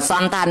ថាបើសិ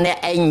នថាអ្នក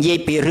ឯងនិយាយ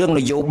ពីរឿង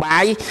នយោបា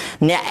យ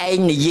អ្នកឯង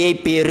និយាយ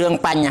ពីរឿង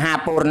បញ្ហា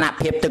ពរណ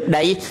ភាពទឹក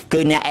ដីគឺ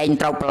អ្នកឯង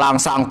ត្រូវប្រឡង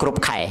សងគ្រប់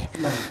ខែ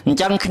អញ្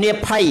ចឹងគ្នា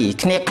ភ័យ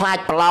គ្នាខ្លាច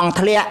ប្រឡង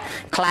ធ្លាក់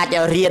ខ្លាច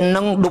រៀន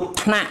នឹងដុប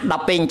ថ្នាក់ដ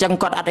ល់ពេលអញ្ចឹង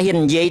គាត់អត់ហ៊ាន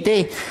និយាយទេ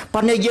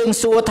ប៉ុន្តែយើង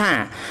សួរថា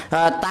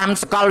តាម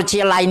សាកលវិទ្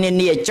យាល័យនា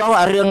នាចុះ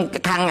រឿង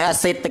ខាង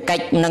សេដ្ឋកិ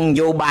ច្ចនិងន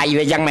យោបាយ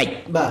វាយ៉ាងម៉េច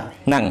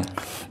ហ្នឹង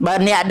បើ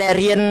អ្នកដែល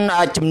រៀន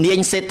ជំនាញ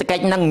សេដ្ឋកិ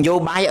ច្ចនិងនយោ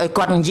បាយឲ្យ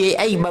គាត់និយាយ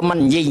អីបើមិន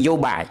និយាយនយោ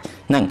បាយ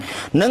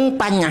នឹង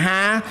បញ្ហា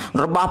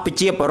របស់ប្រ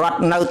ជាពលរដ្ឋ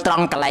នៅត្រ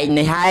ង់កន្លែង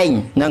នេះហើយ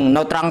នឹង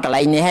នៅត្រង់កន្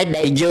លែងនេះហើយ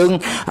ដែលយើង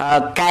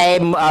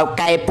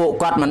កែពួក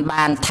គាត់មិន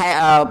បានថែ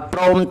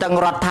ព្រមទាំង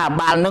រដ្ឋាភិ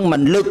បាលនឹងមិ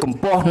នលើកកម្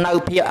ពស់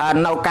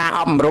នៅការ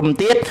អប់រំ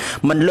ទៀត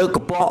មិនលើកក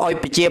ម្ពស់ឲ្យ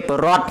ប្រជាពល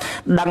រដ្ឋ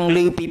ដឹងឮ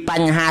ពីប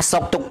ញ្ហាសុ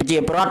ខទុក្ខប្រជា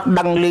ពលរដ្ឋ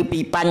ដឹងឮពី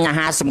បញ្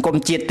ហាសង្គម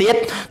ជាតិទៀត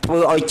ធ្វើ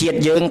ឲ្យជាតិ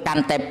យើងកា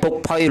ន់តែពុក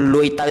ផុយ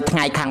លួយទៅថ្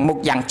ងៃខាងមុខ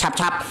យ៉ាងឆា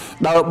ប់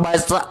ដល់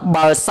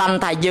បើសិន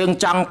ថាយើង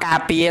ចង់ការ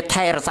ពារ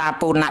ថែរក្សា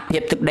ពូរណភា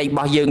ពទឹកដី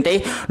របស់យើងទេ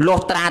លុះ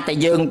ត្រាតែ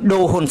យើងដូ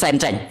រហ៊ុនសែន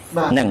ចេញ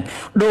ហ្នឹង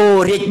ដូរ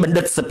រាជបណ្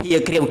ឌិតសភា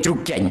ក្រាវជ្រូក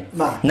ចេញ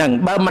ហ្នឹង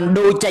បើមិន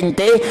ដូរចេញ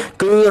ទេ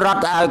គឺ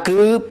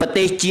ប្រ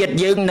ទេសជាតិ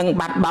យើងនឹង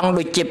បាត់បង់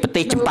ដូចជាប្រ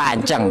ទេសចម្ប៉ាអ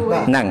ញ្ចឹង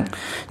ហ្នឹង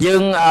យើ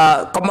ង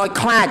កុំឲ្យ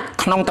ខ្លាច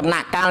ក្នុងដំណា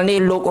ក់កាលនេះ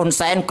លោកហ៊ុន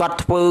សែនគាត់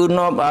ធ្វើ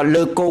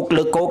លើគោ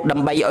កដើ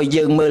ម្បីឲ្យ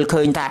យើងមើល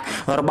ឃើញថា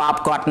របប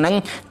គាត់ហ្នឹង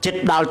ចិត្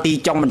តដល់ទី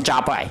ចុងបញ្ច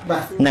ប់ហើយ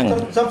ហ្នឹង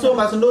សូមសួរ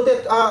មកសំណួរទៀត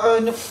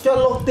ខ្ញុំចុះ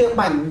លោកទៀប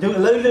បាញ់យើងឥ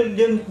ឡូវ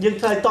យើង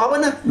ឆ្លើយតប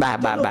ណា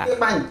បាទទៀប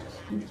បាញ់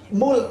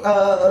មូល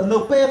នៅ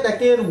ពេលដែល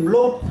គេរំ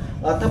លោភ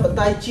អធិប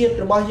តេយ្យជាតិ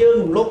របស់យើង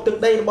រំលោភទឹក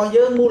ដីរបស់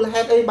យើងមូល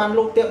ហេតុអីបាន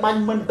លោកទៀបបាញ់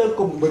មិនទៅ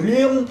គម្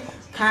រាម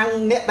ខាង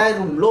អ្នកដែល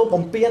រំលោភ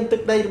បំពានទឹ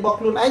កដីរបស់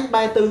ខ្លួនឯង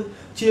បែរទៅ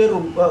ជា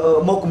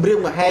មកគម្រាម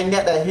កំហែងអ្ន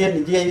កដែលហ៊ាន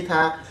និយាយ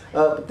ថា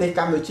ប្រទេសក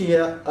ម្ពុជារ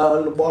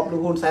បបលោ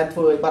កហ៊ុនសែនធ្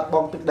វើឲ្យបាត់ប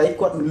ង់ទឹកដី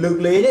គាត់មិនលើក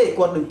លែងទេ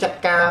គាត់នឹងចាត់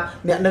ការ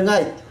អ្នកនឹងហើ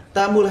យ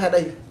តាមមូលហេតុ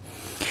អី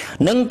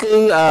នឹងគឺ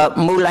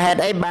មូលហេតុ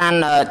អីបាន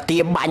ទា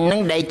បាញ់នឹ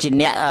ងដែលជា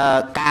អ្នក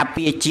ការ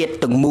ពារជាតិ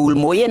ទាំងមូល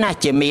មួយណា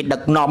ជាមេដឹ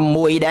កនាំ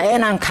មួយដែរ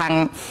ណា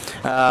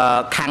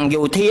ខាង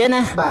យោធា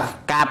ណា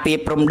ការពារ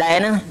ព្រំដែន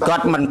ណាគា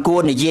ត់មិនគួ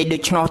រនិយាយដូ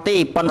ច្នោះទេ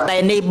ប៉ុន្តែ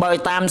នេះបើ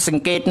តាមស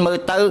ង្កេតមើល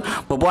ទៅ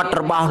ប្រវត្តិ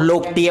របស់លោ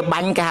កទាបា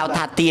ញ់គេហៅ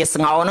ថាទា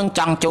ស្ងោនឹងច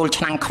ង់ចូល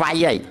ឆ្នាំងខ្វៃ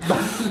ហើយ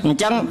អញ្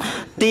ចឹង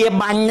ទា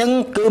បាញ់នឹង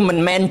គឺមិន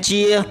មែន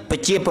ជាប្រ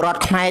ជាពលរដ្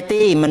ឋខ្មែរ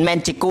ទេមិនមែន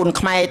ជាកូន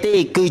ខ្មែរទេ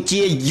គឺ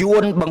ជាយួ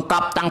នបង្ក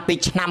ប់តាំងពី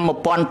ឆ្នាំ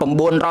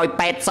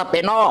1980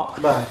ឯណោះ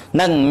ហ្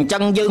នឹងអញ្ចឹ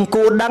ងយើង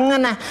គួរដឹង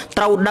ណា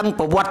ត្រូវដឹង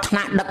ប្រវត្តិថ្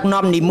នាក់ដឹក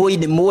នាំនីមួ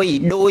យ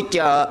ដូច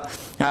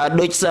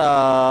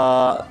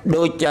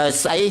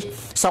ស្អី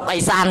សុកអេ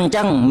សានអញ្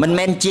ចឹងមិន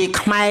មែនជា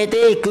ខ្មែរ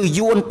ទេគឺ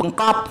យួនបង្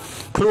កប់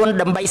ខ្លួន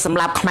ដើម្បីសម្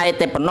លាប់ខ្មែរ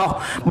តែប៉ុណ្ណោះ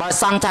បើ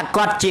សង្ឃថា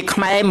គាត់ជាខ្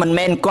មែរមិន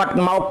មែនគាត់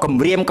មកគ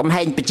ម្រាមកំ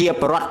ហែងប្រជា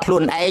ពលរដ្ឋខ្លួ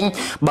នឯង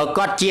បើ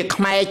គាត់ជា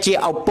ខ្មែរជា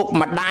ឪពុក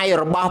ម្ដាយ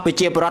របស់ប្រ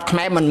ជាពលរដ្ឋខ្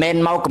មែរមិនមែន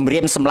មកគម្រា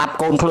មសម្លាប់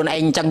កូនខ្លួនឯង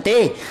អញ្ចឹងទេ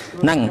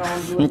ហ្នឹង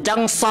អញ្ចឹង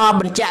ស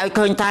បញ្ជាក់ឲ្យ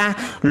ឃើញថា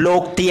លោ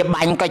កទា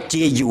បាញ់ក៏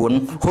ជាយួន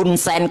ហ៊ុន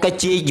សែនក៏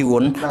ជាយួ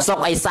នសុក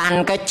អេសាន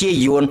ក៏ជា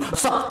យួន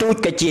សុកទូច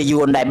ក៏ជា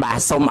យួនដែរបាទ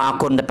សូមអរ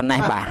គុណតែប៉ុណ្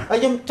ណេះបាទហើយ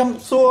ខ្ញុំចង់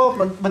សួរ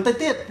បន្តិច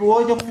ទៀតព្រោះ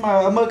ខ្ញុំ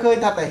មើលឃើញ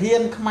ថាតាហ៊ា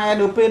នខ្មែរ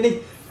នៅពេលនេះ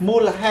មូ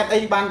លហេតុ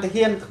អីបានតា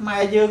ហ៊ានខ្មែ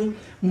រយើង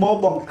មក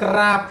បង្ក្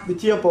រាបវិ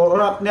ជាពល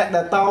រដ្ឋអ្នក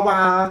ដែលតវ៉ា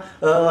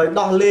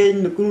ដោះលែង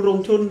លោកគ្រូរង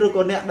ឈុនឬ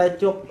ក៏អ្នកដែល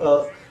ជាប់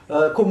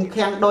គុំ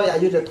ខាំងដោយអ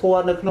យុត្តិធ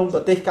ម៌នៅក្នុងប្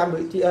រទេសកម្ពុ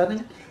ជាហ្នឹង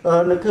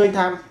នៅឃើញ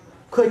ថា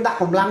ឃើញដាក់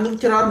កម្លាំងនឹង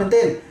ច្រើនមែន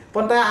ទេ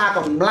ប៉ុន្តែអាក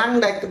ម្លាំង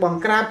ដែលប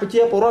ង្ក្រាបប្រ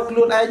ជាពលរដ្ឋខ្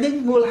លួនឯងនេះ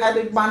មូលហេតុ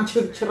អីបាន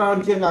ឈឹកច្រើន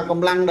ជាងអាក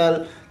ម្លាំងដែល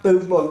ទៅ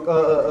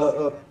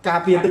ការ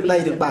ពារទឹកដី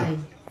ទៅបាទ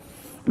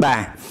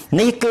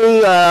នេះគឺ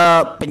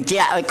បញ្ជា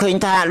ក់ឲ្យឃើញ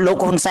ថាលោក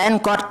ហ៊ុនសែន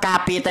គាត់ការ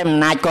ពារតែអំ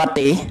ណាចគាត់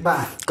ទេ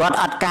គាត់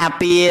អត់ការ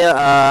ពា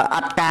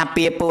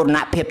រពូរណ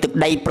ភាពទឹក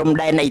ដីព្រំ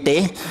ដែនអីទេ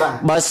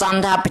បើសិន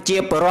ថាប្រជា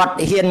ពលរដ្ឋ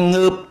ហ៊ាន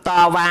ងើបត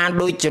វ៉ា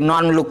ដោយជំនា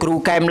ន់លោកគ្រូ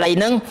កែមលី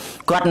នឹង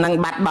គាត់នឹង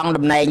បាត់បង់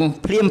តំណែង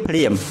ភ្លាម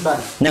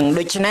នឹង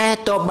ដូច្នេះ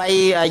ទោះបី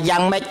យ៉ា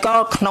ងម៉េចក៏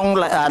ក្នុង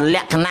ល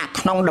ក្ខណៈ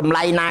ក្នុងតម្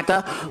លៃណាក៏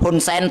ហ៊ុន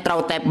សែនត្រូ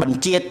វតែបញ្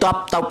ជាទ័ព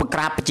ទៅបង្ក្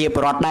រាបប្រជាព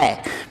លរដ្ឋដែរ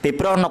ពី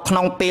ព្រោះនៅក្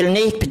នុងពេល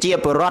នេះប្រជា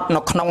ពលរដ្ឋ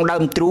នៅក្នុងដើ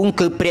មទ្រូង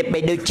គឺប្រៀបបី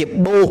ដូចជា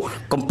បូ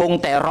កំពុង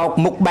តែរក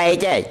មុខបែ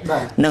កឯង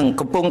នឹង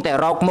កំពុងតែ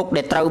រកមុខ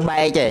ដែលត្រូវ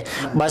បែកឯង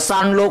បើសិ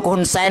នលោកហ៊ុ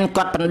នសែន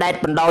គាត់បណ្ដែត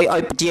បណ្ដោយឲ្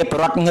យប្រជាពល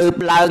រដ្ឋងើប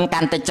ឡើងកា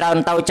ន់តែច្រើន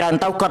ទៅ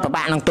គាត់ពិ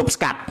បាកនឹងទប់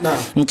ស្កាត់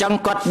អញ្ចឹង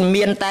គាត់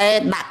មានតែ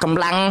ដាក់កម្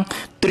លាំង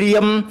ត្រៀ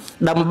ម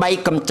ដើម្បី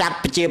កម្ចាត់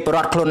ប្រជាពលរ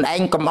ដ្ឋខ្លួនឯ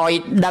ងកុំឲ្យ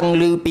ដឹង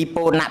ឮពី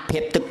ពូរណភា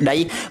ពទឹកដី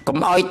កុំ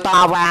ឲ្យត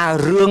វ៉ា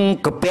រឿង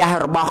កាពះ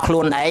របស់ខ្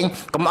លួនឯង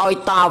កុំឲ្យ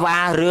តវ៉ា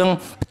រឿង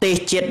ទេស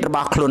ជាតិរប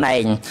ស់ខ្លួនឯ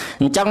ង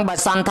អញ្ចឹងបើ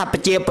សិនថាប្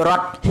រជាពលរ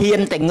ដ្ឋហ៊ា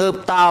នតែងើប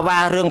តវ៉ា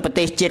រឿងប្រ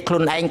ទេសជាតិខ្លួ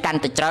នឯងកាន់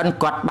តែច្រើន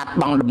គាត់បាត់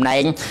បង់តំណែ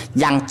ង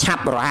យ៉ាងឆា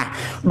ប់រហ័ស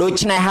ដូ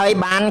ច្នេះហើយ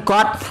បាន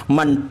គាត់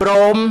មិនព្រ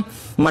ម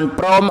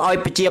ឲ្យ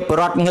ប្រជាពល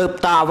រដ្ឋងើប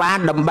តវ៉ា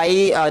ដើម្បី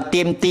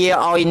ទាមទារ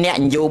ឲ្យអ្នក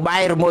នយោបា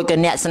យឬមួយក៏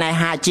អ្នកស្នេ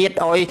ហាជាតិ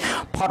ឲ្យ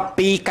ផុត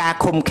ពីការ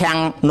ឃុំឃាំង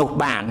នោះ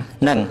បាន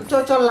ហ្នឹង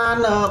ចូលឡាន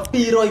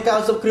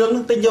290គ្រឿងនឹ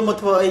ងទិញយកមក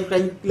ធ្វើអីព្រេ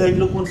ងលេង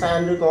លោកហ៊ុនសែន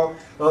ឬក៏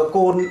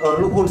កូន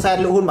លោកហ៊ុនសែន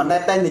លោកហ៊ុនម៉ាណែ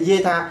តតែនិយាយ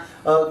ថា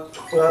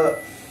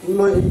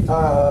លុយ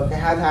គេ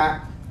ហៅថា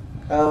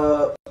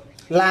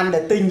ឡានដែ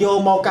លទិញយក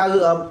មក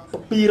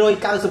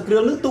290គ្រឿ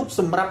ងនឹងទូក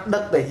សម្រាប់ដឹ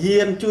កតា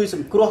ហ៊ានជួយស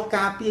ង្គ្រោះ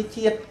ការពារ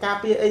ជាតិការ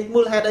ពារអីមូ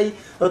លហេតុអី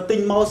ទិញ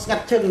មកស្ងា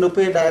ត់ឈឹងនៅ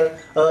ពេលដែល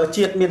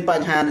ជាតិមានប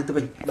ញ្ហានេះទៅ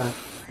វិញ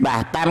បា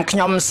ទតាមខ្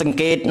ញុំសង្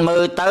កេតមើ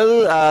លទៅ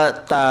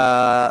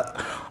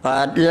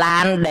ឡា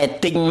នដែល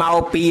ទិញមក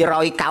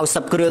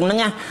290គ្រឿងហ្នឹ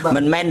ង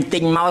មិនមែនទិ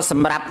ញមកស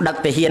ម្រាប់ដឹក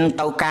ទាហាន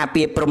ទៅការ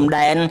ពារព្រំ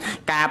ដែន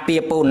ការពារ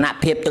ពូរណ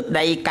ភាពទឹក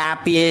ដីការ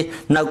ពារ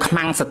នៅខ្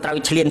មាំងសត្រូវ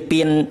ឈ្លាន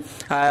ពាន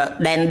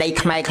ដែនដី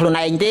ខ្មែរខ្លួន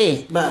ឯងទេ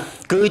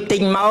គឺទិ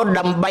ញមក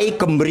ដើម្បី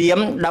គម្រាម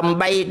ដើម្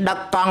បីដឹក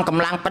កងក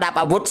ម្លាំងប្រដាប់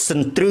អាវុធស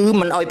ន្ទ្រឺ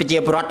មិនអោយប្រជា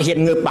ពលរដ្ឋហ៊ាន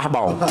ងើបបះ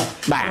បោ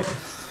បាទ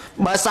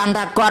បើសិន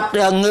ថាគាត់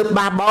ងើប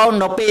បះបោ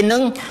នៅពេលហ្នឹ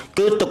ង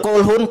គឺតកូល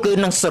ហ៊ុនគឺ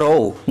នឹងស្រូ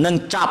នឹង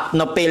ចាប់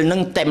នៅពេលហ្នឹ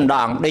ងតែម្ដ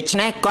ងដូច្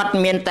នេះគាត់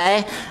មានតែ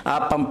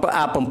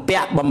បំពា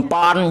ក់បំព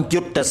ន់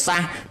យុទ្ធសា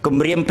ស្ត្រគ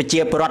ម្រាមប្រជា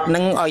ពលរដ្ឋហ្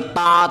នឹងឲ្យ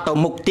តទៅ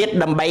មុខទៀត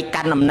ដើម្បី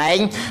កាន់តំណែង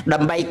ដើ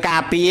ម្បីកា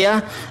រពារ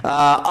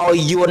ឲ្យ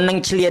យួននឹង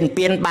ឈ្លាន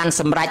ពានបាន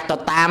សម្រេចទៅ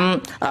តាម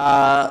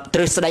ទ្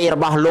រឹស្ដីរ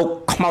បស់លោក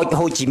ខ្មោច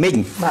ហូជីមិញ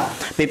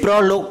ពីព្រោះ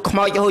លោកខ្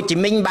មោចហូជី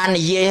មិញបាន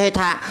និយាយឲ្យ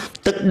ថា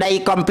ទឹកដី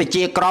កម្ពុ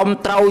ជាក្រោម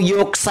ត្រូវយ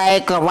កខ្សែ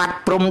ក្រវ៉ាត់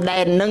ព្រំដែ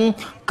ននឹង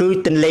គឺ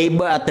ទន្លេ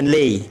ទន្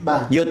លេ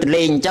យកទន្លេ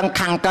អញ្ចឹង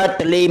ខាងកើត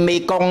ទន្លេមេ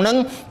គង្គនឹង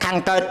ខាង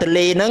កើតទន្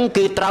លេនឹង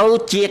គឺត្រូវ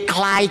ជាค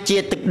ล้ายជា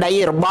ទឹកដី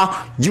របស់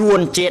យួ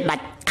នជាដា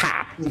ច់ខា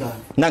ត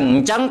នឹងអ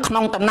ញ្ចឹងក្នុ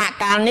ងដំណាក់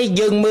កាលនេះ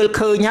យើងមើល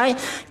ឃើញហើយ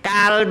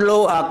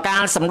កា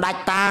លសម្ដេច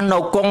តានៅ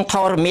គង់ធ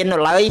រមាននៅ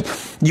ឡើយ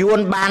យួន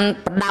បាន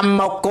ផ្ដាំ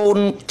មកកូន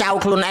ចៅ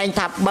ខ្លួនឯង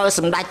ថាបើស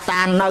ម្ដេច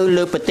តានៅ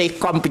លើប្រទេស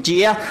កម្ពុជា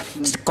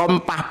កុំ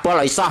ប៉ះពាល់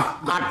ឲ្យសោះ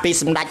អត់ពី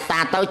សម្ដេចតា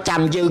ទៅ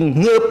ចាំយើង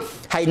ងើប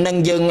ហើយនឹង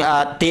យើង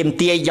ទាម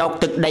ទារយក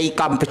ទឹកដី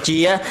កម្ពុជា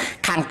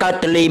ខាងកើត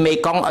ទន្លេមេ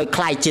គង្គឲ្យค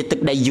ล้ายជាទឹក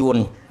ដីយួន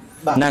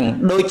ហ្នឹង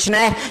ដូច្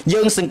នេះ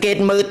យើងសង្កេត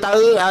មើលទៅ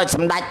ស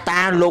ម្ដេច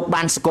តាលោក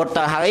បានស្គាល់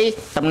ទៅហើយ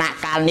ដំណាក់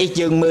កាលនេះ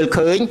យើងមើល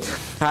ឃើញ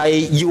ហើយ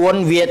យួន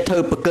វាធ្វើ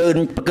ប្រ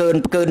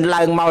កើន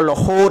ឡើងមករ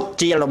ហូត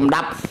ជាលំ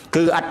ដាប់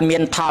គឺអត់មា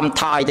នថម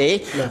ថយទេ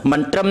មិ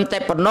នត្រឹមតែ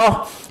ប៉ុណ្ណោះ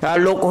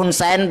លោកហ៊ុន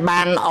សែន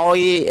បានឲ្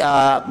យ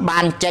បា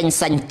នចេញ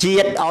សញ្ជា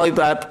តិឲ្យ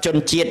ជន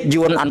ជាតិ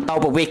យួនអន្តោ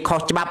ប្រវេសន៍ខុ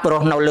សច្បាប់រ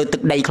ស់នៅលើទឹ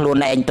កដីខ្លួ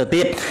នឯងទៅ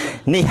ទៀត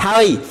នេះហើ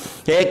យ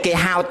គេ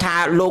ហៅថា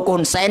លោកហ៊ុ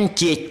នសែន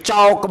ជា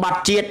ចោរក្បត់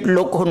ជាតិ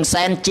លោកហ៊ុន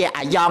សែនជា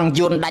អាយ៉ង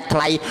យួនដាច់ថ្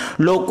លៃ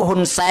លោកហ៊ុ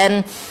នសែន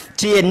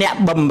ជាអ្នក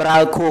បំរើ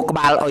ខួរក្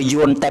បាលឲ្យ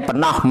យួនតែប៉ុ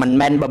ណ្ណោះមិន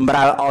មែនបំ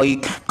រើឲ្យ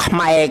ខ្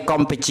មែរក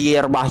ម្ពុជា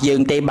របស់យើ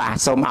ងទេបាទ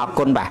សូមអរ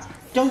គុណបាទ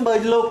ចុងបើ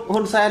លោក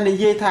ហ៊ុនសែននិ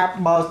យាយថា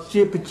បើ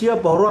ជាប្រជា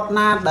ពលរដ្ឋ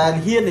ណាដែល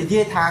ហ៊ាននិ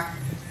យាយថា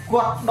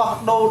គាត់ដោះ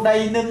ដូរដី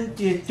នឹង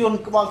ជាជន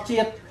ក្បត់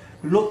ជាតិ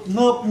លោក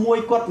ងើបមួយ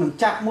គាត់នឹង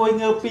ចាប់មួយ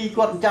ងើបពីរ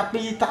គាត់នឹងចាប់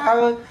ពីរតើ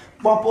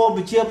បងប្អូន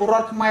ប្រជាពលរ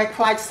ដ្ឋខ្មែរ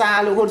ខ្លាចសារ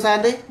លោកហ៊ុនសែន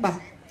ទេបាទ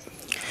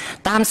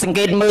តាមសង្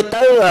កេតមើល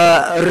ទៅ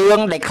រឿង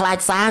ដែលខ្លាច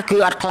សារគឺ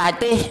អត់ខ្លាច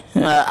ទេ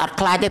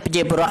ប្រ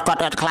ជាពលរដ្ឋគា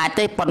ត់អត់ខ្លាច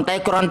ទេប៉ុន្តែ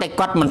គ្រាន់តែ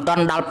គាត់មិនទា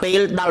ន់ដល់ពេល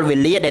ដល់វេ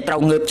លាដែលត្រូ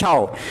វងើបឈរ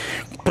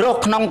ព្រោះ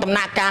ក្នុងដំ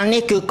ណាក់កាល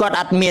នេះគឺគាត់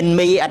អត់មាន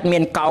មីអត់មា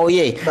នកោយ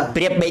ទេ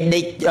ប្រៀប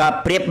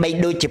បី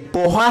ដូចជាព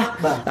ស់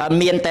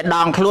មានតែដ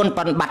ងខ្លួន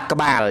ប៉ុនបាត់ក្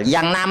បាល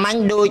យ៉ាងណាមិញ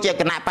ដូចជា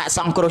គណៈបកស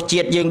ង្គ្រោះជា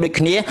តិយើងដូច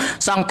គ្នា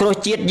សង្គ្រោះ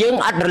ជាតិយើង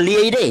អត់រលា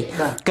យទេ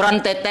គ្រាន់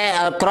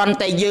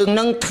តែយើង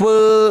នឹងធ្វើ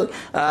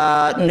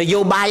នយោ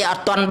បាយអ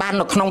ត់ទាន់បាន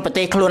នៅក្នុងប្រ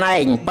ទេសខ្លួនឯ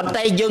ងប៉ុន្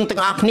តែយើងទាំ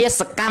ងអស់គ្នា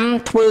សកម្ម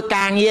ធ្វើ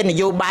ការងារន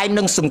យោបាយ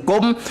និងសង្គ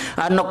ម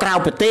នៅក្រៅ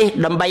ប្រទេស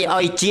ដើម្បី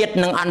ឲ្យជាតិ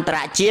និងអន្តរ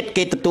ជាតិ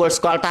គេទទួល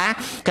ស្គាល់ថា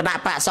គណៈ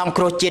បកសង្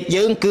គ្រោះជាតិ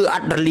យើងគឺអ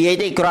ត់រលាយ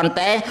ទេគ្រាន់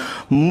តែ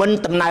មិន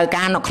ដំណើរ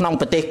ការនៅក្នុង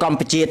ប្រទេសកម្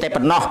ពុជាតែ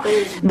ប៉ុណ្ណោះ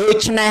ដូ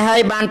ច្នេះហើ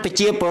យបានប្រ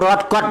ជាពលរ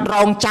ដ្ឋគាត់រ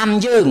ងចាំ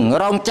យើង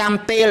រងចាំ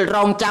ពេលរ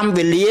ងចាំ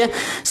វេលា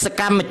ស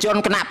កម្មជន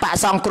គណៈបក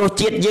សង្គ្រោះ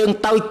ជាតិយើង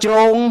ទៅជ្រ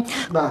ង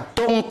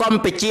ទង់ក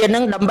ម្ពុជានឹ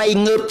ងដើម្បី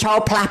ងើបឈរ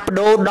ផ្លាស់ប្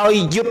ដូរដោយ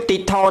យុត្តិ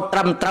ធម៌ត្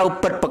រឹមត្រូវ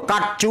ពិតប្រាក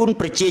ដជូន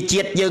ប្រជា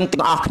ជាតិយើង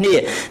ទាំងអស់គ្នា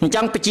អញ្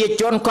ចឹងប្រជា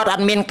ជនគាត់អ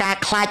ត់មានការ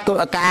ខ្លាច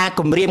ការ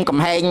គម្រាមកំ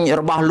ហែង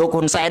របស់លោក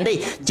ហ៊ុនសែនទេ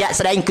ជាក់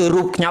ស្ដែងគឺ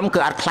រូបខ្ញុំគឺ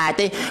អត់ខ្លាច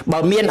ទេបើ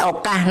មានឱ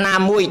កាសណា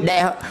មួយដែ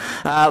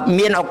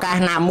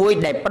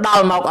លផ្ដ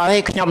ល់មកឲ្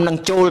យខ្ញុំនឹង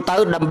ចូលទៅ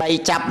ដើម្បី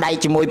ចាប់ដៃ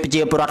ជាមួយប្រ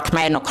ជាពលរដ្ឋខ្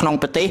មែរនៅក្នុង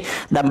ប្រទេស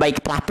ដើម្បី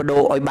ផ្លាស់ប្ដូ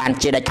រឲ្យបាន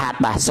ជាដាច់ខាត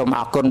បាទសូមអ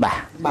រគុណបាទ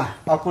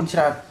អរគុណច្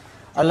រើន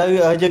ឥឡូវ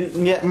យើង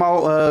ងាកមក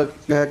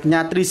កញ្ញា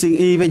ត្រីស៊ីង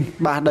អ៊ីវិញ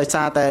បាទដោយ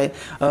សារតែ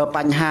ប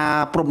ញ្ហា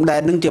ព្រំដែ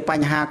ននឹងជាប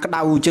ញ្ហាក្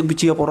តៅជាងប្រ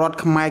ជាពលរដ្ឋ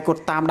ខ្មែរគា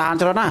ត់តាមដាន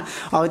ច្រើនណា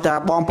ឲ្យតែ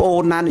បងប្អូ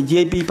នណានិ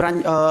យាយពី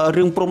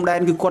រឿងព្រំដែន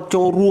គឺគាត់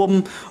ចូលរួម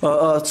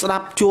ស្ដា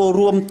ប់ចូល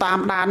រួមតាម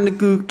ដាននេះ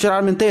គឺច្រើ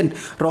នមែនទែន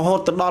រហូត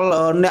ទៅដល់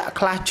អ្នក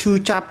ខ្លះឈឺ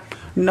ចាប់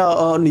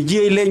និ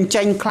យាយលេង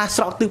ចាញ់ខ្លះ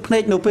ស្រក់ទឹកភ្នែ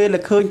កនៅពេលដែ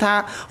លឃើញថា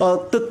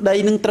ទឹកដី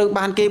នឹងត្រូវ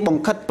បានគេប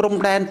ង្ខិតព្រំ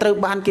ដែនត្រូវ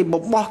បានគេប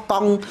បោះត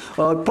ង់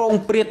ប្រង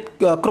ព្រាត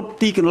គ្រប់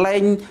ទីកន្លែ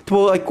ងធ្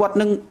វើឲ្យគាត់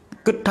នឹង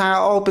គិតថា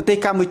ប្រទេស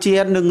កម្ពុជា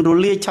នឹងរ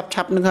លាយ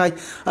ឆាប់នឹងហើយ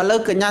ឥឡូវ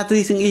កញ្ញាទ្រី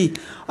សៀងអ៊ី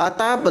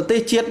តើប្រទេស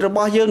ជាតិរប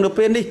ស់យើងនៅ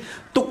ពេលនេះ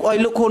ទុកឲ្យ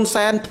លោកហ៊ុន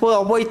សែនធ្វើ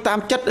អ្វីតាម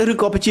ចិត្តឬ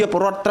ក៏ប្រជាពល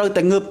រដ្ឋត្រូវ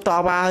តែងើបត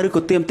វ៉ាឬ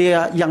ក៏ទាមទារ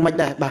យ៉ាងម៉េច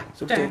ដែរបាទ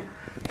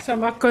សូម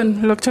អរគុណ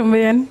លោកជំ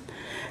នាញ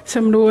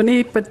សំណួរនេះ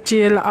ពិត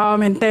ជាល្អ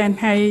មែនតើ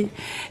ហើយ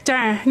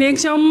ចានាង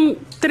ខ្ញុំ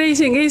ត្រី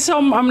សៀងអ៊ីសូ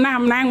មអំណះ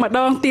អំណាងម្ដ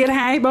ងទៀត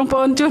ហើយបងប្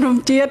អូនជនរួម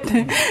ជាតិ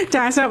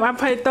ចាសូមអ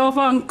ភ័យទោសផ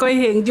ងអង្គុយ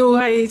រៀងយូរ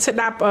ហើយស្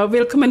ដាប់វិ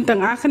លគ្មិនទាំ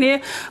ងអស់គ្នា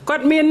គា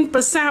ត់មានប្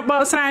រសាសន៍ប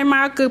កស្រាយម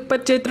កគឺពិត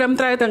ជាត្រឹម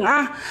ត្រូវទាំងអ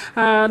ស់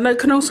នៅ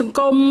ក្នុងសង្គ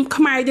ម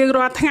ខ្មែរយើង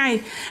រាល់ថ្ងៃ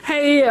ហើ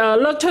យ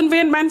លោកឈុន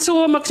វៀនបានសួ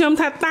រមកខ្ញុំ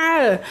ថាតើ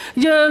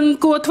យើង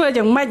គួរធ្វើ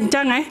យ៉ាងម៉េចអញ្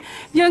ចឹងហ៎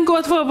យើងគួ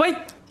រធ្វើអ្វី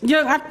យើ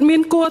ងអត់មា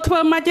នគួរធ្វើ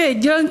មិនទេ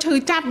យើងឈឺ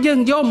ចាប់យើង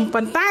យំ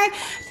ប៉ុន្តែ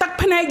ទឹក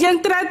ភ្នែកយើង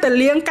ត្រូវតែ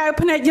លាងកែវ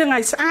ភ្នែកយើង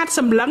ឲ្យស្អាតស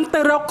ម្លឹងទៅ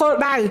រកគោល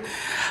ដៅ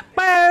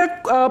ពេល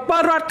ព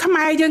លរដ្ឋខ្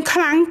មែរយើងខ្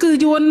លាំងគឺ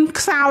យួន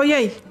ខ្សោយ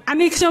ហីអា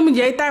នេះខ្ញុំនិ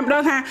យាយតែម្ដ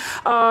ងថា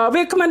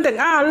វាគ្មិនទាំង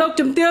អស់លោក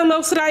ជំទាវលោ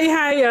កស្រី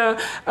ហើយ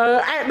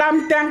អាដាម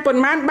ទាំងប៉ុ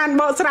ន្មានបាន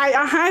បកស្រាយ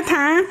អស់ហើយ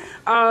ថា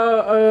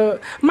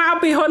មក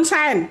ពីហ៊ុន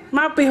សែន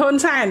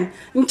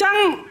អញ្ចឹង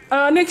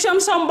នេះខ្ញុំ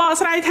សូមបក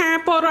ស្រាយថា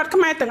ពលរដ្ឋ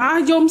ខ្មែរទាំងអ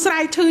ស់យំស្រែ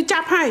កឈឺចា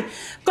ប់ហើយ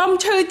កុំ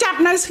ឈឺចាប់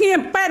នៅស្ងៀម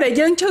ពេលដែល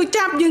យើងឈឺ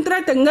ចាប់យើងត្រូ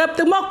វតែងើប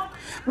ទៅមុខ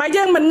បើ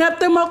យើងមិនងើប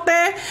ទៅមុខ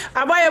ទេ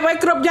អ្វី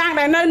គ្រប់យ៉ាង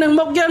ដែលនៅនឹង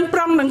មុខយើងប្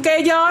រំនឹងគេ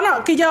យក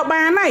គេយក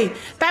បានហើយ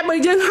តែបើ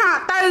យើងហក់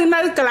ទៅនៅ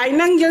កន្លែង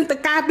ហ្នឹងយើងទៅ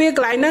ការពារក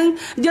ន្លែងហ្នឹង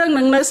យើង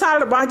នឹងនៅសល់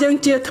របស់យើង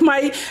ជាថ្មី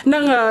នឹ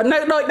ងនៅ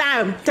ដូចដើ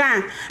មចា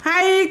ហើ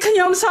យខ្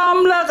ញុំសូម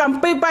លើកអំ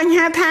ពីបញ្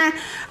ហាថា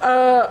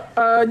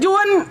យួ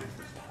ន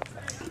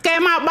គេ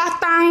មកបោះ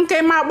តង់គេ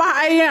មកបោះ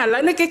អីឥឡូ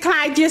វនេះគេខ្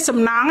លាយជាសំ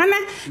ណង់ណា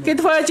គេ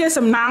ធ្វើជា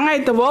សំណង់ហើយ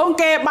ដំបូង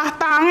គេបោះ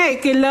តង់ឯង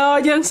គេលើ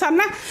យើងសិន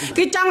ណា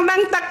គេចង់ដឹ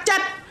ងទឹកចិ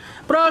ត្ត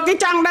ព្រោះគេ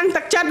ចង់ដឹង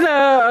ទឹកចិត្ត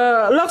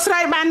លោកស្រី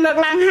បានលើក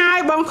ឡើងហើយ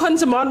បងខុន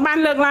សមនបាន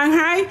លើកឡើង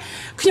ហើយ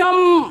ខ្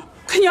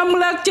ញុំ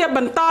លើកជាប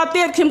ន្ត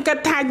ទៀតខ្ញុំគិត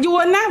ថាយួ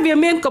នណាវា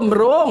មានកម្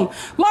រង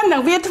មុននឹ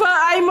ងវាធ្វើ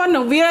អីមុន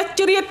នឹងវា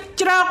ជ្រៀត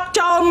ច្រក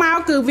ចូលមក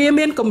គឺវា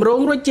មានកម្រង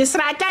រួចជាស្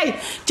រេចហើយ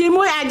ជា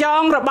មួយអាយ៉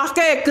ងរបស់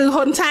គេគឺ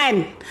ហ៊ុនសែន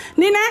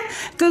នេះណា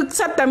គឺ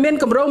សិតតែមាន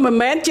កម្រងមិន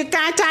មែនជា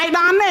ការចាយដ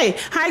ន់ទេ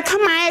ហើយ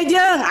ខ្មែរ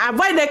យើងអ្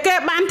វីដែលគេ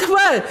បានធ្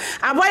វើ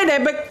អ្វីដែល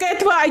គេ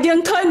ធ្វើឲ្យយើង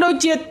ឃើញដូច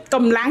ជាក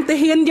ម្លាំងទា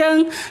ហានយើង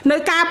នៅ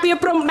ការពារ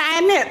ព្រំដែន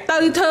នេះទៅ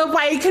ធ្វើ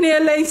វាយគ្នា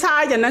លេងសើ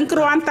ចអាហ្នឹងគ្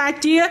រាន់តែ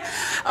ជា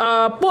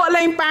ពួក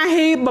លេងប៉ា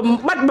ហ៊ីបំ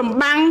បិទបំ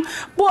បាំង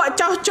ពួក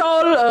ចោះចូ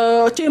ល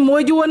ជាមួ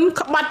យយួន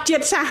ក្បត់ជា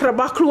តិសាសន៍រ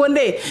បស់ខ្លួន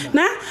ទេ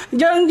ណា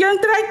យើង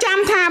ត្រូវចាំ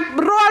ថា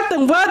រាល់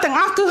ទាំងវើទាំង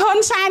អស់គឺហ៊ុន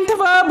សែនធ្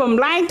វើបំ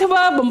លែងធ្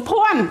វើបំ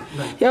ភាន់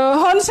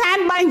ហ៊ុនសែន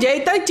បើនិយាយ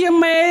ទៅជា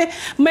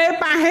មេ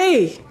ប៉ា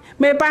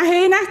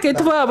ហ៊ីណាគេ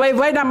ធ្វើអ្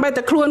វីដើម្បី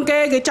តែខ្លួនគេ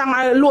ចង់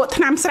ឲ្យលក់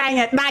ថ្នាំស្រែង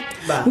ឲ្យដាច់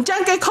អញ្ចឹ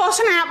ងគេឃោស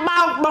នាបោ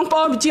កបងប្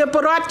អូនប្រជាព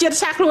លរដ្ឋជាតិ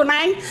សាសន៍ខ្លួន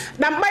ឯង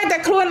ដើម្បីតែ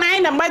ខ្លួនឯង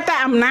ដើម្បីតែ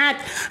អំណាច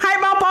ហើយ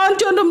បងប្អូន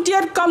ជនរួមជា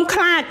តិកុំ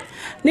ខ្លាច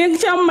នាង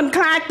ខ្ញុំមិន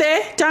ខ្លាចទេ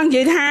ចង់និ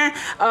យាយថា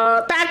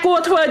តើគួរ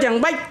ធ្វើយ៉ាង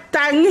ម៉េច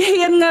តើ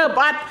ហ៊ានងើប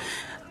អត់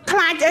ខ្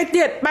លាចអី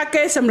ទៀតបើ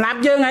គេសម្លាប់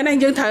យើងហើយហ្នឹង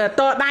យើងត្រូវ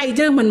តដៃ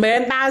យើងមិនមែន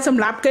ដើរស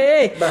ម្លាប់គេ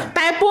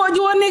តែពួក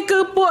យួននេះគឺ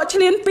ពួកឈ្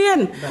លានពាន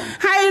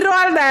ហើយ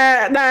រាល់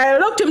ដែល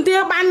លោកជំទាវ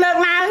បានលើក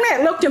ឡើងនេះ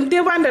លោកជំទា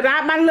វវណ្ណរា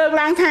បានលើក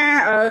ឡើងថា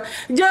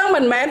យើង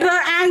មិនមែនរើ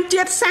សអើង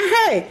ជាតិសាសន៍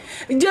ទេ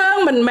យើង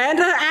មិនមែន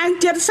រើសអើង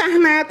ជាតិសាស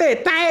ន៍ណាទេ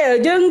តែ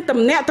យើងទំ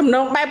នាក់ទំន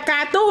ងបែបកា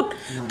រទូត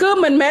គឺ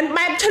មិនមែន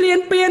បែបឈ្លាន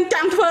ពានច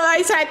ង់ធ្វើ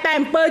អីស្រែកតែ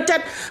អំពើចិ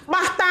ត្ត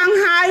បោះតង់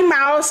ហើយម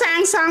កសាង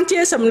សង់ជា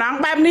សំណង់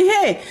បែបនេះ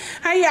ទេ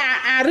ហើយ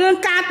អារឿង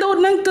ការទូត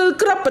នឹងគឺ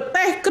គ្រប់ប្រ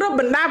ទេសគ្រប់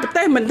បណ្ដាប្រ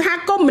ទេសមិនថា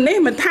កុម្មុយនីស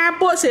មិនថា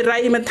ពួកសេរី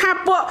មិនថា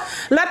ពួក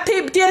លទ្ធិ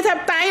ប្រជាធិប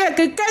តេយ្យ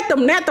គឺគេ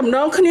ទំនាក់ទំន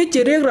ងគ្នា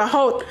ជារៀងរ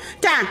ហូត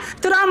ចា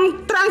ត្រ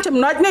ង់ចំ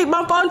ណុចនេះប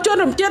ងប្អូនជន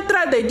រួមជាតិត្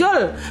រូវតែយ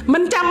ល់មិ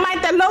នចាំបាច់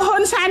តែលោកហ៊ុ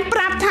នសែនប្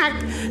រាប់ថា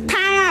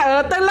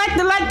ទៅលេច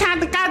ថាត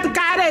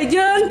កើទេ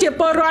យើងជា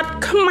ពលរដ្ឋ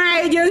ខ្មែរ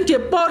យើងជា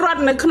ពលរដ្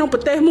ឋនៅក្នុងប្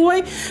រទេសមួយ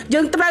យើ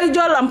ងត្រូវយ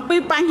ល់អំពី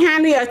បញ្ហា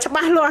នេះឲ្យច្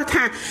បាស់លាស់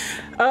ថា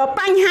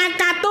បញ្ហា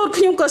ការទូត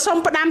ខ្ញុំក៏សូម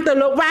ផ្ដាំទៅ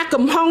លោកវ៉ា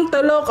កំហុងទៅ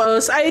លោក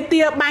ស្អី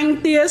ទាបាញ់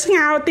ទាស្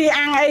ងោទា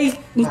អាំងអី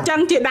អញ្ចឹង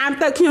ជាដើម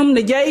ទៅខ្ញុំ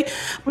និយាយ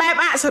បែប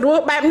អសរោះ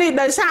បែបនេះ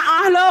ដោយសារអ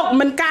ស់លោក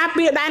មិនការ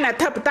ពារដែនអ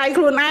ធិបតេយ្យ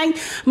ខ្លួនឯង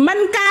មិន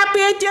ការ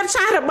ពារជាតិ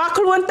សាសន៍របស់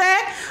ខ្លួនទេ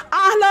អ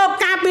ស់លោក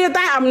ការពារ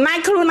តែអំណាច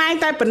ខ្លួនឯង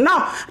តែប៉ុណ្ណោះ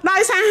ដោ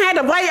យសារហេតុ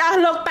អ្វីអស់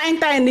លោកតែង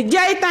តែនិ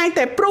យាយតែង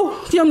តែព្រុស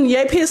ខ្ញុំនិ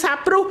យាយភាសា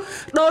ព្រុស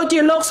ដូចជា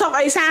លោកសុក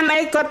អេសាន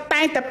អីគាត់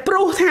តែងតែព្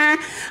រុសថា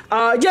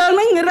យើង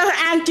នឹងរើស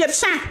អើងជាតិ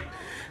សាសន៍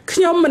ខ្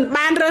ញុំមិន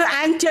បានរើស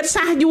អើងជាតិ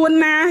សាសន៍យួន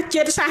ណា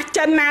ជាតិសាសន៍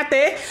ចិនណា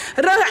ទេ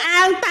រើស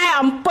អើងតែ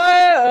អំពើ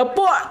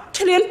ពួក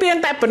ឈ្លានពាន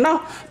តែប៉ុណ្ណោះ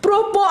ព្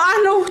រោះពួកអ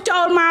ស់នោះចូ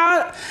លមក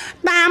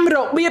តាមរ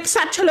បៀប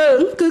សัตว์ឆ្លើង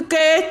គឺ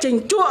គេចិ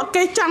ញ្ចក់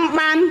គេចង់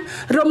បាន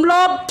រំ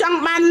លោភចង់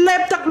បានលេ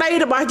បទឹកដី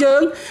របស់យើ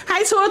ងហើ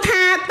យសួរ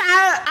ថាតើ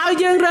ឲ្យ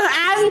យើងរើស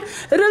អើង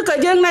ឬក៏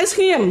យើងនៅស្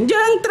ងៀម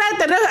យើងត្រូវ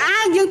តែរើសអើ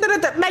ងយើងត្រូវ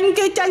តែដេញ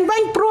គេចាញ់វិ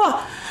ញព្រោះ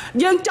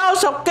យើងចូល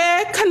ស្រុកគេ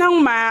ក្នុង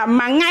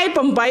មួយថ្ងៃ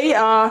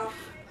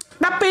8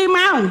 12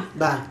 ម៉ោង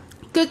បាទ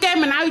គឺគេ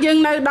មិនឲ្យយើង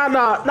នៅដល់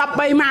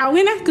13ម៉ោង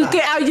ទេណាគឺ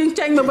គេឲ្យយើង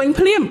ចេញមកវិញ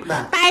ភ្លាម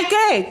តែ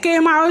គេ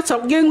មកស្រុ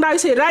កយើងដោយ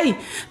សេរី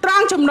ត្រ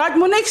ង់ចំណុច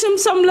មួយនេះខ្ញុំ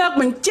សូមលើក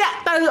បញ្ជាក់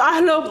ទៅអ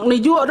ស់លោកនា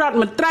យករដ្ឋ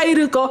មន្ត្រី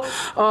ឬក៏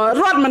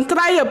រដ្ឋមន្ត្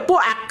រីពួក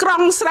អាក្រ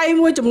ង់ស្រី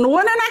មួយចំនួ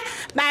នណា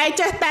ដែល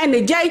ចេះតែ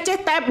និយាយចេះ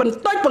តែបន្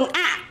ទោចបង្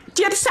អាក់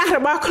ជាតិសាសន៍រ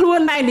បស់ខ្លួន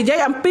ដែលនិយាយ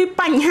អំពី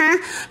បញ្ហា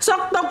សុ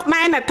ខទុក្ខ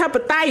នៃអធិប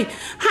តេយ្យ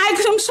ហើយ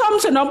ខ្ញុំសូម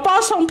សំណូមពរ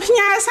សូមផ្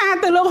ញើសារ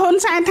ទៅលោកហ៊ុន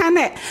សែនថា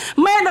នេះ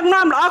មេដឹក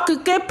នាំល្អគឺ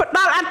គេផ្ដ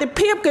ល់អត្ថិ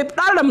ភាពគេផ្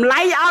ដល់តម្លៃ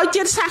ឲ្យ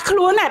ជាតិសាសន៍ខ្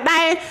លួន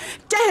ដែល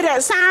ចេះរ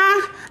ក្សា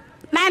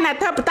នៃអ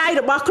ធិបតេយ្យ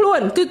របស់ខ្លួន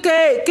គឺគេ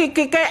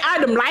ឲ្យ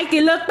តម្លៃគេ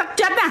លើកទឹក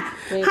ចិត្តណា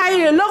ហើយ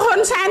លោកហ៊ុ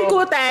នសែនគួ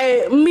រតែ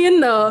មាន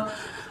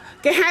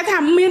គេហៅថា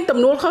មានទំ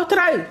នួលខុសត្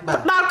រូវ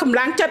ផ្ដល់កម្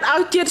លាំងចិត្តឲ្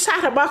យជាតិសាស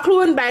ន៍របស់ខ្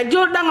លួនដែលយ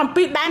ល់ដឹងអំ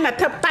ពីដែនអ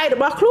ធិបតេយ្យរ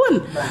បស់ខ្លួន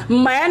មិ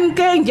នមែន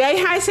គេនិយាយ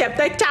ឲ្យស្រាប់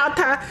តែចោទ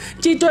ថា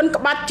ជាជន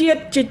ក្បត់ជាតិ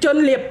ជាជន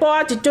លៀបព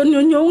ណ៌ជាជន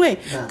ញុះញង់ឯង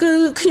គឺ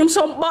ខ្ញុំ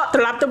សូមបកត្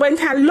រឡប់ទៅវិញ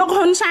ថាលោក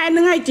ហ៊ុនសែនហ្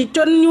នឹងឯងជាជ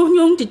នញុះញ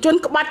ង់ជាជន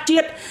ក្បត់ជា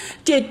តិ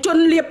ជាជន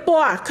លៀបព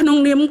ណ៌ក្នុង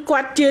នាមគា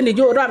ត់ជានា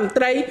យករដ្ឋមន្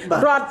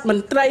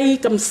ត្រី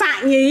កំសាក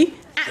ញី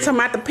អស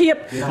មត្ថភាព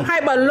ហើយ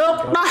បើលោក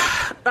ដោះ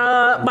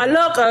បើ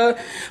លោក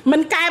មិ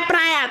នកែប្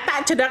រែអត្ត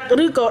ចរិត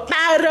ឬក៏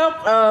ដើររក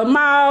ម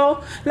ក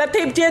លទ្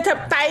ធិប្រជាធិប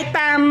តេយ្យ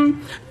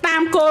តា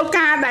មគោល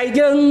ការណ៍ដែល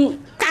យើង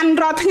កាន់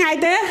រាល់ថ្ងៃ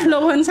ទេលោ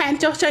កហ៊ុនសែន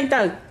ចុះចេញ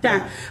ទៅចា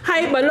ហើ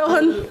យបើលោក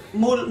ហ៊ុន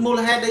មូល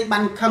ហេតុអីបា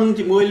នខឹង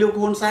ជាមួយលោក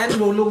ហ៊ុនសែន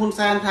លោកហ៊ុន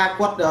សែនថា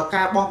គាត់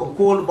ការបោះបង្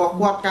គោលរបស់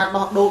គាត់ការ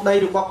ដោះដូរដី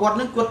របស់គាត់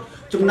នឹងគាត់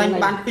ចំណេញ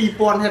បាន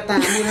2000ហិកតា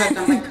មួយហេតុ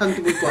តែមិនខឹង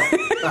ជាមួយគាត់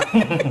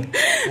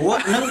ព្រោះ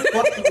នឹង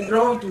គាត់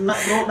រោចំណេញ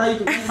រោដី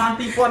ចំណេញបាន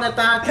2000ហិក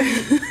តាពី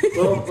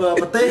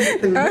ប្រទេស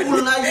ទាំងមូ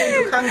លហើយយើ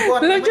ងខឹងគា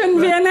ត់លោកជន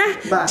វាណា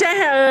ចេះ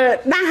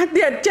ដាស់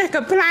ទៀតចេះ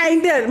កំ ប្លែង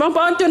ទៀតបង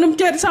ប្អូនជន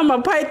ជាតិសូម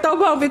20តោះ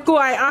បងវាគួ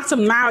រឲ្យអស់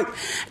សំណោច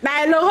ដែ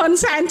លលោកហ៊ុន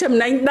សែនចំ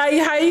ណេញដី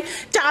ឲ្យ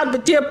ចោទប្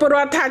រជាពលរ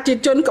ដ្ឋថាជា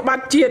ជនក្ប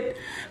ត់ជាតិ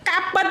កា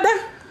រពិតណា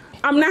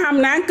អំ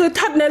ណាចគឺស្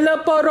ថិតនៅលើ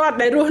ពលរដ្ឋ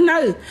ដែលរស់នៅ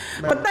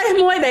ប្រទេស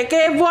មួយដែល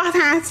គេវាស់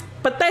ថា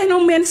ប្រទេសនោះ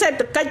មានសេដ្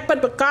ឋកិច្ចពិត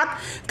ប្រាកដ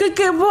គឺ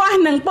គេវាស់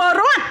នឹងពល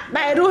រដ្ឋ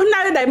ដែលរស់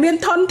នៅដែលមាន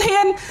ធនធា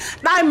ន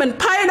ដោយមិន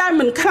ភ័យដោយ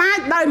មិនខ្លាច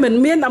ដោយមិន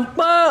មានអំ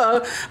ពើ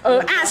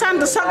អសន្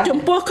តិសុខចំ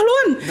ពោះខ្លួ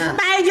ន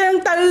តែយើង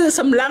ទៅ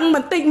សម្លឹងប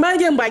ន្តិចមើល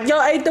យើងបាច់យ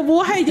កអីទៅវា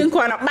ស់ឲ្យយើងគ្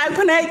រាន់តែបើក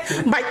ភ្នែក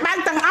បាច់បើក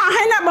ទាំងអស់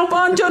ហើយណាបងប្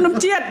អូនជន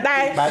ជាតិដែ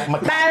ល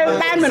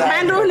មិនបា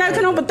នរស់នៅ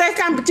ក្នុងប្រទេស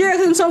កម្ពុជា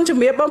គឺសូមជ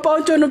ម្រាបបងប្អូន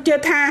ជនជា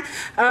តិថា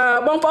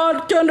បងប្អូន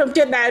ជន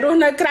ជាតិដែលរស់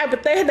នៅក្រៅប្រ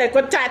ទេសដែល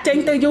គាត់ចាក់ចេញ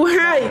ទៅយូរ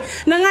ហើយ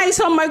ហ្នឹងហើយ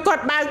សូមឲ្យគា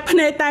ត់បើកភ្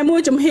នែកតែមួ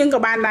យចំហៀងក៏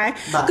បានដែរ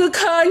គឺ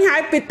ឃើញហើ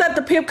យពីទស្សន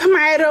វិជ្ជាខ្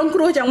មែររងគ្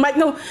រោះយ៉ាងម៉េច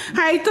នោះ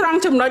ហើយត្រង់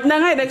ចំណុចហ្នឹង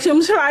ហើយដែលខ្ញុំ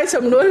ឆ្លើយ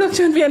សំណួរលោក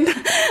ជនវៀនថា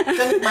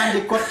ចឹងបាន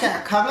ជាគាត់ចាក់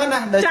ខឹងណា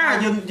ដែលថា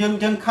យើង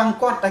ខឹង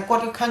គាត់តែគា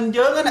ត់ខឹង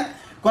យើងណា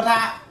គាត់ថា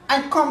អ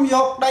ញខំយ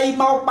កដី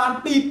មកបាន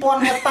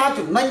2000ហិកតា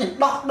ចំណេញ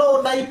ដោះដូរ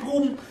ដីភូ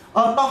មិ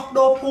ដោះ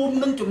ដូរភូមិ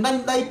នឹងចំណេញ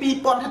ដី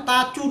2000ហិកតា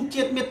ជូន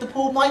ជាតិមាតុ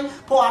ភូមិហើយ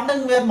ព្រោះអានឹង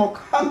វាមក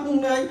ខឹង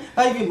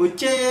ហើយវាមួយ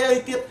ជេអី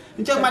ទៀតអ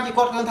ញ្ចឹងបានជា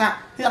គាត់គាត់ថា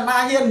អាណា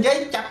ហ៊ាននិយាយ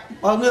ចាប់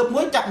ងើប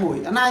មួយចាប់មួយ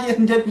អាណាហ៊ាន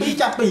និយាយពីរ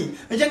ចាប់ពីរ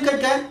អញ្ចឹងឃើញ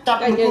គេចាប់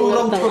លោកគ្រូរ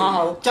ងឈុត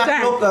ចាប់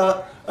លោក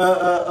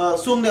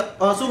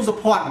សួងសុ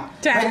ភ័ណ្ឌ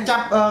ហើយចា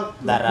ប់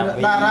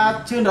តារា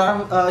ជឿន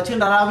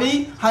តារាវី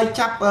ហើយ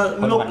ចាប់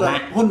លោក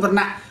ហ៊ុនវណ្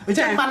ណៈអញ្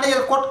ចឹងបាននេះ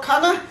គាត់ខឹង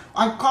ណា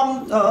អញខំ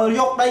យ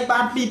កដីបា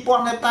ន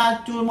2000ហិកតា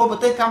ជួយមកប្រ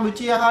ទេសកម្ពុ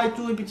ជាហើយ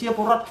ជួយប្រជាព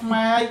លរដ្ឋខ្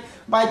មែរ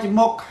បែរជា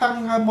មកខឹង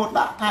ហើយមក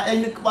ដាក់ថាអី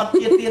នឹងក្បត់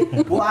ជាតិទៀត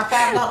ព្រោះអា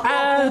ការដល់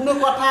នោះ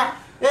គាត់ថា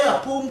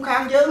ភូមិខា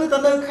ងយើងទៅ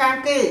នៅខាង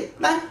គេ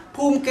ណា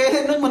ភូមិគេ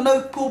នឹងមកនៅ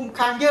ភូមិ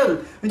ខាងយើង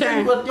អញ្ចឹង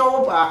គាត់យ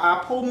កអា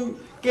ភូមិ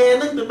គេ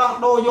នឹងទៅដោះ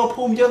ដូរយក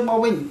ភូមិយើងមក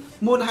វិញ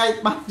មុនឲ្យ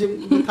បាត់យើង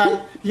ថា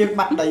យើង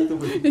បាត់ដីទៅ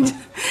វិញ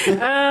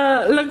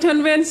លោកជន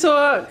វៀនសួ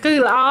រគឺ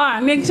ល្អ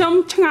នាងខ្ញុំ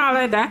ឆ្ងល់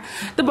ហើយតា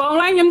ដំបូង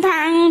ឡើងខ្ញុំថា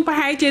ប្រ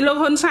ហែលជាលោក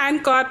ហ៊ុនសែន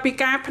គាត់ពី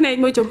ការភ្នែក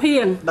មួយចំហៀ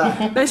ង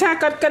ដោយសារ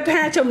គាត់គិត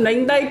ថាចំណេញ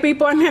ដី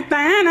2000ហិក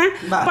តាណា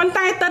ប៉ុន្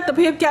តែទស្សន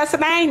វិជ្ជាជាក់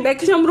ស្ដែងដែល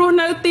ខ្ញុំរស់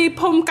នៅទី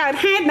ភូមិកើត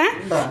ហេតុណា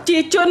ជា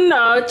ជន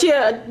ជា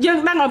យើង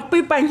ដឹងអំពី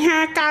បញ្ហា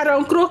ការរ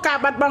ងគ្រោះការ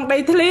បាត់បង់ដី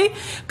ធ្លី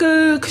គឺ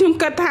ខ្ញុំ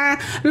គិតថា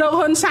លោក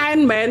ហ៊ុនសែន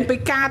មិនមែនពី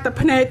ការតែ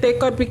ភ្នែកទេ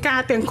គាត់ពីការ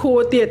ទាំងខួរ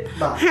ទៀត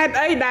ហេតុ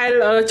អីដែល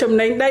ចំ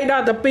ណេញដីដ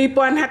ល់ទៅ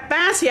2000ហិក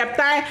តាស្រាប់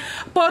តែ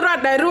ពលរដ្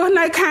ឋដែលរស់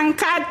នៅខាង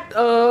កើត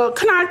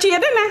ខ្នល់ជា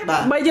តិណា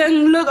បើយើង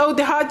លើកឧ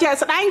ទាហរណ៍ជាក់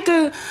ស្ដែងគឺ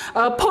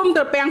ភូមិ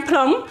ត្រពាំង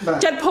plong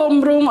ចិត្តភូមិ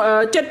រួម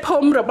ចិត្តភូ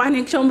មិរបស់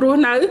នាងខ្ញុំរស់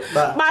នៅ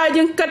បើ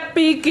យើងគិត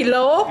2គី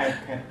ឡូ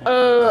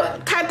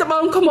ខេត្តត្បូ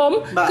ងឃ្មុំ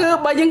គឺ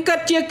បើយើងគិត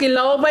ជាគី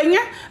ឡូវិញ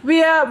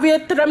វា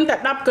ត្រឹមតែ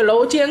10គីឡូ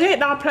ជាងឯង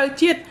ដល់ផ្លូវ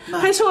ជាតិ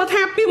ហើយសួរ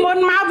ថាពីមុន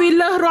មកវា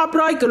លើសរាប់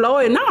រយគីឡូ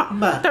ឯណោះ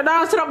ទៅដ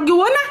ល់ស្រុក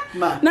យួនណា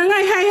ហ្នឹង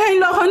ហើយ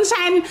លោកហ៊ុន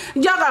សែន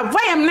យកអ្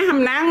វីអំ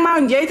ណាងមក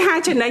និយាយថា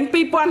ចំណេញ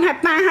2000ហិក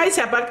តាហើយ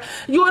ស្រាប់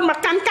យួនមក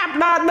កាន់កាប់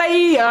ដល់ដី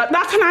ដ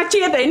ល់ខ្នាត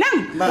ជាតិអីហ្នឹង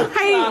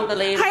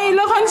ហើយ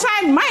លោកហ៊ុនសែ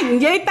នមិន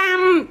និយាយតាម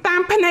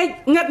ភ្នែក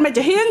ងឹតមក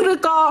ចំហៀងឬ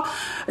ក៏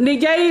និ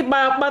យាយ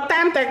បើ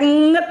តាមតែ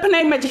ងឹតភ្នែ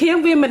កមកចំហៀង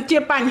វាមិនជា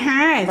បញ្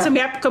ហាសម្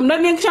រាប់កំណ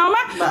ត់នាងខ្ញុំ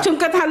ខ្ញុំ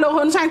គិតថាលោក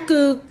ហ៊ុនសែន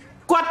គឺ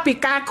គាត់ពី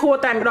ការខួរ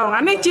តែម្ដង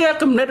អានេះជា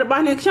គំនិតរប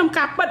ស់នាងខ្ញុំ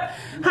ការពិត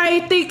ហើយ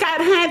ទីកើត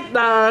ហេតុ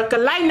ក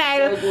ន្លែងដែល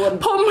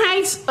ភូមិ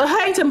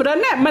ហែងចម្រិន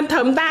នេះមិនត្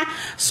រឹមតែ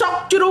សុក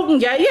ជ្រូកនិ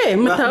យាយទេ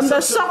មិនត្រឹមតែ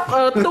សុក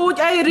ទូច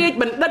អីរាជ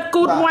បណ្ឌិត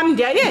គូតមន់និ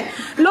យាយទេ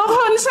លោក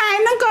ហ៊ុនសែន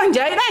ហ្នឹងក៏និ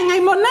យាយដែរថ្ងៃ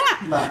មុនហ្នឹង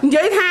និ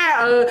យាយថា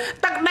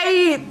ទឹកដី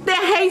ផ្ទះ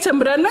ហែងច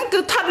ម្រិនហ្នឹងគឺ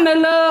ស្ថិតនៅ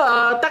លើ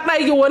ទឹកដី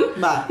យួន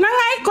ហ្នឹង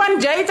ហើយគាត់និ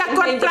យាយថា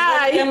គាត់ប្រើ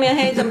អីមាន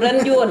ហែងចម្រិន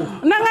យួន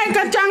ហ្នឹងហើយ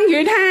គាត់ចង់និ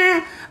យាយថា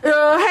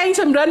ហែង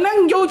សម្រិនហ្នឹង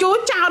យូរ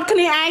ចោតគ្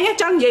នាឯង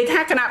ចង់និយាយថា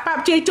គណៈបព្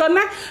វជិជន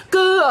ណា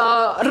គឺ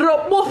រ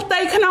បួសផ្ទៃ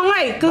ក្នុង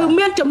ហើយគឺ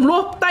មានចំនួ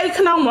នផ្ទៃ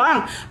ក្នុងហ្មង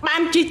បា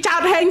នជីចោ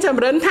តហែងស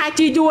ម្រិនថា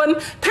ជាយួន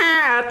ថា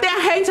ផ្ទះ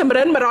ហែងសម្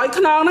រិន100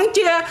ខ្នងហ្នឹង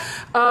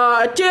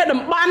ជា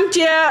តំបន់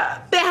ជា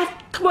ផ្ទះ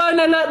ធ្វើ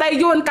នៅលើដី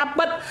យួនកាប់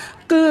ពិត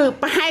គឺ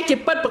ប្រហែលជា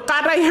ពិតប្រកា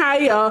សហើយ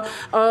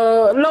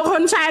លោកហ៊ុ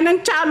នសែននឹង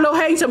ចោទលោក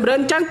ហេងសំរិន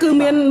អញ្ចឹងគឺ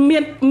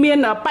មាន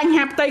បញ្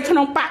ហាផ្ទៃក្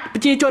នុងបកប្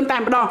រជាជនតែ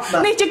ម្ដង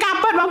នេះជាការ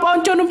ពិតបងប្អូន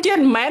ជនរួមជា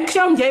តិមិនមែនខ្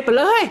ញុំនិយាយប្រ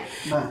លើសទេ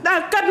តែ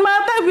គិតមើល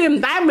ទៅវាមិ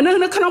នដែលមនុស្ស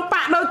នៅក្នុងប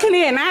កដូចគ្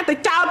នាណាទៅ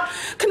ចោទ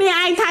គ្នា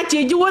ឯងថាជា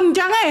យួនអញ្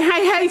ចឹងឯងហើ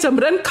យហេងសំ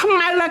រិនខ្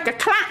មៅឡើងក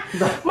ខ្លាក់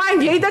បើនិ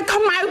យាយទៅ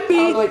ខ្មៅ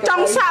ពីចុ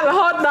ងសាក់រ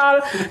ហូតដល់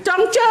ចុ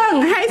ងជើង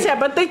ហើយស្រា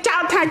ប់តែចោ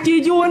ទថាជា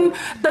យួន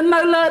ទៅនៅ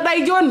លើដី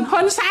យួន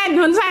ហ៊ុនសែន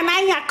ឯ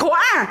ងអាក្រ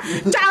ក់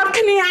ចោទ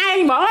គ្នាឯង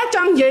ហ្មងច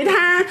ង់និយាយ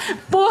ថា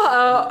ពោះ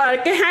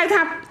គេហៅ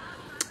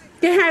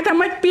ថា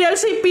មិនពីល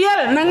ស៊ីពីល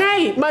ហ្នឹងហើយ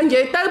បើនិ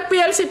យាយទៅពី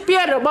លស៊ីពី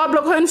លរបប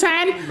លោកហ៊ុនសែ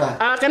ន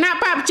គណៈ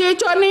បព្វជិ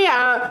ជននេះ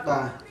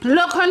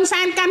លោកហ៊ុន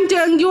សែនកាន់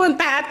ជើងយួន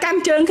តែអត់កាន់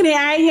ជើងគ្នា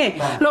ឯងទេ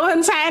លោកហ៊ុ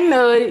នសែន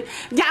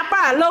យ៉ាប់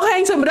លោកហេ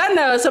ងសំរិន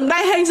សម្ដេ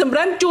ចហេងសំ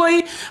រិនជួយ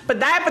ប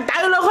ដៅ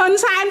លោកហ៊ុន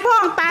សែនផ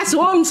ងតាស្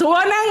រួលមិនស្រួ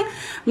លហ្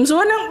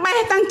នឹងបេះ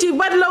តាំងជី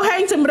វិតលោកហេ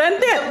ងសំរិន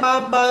ទៀត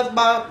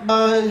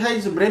បើហេង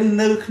សំរិន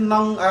នៅក្នុ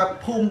ង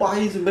ភូមិរបស់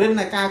ហេងសំរិន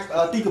ในការ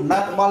ទីកំណើ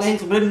តរបស់ហេង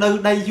សំរិននៅ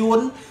ដីយួ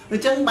នអ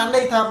ញ្ចឹងបាន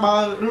ន័យថាបើ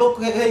លោក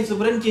ហេងសំ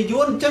រិនជា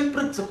យួនអញ្ចឹងព្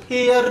រឹទ្ធស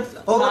ភា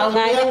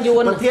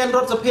ប្រធានរ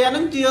ដ្ឋសភាហ្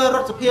នឹងជារ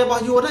ដ្ឋសភារប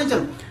ស់យួនហ្នឹងអញ្ចឹ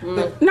ង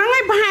ហ្នឹង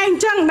ហើយប្រហែលអ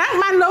ញ្ចឹងដែរ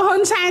បានលោកហ៊ុ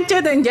នសែនជឿ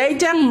តែនិយាយអ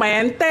ញ្ចឹងមិនមែ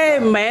នទេមិ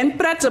នមែន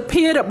ព្រឹទ្ធស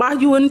ភារបស់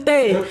យួន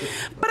ទេ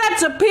ព្រឹទ្ធ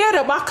សភារ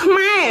បស់ខ្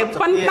មែរ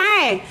ប៉ុន្តែ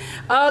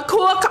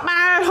ខួរក្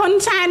បាលហ៊ុន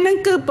សែនហ្នឹង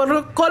គឺប្រ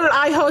គល់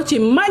ឲ្យហូជី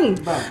មិញ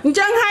អញ្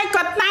ចឹងហើយ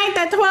គាត់តែង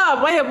តែធ្វើ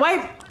អ្វី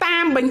តា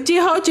មបញ្ជា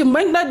ហូជី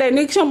មិញដោយដែល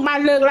នេះខ្ញុំបាន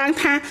លើកឡើង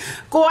ថា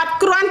គាត់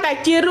គ្រាន់តែ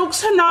ជារូប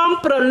ស្នង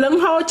ប្រលឹង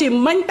ហូជី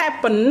មិញតែ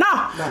ប៉ុណ្ណោះ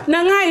ហ្នឹ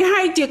ង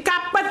ហើយជាកា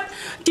រពិត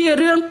ជា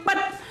រឿងពិត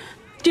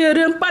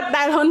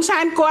ដែលហ៊ុនសែ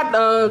នគាត់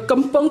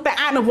កំពុងតែ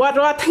អនុវត្ត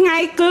រាល់ថ្ងៃ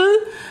គឺ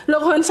លោ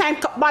កហ៊ុនសែន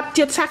ក្បត់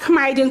ជាតិសាសន៍ខ្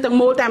មែរយើងទាំង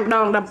មូលតែម្ដ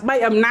ងដើម្បី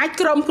អំណាច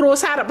ក្រុមគ្រួ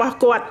សាររបស់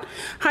គាត់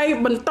ហើយ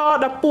បន្ត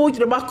ដល់ពូជ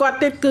របស់គាត់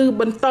ទៀតគឺ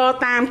បន្ត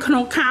តាមក្នុ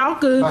ងខោ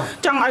គឺ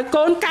ចង់ឲ្យ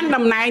កូនកាន់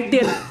តំណែង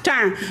ទៀតចា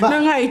ហ្នឹ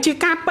ងហើយជា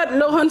ការពិត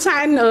លោកហ៊ុនសែ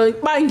ន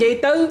បើនិយាយ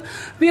ទៅ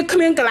វាគ្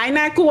មានកន្លែង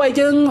ណាគួរឲ្យ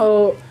យើង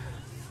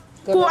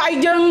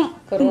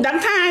មិនដឹង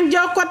ថាយ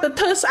កគាត់ទៅ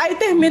ធ្វើស្អី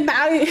ទេមា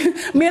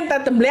នតែ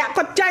ទម្លាក់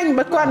គាត់ចាញ់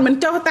បើគាត់មិន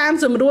ចុះតាម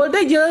ស្រួល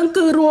ទេយើង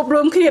គឺរួបរ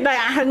วมគ្នាដោយ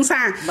អហិង្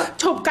សា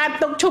ឈប់កាត់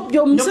ទុកឈប់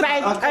យំស្រែក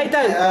អី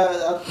ទៅ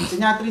ស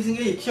ញ្ញាត្រីសិង្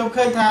ហខ្ញុំ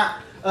ឃើញថា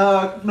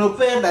នៅ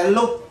ពេលដែល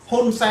លោក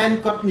ហ៊ុនសែន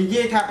គាត់និ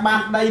យាយថាបាន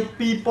ដី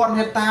 2000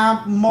 ហិកតា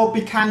មក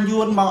ពីខណ្ឌ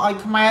យួនមកឲ្យ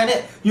ខ្មែរនេះ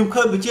ខ្ញុំ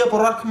ឃើញប្រជាពល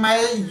រដ្ឋខ្មែរ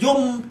យំ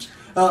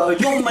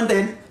មែនទេ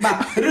បាទ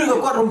ឬក៏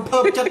គាត់រំភើ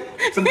បចិត្ត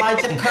សប្បាយ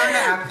ចិត្តខ្លាំង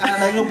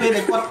ដែលនៅពេល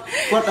ដែលគាត់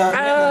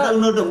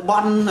នៅតំប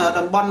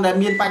ន់ដែល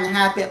មានបញ្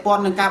ហាពាក់ព័ន្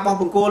ធនឹងការបោះ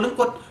បង្គោលហ្នឹង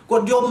គា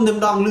ត់យំនឹង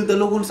ដងឮទៅ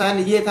លោកហ៊ុនសែន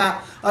និយាយថា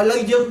ឥឡូវ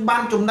យើងបា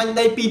នចំណេញ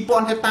ដី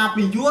 2000 ហិកតា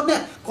ពីយួននេះ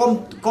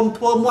កុំ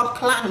ធ្វើមាត់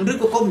ខ្លាំងឬ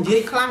ក៏កុំនិយាយ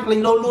ខ្លាំងលេ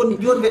ងលោលួន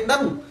យួនវាដឹ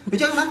ងអ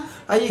ញ្ចឹងណា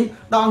ហើយ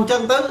ដល់អញ្ចឹ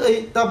ងទៅ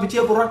តើប្រជា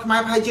ពលរដ្ឋខ្មែរ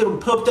ប្រហែលជារំ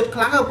ភើបចិត្តខ្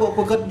លាំងពួក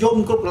គាត់យំ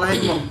គ្រប់កន្លែង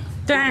ហ្មង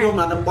ខ្ញុំ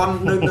ណាតំបន់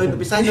នៅ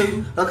ពិសេស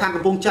នៅខាង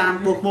កំពង់ចាម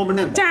បូកមុំ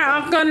នេះចាអ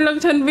រគុណលោក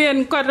ឈិនវៀន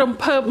គាត់រំ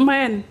ភើប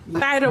មែន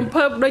តែរំ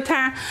ភើបដូច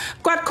ថា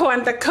គាត់គ្រា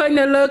ន់តែឃើញ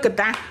នៅលើกระ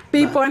ดาษ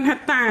 2000 ហិក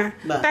តា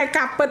តែ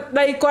ការពិត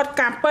ដីគាត់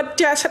ការពិត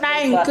ជាក់ស្ដែ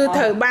ងគឺ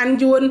ត្រូវបាន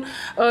យួន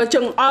ច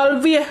ង្អុល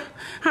វា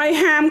ហើយ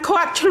ហាម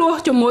ឃាត់ឆ្លោះ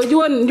ជាមួយ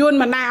យួន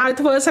មិនដែរឲ្យ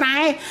ធ្វើស្រែ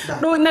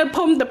ដូចនៅ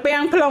ភូមិតាពាំ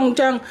ង plong អញ្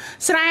ចឹង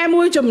ស្រែ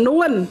មួយចំ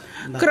នួន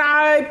ក្រោ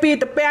យពី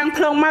តាពាំង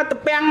plong មកតា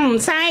ពាំង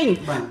ផ្សេង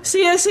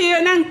សៀ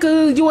ហ្នឹងគឺ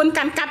យួន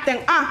កាន់កាប់ទាំ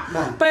ងអស់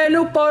ពេល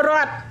នោះពលរ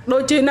ដ្ឋដូ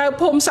ចជានៅ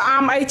ភូមិស្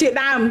អំអីជា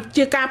ដើម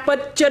ជាការពិត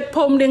ចិត្ត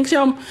ភូមិនាងខ្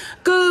ញុំ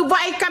គឺ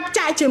វាយកាប់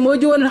ចាច់ជាមួយ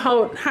យួនរហូ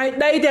តហើយ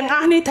ដីទាំងអ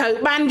ស់នេះត្រូវ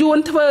បានយួន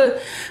ធ្វើ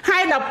ហើ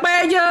យដល់ពេ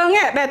លយើង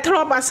ដែលធ្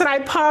លាប់អាស្រ័យ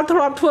ផលធ្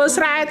លាប់ធ្វើ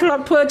ស្រែធ្លា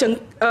ប់ធ្វើ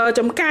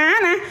ចំការ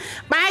ណា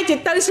បែរជា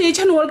ទៅស៊ី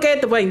ឈ្នួលគេ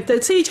ទៅវិញទៅ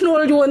ស៊ីឈ្នួល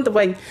យួនទៅ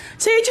វិញ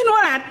ស៊ីឈ្នួ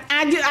ល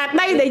អា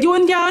ដីដែលយួ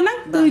នយកហ្នឹង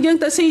គឺយើង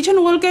ទៅស៊ីឈ្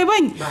នួលគេវិ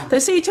ញទៅ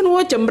ស៊ីឈ្នួល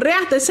ជំរះ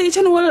ទៅស៊ី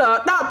ឈ្នួល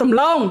ដកដំ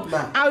ឡូង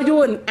ឲ្យ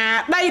យួនអា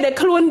ដីដែល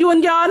ខ្លួនយួន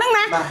យកហ្នឹង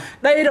ណា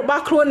ដីរប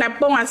ស់ខ្លួនដែល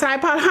ពងអា អាស្រ័យ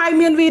ផលហើយ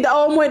មានវីដេ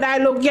អូមួយដែល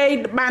លោកយាយ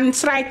បាន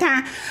ស្រែកថា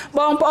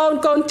បងប្អូន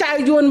កូនចៅ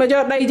យួនមកយ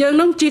កដីយើង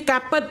នឹងជាកា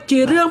រពិតជា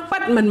រឿងពិ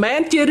តមិនមែន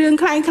ជារឿង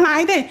คล้าย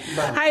ៗទេ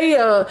ហើយ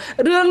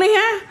រឿងនេះ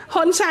ណា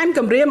ហ៊ុនសែនគ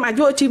ម្រាមអា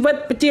យុជីវិត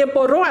ប្រជាព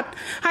លរដ្ឋ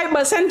ហើយ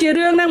បើសិនជា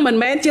រឿងហ្នឹងមិន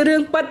មែនជារឿ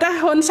ងពិតណា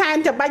ហ៊ុនសែន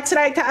ចាំបាច់ស្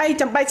រែកថាអី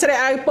ចាំបាច់ស្រែក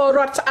ឲ្យពលរ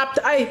ដ្ឋស្អប់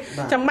ទៅអី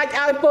ចាំបាច់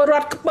ឲ្យពលរ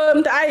ដ្ឋខ្ពើម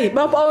ទៅអីប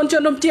ងប្អូនជ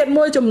នរួមជាតិ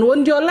មួយចំនួន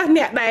យល់ណា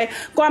អ្នកដែល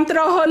គ្រប់គ្រ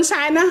ងហ៊ុន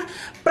សែនណា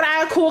ប្រើ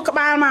ខួរក្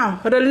បាលមក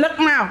រលឹក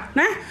មក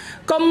ណា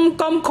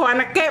កុំគ្រាន់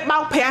តែគេបោ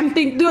កប្រាំ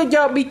តិចទៀតយ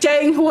កប៊ីចេ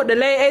ងហួសដេ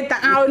ឡេអីទៅ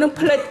ឲ្យនឹង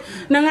ផ្លិច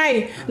ហ្នឹងហើយ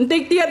បន្តិ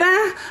ចទៀតណា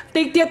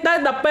តិចទៀតទៅ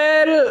ដល់ពេ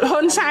ល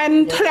ហ៊ុនសែន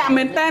ធ្លាក់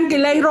មែនតើគេ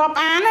លែងរាប់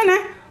អានណា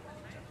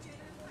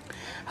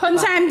ហ៊ុន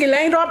សែនគេ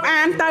លែងរាប់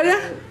អានទៅ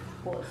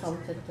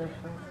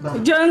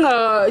យើង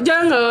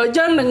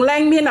នឹងលែ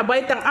ងមានអ្វី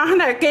ទាំងអស់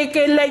ណា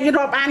គេលែង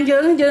រាប់អានយើ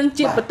ង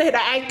ជាប្រទេស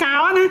ដែលឯកោ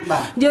ណា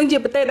យើងជា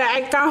ប្រទេសដែលឯ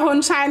កោហ៊ុន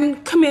សែន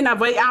គ្មានអ្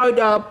វីឲ្យ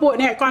ពួក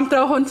អ្នកគ្រប់គ្រ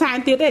ងហ៊ុនសែន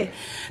ទៀតទេ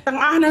ទាំង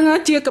អស់ហ្នឹង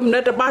ជាគំនិ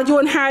តរបស់យួ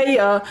នហើ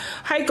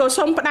យក៏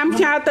សូមផ្ដាំ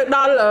ផ្ញើទៅដ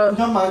ល់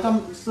ខ្ញុំ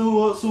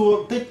សួរ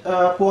តិច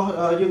ពោះ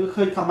យើង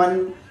ឃើញ comment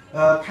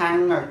ខាង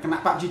គណៈ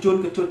បព្វជិជន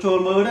គឺចូល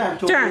មើលដែរ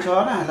ចូលច្រើ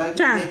នណាឥឡូវ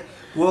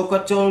ព្រោះគា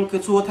ត់ចូលគឺ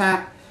សួរថា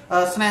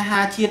ស្នេហា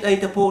ជាតិអី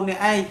ទៅពួកអ្នក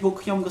ឯងពួក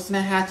ខ្ញុំក៏ស្នេ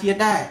ហាជាតិ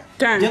ដែរ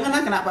អញ្ចឹងណា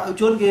គណៈបព្វជិ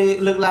ជនគេ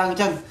លើកឡើងអញ្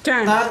ចឹង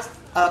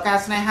តើការ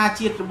ស្នេហា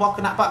ជាតិរបស់គ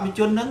ណៈបព្វជិ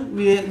ជនហ្នឹង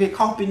វា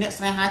ខុសពីអ្នក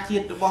ស្នេហាជា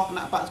តិរបស់គ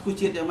ណៈបព្វ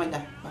ជាតិយ៉ាងម៉េច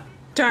ដែរ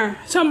ចា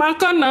សូមអរ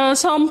គុណ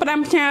សូមផ្ដាំ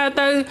ផ្ញើ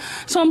ទៅ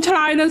សូមឆ្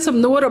លើយនឹងសំ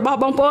ណួររបស់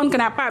បងប្អូនគ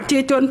ណៈបព្វជិ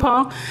ជនផង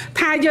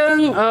ថាយើង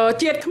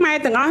ជាតិខ្មែរ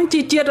ទាំងអស់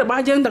ជាជាតិរប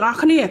ស់យើងទាំងអស់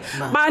គ្នា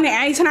បើអ្នក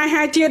ឯងស្នេ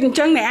ហាជាតិអញ្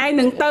ចឹងអ្នកឯង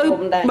នឹងទៅ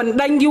បណ្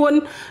ដេញយួន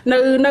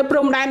នៅព្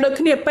រំដែនដូច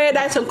គ្នាពេល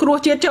ដែលសង្គ្រោះ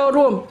ជាតិចូល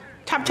រួម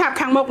ឆាប់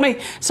ខាងមុខនេះ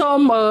សូម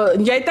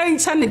និយាយទៅ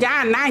សន្យា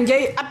ណានិយា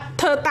យអត់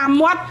ធ្វើតាម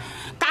មាត់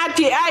កើត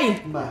ជាអី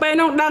ពេល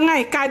នោះដឹងហើ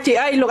យកើតជា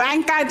អីលោកឯង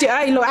កើតជា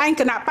អីលោកឯង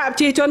គណៈបព្វ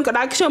ជិជនក៏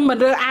ដោយខ្ញុំមិន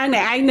រើអាវអ្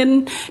នកឯង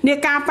នា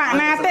ការបក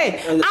ណាទេ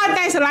ឲ្យ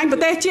តែស្រឡាញ់ប្រ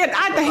ទេសជាតិ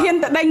ឲ្យតែហ៊ាន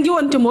ទៅដេញយួ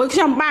នជាមួយខ្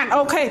ញុំបាន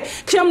អូខេ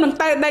ខ្ញុំនឹង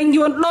ទៅដេញ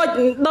យួន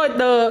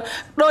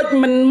ដូច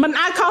មិន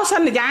ឲ្យខុសស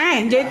ន្យា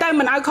និយាយទៅ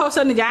មិនឲ្យខុសស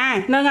ន្យា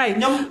ហ្នឹងហើយ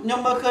ខ្ញុំ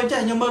មើលឃើញចេះ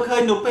ខ្ញុំមើលឃើ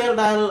ញនៅពេល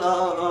ដែល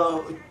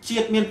ជា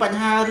តិមានបញ្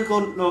ហាឬក៏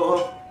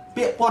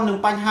ពាក់ព័ន្ធនឹង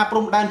បញ្ហាព្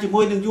រំដែនជា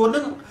មួយនឹងយួនហ្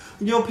នឹង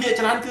យោភាគ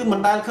ច្រើនគឺមិន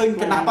ដែលឃើញ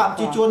គណៈបព្វ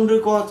ជិជនឬ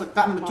ក៏សក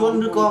ម្មជន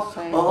ឬក៏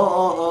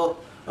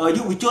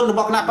យុវជនរប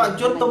ស់គណៈបព្វជិ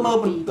ជនទៅមើល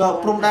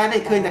ព្រំដែន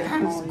នេះឃើញតែខា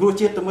ងសង្គ្រោះ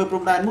ជាតិទៅមើលព្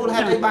រំដែនមូលហេ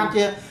តុអីបាន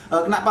ជាគ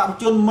ណៈបព្វជិ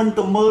ជនមិន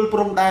ទៅមើលព្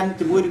រំដែន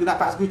ជាមួយនឹងគណៈ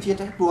បព្វសង្គ្រោះជាតិ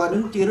ទេព្រោះហ្នឹ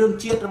ងជារឿង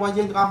ជាតិរបស់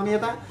យើងទាំងអស់គ្នា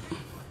តា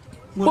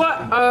ពួក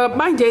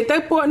បាននិយាយទៅ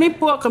ពួកនេះ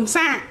ពួកកំ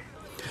សាក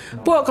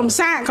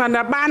គ្រាន់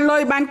តែបានលុ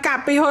យបានកា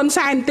ប់ពីហ៊ុន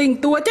សែនទិញ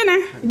ទួចណា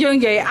យើង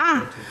និយាយ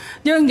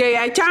យើងនិយាយ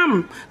ឲ្យចំ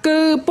គឺ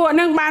ពួក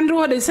នឹងបានរ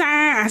ស់ដោយសារ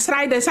អាស្រ័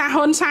យដោយសារ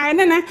ហ៊ុនសែ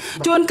នណា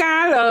ជួនកា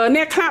ល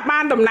អ្នកខ្លះបា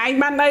នតំណែង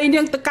បានអី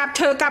យើងទៅកាប់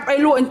ឈើកាប់អី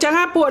លក់អញ្ចឹង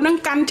ពួកនឹង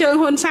កាន់ជើង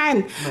ហ៊ុនសែន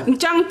អ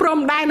ញ្ចឹងព្រម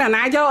ដែន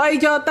ណាយកអី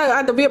យកទៅឲ្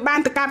យទៅវាបាន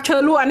ទៅកាប់ឈើ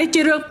លក់អានេះ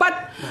ជារឿងពិត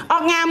អ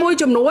កញ៉ាមួយ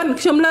ចំនួន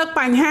ខ្ញុំលើក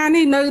បញ្ហា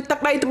នេះនៅទឹក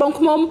ដីត្បូង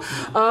ឃ្មុំ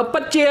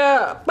ពិត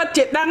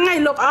ជាដឹងហើយ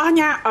លោកអស់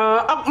ញ៉ា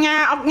អក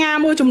ញ៉ា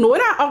មួយចំនួន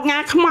ណាអកញ៉ា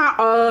ខ្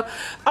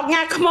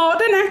មោ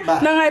ទេណា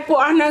ហ្នឹងហើយពួក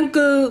អស់ហ្នឹង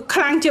គឺខ្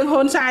លាំងជាង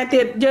ហ៊ុនសែន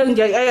ទៀតយើងនិ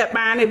យាយអី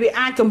បានវា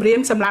អាចគម្រាម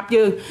សម្រាប់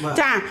យើង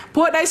ចាព្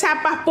រោះដោយសារ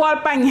ប៉ះពាល់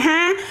បញ្ហា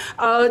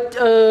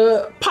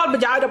ផលប្រ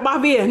យោជន៍របស់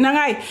វាហ្នឹង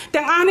ហើយ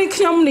ទាំងអស់នេះ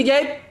ខ្ញុំនិយា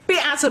យពា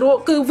ក្យអសរោ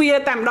គឺវា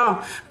តែម្ដង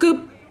គឺ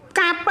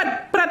ការពិត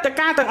ព្រឹត្តិ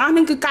ការណ៍ទាំងអស់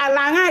នេះគឺកើត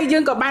ឡើងហើយយើ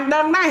ងក៏បាន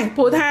ដឹងដែរ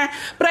ព្រោះថា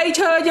ព្រៃ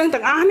ឈើយើង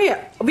ទាំងអស់នេះ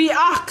វា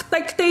អស់ខ្ទេ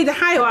ចខ្ទីទៅ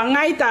ហើយរាល់ថ្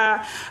ងៃតែ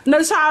នៅ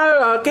សល់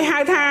គេហៅ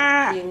ថា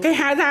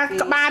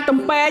ក្បាលតំ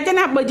ពេក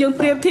ណាបើយើង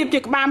ប្រៀបធៀបជា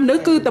ក្បាលមនុស្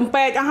សគឺតំ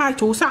ពេកអស់ហើយ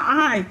ជ្រូសក់អស់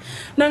ហើយ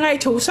ហ្នឹងហើយ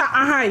ជ្រូសក់អ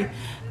ស់ហើយ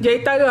និយាយ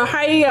ទៅ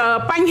ហើយ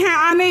បញ្ហា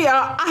អស់នេះ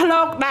អស់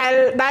លោក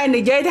ដែល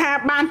និយាយថា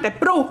បានតែ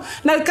ព្រុស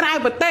នៅក្រៅ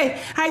ប្រទេស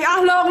ហើយអ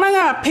ស់លោកហ្នឹង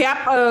ប្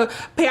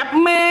រាប់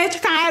មេ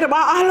ឆ្កែរប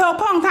ស់អស់លោក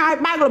ផងថាឲ្យ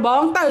បើកលប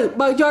ងទៅ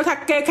បើយល់ថា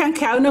គេខាង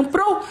ក្រៅនឹងព្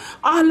រុស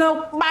អស់លោក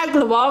បើក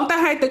លបងទៅ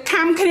ឲ្យទៅ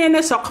ខំគ្នា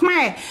នៅស្រុកខ្មែ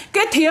រ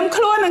គេត្រៀម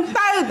ខ្លួននឹង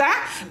ទៅ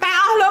តែ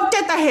អស់លោកចិ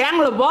ត្តតែរាំង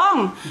លបង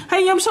ហើ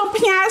យខ្ញុំសូម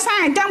ផ្ញើសារ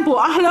អញ្ចឹងព្រោះ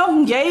អស់លោក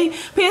និយាយ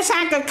ភាសា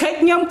កខិច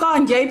ខ្ញុំក៏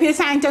និយាយភា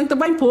សាអញ្ចឹងទៅ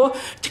វិញព្រោះ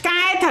ឆ្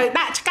កែត្រូវ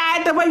ដាក់ឆ្កែ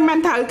ទៅវិញមិន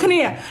ត្រូវគ្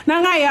នាហ្នឹ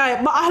ងហើយ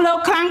បើអស់លោក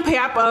ខ្លាំងប្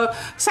រាប់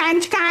សែន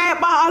ឆ្កែរ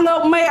បស់អស់លោ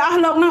កមេអស់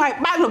លោកនឹងឲ្យ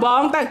បើកលប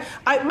ងទៅ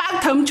ឲ្យបើក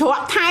ត្រឹមជ្រ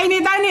ក់ថៃ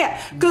នេះទៅនេះ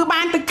គឺ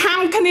បានទៅខំ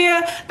គ្នា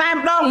តែ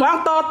ម្ដងហ្មង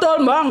តទល់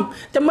ហ្មង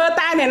ចាំមើល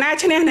តែអ្នកណា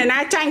ឈ្នះអ្នកណា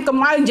ចាញ់កុំ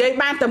ឲ្យនិយាយ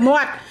បានតែ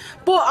មាត់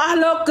ពួកអស់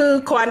លោកគឺ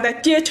គ្រាន់តែ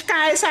ជាឆ្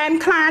កែសែន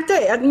ខ្លាចទេ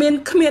អត់មាន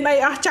គ្មានអី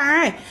អស់ចា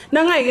ហ្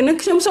នឹងហើយនឹង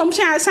ខ្ញុំសូមផ្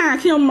ញើសារ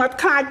ខ្ញុំអត់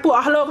ខ្លាចពួក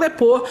អស់លោកទេ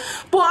ព្រោះ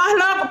ពួកអស់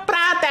លោកប្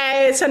រើតែ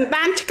សន្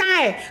តានឆ្កែ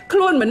ខ្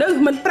លួនមនុស្ស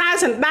មិនប្រើ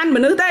សន្តានម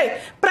នុស្សទេ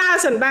ប្រើ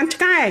សន្តាន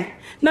ឆ្កែ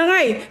ហ្នឹង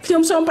ហើយខ្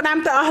ញុំសូមផ្ដាំ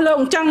ទៅអស់លោក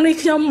អញ្ចឹងនេះ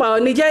ខ្ញុំ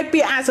និយាយពី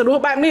អសរោះ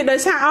បែបនេះដោយ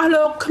សារអស់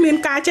លោកគ្មាន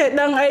ការចេះ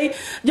ដឹងអី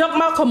យក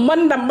មកខមមិន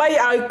ដើម្បី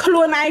ឲ្យខ្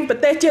លួនឯងប្រ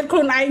ទេសជាតិខ្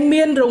លួនឯង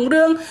មានរុង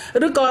រឿង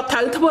ឬក៏ត្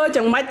រូវធ្វើ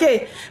យ៉ាងម៉េចទេ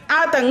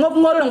ឲ្យតែងប់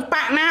ងល់នឹង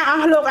បាក់ណាអ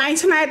ស់លោកឯង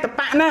ស្នេហ៍ត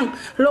បាក់ហ្នឹង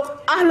លោក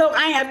អស់លោក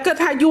ឯងអត់គិត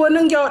ថាយួន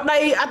នឹងយកដី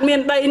អត់មាន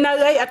ដីនៅ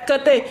អីអត់គិត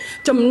ទេ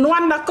ចំនួ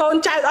នដល់កូន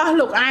ចៅអស់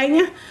លោកឯង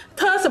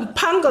ធ្វើសម្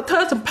ផឹងក៏ធ្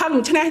វើសម្ផឹង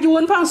ឈ្នះយួ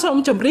នផងសូម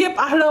ជម្រាប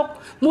អស់លោក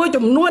មួយ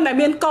ចំនួនដែល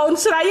មានកូន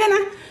ស្រី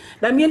ណា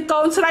ដែលមាន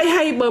កូនស្រី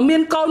ហើយបើមា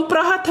នកូនប្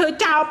រុសធ្វើ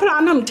ចោលប្ល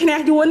ន់ហ្នឹងមិនឈ្នះ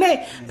យួនទេ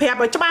ប្រាប់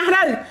ឲ្យច្បាស់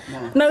ទៅ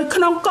នៅ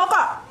ក្នុងកុក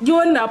យួ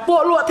នពួ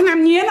កលក់ថ្នាំ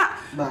ញៀន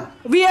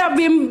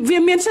វា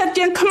មានសិទ្ធិ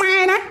ជាងខ្មែរ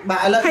ណាបា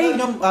ទឥឡូវខ្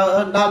ញុំ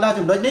ដល់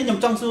ចំណុចនេះខ្ញុំ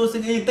ចង់សួរសឹ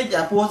ងអ៊ីបន្តិច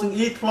ព្រោះសឹង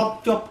អ៊ីធ្លាប់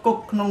ជាប់គុក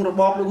ក្នុងរ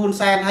បបលោកហ៊ុន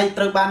សែនហើយ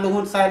ត្រូវបានលោក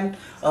ហ៊ុនសែន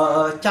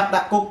ចាប់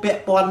ដាក់គុកពា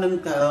ក់ព័ន្ធនឹង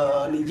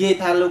និយាយ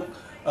ថាលោក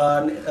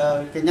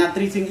កញ្ញាត្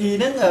រីសឹងអ៊ី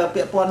ហ្នឹង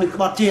ពាក់ព័ន្ធនឹង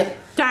ក្បត់ជាតិ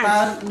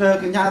តើ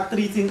កញ្ញាត្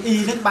រីសឹងអ៊ី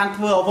ហ្នឹងបាន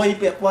ធ្វើអ្វី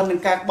ពាក់ព័ន្ធនឹង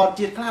ការក្បត់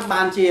ជាតិខ្លះ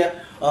បានជា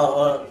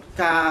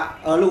ការ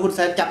លោកហ៊ុន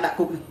សែនចាប់ដាក់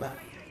គុកនេះបា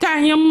ទចា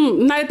ខ្ញុំ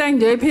នៅតែនិ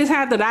យាយភាសា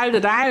ដដែ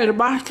លរ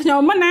បស់ខ្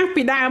ញុំណា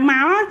ពីដើមម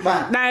ក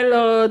ដែល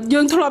យើ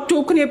ងធ្លាប់ជួ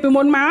បគ្នាពី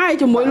មុនមកហើយ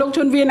ជាមួយលោក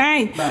ជុនវៀនឯង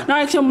ហើ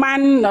យខ្ញុំបា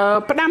ន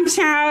ផ្ដាំផ្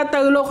ញើ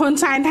ទៅលោកហ៊ុន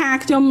សែនថា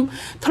ខ្ញុំ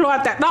ធ្លា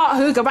ប់តែដក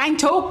ឬកវាញ់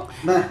ជ្រូក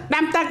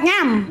ដាំទឹក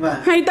ញ៉ាំ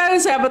ហើយទៅ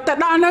ស្រាប់តែ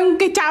ដល់ហ្នឹង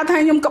គេចោទថា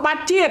ខ្ញុំក្ប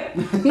ត់ជាតិ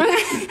ហ្នឹង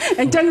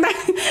អញ្ចឹងតែ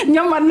ខ្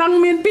ញុំអត់នឹង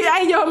មានពាក្យ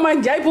អីយកមក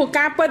និយាយព្រោះ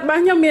ការពិតរបស់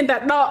ខ្ញុំមានតែ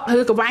ដក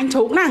ឬកវាញ់ជ្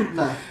រូកហ្នឹង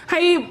ហើ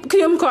យខ្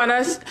ញុំគ្រាន់តែ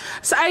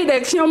ស្អីដែ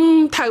លខ្ញុំ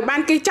ត្រូវបា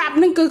នគេចាប់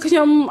ហ្នឹងគឺខ្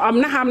ញុំអំ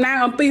ណះអំណាង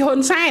អំពីហ៊ុន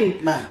សែន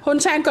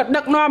គាត់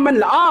ដឹកនាំមិន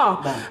ល្អ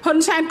ហ៊ុន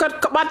សែនគាត់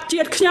ក្បត់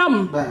ជាតិខ្ញុំ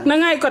ហ្នឹង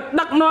ហើយគាត់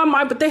ដឹកនាំ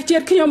ឲ្យប្រទេសជា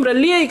តិខ្ញុំរ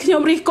លាយខ្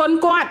ញុំរិះគន់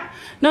គាត់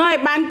ហ្នឹងហើយ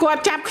បានគា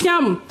ត់ចាប់ខ្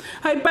ញុំ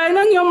ហើយពេលហ្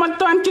នឹងខ្ញុំមិន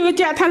ទាន់ជឿ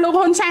ជាក់ថាលោក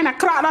ហ៊ុនសែនអា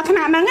ក្រក់ដល់ថ្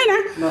នាក់ហ្នឹងឯណា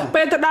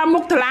ពេលទៅដល់មុ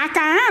ខតុលា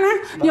ការណា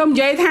ខ្ញុំនិ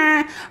យាយថា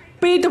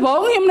ពីដំបូង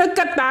ខ្ញុំនៅ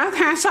គិត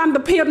ថាសន្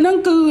តិភាពនឹង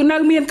គឺនៅ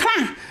មានខ្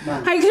លះ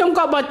ហើយខ្ញុំ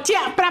ក៏បញ្ជា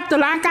ក់ប្រាប់តុ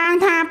លាការ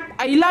ថា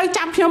ឥឡូវ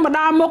ចាប់ខ្ញុំមកដ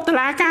ល់មុខតុ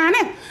លាការ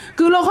នេះ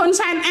គឺលោកហ៊ុន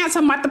សែនអស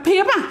មត្ថភា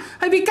ព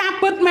ហើយវាការ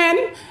ពិតមែន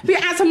វា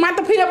អសមត្ថ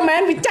ភាពមែ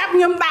នវាចាប់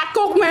ខ្ញុំដាក់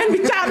គុកមែន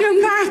វាចាប់ខ្ញុំ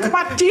ថាក្ប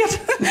ត់ជាតិ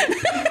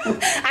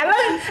ឥ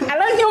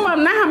ឡូវខ្ញុំ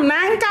អំណះអំ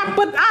ណាងការ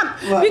ពិតអត់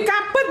វាកា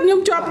រពិតខ្ញុំ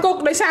ជាប់គុក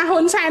ដោយសារហ៊ុ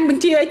នសែនប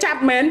ញ្ជាឲ្យចា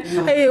ប់មែន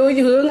ហើយ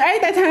រឿងអី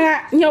តែថា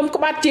ខ្ញុំ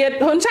ក្បត់ជាតិ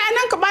ហ៊ុនសែនហ្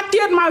នឹងក្បត់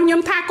ជាតិមកខ្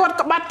ញុំថាគាត់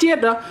ក្បត់ជាតិ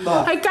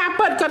ហើយការ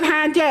ពិតគាត់ថា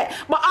ចេះ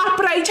បើអស់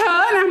ព្រៃឈើ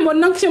ណាមុន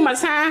ហ្នឹងខ្ញុំអា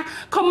សា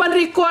ខមមិន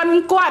រីគន់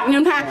គាត់ខ្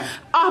ញុំថា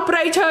អស់ព្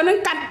រៃឈើហ្នឹង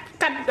កាត់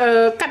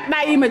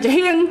ដៃមកចំ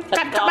ហៀង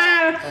កាត់ក្បា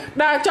ល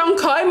ដល់ចុង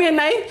ក្រោយមាន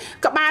អី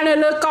ក្បាលនៅ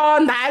លើកដ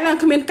ដែល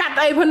គ្មានកាត់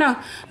អីផងហ្នឹង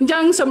អញ្ចឹ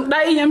ងសម្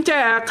ដីខ្ញុំចេះ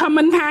ខម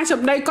មិនថាស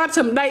ម្ដីគាត់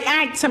សម្ដី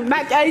អាចសម្ដេ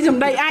ចអីស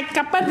ម្ដីអាច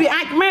កាពិតវា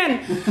អាចមែន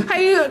ហើ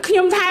យខ្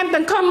ញុំថែម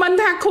ទាំងខមមិន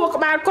ថាខួរ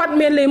ក្បាលគាត់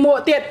មានលេមួក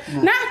ទៀត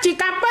ណាជា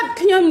ការពិត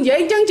ខ្ញុំនិយាយ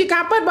អញ្ចឹងជាកា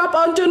រពិតបងប្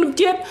អូនជន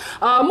ជាតិ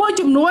មួយ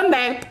ចំនួន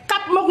ដែលកា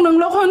ត់មុខនឹង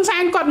លោកហ៊ុនសែ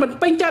នគាត់មិន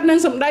ពេញចិត្តនឹង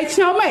សម្ដីខ្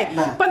ញុំទេ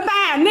ប៉ុន្តែ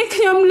អានេះ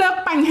ខ្ញុំលើក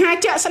បញ្ហា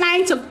ជាក់ស្ដែង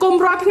សង្គម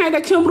រាល់ថ្ងៃដែ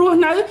លខ្ញុំរស់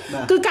នៅ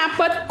គឺការ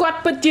ពិតគាត់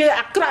ពិតជា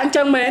អាក្រក់អញ្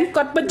ចឹងមែន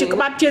គាត់ពិតជាក្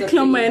បត់ជាតិខ្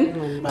ញុំមែន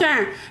ចា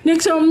នេះ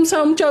ខ្ញុំ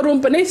សូមចូលរួម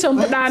ពីនេះសូម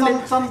បដាននេះ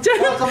សូម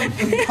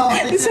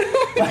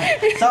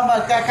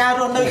ការ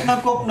រស់នៅក្នុង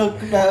គុ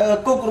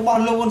ករបស់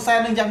លោកហ៊ុនសែន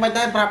នឹងយ៉ាងម៉េច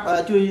ដែរប្រាប់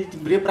ជួយជ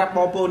ម្រាបប្រាប់ប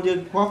ងប្អូនយើង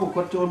ផង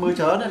គាត់ចូលមើល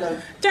ច្រើនណា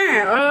ចា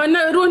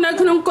នៅរស់នៅ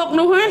ក្នុងគុក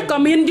នោះក៏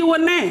មានយួន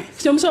ដែរ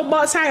ខ្ញុំសូមប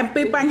កស្រាយអំ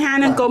ពីបញ្ហា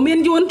ហ្នឹងក៏មាន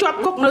យួនជាប់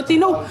គុកនៅទី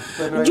នោះ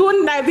យួន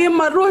ដែលវា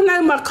មករស់នៅ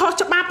មកខុស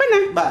ច្បាប់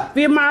ណា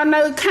វាមក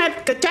នៅខេត្ត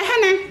កញ្ចេះ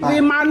ណាវា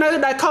មកនៅ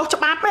ដោយខុស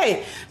ច្បាប់ទេ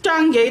ច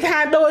ង់និយាយថា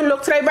ដោយលោ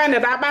កស្រីវណ្ណ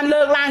រាបាន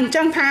លើកឡើងអញ្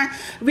ចឹងថា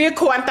វា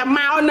គ្រាន់តែម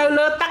កនៅ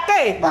លើទឹក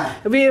ទេ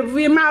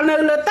វាមកនៅ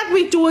លើទឹក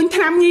វាជួញ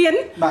ថ្នាំញៀន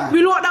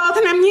វាលក់ដល់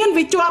ថ្នាំញៀន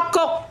វាជាប់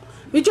គុក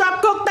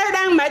ទៅ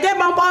ដែរមិនទេ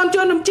បងប្អូនជ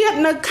នជាតិ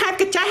នៅខេត្ត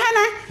កញ្ចេះ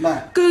ណា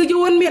គឺ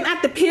យួនមានអ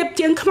ត្ថិភាព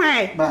ជាងខ្មែរ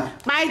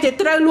បាយតែ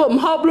ត្រូវលក់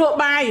ម្ហូបលក់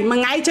បាយមួយ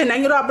ថ្ងៃចំណេញ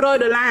រាប់រយ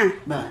ដុល្លារ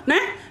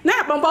ណា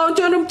បងប្អូន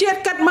ជនជាតិ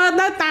គិតមើល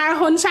ទៅតើ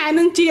ហ៊ុនសែន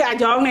នឹងជាអា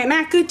យ៉ងអ្នកណា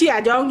គឺជា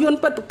អាយ៉ងយួន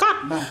ពិតប្រាកដ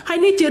ហើយ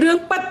នេះជារឿង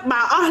ពិត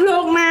បើអស់លោ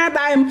កណា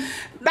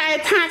ដែល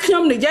ថាខ្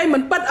ញុំនិយាយមិ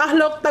នពិតអស់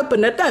លោកទៅពិ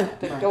និត្យទៅ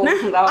ណា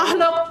អស់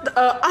លោ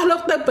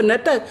កទៅពិនិ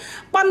ត្យទៅ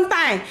ប៉ុន្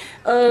តែ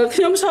ខ្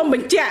ញុំសូមប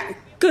ញ្ជាក់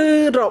គឺ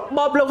រប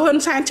បលោកហ៊ុន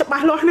សែនច្បា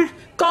ស់លាស់ណា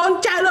កូន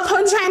ចៅលោកហ៊ុ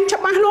នសែនច្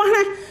បាស់លាស់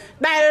ណា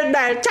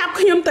ដែលចាប់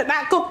ខ្ញុំទៅដា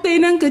ក់គុកទី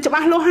ហ្នឹងគឺច្បា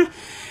ស់លាស់ណា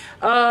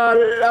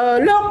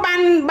លោកបា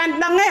ន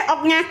ដឹងឯអុ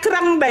កញ៉ាក្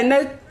រឹងដែល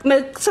នៅ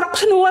ស្រុក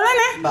ឈ្នួល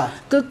ណា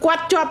គឺគា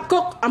ត់ជាប់គុ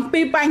កអំ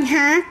ពីបញ្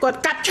ហាគាត់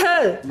កាប់ឈើ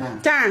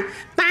ចា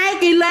តែ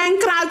គេលែង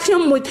ក្រោយខ្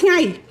ញុំមួយថ្ងៃ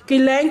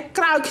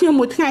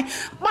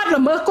បាត់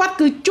ល្មើសគាត់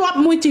គឺជាប់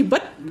មួយជីវិ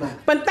ត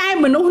ប៉ុន្តែ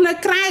មនុស្សនៅ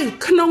ក្រៅ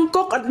ក្នុង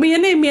គុកអត់មាន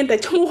ទេមានតែ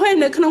ឈ្មោះទេ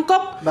នៅក្នុងគុ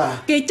ក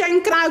គេចាញ់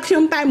ក្រៅខ្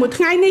ញុំតែមួយ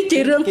ថ្ងៃនេះជា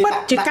រឿងពិត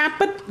ជាការ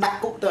ពិតដាក់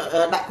គុក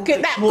គេ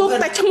ដាក់គុក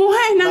តែឈ្មោះ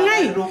ទេហ្នឹង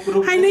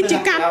ហើយនេះជា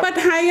ការពិត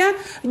ហើយ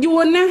យួ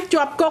នណា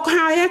ជាប់គុក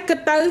ហើយគិត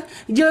ទៅ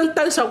យើង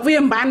ទៅស្រុកវា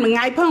មិនបានមួយថ្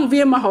ងៃផង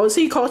វាមហោ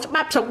ស៊ីខុសច្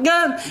បាប់ស្រុកយើ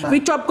ងវា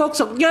ជាប់គុក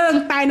ស្រុកយើង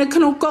តែនៅ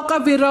ក្នុងគុកក៏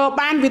វារក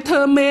បានវាធ្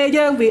វើមេ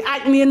យើងវាអា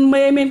ចមាន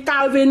មេមានកោ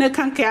យវានៅ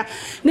ខាងក្រៅ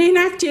នេះ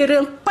ណាជារឿ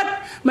ងពិត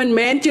មិន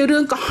មែនជារឿ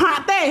ងកុហក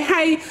ទេ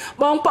ហើយ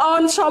បងប្អូ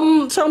ន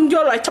សូមយ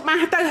ល់ឲ្យច្បា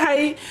ស់ទៅហើយ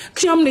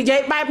ខ្ញុំនិយាយ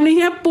បែប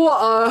នេះពួក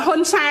ហ៊ុ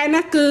នសែន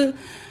ណាគឺ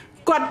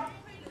គាត់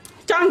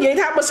ចង់និយាយ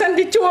ថាបើសិន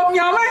ជាជួបខ្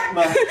ញុំណា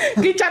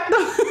គេចាត់ទៅ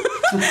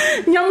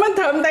ខ្ញុំមិន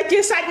ត្រឹមតែជា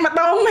សាច់ម្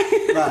ដងទេ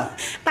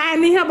តែ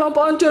នេះបង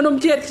ប្អូនជនរួម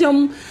ជាតិខ្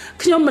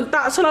ញុំមិនត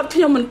ក់ស្លុតខ្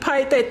ញុំមិនភ័យ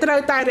ទេត្រូវ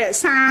តែរក្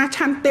សាឆ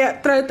ន្ទៈ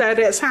ត្រូវតែ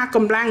រក្សាក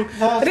ម្លាំង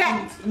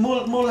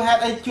មូលហេ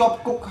តុអីជាប់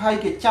គុកហើយ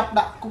គេចាប់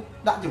ដាក់គុក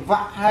ដាក់ច្រវា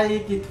ក់ហើយ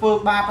គេធ្វើ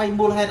បាបហើយ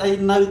មូលហេតុអី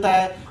នៅតែ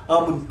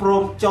មិនព្រ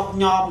មចុះ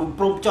ញោមមិន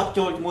ព្រមចុះ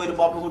ចូលជាមួយរ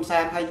បបលោកហ៊ុនសែ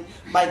នហើយ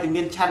បែរតែ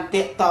មានឆន្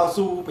ទៈត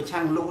ស៊ូប្រ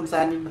ឆាំងលោកហ៊ុន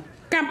សែននេះ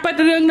ការពិត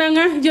រឿងហ្នឹង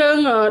យើង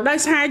ដោយ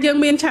សារយើង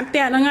មានឆន្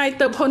ទៈហ្នឹងហើយ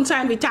ទៅហ៊ុនសែ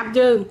នវាចាប់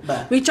យើង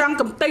វាចង់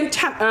កំទេច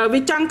ឆ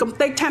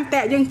ន្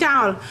ទៈយើងចោ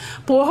ល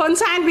ព្រោះហ៊ុន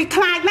សែនវា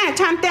ខ្លាចណាស់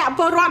ឆន្ទៈព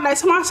លរដ្ឋដែល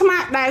ស្មោះស្ម័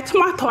គ្រដែលស្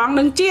មោះត្រង់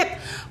នឹងជាតិ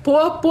ព្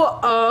រោះពួក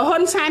ហ៊ុ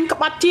នសែនក្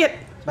បត់ជាតិ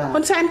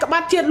ហ៊ុនសែនក្ប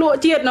ត់ជាតិលក់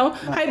ជាតិនោះ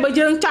ហើយបើ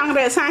យើងចង់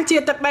រក្សាជា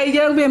តិទឹកដី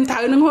យើងវាមិនត្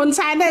រូវនឹងហ៊ុន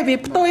សែនទេវា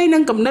ផ្ទុយនឹ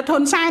ងគំនិតហ៊ុ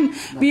នសែន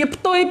វា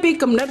ផ្ទុយពី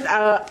គំនិត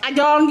អា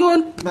យ៉ងយួន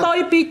ផ្ទុយ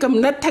ពីគំ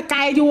និតថ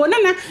កែយួន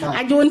ណា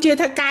អាយួនជា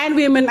ថកែ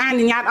វាមិនអ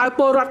នុញ្ញាតឲ្យ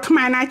ពលរដ្ឋខ្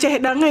មែរណាចេះ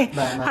ដឹងទេ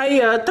ហើយ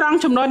ត្រង់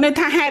ចំណុចនេះ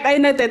ថាហេតុអី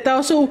នៅតែត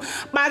ស៊ូ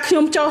បើខ្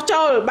ញុំចោះ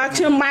ចូលបើ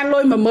ខ្ញុំបានលុ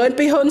យ 10000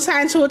 ពីហ៊ុនសែ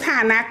នសួរថា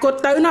អនាគត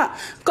ទៅណា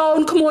កូន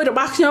ក្មួយរប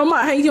ស់ខ្ញុំ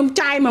ហើយខ្ញុំ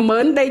ចាយ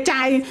 10000 ដេក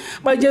ចាយ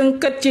បើយើង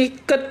គិត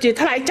ជា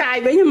ថ្លៃចាយ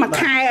វិញមួយ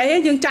ខែអី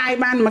យើងចាយ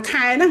បានមួយ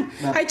ខែហ្នឹង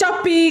ហើយចុះ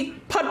ពី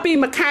ផុតពី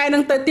មួយខែហ្នឹ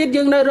ងទៅទៀត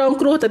យើងនៅរង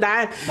គ្រោះដដែ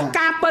ល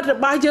ការពិតរ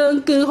បស់យើង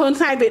គឺហ៊ុន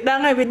សែនវាដឹង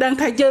ហើយវាដឹង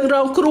ថាយើងរ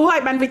ងគ្រោះហើ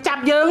យបានវាចា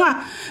ប់យើង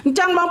អញ្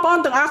ចឹងបងប្អូន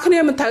ទាំងអស់គ្នា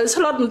មិនត្រូវ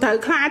ស្លុតមិនត្រូវ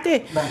ខ្លាចទេ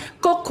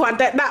គុកគ្រាន់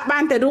តែដាក់បា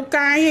នតែរូប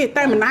កាយទេ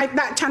តែមិនអាច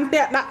ដាក់ឆន្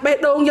ទៈដាក់បេះ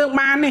ដូងយើង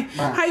បានទេ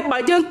ហើយបើ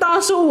យើងត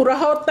ស៊ូរ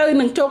ហូតទៅ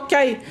នឹងជោគ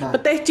ជ័យប្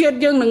រទេសជាតិ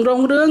យើងនឹងរុ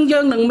ងរឿងយើ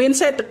ងនឹងមាន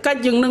សេដ្ឋកិច្ច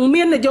យើងនឹង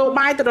មាននយោ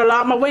បាយត្រឡ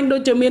ប់មកវិញដូ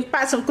ចជាមានប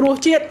កសង្គ្រោះ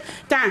ជាតិ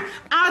ចា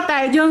ឲ្យតែ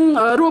យើង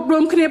រួបរ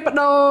วมគ្នាប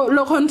ដូរ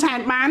លោកហ៊ុនសែន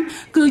បាន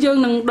គឺយើង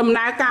នឹងដំ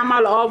ណើរការមក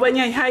ល្អវិញ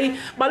ហើយ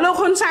បើលោក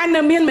ហ៊ុនសែន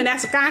នៅមានមន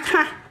សិការខ្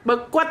លះបើ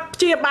គាត់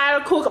ព្យាបាល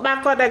ខួរក្បាល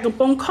គាត់ដែលកំ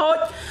ពុងខូច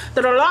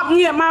ត្រឡប់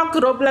ងាកមកគោ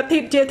រពលទ្ធិ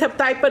ប្រជាធិប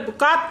តេយ្យពិតប្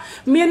រាកដ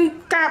មាន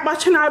ការបោះ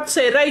ឆ្នោត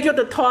សេរីយុត្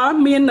តិធម៌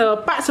មាន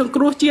បកសង្គ្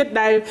រោះជាតិ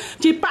ដែល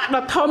ជាបក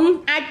ដ៏ធំ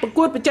អាចប្រ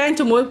កួតប្រជែង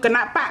ជាមួយគ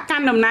ណៈបកកា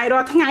ន់អំណាចរា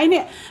ល់ថ្ងៃ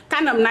នេះកា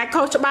ន់អំណាច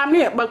ខុសច្បាប់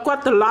នេះបើគា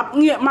ត់ត្រឡប់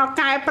ងាកមក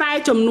កែប្រែ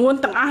ចំនួន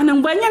ទាំងអស់នឹង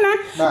វិញណា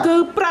គឺ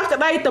ប្រកក្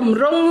តីតម្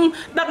រង់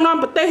ដឹកនាំ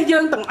ប្រទេសយើ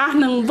ងទាំងអស់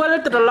នឹងវិល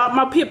ត្រឡប់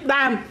មកភាព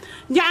ដើម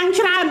យ៉ាង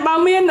ច្រើនបើ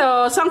មាន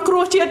សង្គ្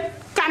រោះជាតិ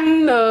កាន់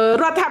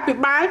រដ្ឋាភិ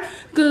បាល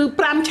គឺ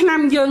5ឆ្នាំ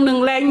យើងនឹង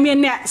លែងមាន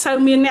អ្នកសូវ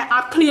មានអ្នកអ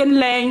ត់ឃ្លាន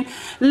លែ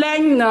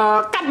ង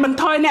កាត់បន្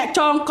ថយអ្នក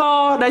ចងក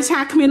ដោយសា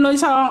រគ្មានលុយ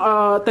សង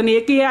ធនា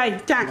គារហើយ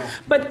ចា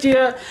ពិតជា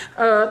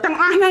ទាំង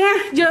អស់ហ្នឹង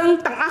យើង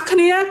ទាំងអស់គ្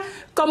នា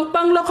កុំ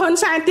ពឹងលោកហ៊ុន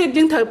សែនទៀត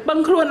យើងត្រូវពឹង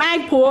ខ្លួនឯង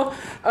ព្រោះ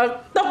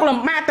ទុកលំ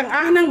បាកទាំងអ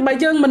ស់ហ្នឹងបើ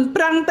យើងមិន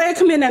ប្រឹងទេ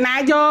គ្មានអ្នកណា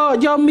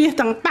យកមាស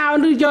ទាំងតោ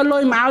ឬយកលុ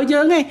យមកឲ្យយើ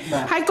ងទេ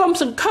ហើយកុំ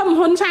សង្ឃឹម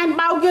ហ៊ុនសែន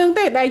បោកយើង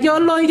ទេដែលយក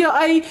លុយយក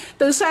អី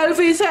ទៅ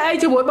selfie អី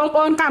ជាមួយបងប្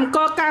អូនកម្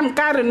ម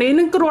ការនីហ្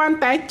នឹងគ្រាន់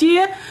តែជា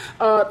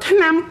ថ្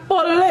នាំពុ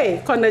លទេ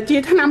គ្រាន់តែជា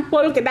ថ្នាំពុ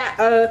លគេដា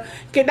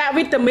ក់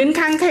វីតាមីន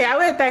ខាងក្រៅ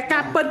ទេតែកា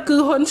រពិតគឺ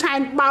ហ៊ុនសែន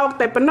បោក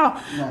តែប៉ុណ្ណោះ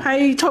ហើ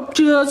យឈប់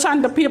ជឿស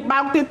ន្តិភាពបោ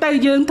កទៀតទៅ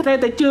យើងត្រូវ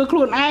តែជឿខ្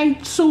លួនឯង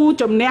ស៊ូ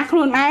ជំនះខ្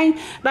លួនឯង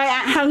ដោយអ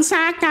ហិង្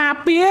សាការ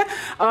ពារ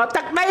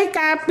ទឹកដី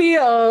ការពារ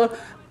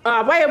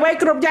អ្វី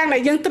គ្រប់យ៉ាងដែ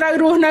លយើងត្រូវ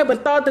រស់នៅប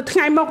ន្តទៅថ្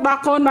ងៃមុខដ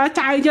ល់កូនដល់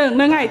ចៅយើងហ្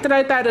នឹងហើយត្រូ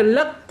វតែរ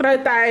លឹកត្រូវ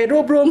តែរួ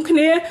បរวมគ្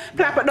នា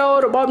ផ្លាស់ប្ដូរ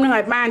របបហ្នឹង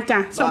ឲ្យបាន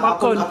ចា៎សូមអរ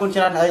គុណ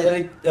ច្រើនហើយ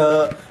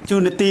ជួ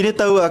ននាទីនេះ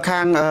ទៅខា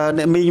ង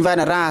អ្នកមីងវ៉ែ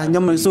នរាខ្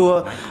ញុំនឹងសួរ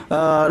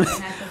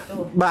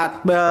បាទ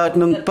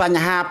នឹងប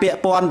ញ្ហាពាក់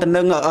ព័ន្ធទៅ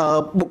នឹង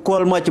បុគ្គ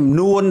លមួយចំ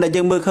នួនដែល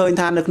យើងមើលឃើញ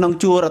ថានៅក្នុង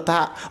ជួររដ្ឋ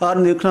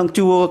នៅក្នុង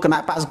ជួរគណៈ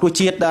បក្សសង្គ្រោះ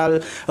ជាតិដែល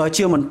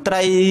ជាមន្ត្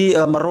រី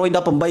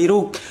118រូ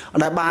ប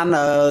ដែលបាន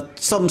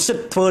សុំសិទ្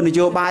ធិធ្វើន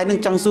យោបាយនឹង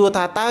ចង់សួរ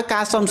ថាតើកា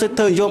រសុំសិទ្ធិ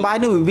ធ្វើនយោបាយ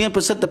នេះវាមាន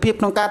ប្រសិទ្ធភាព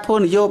ក្នុងការធ្វើ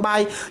នយោបា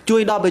យជួ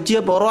យដល់ប្រជា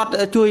ពលរដ្ឋ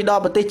ជួយដ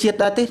ល់ប្រទេសជាតិ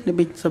ដែរទេ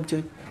នេះសូមជួ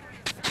យ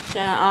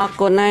ចាអរ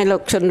គុណហើយលោ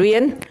កឈុនវៀ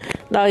ន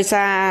ដោយ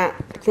សារ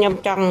ខ្ញុំ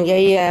ចង់និយា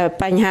យ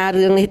បញ្ហា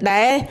រឿងនេះ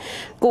ដែរ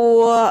គួ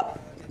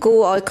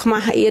រឲ្យខ្មា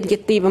ស់អៀនជា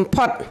ទីបំ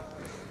ផុត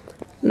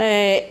ដែ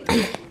ល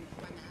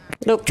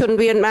លោកឈុន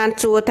វៀនបាន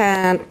សួរថា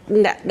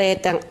អ្នកដែល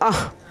ទាំងអ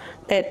ស់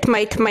តែថ្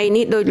មី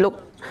នេះដោយលោក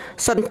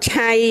សុន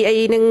ឆៃអី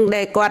នឹង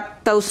ដែលគាត់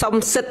ទៅសុំ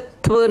សិទ្ធិ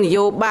ធ្វើន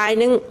យោបាយ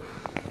នឹង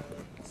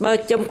បើ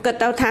ខ្ញុំគិត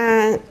ទៅថា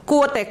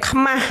គួរតែខ្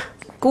មាស់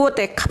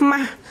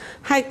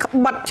ហើយក្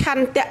បត់ឆ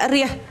ន្ទៈ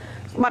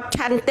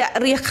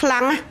រាសខ្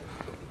លាំង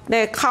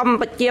ដែលខំ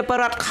ប្រជាប្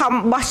រដ្ឋខំ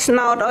បោះឆ្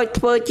នោតឲ្យ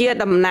ធ្វើជា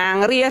តំណាង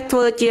រាស្ត្រធ្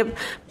វើជា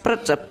ប្រ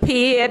សិទ្ធ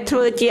ភាពធ្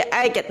វើជា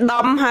ឯកឧត្ត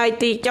មហើយ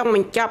ទីចុងប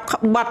ញ្ចប់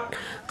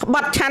ក្ប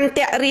ត់ឆន្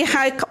ទៈរាស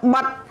ហើយក្ប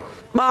ត់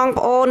បង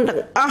ប្អូនទាំ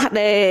ងអស់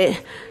ដែល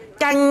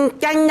ចាញ់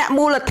អ្នក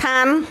មូលដ្ឋា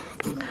ន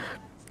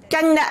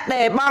ចាញ់អ្នក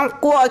ដែលបង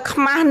គួរឲ្យខ្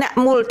មាស់អ្នក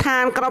មូលដ្ឋា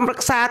នក្រុមប្រឹ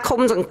ក្សាឃុំ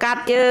សង្កា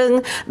ត់យើង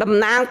តំ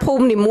ណាងភូ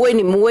មិនី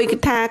មួយគឺ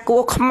ថាគួ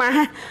រខ្មា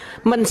ស់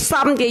មិនស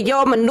មជាយ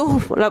កមនុស្ស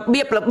រ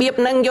បៀប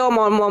ហ្នឹងយក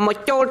មក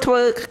ចូលធ្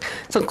វើ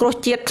សង្គ្រោះ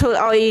ជាតិធ្វើ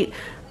ឲ្យ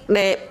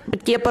ដែល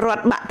ជាប្រវត្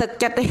តិបាក់ទឹក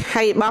ចិត្តឲ្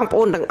យបងប្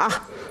អូនទាំងអស់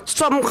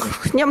សូម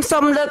ខ្ញុំសូ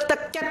មលើកទឹ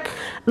កចិត្ត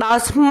ដ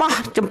ល់ស្មោះ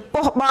ចំ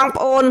ពោះបង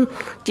ប្អូន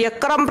ជា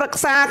ក្រុមប្រឹ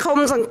ក្សាឃុំ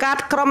សង្កា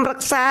ត់ក្រុមប្រឹ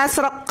ក្សា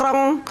ស្រុកក្រុង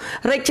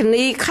រាជធា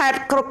នីខេត្ត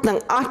គ្រប់ទាំង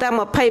អស់ទាំង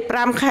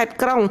25ខេត្ត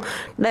ក្រុង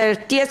ដែល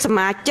ជាស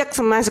មាជិក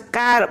សមាជិ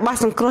ការបស់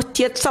សង្គ្រោះ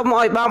ជាតិសូម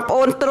ឲ្យបងប្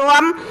អូនទ្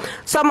រាំ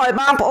សូមឲ្យ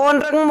បងប្អូន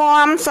រឹង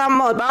មាំសូ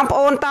មឲ្យបងប្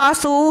អូនត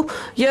ស៊ូ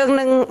យើង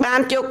នឹងបាន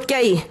ជោគ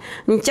ជ័យ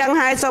អញ្ចឹង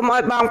ហើយសូមឲ្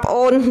យបងប្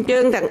អូនយើ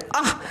ងទាំងអ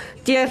ស់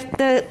ជា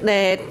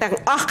ទាំង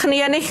អស់គ្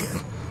នានេះ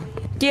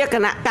ជាគ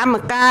ណៈកម្ម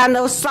ការ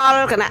នៅស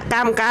ល់គណៈក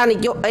ម្មការន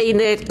យោបាយ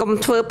នេះកុំ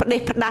ធ្វើផ្ដេស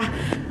ផ្ដាស់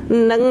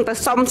នឹងទៅ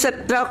សុំសិទ្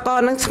ធិក៏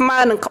នឹងស្មើ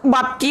នឹងក្ប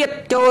ត់ជាតិ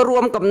ចូលរួ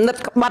មគំនិត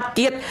ក្បត់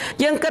ជាតិ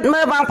យើងគិត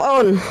មើលបងប្អូ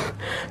ន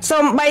សូ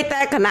ម្បី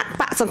តែគណៈ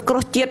បកសង្គ្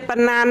រោះជាតិប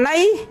ណ្ណាណី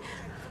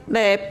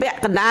ដែលពាក់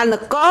កណ្ដាលន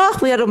គរ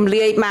វារំ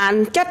លាយបាន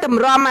ចិត្តត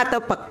ម្រាំមកទៅ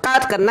បង្កើ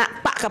តគណៈ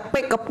បកកពេ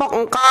កកប៉ុកអ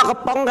ង្គកំ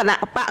ប៉ុងគណៈ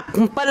បក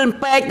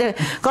7ពេក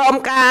ក្រម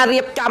ការរៀ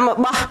បចំរ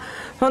បស់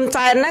ហ៊ុន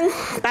សែនហ្នឹង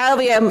តើ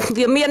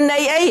វាមានន័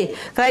យអី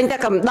ក្រែងតែ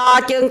កំដរ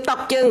ជើងតុក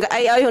ជើងកៅ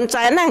អីឲ្យហ៊ុន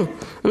សែនហ្នឹង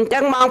អញ្ចឹ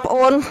ងបងប្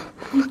អូន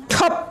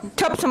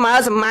ឈប់ស្មើ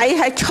សម័យ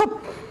ហើយឈប់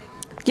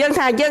យើង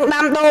ថាយើង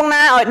ដាំដូង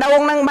ណាឲ្យដូង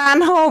ហ្នឹងបាន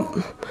ហូប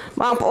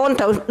បងប្អូន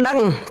ត្រូវដឹង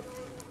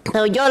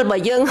ទៅយល់បើ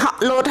យើងហក់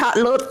លោ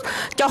ត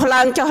ចុះ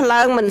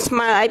ឡើងមិនស្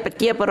មើឲ្យប្រ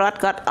ជាពលរដ្ឋ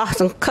គាត់អស់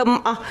សង្ឃឹម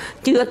អស់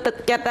ជឿទឹក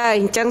ចិត្តហើយ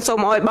អញ្ចឹងសូ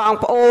មឲ្យបង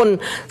ប្អូន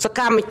សក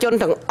ម្មជន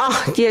ទាំងអ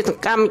ស់ជាស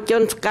កម្មជ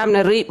នសកម្ម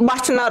នារីបោះ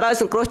ឆ្នោតឲ្យ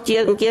សង្គ្រោះជា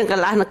ងក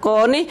ន្លះនគ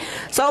រនេះ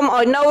សូម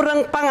ឲ្យនៅរឹង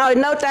ប៉ឹងឲ្យ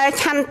នៅតែ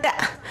ឆន្ទៈ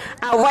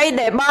អ្វី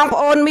ដែលបងប្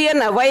អូនមាន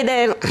អ្វីដែ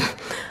ល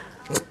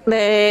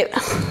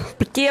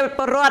ប្រជាព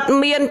លរដ្ឋ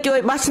មានជួយ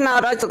បោះឆ្នោត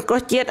ឲ្យសង្គ្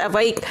រោះជាតិអ្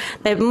វី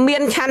ដែលមា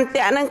នឆន្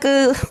ទៈហ្នឹងគឺ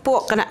ពួ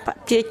កគណៈប្រ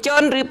ជាជ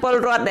នឬពល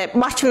រដ្ឋដែល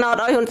បោះឆ្នោត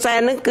ឲ្យហ៊ុនសែន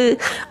ហ្នឹងគឺ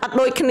អត់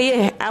ដូចគ្នា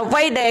អ្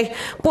វីដែល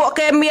ពួក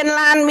គេមាន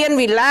ឡានមាន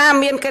វិឡា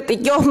មានកិត្តិ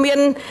យសមាន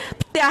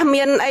ផ្ទះ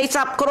មានអីស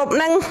ពគ្រប់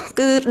ហ្នឹង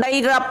គឺដី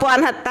រាប់ពា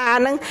ន់ហិកតា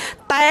ហ្នឹង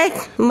តែ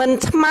មិន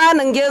ស្មើ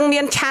នឹងយើង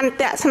មានឆន្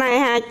ទៈស្នេ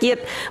ហាជាតិ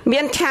មា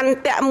នឆន្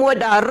ទៈមួយ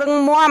ដ៏រឹង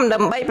មាំដើ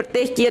ម្បីប្រ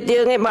ទេសជាតិយើ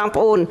ងឯងបង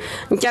ប្អូន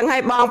អញ្ចឹងហើ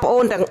យបងប្អូ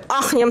នទាំងអ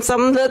ស់ខ្ញុំសូ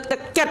មលើកទឹ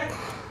កចិត្ត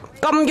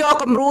កុំយក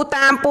គំរូ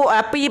តាមពួក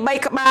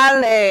2-3ក្បាល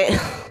ដែល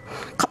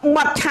ក្ប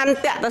ត់ឆន្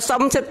ទៈទៅ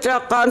សុំសិទ្ធិ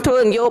កនធ្វើ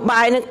នយោ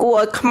បាយនឹងគួរ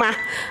ឲ្យខ្មា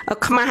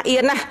ស់អៀ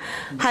នណា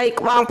ហើយ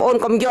បងប្អូន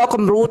កុំយក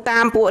គំរូតា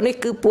មពួកនេះ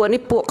គឺពួក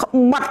នេះពួកក្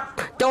បត់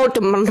ចូល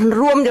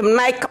រួមចំ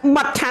ណែកក្ប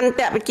ត់ឆន្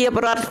ទៈប្រជាព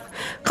លរដ្ឋ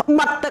ក្ប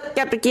ត់ទឹក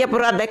ចិត្តប្រជាពល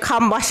រដ្ឋដែល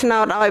ខំបោះឆ្នោ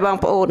តឲ្យបង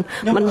ប្អូន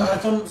ខ្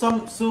ញុំសូម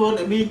សួរ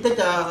អ្នកមីងតិ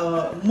ច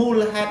មូ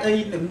លហេតុអី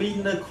អ្នកមីង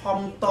នៅខំ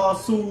ត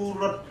ស៊ូ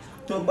រត់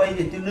ទោះបី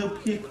ជានៅ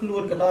ភៀសខ្លួ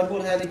នក៏ដោយមូ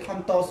លហេតុនេះខំ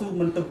តស៊ូ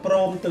មិនទៅព្រ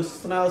មទៅ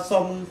ស្នើ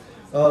សុំ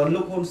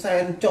លោកហ៊ុនសែ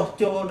នចោះ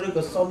ចូលឬ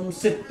ក៏សុំ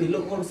សិទ្ធិពីលោ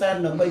កហ៊ុនសែន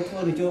ដើម្បីធ្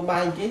វើនយោបា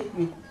យគេ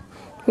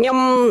ខ្ញុំ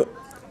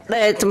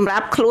ដែលសម្រា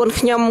ប់ខ្លួន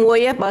ខ្ញុំមួយ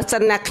បើសិ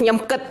នណាខ្ញុំ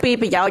គិតពី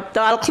ប្រយោជន៍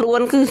តល់ខ្លួន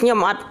គឺខ្ញុំ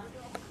អត់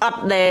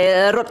ដែល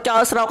រត់ចោ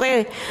លស្រុកទេ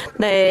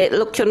ដែល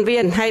លោកជុនវៀ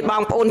នហើយប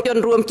ងប្អូនជន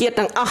រួមជាតិ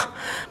ទាំងអស់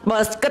បើ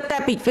គិតតែ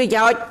ពីប្រ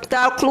យោជន៍ត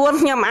ល់ខ្លួន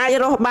ខ្ញុំអាច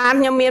រស់បាន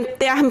ខ្ញុំមានផ្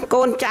ទះ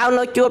កូនចៅ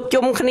នៅជួប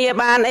ជុំគ្នា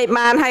បានអី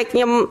បានហើយខ្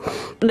ញុំ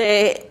ដែល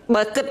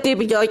បើគិតពី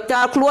ប្រយោជន៍ត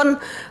ល់ខ្លួន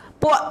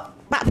ពួក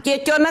ប្រជា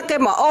ជនហ្នឹងគេ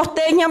មកអូស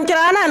ទេខ្ញុំច្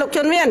រើនណាលោក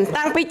ជុនវៀន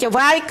តាំងពីច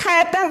វាយខេ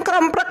ត្តទាំងក្រុ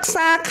មប្រឹក្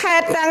សាខេ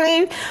ត្តទាំង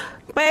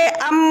ពេល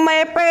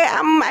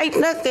អី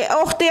នៅគេ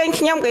អូសទាញ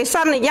ខ្ញុំគេស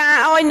ន្យា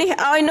ឲ្យនេះ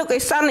ឲ្យនោះគេ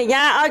សន្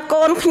យាឲ្យ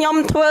កូនខ្ញុំ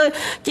ធ្វើ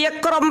ជា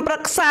ក្រុមប្រឹ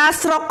ក្សា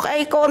ស្រុក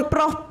អីកូនប្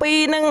រុស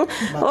2ហ្នឹង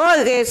អូយ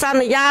គេស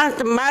ន្យា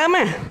ចម្រើម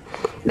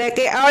ដែល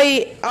គេឲ្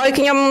យ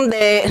ខ្ញុំ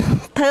ដែល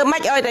ធ្វើម៉េ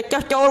ចឲ្យតែ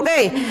ចោះចូលគេ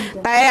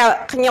តែ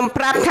ខ្ញុំ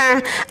ប្រាប់ថា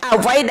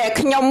អ្វីដែល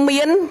ខ្ញុំ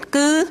មាន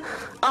គឺ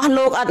អស់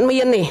លោកអត់មា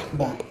ននេះ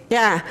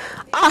ចា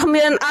អស់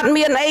មានអត់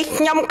មានអី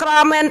ខ្ញុំក្រ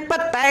មែនពិ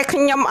តតែ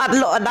ខ្ញុំអត់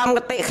លក់ឧត្តមគ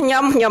តិខ្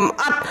ញុំ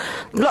អត់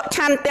លក់ឆ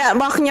ន្ទៈរ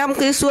បស់ខ្ញុំ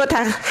គឺសួរ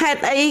ថាហេ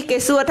តុអីគេ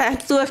សួរ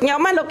ខ្ញុំ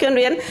ណាលោកជន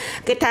រៀន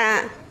គេថា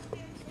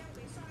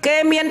គេ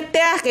មានផ្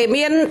ទះគេ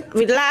មាន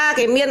វិឡា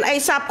គេមានអី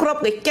សពគ្រប់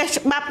គេចេះ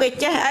ច្បាប់គេ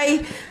ចេះអី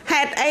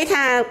ហេតុអី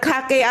ថា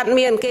គេអត់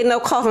មានគេនៅ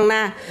ខុសខាង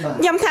ណា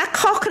ខ្ញុំថា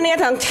ខុសគ្នា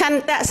ទាំងឆន្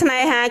ទៈស្នេ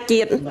ហា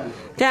ជាតិ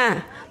ចា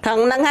ថង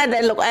ហ្នឹងហើយដែ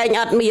លលោកឯង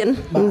អត់មាន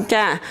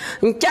ចា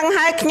អញ្ចឹង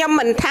ហើយខ្ញុំ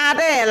មិនថា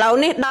ទេឥឡូវ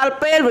នេះដល់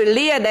ពេលវេ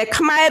លាដែល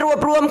ខ្មែររួប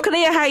រวมគ្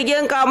នាហើយយើ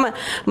ងក៏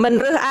មិន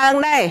រើសអើង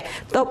ដែរ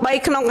ទោះបី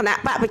ក្នុងគណៈ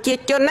បកប្រជា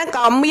ជនហ្នឹង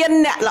ក៏មាន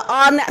អ្នកល្អ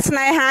អ្នកស្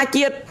នេហា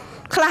ជាតិ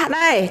ខ្លះ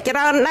ដែរច្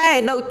រើនដែរ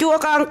នៅជួរ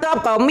កងទ័ព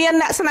ក៏មាន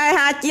អ្នកស្នេ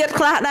ហាជាតិ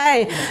ខ្លះដែរ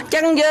អញ្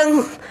ចឹងយើង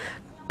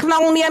ក្នុ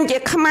ងនាមជា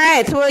ខ្មែរ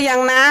ធ្វើយ៉ា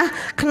ងណា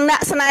គណៈ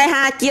ស្នេ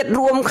ហាជាតិ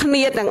រួមគ្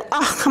នាទាំងអ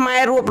ស់ខ្មែ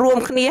ររួបរวม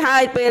គ្នាហើ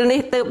យពេលនេះ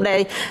ទើបដែល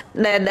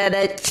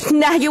ឈ្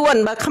នះយួន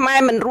បើខ្មែរ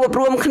មិនរួប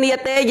រวมគ្នា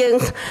ទេយើង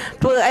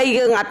ធ្វើអី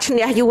យើងអត់ឈ្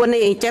នះយួនទេ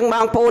អញ្ចឹងប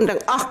ងប្អូនទាំ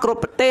ងអស់គ្រប់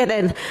ប្រទេសដែ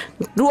ល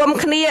រួម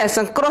គ្នាស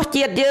ង្គ្រោះ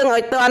ជាតិយើង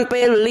ឲ្យទាន់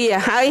ពេលវេលា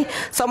ហើយ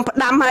សូមផ្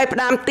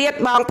ដាំទៀត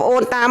បងប្អូ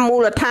នតាមមូ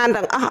លដ្ឋាន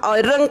ទាំងអស់ឲ្យ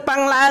រឹងប៉ឹ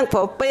ងឡើងព្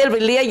រោះពេល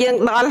វេលាយើង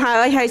ដល់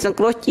ហើយសង្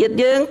គ្រោះជាតិ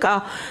យើងក៏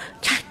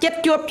ចិត្ត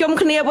ជួបជុំ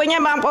គ្នាវិញហ្នឹ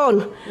ងបងប្អូន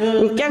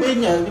អញ្ចឹងខ្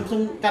ញុំសូ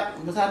មកាត់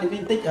ភាសានេះវិ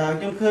ញតិច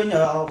ខ្ញុំឃើញ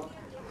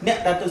អ្នក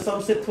ដែលទៅសុំ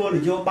សិទ្ធិធ្វើន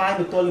យោបាយ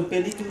មកទល់នឹងពេល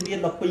នេះគឺមាន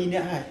12នា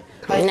ក់ហើយ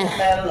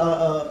ដែល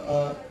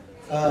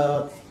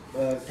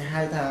គេ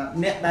ហៅថា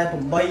អ្នកដែល8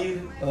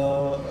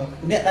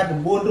អ្នកដែល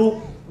9រូប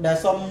ដែល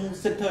សុំ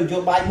សិទ្ធិធ្វើនយោ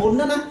បាយមុន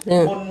ណា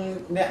មុន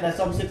អ្នកដែល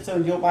សុំសិទ្ធិធ្វើ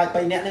នយោបាយ3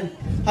អ្នកហ្នឹង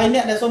ហើយអ្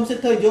នកដែលសុំសិទ្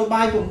ធិធ្វើនយោ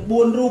បាយ9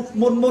រូប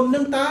មុនហ្នឹ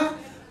ងតើ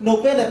នៅ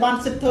ពេលដែលបាន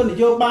សិទ្ធិធ្វើន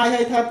យោបាយ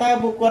ហើយថាតើ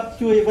ពួកគាត់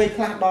ជួយអ្វី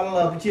ខ្លះដល់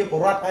ប្រជាពល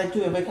រដ្ឋហើយជួ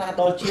យអ្វីខ្លះ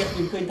ដល់ជាតិ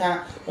យើងឃើញថា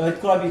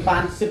ក្រោយពីបា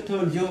នសិទ្ធិធ្វើ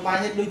នយោបាយ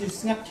ហើយដូចជា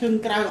ស្ងាត់ឈឹង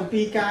ក្រៅអំ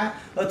ពីការ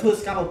ធ្វើស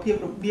កម្មភាព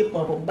របៀប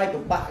បំបែក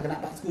បំបាក់គណៈ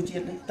បក្សប្រជាជា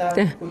តិនេះតើ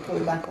ពួកគា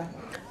ត់បានខ្លះ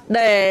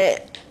ដែល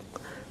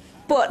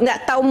ពួកអ្នក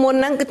ទៅមុន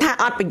ហ្នឹងគឺថា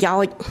អត់ប្រយោ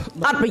ជន៍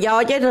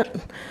ទេ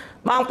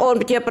បងប្អូន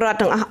ប្រជាពលរដ្ឋ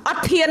ទាំងអស់អ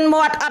ត់ធាន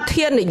មាត់អត់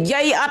ធាននិ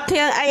យាយអត់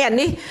ធានអីអា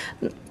នេះ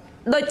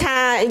ដូចថា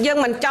យើង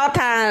មិនចោទ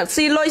ថា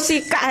ស៊ីលុយស៊ី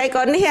កាក់ហើយ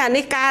ក៏នេះអា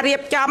នេះការរៀ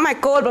បចំឲ្យ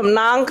គោលបំ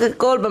ណងគឺ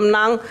គោលបំណ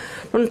ង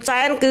ហ៊ុន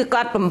សែនគឺ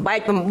គាត់បំបែក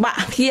បំបាក់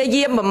ព្យា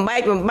យាមបំបែ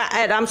កបំបាក់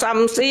ឯកឧត្តមសំ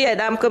ស៊ីឯកឧ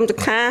ត្តមគឹមសុ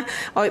ខា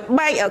ឲ្យ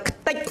បែកឲ្យខ្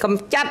ទេចកំ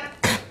ចាត់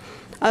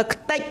ឲ្យខ្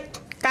ទេច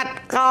កាត់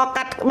ក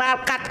កាត់ក្បាល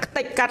កាត់ខ្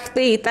ទេចកាត់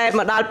ទីតែម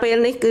កដល់ពេល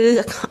នេះគឺ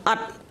អ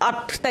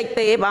ត់ខ្ទេច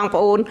ទេបងប្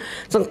អូន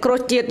សង្គ្រោះ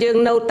ជាតិយើង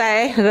នៅតែ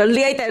រ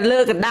លាយតែលើ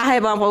កណ្ដាស់ឯង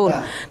បងប្អូន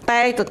តែ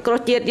សង្គ្រោះ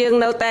ជាតិយើង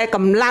នៅតែក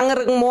ម្លាំង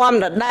រឹងមាំ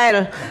ដដែល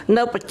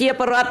នៅប្រជា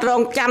ពលរដ្ឋរ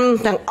ងចាំ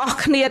ទាំងអស់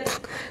គ្នា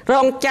រ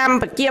ងចាំ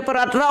ប្រជាពលរ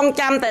ដ្ឋរង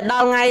ចាំតែដ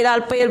ល់ថ្ងៃដ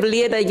ល់ពេលវេ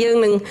លាដែលយើង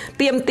នឹង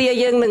ទៀមទា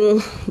យើងនឹង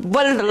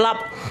វិលត្រឡ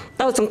ប់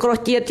ទៅសង្គ្រោះ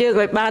ជាតិយើង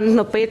ឲ្យបាន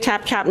នៅពេលឆា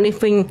ប់នេះ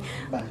វិញ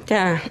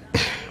ចា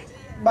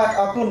បាទ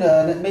អរគុណ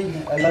អ្នកមីង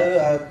ឥឡូវ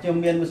ខ្ញុំ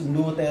មានមួយសំ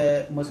ណួរ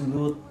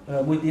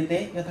មួយទៀតទេ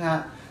គឺថា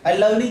ឥ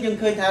ឡូវនេះយើង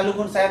ឃើញថាលោក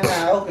ហ៊ុនសែនថា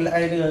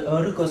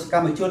ឬក៏សក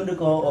ម្មជនឬ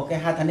ក៏គេ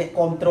ហៅថាអ្នក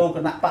គ្រប់គ្រងគ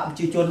ណៈបកប្រ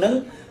ជាជនហ្នឹង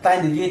តែ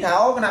និយាយថា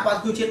គណៈបក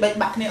ប្រជាជាតិបែក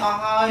បាក់គ្នាអស់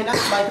ហើយណា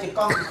បែកជា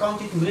កង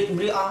ជាជំរាប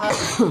អស់ហើយ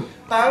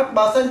តើ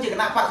បើសិនជាគ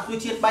ណៈបកប្រជា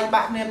ជាតិបែក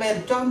បាក់គ្នាមែន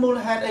ចុះមូល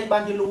ហេតុអីបា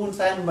នជាលោកហ៊ុន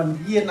សែនមិន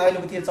ហ៊ានឲ្យលោ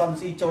កប្រធានសំ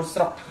ស៊ីចូលស្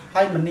រុក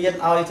ហើយមិនហ៊ាន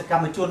ឲ្យសក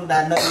ម្មជនដែ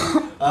លនៅ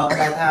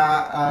គេថា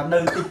នៅ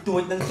តិចតួ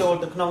ចនឹងចូល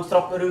ទៅក្នុងស្រុ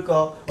កឬក៏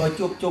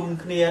ជួបជុំ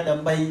គ្នាដើ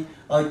ម្បី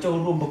ចូល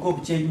រួមប្រគល់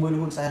ប្រជែងជាមួយលោក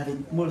ហ៊ុនសែនវិញ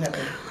មូលហេតុ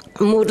អី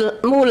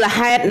មូល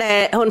ហេតុដែល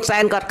ហ៊ុនសែ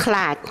នគាត់ខ្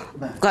លាច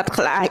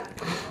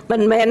មិ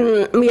នមែន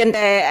មាន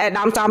តែអា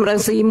ដាមសំរង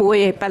ស៊ីមួយ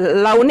ឯងប៉ុន្តែឥ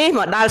ឡូវនេះ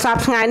មកដល់សប្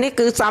តាហ៍ថ្ងៃនេះ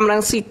គឺសំរ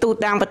ងស៊ីទូ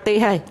ទាំងប្រទេស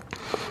ហើយ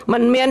មិ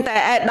នមានតែ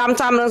អាដាម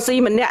សំរងស៊ី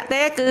ម្នាក់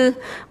ទេគឺ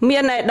មា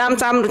នអាដាម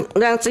សំ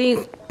រងស៊ី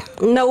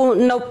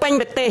នៅពេញ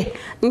ប្រទេស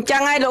អញ្ចឹ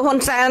ងហើយលោកហ៊ុន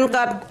សែន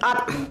គា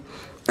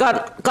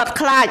ត់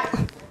ខ្លាច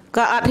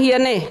ក៏អត់ហ៊ា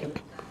នទេ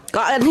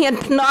ក៏អត់ហ៊ាន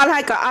ភ្នាល់ហើ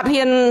យក៏អត់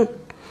ហ៊ាន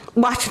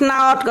បោះឆ្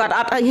នោតក៏អ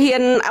ត់ហ៊ា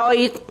នឲ្យ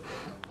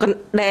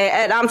ដែល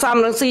អាដាមសំ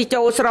រងស៊ី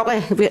ចូលស្រុកឯង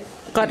វា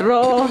គាត់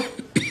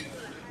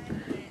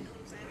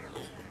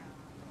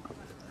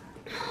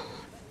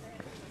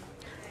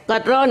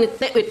រនី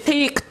តិវិធី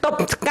ខ្ទប់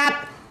ស្កាត់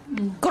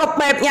គ្រប់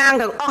បែបយ៉ាង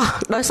ទាំងអស់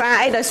ដោយសារ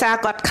អីដោយសារ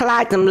គាត់ខ្លា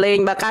ចសម្លេង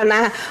បើកាលណា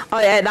ឲ្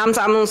យអាដាម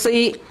សំរងស៊ី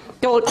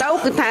ចូលទៅ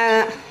គឺថា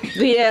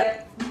វា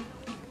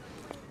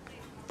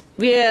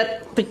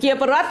ប្រជា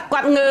ពលរដ្ឋគា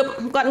ត់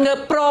ងើប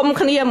ព្រម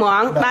គ្នាហ្ម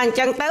ងតែអញ្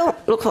ចឹងទៅ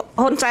លោក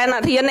ហ៊ុនសែនអ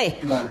ត់ហ៊ានទេ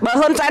បើ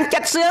ហ៊ុនសែនចិ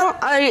ត្តសឿង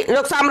ឲ្យ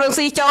លោកសំរង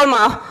ស៊ីចូលម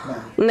ក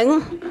នឹង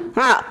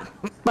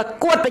ប្រ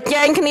កួតប្រ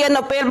ជែងគ្នា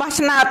នៅពេលបោះ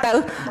ឆ្នោតទៅ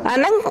អា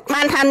ហ្នឹង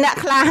បានថាអ្នក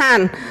ក្លាហាន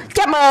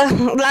ចាំមើល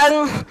ឡើង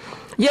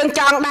យើង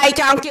ចង់ដៃ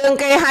ចង់ជើង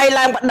គេឲ្យ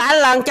ឡើងបដាល់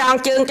ឡើងចង់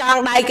ជើងចង់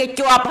ដៃគេ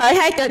ជាប់ហើយ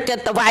ទៅចិ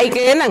ត្តទៅវាយ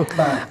គេហ្នឹង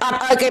អត់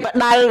ឲ្យគេប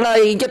ដាល់ដោ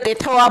យយុត្តិ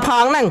ធម៌ផ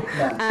ងហ្នឹង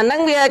អាហ្នឹង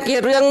វាជា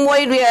រឿងមួ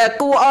យវា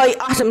គួរឲ្យ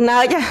អស់ចំណើ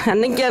ចអា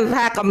នេះគេ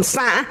ថាកំ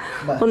សាក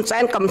ហ៊ុនសែ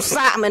នកំ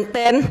សាកមែន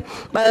ទែន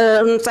បើ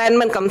ហ៊ុនសែន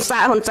មិនកំសា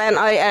កហ៊ុនសែន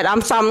ឲ្យអាដាម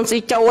សំស៊ី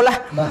ចូល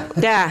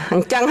ចាអ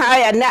ញ្ចឹងហើយ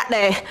អាអ្នក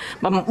ដែល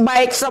បំបែ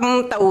កសុំ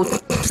ទៅ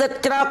សិទ្ធ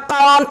ច្រកក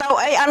នទៅ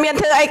អីអត់មាន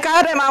ធ្វើអីកើត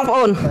ទេបងប្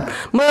អូន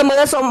មើ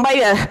លសំបី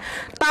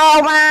ត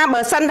វ៉ា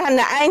បើសិនថា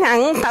អ្នកឯងហ្នឹង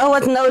ទៅ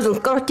នៅស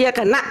ង្គ្រោះជាគ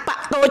ណៈបក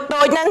តូច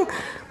ហ្នឹង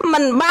มั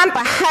นបាន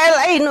ប្រហែល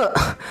អីនោះ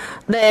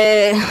ដែល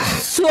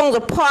សួង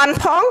សុភ័ណ្ឌ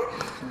ផង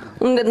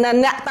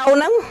អ្នកទៅហ្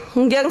នឹង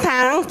យើងថា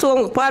សួង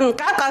សុភ័ណ្ឌ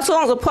ក៏សួ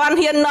ងសុភ័ណ្ឌ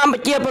ហ៊ាននាំប្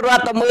រជាពលរដ្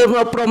ឋទៅមើល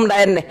នៅព្រំ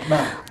ដែននេះ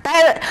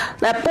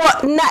តែពួក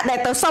អ្នកដែល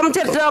ទៅសុំ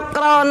ចិត្តរក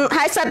ក្រន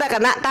ហើយសិតតែគ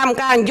ណៈកម្ម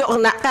ការយកគ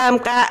ណៈកម្ម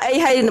ការអី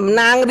ឲ្យតំ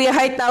ណាងរា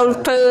ឲ្យទៅ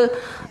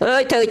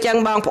ធ្វើចឹង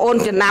បងប្អូន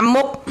ចំណាំ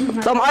មុខ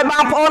សូមឲ្យប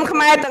ងប្អូនខ្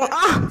មែរទាំងអ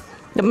ស់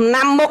ចំ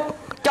ណាំមុខ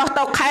ចុះ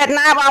ទៅខេត្ត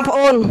ណាបងប្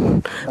អូន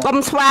កុំ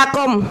ស្វាគ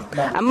មន៍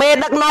អាមេ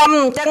ដឹកនាំអ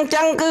ញ្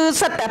ចឹងគឺ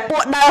សិតតែពួ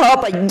កដើររក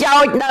ប្រយោ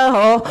ជន៍ដើររ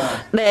ក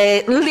ដែល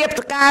លៀប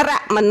សការៈ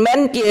មិនមែន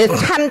ជា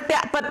ឆន្ទៈ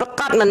ពិតប្រ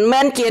កបមិនមែ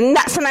នជា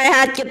អ្នកស្នេ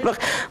ហាចិត្ត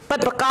ពិត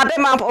ប្រកបទេ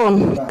បងប្អូន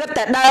គិត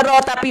តែដើររ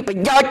កតែពីប្រ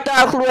យោជន៍តើ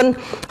ខ្លួន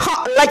ហ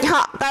ក់លិចហ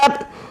ក់កើត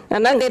អា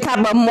ហ្នឹងគេថា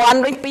បើមន់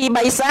វិញ2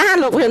 3សា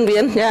លោកហ៊ាន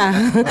ចា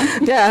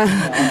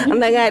ហ្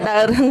នឹងហើយដើ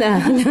រណា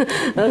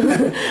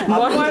ម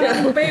ន់2 3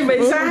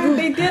សា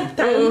ទីទៀត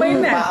ត្រូវវិញ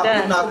ណាអ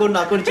រ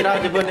គុណច្រើន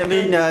ជំរាប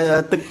នេះ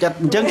ទឹកចិត្ត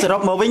អញ្ចឹងសរុប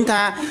មកវិញ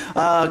ថា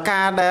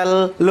ការដែល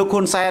លោក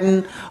ហ៊ុនសែន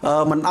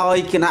មិនអោយ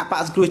គណៈប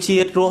ក្សសង្គ្រោះជា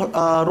តិ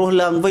រស់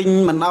ឡើងវិញ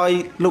មិនអោយ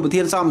លោកប្រ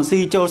ធានសំស៊ី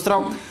ចូលស្រុ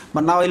ក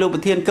មិនឲ្យលោកប្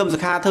រធានគឹមសុ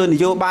ខាធ្វើន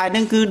យោបាយហ្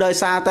នឹងគឺដោយ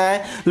សារតែ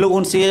លោក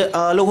ហ៊ុន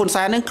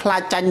សែនហ្នឹងខ្លា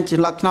ចចាញ់ច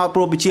ន្លឹកថ្នោតព្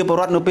រោះប្រជាពល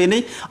រដ្ឋនៅពេល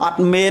នេះអត់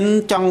មាន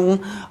ចង់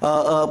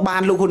បា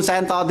នលោកហ៊ុនសែ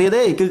នតទៀត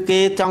ទេគឺគេ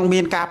ចង់មា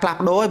នការផ្លាស់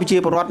ប្ដូរឲ្យប្រជា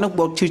ពលរដ្ឋហ្នឹង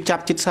ឈឺចា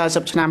ប់ជិត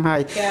40ឆ្នាំហើ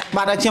យ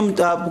បាទហើយខ្ញុំ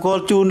បកគោល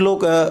ជូនលោក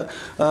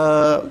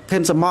ខិ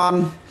នសមន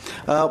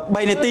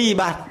3នាទី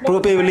បាទព្រោះ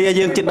ពេលវេលា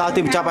យើងជិតដល់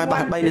ទីបញ្ចប់ហើយបា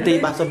ទ3នាទី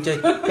បាទសូមជ័យ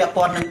ពាក់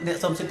ព័ន្ធនឹងអ្នក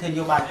សូមសិទ្ធិន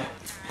យោបាយ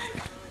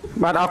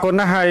បាទអរគុណ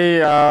ណាស់ហើយ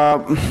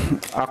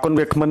អរគុណ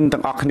វាគ្មិន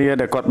ទាំងអស់គ្នា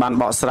ដែលគាត់បាន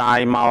បកស្រាយ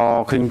មក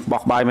ឃើញ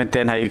បោះបាយមែន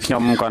ទែនហើយខ្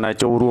ញុំក៏នៅ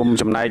ចូលរួម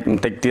ចំណែកប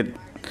ន្តិចទៀត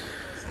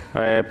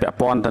ពាក់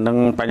ព័ន្ធទៅនឹង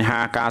បញ្ហា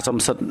ការសំ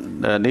សិទ្ធ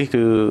នេះ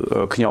គឺ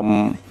ខ្ញុំ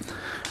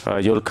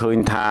យល់ឃើញ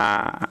ថា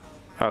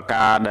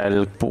ការដែល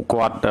ពួក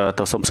គាត់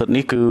ទៅសំសិទ្ធ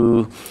នេះគឺ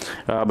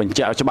បញ្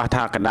ជាក់ច្បាស់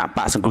ថាគណៈប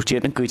កសង្គ្រោះជា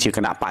តិនឹងគឺជាគ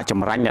ណៈបកច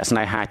ម្រាញ់អ្នកស្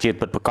នេហាជាតិ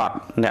ពិតប្រាកដ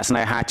អ្នកស្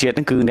នេហាជាតិ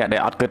នឹងគឺអ្នកដែ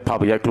លអត់គិតផល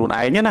ប្រយោជន៍ខ្លួន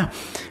ឯងណា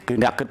គឺ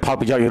អ្នកគិតផល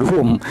ប្រយោជន៍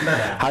រួម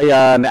ហើយ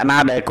អ្នកណា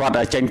ដែលគាត់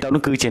ចេញទៅ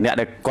នោះគឺជាអ្នក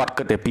ដែលគាត់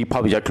គិតតែពីផល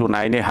ប្រយោជន៍ខ្លួន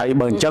ឯងនេះហើយ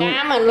បើអញ្ចឹង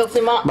តាមលោក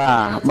ស៊ីម៉ូ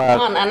បាទ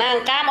អាណាអ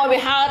ង្គការមកវា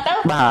ហើទៅ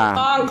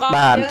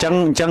បាទអញ្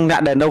ចឹងអ្នក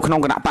ដែលនៅក្នុង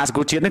គណៈបកសង្គ្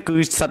រោះជាតិនេះគឺ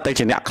សិតតែ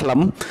ជាអ្នកក្លឹម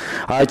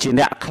ហើយជា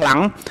អ្នកខ្លាំង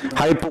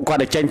ហើយពួកគាត់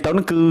ដែលចេញទៅ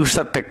នោះគឺ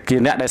សិតតែជា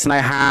អ្នកដែលស្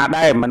នេហា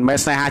ដែរមិនមែន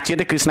ស្នេហាជាតិ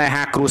ទេគឺស្នេ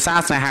ហាគ្រួសារ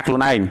ស្នេហាខ្លួ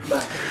នឯងអ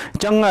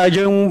ញ្ចឹង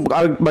យើង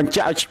ឲ្យបញ្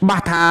ជាក់ឲ្យច្បា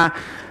ស់ថា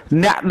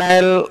អ្នកដែ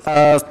ល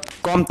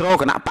គ្រប់គ្រង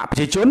គណៈបកប្រ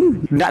ជាជន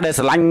អ្នកដែល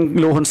ស្រឡាញ់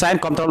លោកហ៊ុនសែន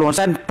គ្រប់គ្រងលោកហ៊ុន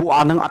សែនពួកអ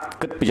ស់នឹងអត់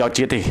គិតប្រយោជន៍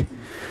ជាតិទេ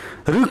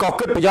ឬក៏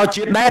គិតប្រយោជន៍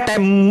ជាតិដែរ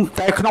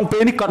តែក្នុងពេ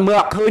លនេះគាត់មើល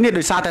អត់ឃើញទេ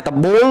ដោយសារតែត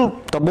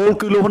បូល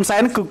គឺលោកហ៊ុនសែ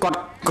នគឺគាត់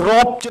ក្រ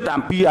បចិត្ត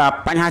អំពី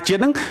បញ្ហាជាតិ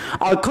ហ្នឹង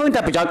ឲ្យឃើញតែ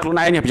ប្រយោជន៍ខ្លួ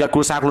នឯងប្រយោជន៍គ្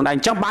រួសារខ្លួនឯងអ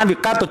ញ្ចឹងបានវា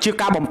កើតទៅជា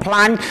ការបំផ្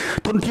លាញ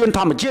ធនធានធ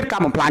ម្មជាតិកា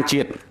របំផ្លាញ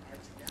ជាតិ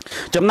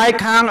ចំណែក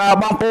ខាង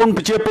បងប្អូន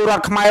ប្រជាពលរ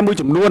ដ្ឋខ្មែរមួយ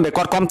ចំនួនដែល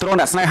គាត់គ្រប់គ្រង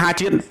អ្នកស្នេហា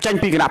ជាតិចេញ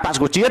ពីគណៈបក្សស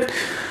ង្គ្រោះជាតិ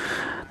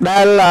ដែ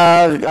ល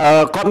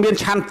គាត់មាន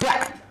ឆន្ទៈ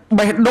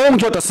បេះដូង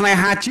យកទៅស្នេ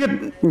ហាជាតិ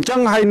អញ្ចឹង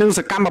ហើយនឹងស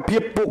កម្មភា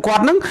ពពួកគា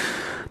ត់ហ្នឹង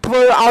ធ្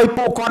វើឲ្យ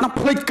ពួកគាត់នឹង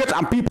ភ្លេចគិត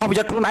អំពីផលប្រ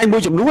យោជន៍ខ្លួនឯងមួ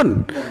យចំនួន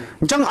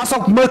អញ្ចឹងអត់សូ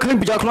វមើលឃើញ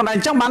ប្រយោជន៍ខ្លួនឯងអ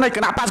ញ្ចឹងបានឲ្យគ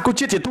ណៈបក្សសង្គ្រោះ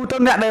ជាតិជាទូទៅ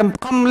អ្នកដែល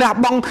ខំលះ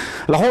បង់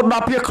រហូតដ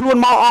ល់ភៀសខ្លួន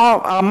មក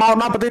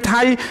ដល់ប្រទេស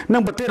ថៃនិ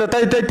ងប្រទេសដទៃ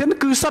ទៀត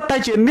គឺសុទ្ធតែ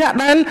ជាអ្នក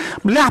ដែល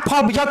លះផ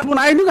លប្រយោជន៍ខ្លួ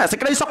នឯងហ្នឹងសេច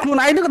ក្តីសុខខ្លួ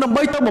នឯងហ្នឹងដើម្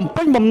បីទៅបំ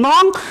ពេញបំណ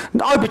ង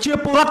ឲ្យប្រជា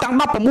ពលរដ្ឋទាំង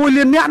16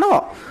លាននាក់នោះ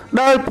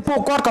ដែលពួក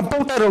គាត់កំពុ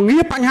ងតែរងា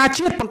បញ្ហា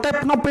ជាតិប៉ុន្តែ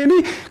ក្នុងពេល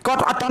នេះគា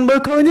ត់អត់ទាន់មើល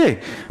ឃើញទេ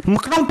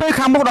ក្នុងពេល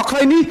ខាងមុខដល់ខ្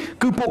លីនេះ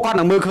គឺពួកគាត់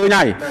នឹងមើលឃើញ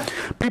ហើយ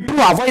ពីព្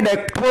រោះអ្វីដែល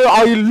ធ្វើ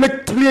ឲ្យលេច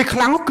ធ្លាយខ្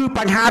លាំងគឺប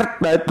ញ្ហា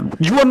ដែល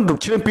យួនរំ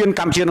ជ្រែងពៀន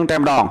កម្ពុជានឹងតែ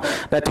ម្ដង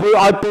ដែលធ្វើ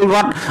ឲ្យពលរ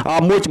ដ្ឋ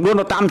មួយចំនួន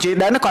នៅតាមជា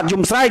ដែនគាត់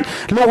យំស្រែក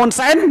លោកហ៊ុន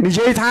សែននិ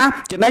យាយថា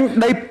ចំណេញ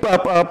ដី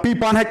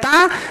 2000 ហិកតា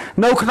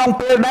នៅក្នុង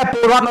ពេលដែលព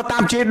លរដ្ឋនៅតា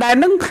មជាដែន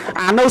ហ្នឹង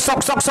អានៅសុក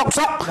ស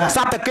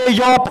ត្វតែគេ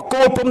យកបក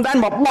គោព្រំដែន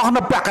មកបោះ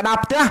នៅពាក់កណ្ដាល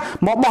ផ្ទះ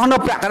មកបោះនៅ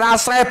ពាក់កណ្ដាល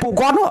ស្រែពួក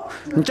គាត់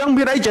អញ្ចឹង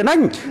មានអីចំណេញ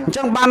អញ្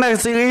ចឹងបាន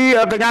ស៊ី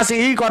កញ្ញាស៊ី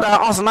គាត់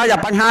អស់ស្នាយ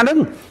បញ្ហាហ្នឹង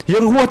យើ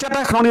ងហួសចិត្ត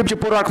តែក្នុងនាមជា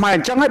ពលរដ្ឋខ្មែរអ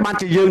ញ្ចឹងហើយបាន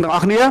ជាយើងទាំងអ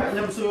ស់គ្នាខ្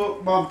ញុំសួរ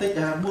បងបន្តិច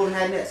មួយថ្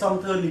ងៃអ្នកសុំ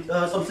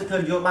សិទ្ធិធ្វើ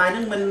នយោបាយហ្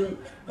នឹងមិន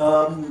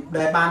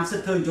ដែលបានសិ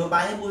ទ្ធិធ្វើនយោបា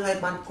យហើយមួយថ្ងៃ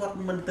បានគាត់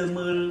មិនទៅ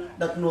មើល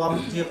ដឹកនាំ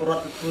ជាពលរ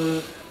ដ្ឋធ្វើ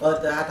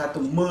ថា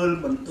ទៅមើល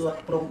បន្ទាត់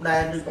ព្រំដែ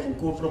នឬក៏បង្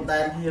គោលព្រំដែ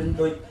នហ៊ាន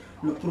ដូច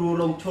លោកគ្រូ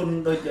លងឈុន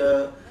ដូច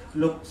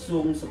លោកសួ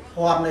ងសុ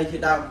ភ័ណ្ឌអីជា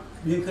ដើម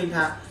យើងឃើញ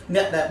ថាអ្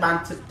នកដែលបាន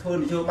សិទ្ធិធ្វើន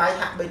យោបាយ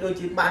ហាក់បីដូច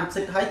ជាបាន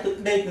សិទ្ធិឲ្យទឹក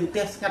ដេកនឹងផ្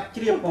ទះស្ងាត់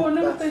ជ្រាបមក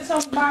នឹងទៅ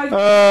សុំបាយ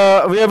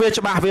វា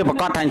ច្បាស់វាប្រ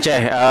កាសថាអញ្ចេះ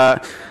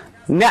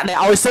អ្នកដែល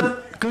ឲ្យសិទ្ធិ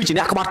គឺជា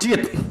អ្នកក្បត់ជា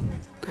តិ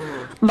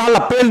ដ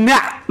ល់ពេលអ្ន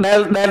កដែ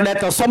ល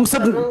ទៅសុំសិ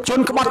ទ្ធិជន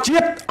ក្បត់ជា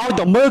តិឲ្យ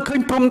ទៅមើលឃើ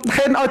ញព្រំ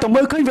ដែនឲ្យទៅ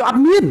មើលឃើញវាអត់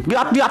មានវា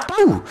អត់ទៅ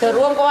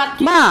រួមគាត់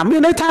បាទមា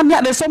នន័យថាអ្នក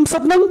ដែលសុំសិ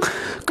ទ្ធិហ្នឹង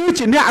គឺ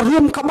ជាអ្នករួ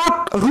មក្បត់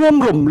រួម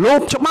រំលោ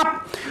ភច្បាប់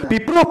ពី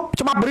ព្រោះ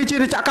ច្បាប់ប្រជាជា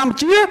តិកម្ពុ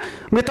ជា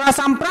មាត្រា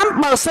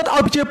35បើសិទ្ធិឲ្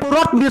យប្រជាពលរ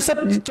ដ្ឋមានសិទ្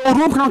ធិចូល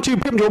រួមក្នុងជីវ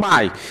ភាពនយោបា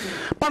យ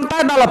ប៉ុន្តែ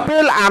ដល់ពេ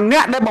លអាអ្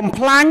នកដែលបំ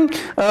ផ្លាញ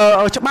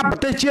ច្បាប់ប្រ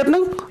ទេសជាតិហ្នឹ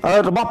ង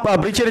របស់ប្រ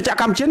ជាជាតិ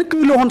កម្ពុជាហ្នឹងគឺ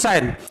លោកហ៊ុនសែ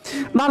ន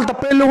ដល់ទៅ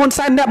ពេលលោកហ៊ុន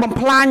សែនអ្នកបំ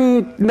ផ្លាញ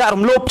អ្នក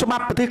រំលោភច្បា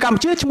ប់ប្រទេសកម្ពុ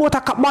ជាឈ្មោះ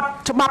ថាក្បត់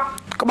ច្បាប់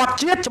ក្បត់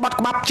ជាតិច្បាប់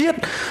ក្បត់ជាតិ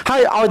ហើ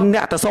យឲ្យអ្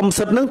នកទៅសុំ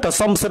សិទ្ធិហ្នឹងទៅ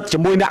សុំសិទ្ធិជា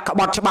មួយអ្នកក្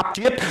បត់ច្បាប់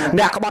ជាតិ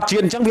អ្នកក្បត់ជា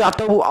តិអញ្ចឹងវាអត់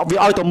ទៅវា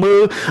ឲ្យទៅមើ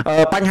ល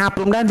បញ្ហា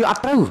ព្រំដែនវាអ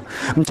ត់ទៅ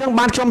អញ្ចឹង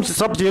បានខ្ញុំ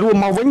សរុបជារួម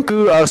មកវិញគឺ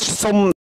សុំ